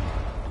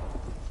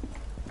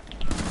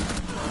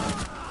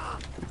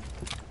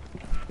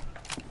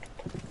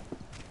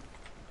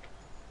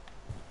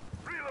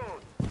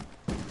 Reload.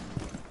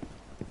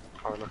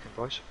 How are we looking,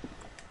 boys?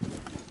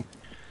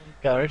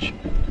 Garage.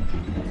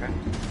 Okay.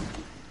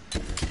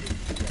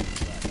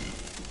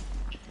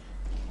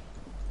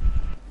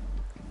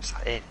 Is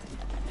that in?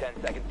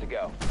 10 seconds to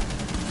go.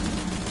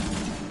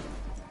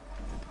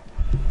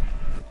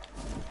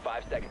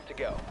 5 seconds to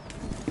go.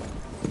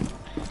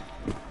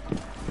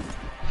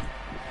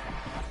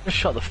 Just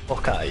shut the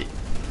fuck out of you.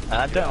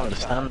 I don't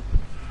understand.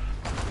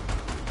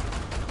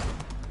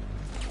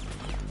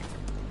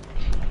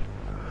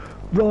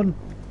 Run!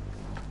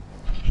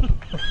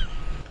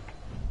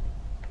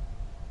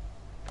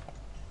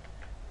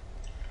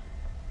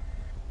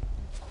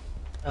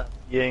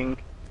 Ying.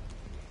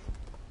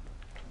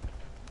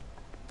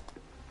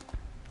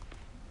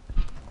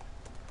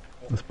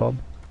 This bomb.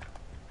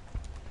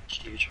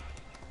 Huge.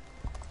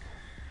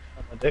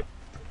 On my dick.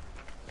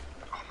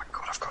 Oh my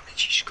god, I've got an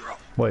itchy scroll.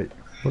 Wait,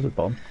 was it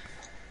bomb?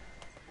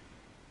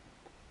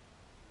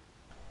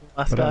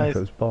 Last I don't know guys. if it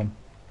was bomb.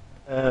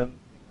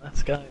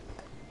 Last guy.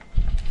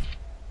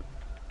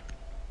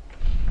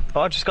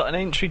 Oh, I just got an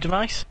entry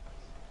device.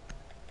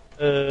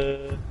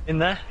 In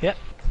there, yep.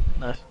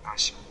 Nice.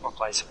 Nice. Well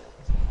played.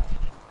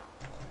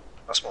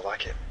 That's more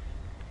like it.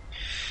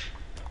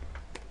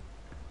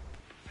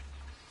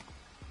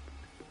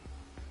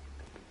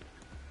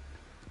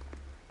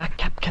 I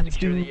can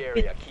Secure do the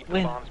area. it Keep the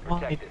when bombs I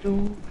protected.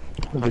 do.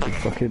 There's like a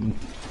fucking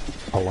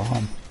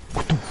alarm.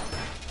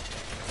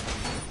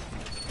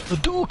 The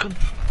door can.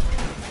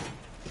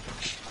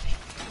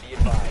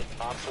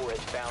 4 has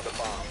found a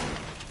bomb.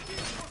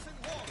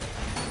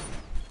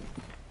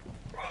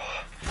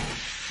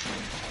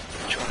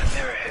 Do you want a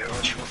mirror here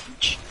or do you want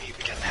me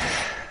again?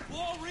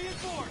 Wall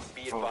reinforced.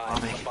 Be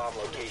advised, the bomb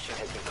location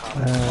has been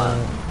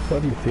compromised.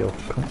 What do you feel?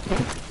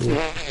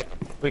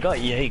 We got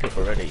Jaeger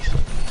already, so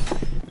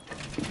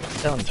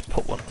tell him to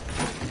put one.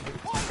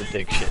 The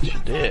big shit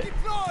should do it.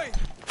 Deployed.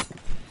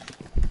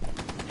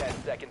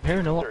 10 seconds Here,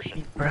 to no,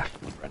 insertion. breath.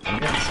 I'm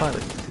getting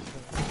silent.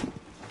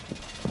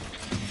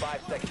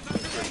 5 seconds to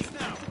insertion.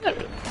 No.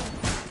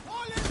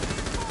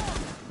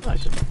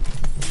 Nice.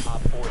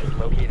 Op 4 has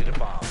located a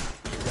bomb.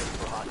 Be ready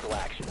for hostile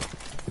action.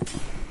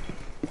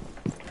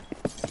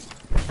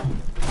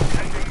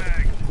 Changing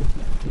mag.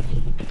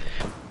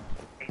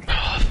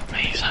 Oh, for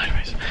me,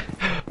 sideways.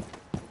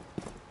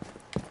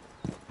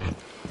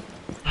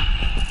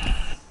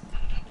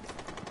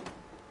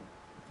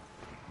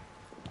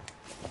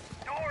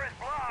 Door is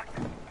blocked.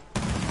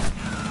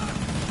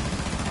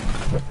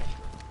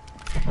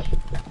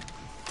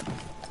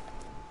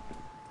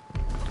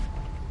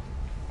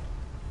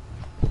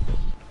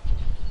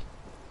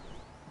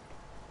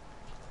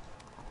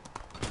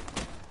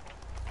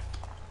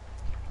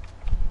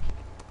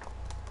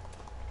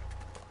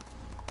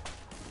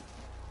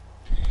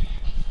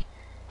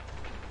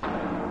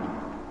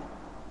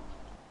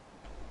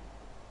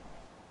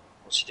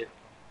 What's he do?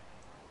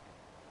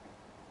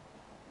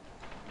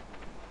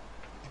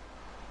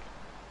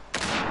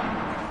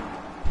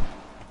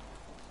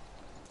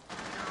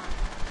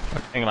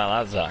 Think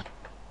about that, Zach.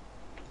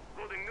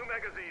 Loading new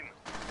magazine.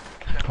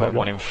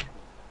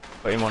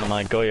 Putting one of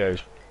my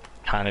Goyos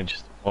kind of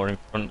just more in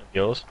front of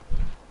yours.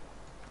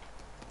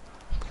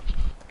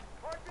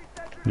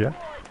 Yeah.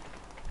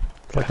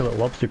 It's like a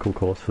little obstacle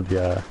course for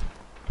the air.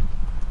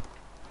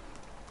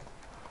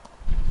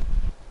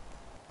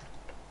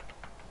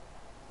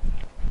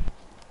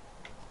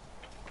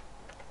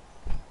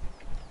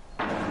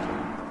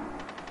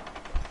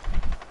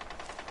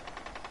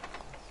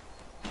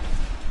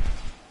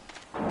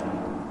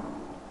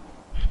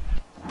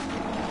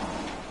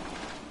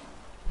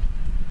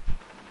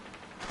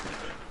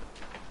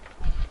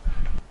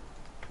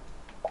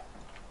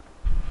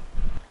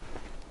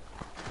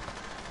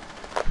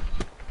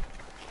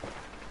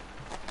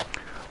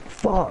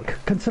 Fuck!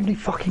 Can somebody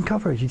fucking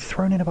cover us? He's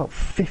thrown in about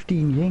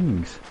 15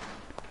 yings.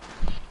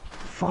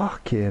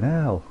 Fucking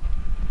hell.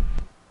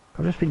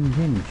 I've just been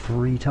yinged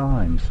 3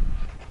 times.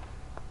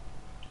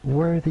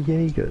 Where are the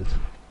Jaegers?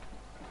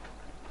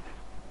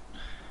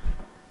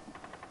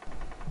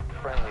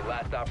 Friendly,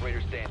 last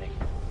operator standing.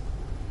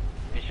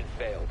 Mission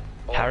failed.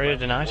 All Carrier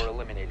friendlies denied. were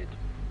eliminated.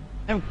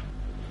 No.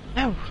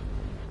 No.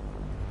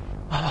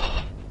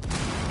 Oh.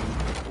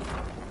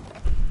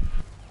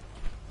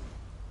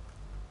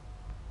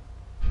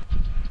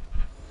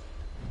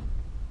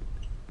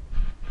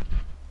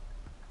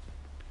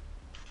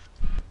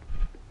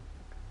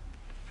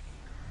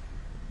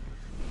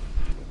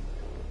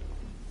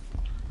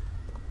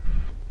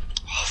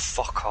 Oh,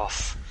 fuck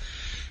off.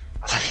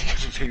 I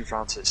think you move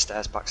round to the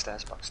stairs, back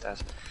stairs, back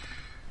stairs.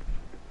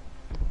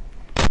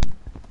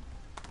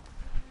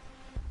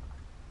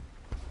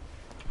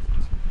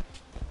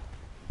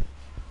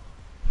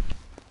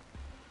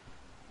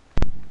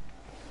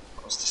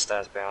 What's the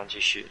stairs behind you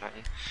shooting at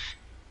you?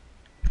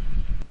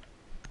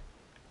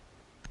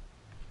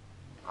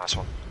 Nice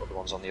one. Got the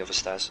ones on the other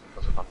stairs.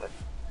 Doesn't matter.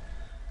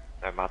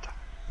 No matter.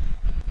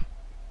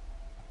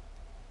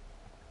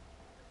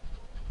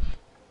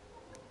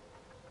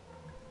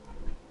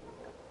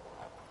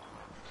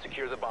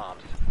 Secure the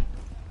bombs.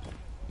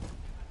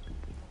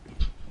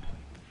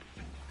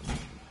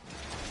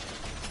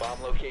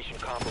 Bomb location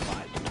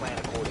compromised. Plan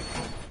accordingly.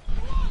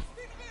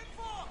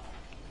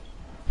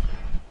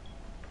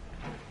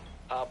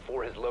 Op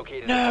 4 has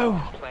located No. a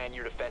bomb. Plan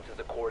your defenses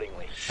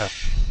accordingly.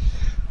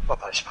 What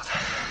place, man?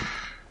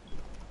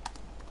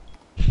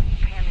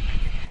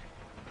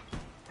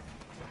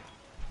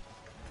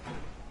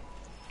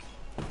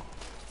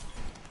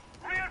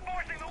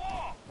 Reinforcing the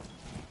wall.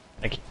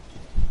 Thank you.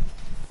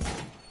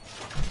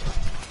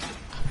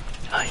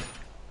 Time.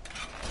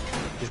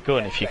 He's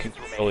good if you can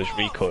control his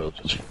recoil,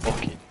 just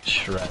fucking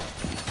shred.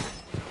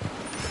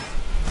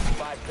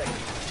 5 seconds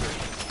to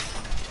insertion.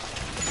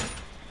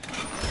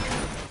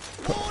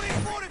 Warning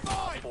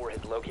 45. 4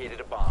 has located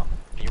a bomb.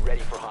 Be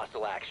ready for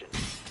hostile action.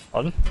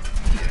 On.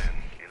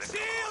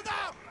 Shield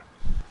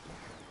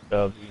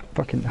up.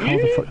 Fucking, how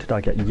the fuck did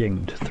I get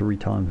yinged 3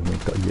 times when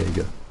we've got a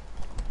Jaeger?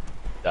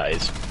 That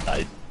is,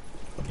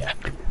 yeah.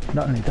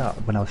 Not only that,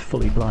 when I was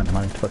fully blind, I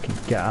managed to fucking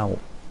get out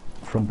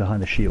from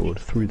behind the shield,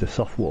 through the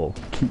soft wall,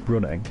 keep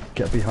running,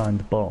 get behind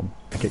the bomb,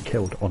 and get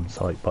killed on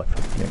sight by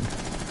fucking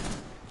yings.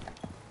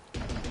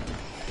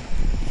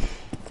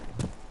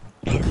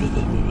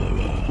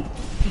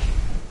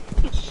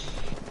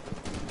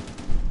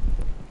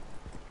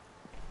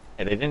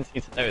 Yeah, they didn't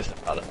seem to notice the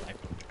fact that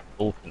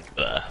Vulcans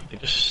were there. They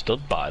just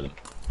stood by them.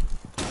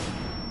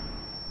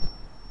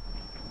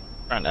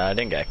 Right now, I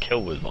didn't get a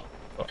kill with one.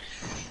 But...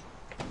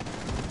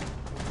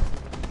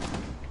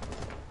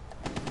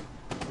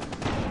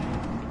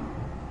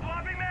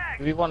 Swapping mag.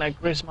 Do we want a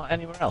Grisma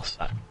anywhere else,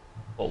 Zach?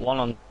 Put one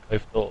on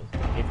both doors.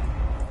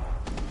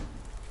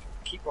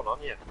 Keep one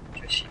on you,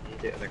 in case you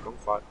need it in a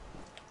gunfight.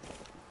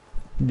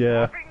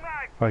 Yeah,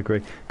 I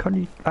agree. Can't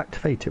you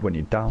activate it when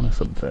you're down or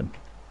something?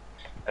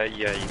 Yeah,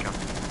 you can. What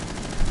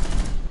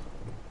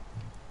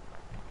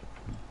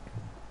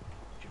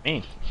do you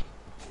mean?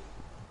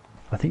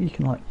 I think you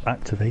can like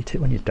activate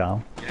it when you're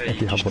down, Yeah,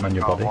 if you have one on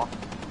your body.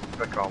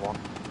 Click R1.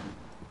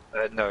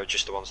 No,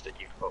 just the ones that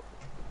you've put.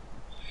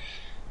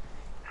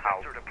 How?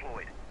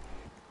 Deployed.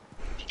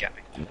 You get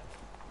me?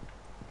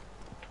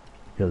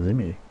 Yeah,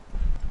 Zimmy.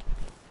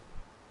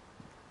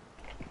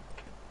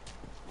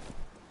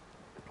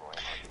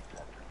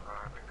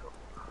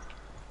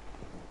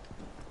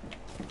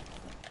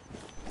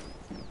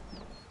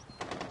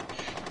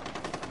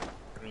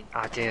 I mean,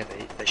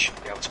 ideally, they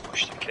should be able to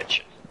push the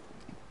kitchen.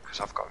 Because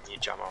I've got a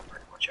mute jammer on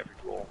pretty much every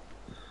wall.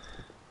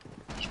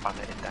 He's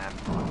banded them,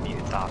 I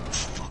muted that.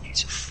 Fuck,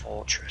 it's a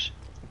fortress.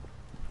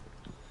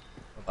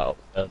 About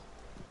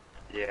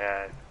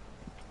Yeah.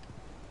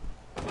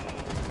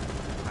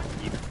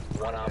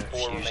 One on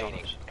four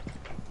remaining.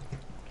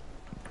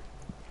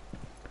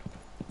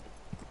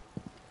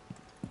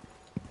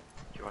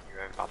 You're on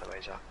your own, by the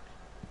way, Zach.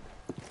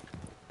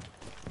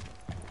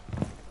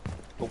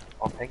 Oh,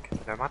 on pink,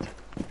 Nomad.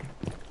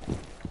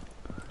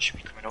 Should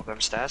be coming up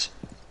them stairs.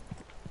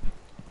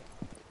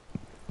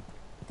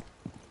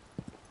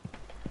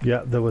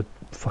 Yeah, there were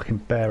fucking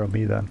bear on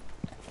me then.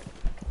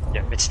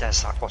 Yeah, mid stairs,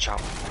 Zach. Watch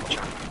out. Watch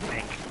out.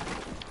 Pink.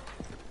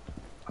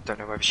 I don't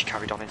know whether she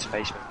carried on into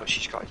basement, but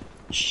she's got a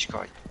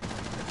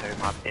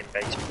Nomad in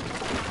basement.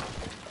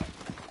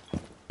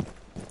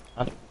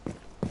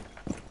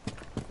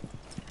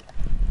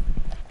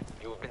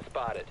 You have been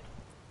spotted.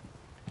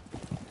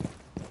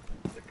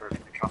 They've broken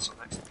the castle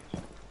next to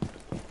me.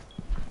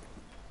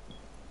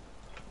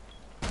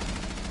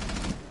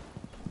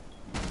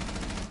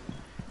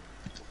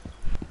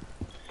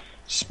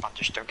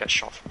 Spanish don't get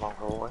shot from long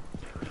hallway.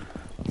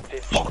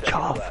 15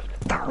 seconds left.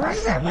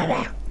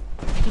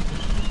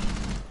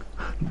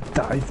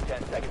 That is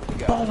 10 seconds to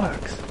go.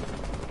 bollocks!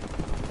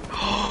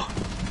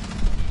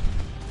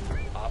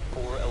 Op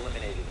 4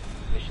 eliminated.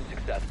 Mission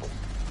successful.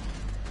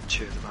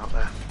 Two of them out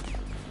there.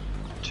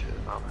 Two of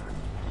them out there.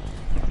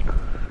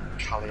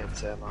 Callie and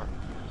Zermine.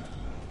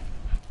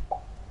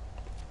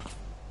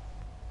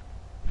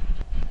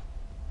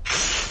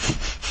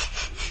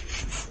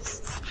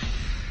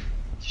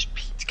 Just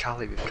beat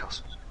Callie with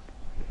castles.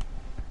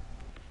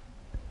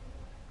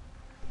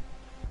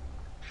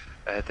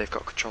 They've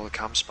got control of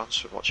cam spans,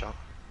 so watch out.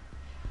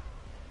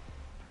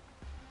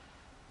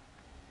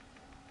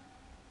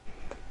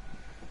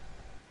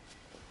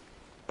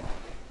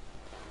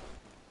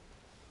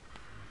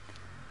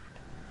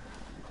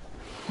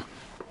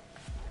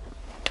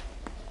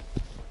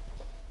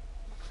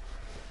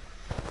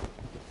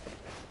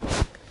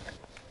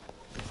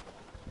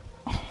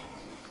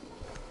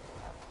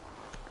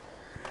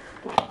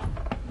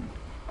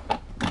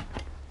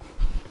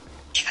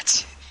 Get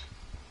it.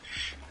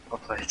 Well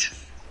played.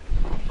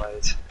 Well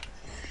played.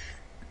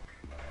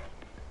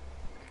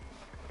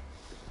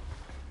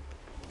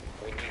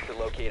 We need to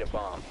locate a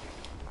bomb.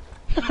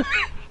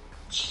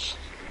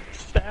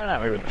 Staring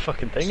at me with the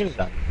fucking thing in his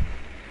hand.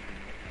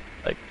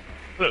 Like,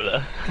 hello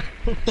there.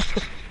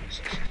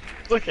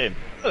 Looking,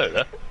 hello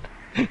there.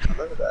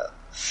 Hello there.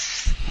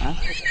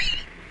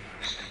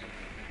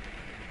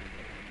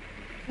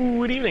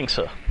 Good evening,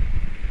 sir.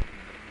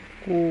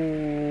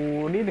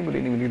 Good evening, good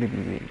evening, good evening, good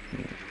evening.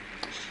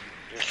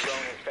 Your drone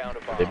has found a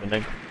bomb. Good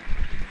evening.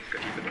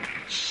 Good evening.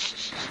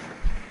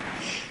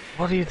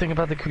 What do you think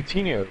about the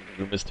Coutinho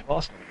room, Mr.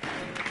 Boston?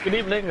 Good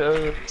evening,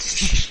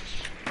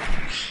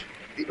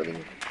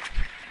 Evening.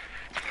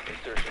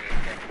 Insertion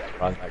in 10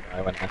 seconds. Right, that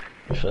guy went there.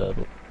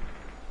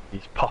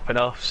 He's popping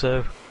off,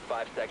 so...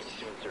 5 seconds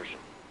to insertion.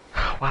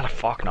 Why the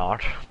fuck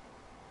not?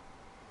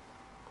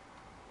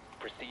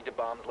 Proceed to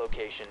bomb's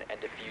location and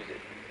defuse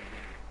it.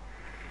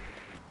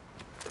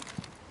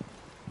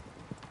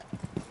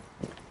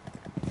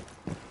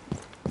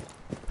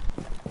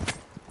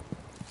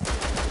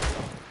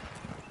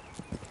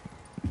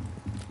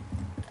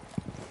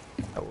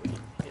 Oh,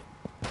 idiot.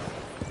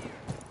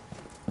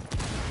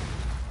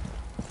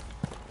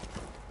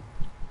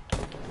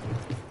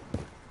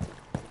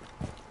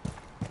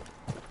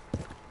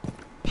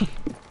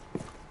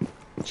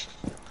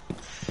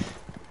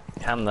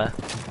 Can there?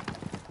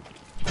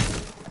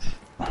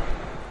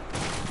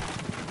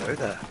 Hello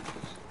there.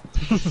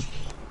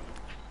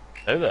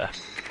 Oh there.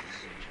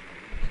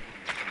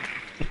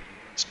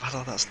 It's bad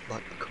how that's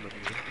like become a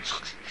meme.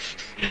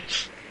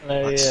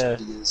 Oh Like yeah.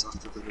 60 years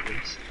after the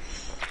release.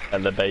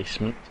 And the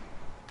basement.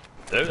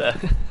 Oh there.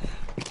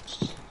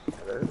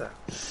 Hello there.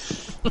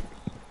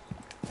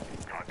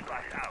 Dark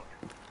flash out.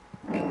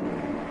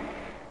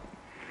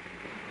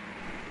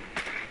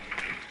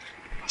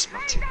 That's my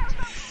team.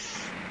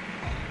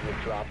 You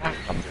have dropped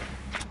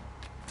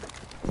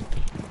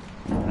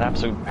An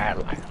absolute bad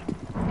life.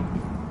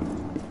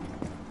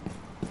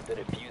 the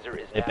diffuser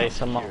is They now base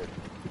them off. secured.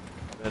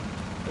 The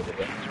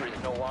diffuser is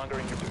no longer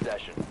in your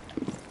possession.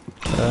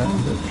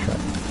 Check.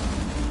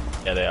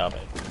 Yeah, they are, mate.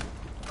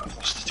 I've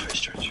lost the Twitch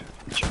stretch.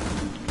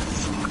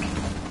 Fuck.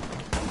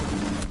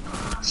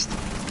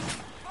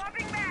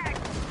 Swapping back.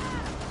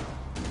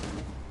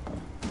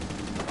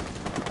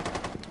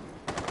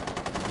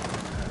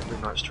 We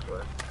might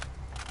struggle.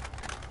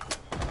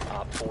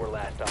 Op 4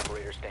 last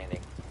operator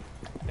standing.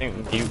 I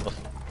think he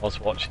was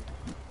watching.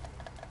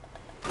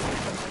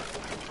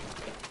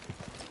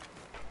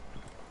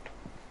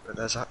 Wait,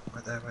 there's that.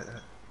 Wait there.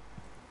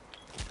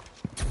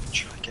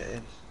 Try to get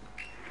in.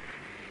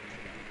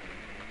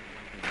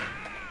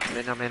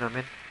 I'm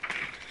in.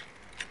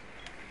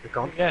 You're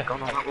gone? Yeah.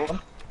 Gone on that wall? All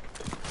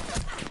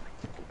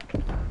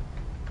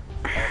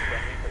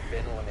friendlies have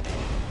been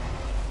eliminated.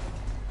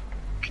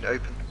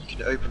 You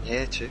can open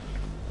here too.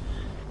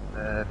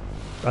 I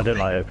don't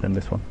like opening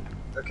this one.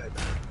 Okay.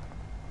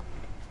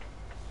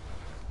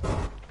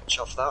 Watch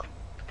off that.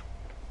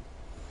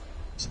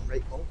 There's a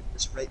rape hole.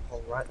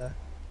 Right there.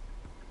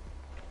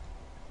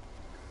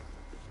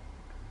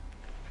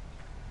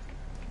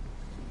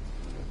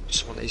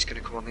 Someone he's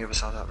going to come on the other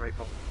side of that rape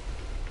hole.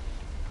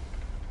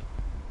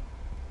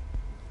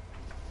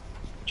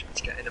 Trying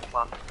to get in a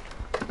plan.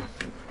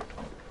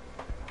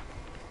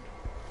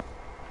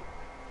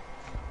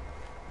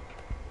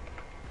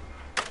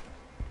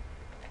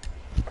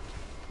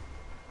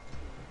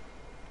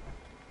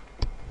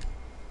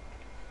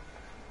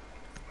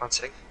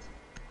 Planting.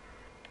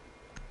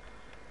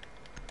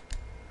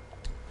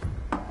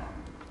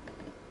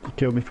 You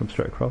killed me from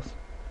straight across.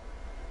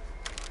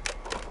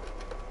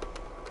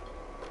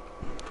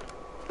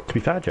 To be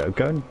fair, Joe,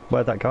 go and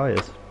where that guy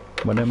is,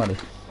 where no man is.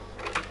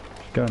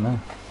 Just go in there.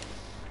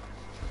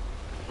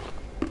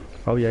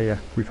 Oh yeah,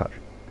 refresh.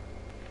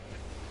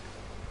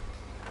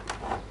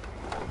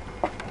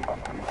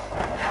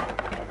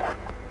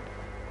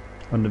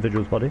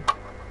 Individual's body.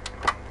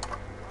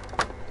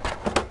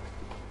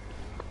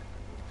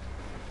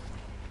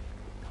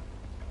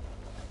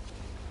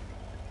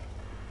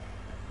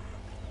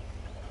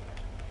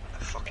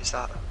 The fuck is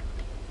that?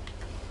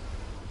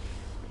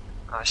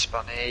 Nice,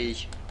 Bunny.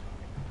 Need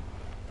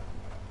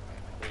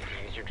to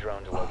use your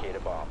drone to locate a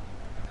bomb.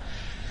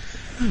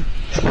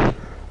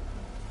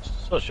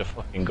 Such a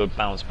fucking good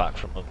bounce back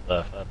from up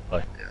there, fair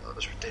play. Yeah, that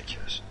was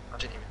ridiculous. I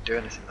didn't even do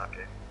anything that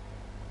game.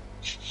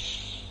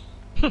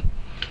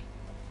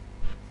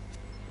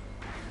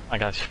 That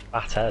guy's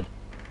fat head.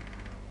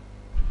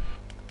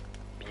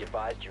 Be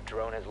advised your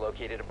drone has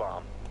located a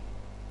bomb.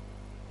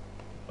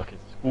 Fucking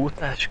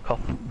scooter,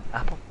 cop,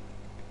 apple.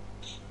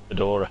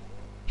 Fedora.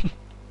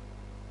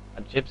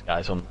 That Jibs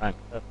guy's on rank,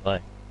 fair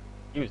play.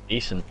 He was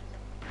decent.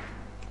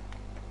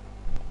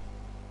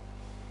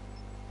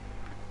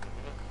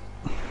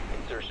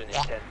 Insertion in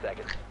 10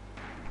 seconds.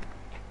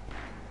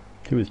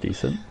 He was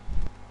decent.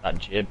 That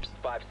Jibs.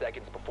 5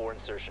 seconds before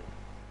insertion.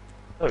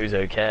 Oh, he was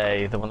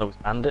okay. The one that was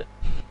bandit.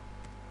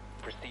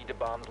 Proceed to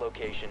bomb's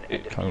location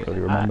and defuse Can't really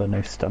it. remember no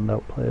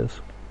standout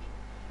players.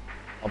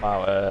 What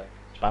about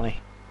Spanny?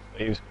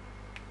 He was.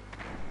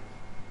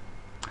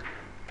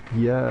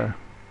 Yeah,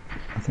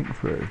 I think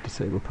for a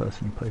disabled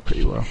person, he played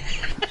pretty well.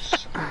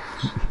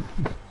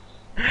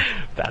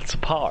 That's a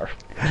par.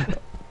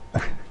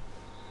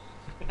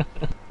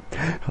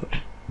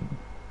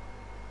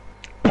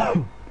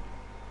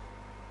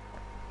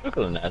 Look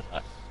at the net.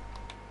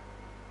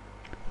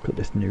 Got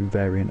this new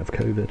variant of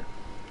COVID.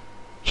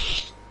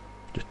 Just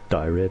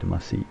diarrhea in my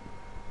seat.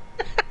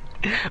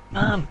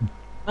 Mum!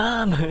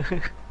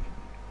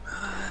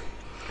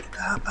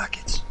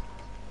 Packets.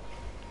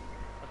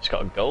 I just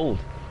got a gold.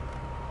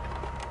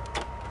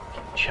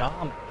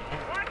 Charm.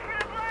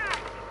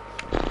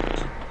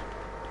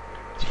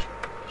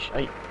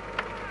 Shite.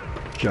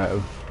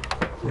 Joe,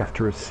 you have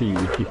to receive,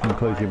 you can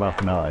close your mouth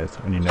and eyes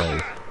and your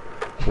nose.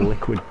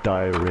 Liquid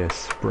diarrhea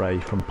spray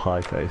from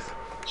Pie Face.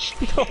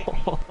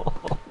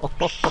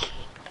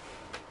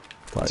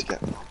 Let's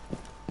get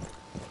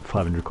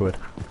 500 quid.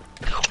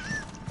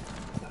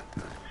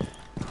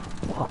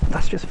 What?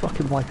 That's just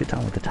fucking wipe it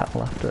down with the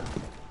towel after.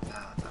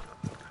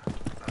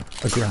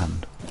 A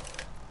grand.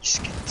 your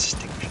skin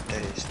stink for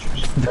days.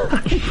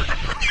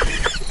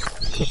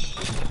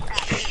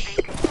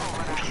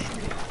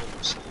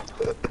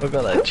 We've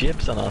got that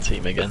Jibs on our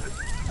team again.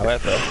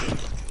 However,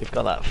 we've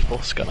got that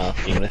Fusk on our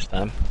team this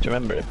time. Do you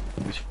remember him?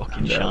 He was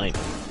fucking shite.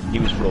 He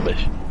was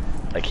rubbish.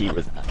 Like he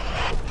was that.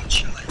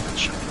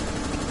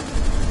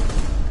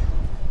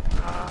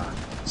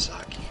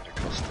 Zach, you could have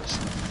cost us.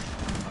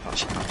 I've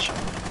actually not shot.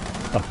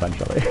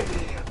 Eventually.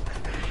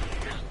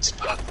 It's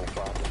bad.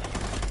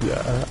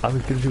 Yeah, I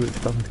was gonna do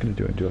it. I was gonna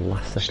do it and do a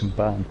last second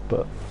ban,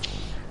 but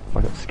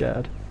I got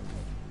scared.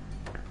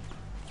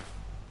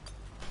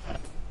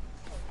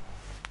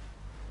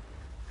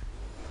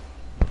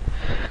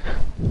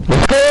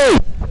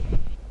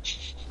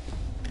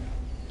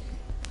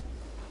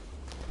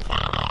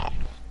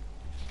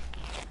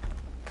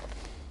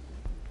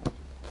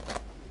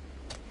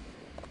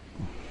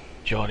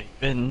 Johnny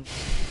Bins.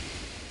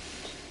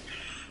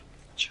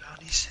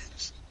 Johnny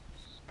Sins.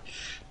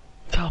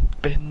 Top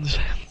bins.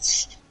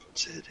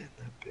 Puts it in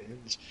the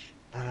bins.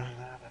 Na, na, na, na,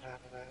 na,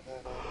 na, na,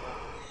 na.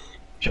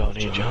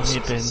 Johnny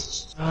bin,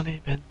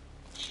 Johnny bin,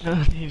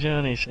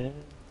 Johnny sin.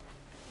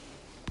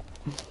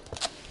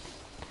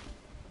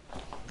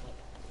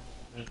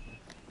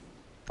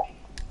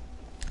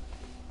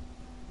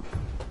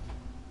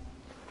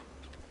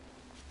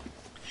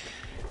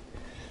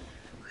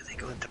 Where are they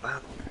going to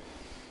ban?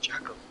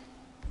 Jackal.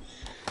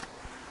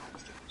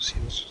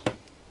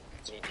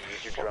 Need to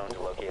use your drone to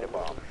locate a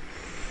bomb.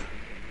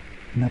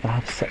 Never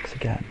have sex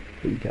again,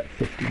 but you get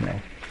 50 mil.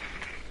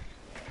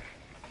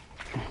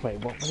 Wait,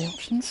 what were the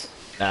options?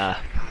 Nah.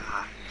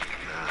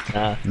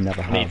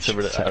 Never have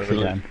sex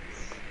again.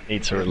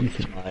 Need to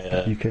release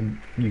my. You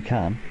can.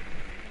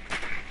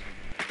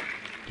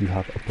 You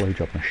have a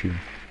blowjob machine.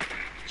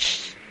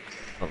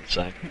 Not the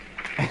same.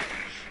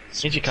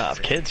 Means you can't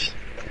have kids.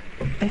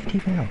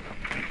 50 mil.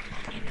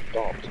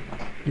 Adopt.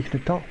 You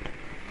can adopt.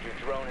 Your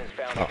drone has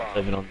found a Not bomb.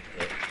 living on.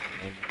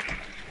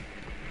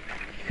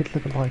 You could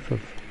live a life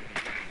of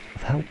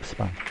help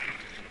span.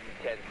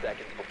 10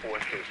 seconds before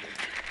insertion.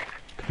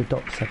 You could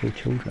adopt several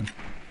children.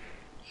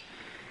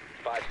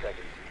 5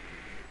 seconds.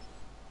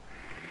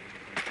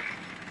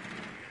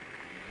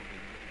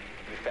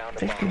 You found a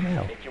 50 bomb.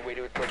 mil. Make your way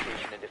to its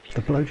location and defuse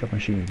The it. blowjob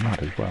machine is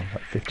mad as well,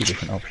 like 50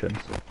 different options.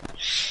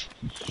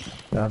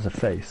 It has a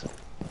face.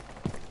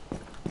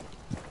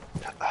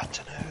 I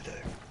don't know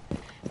though.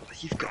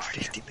 Like, you've got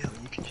 50 mil,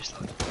 you can just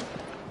like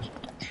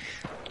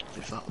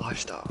live that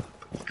lifestyle,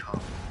 but you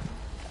can't.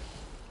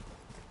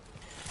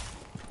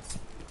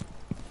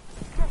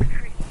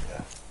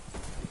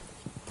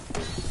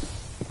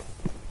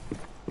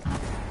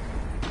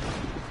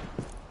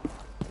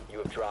 You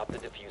have dropped the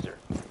diffuser.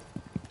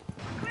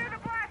 Clear the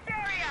blast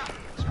area!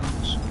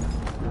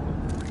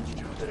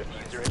 The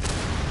diffuser is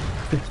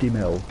 50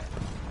 mil,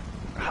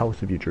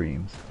 house of your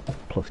dreams,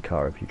 plus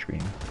car of your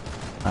dreams,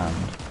 and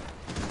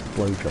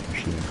blowjob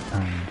machine,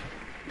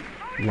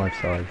 and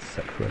life-size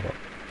sex robot.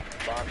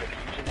 bomb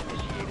diffusion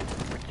initiated.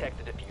 Protect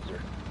the diffuser.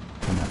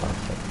 And that bad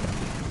sex again.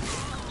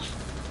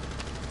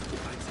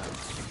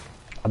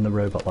 And the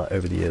robot, like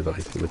over the years,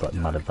 obviously, with like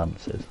mad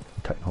advances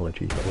in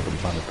technology, that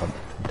wasn't mad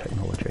advances in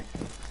technology.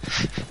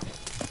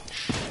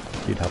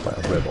 You'd have like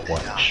a robot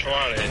wife.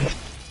 Suarez.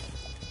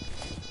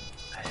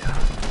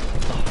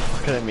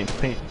 Fuck, I didn't mean to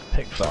pick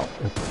that.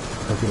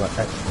 It'd be like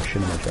extra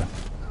Shinamager.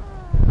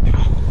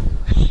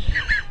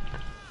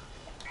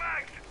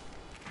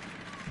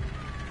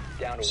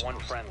 Down to one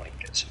friendly.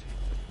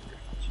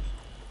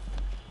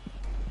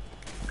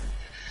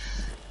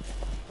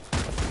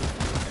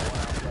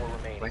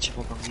 Where'd you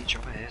want to meet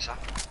your ears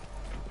at?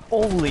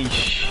 Holy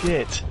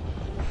shit!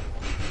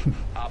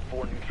 Op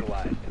 4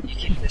 neutralized. You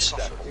keep this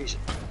off for a reason.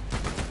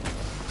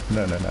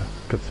 No,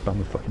 because Spam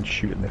was fucking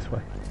shooting this way.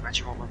 Where'd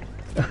you want me?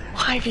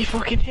 Why have you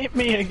fucking hit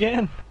me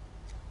again?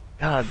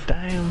 God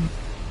damn.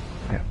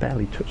 I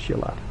barely touched you,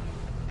 lad.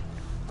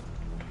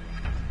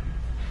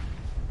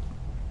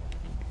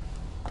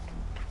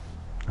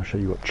 I'll show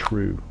you what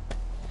true.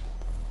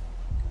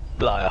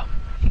 Liar.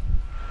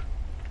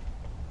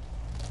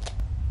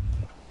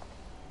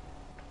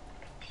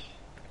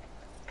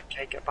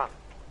 Okay, get back.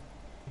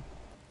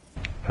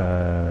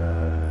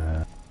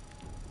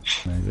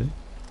 Maybe.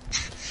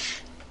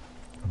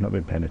 I've not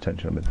been paying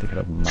attention, I've been thinking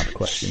of mad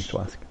questions to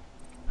ask.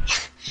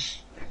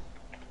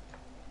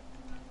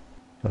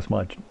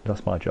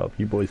 That's my job.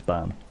 You boys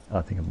ban.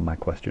 I think of mad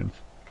questions.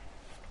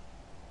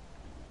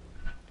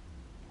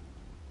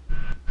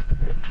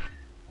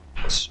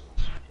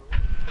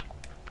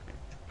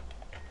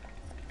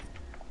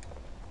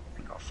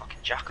 Got a fucking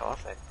jackal,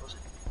 have they? Was it?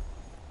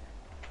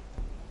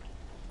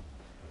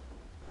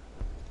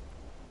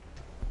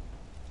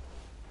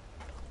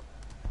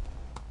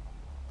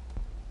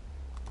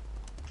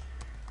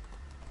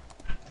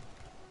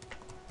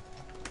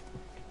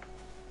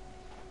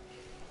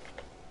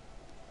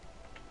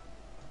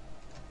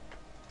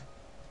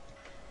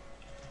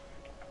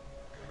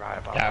 Right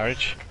about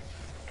Garage.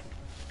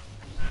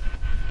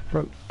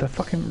 Bro, they're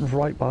fucking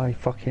right by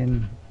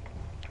fucking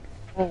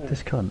Oh.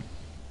 this cunt.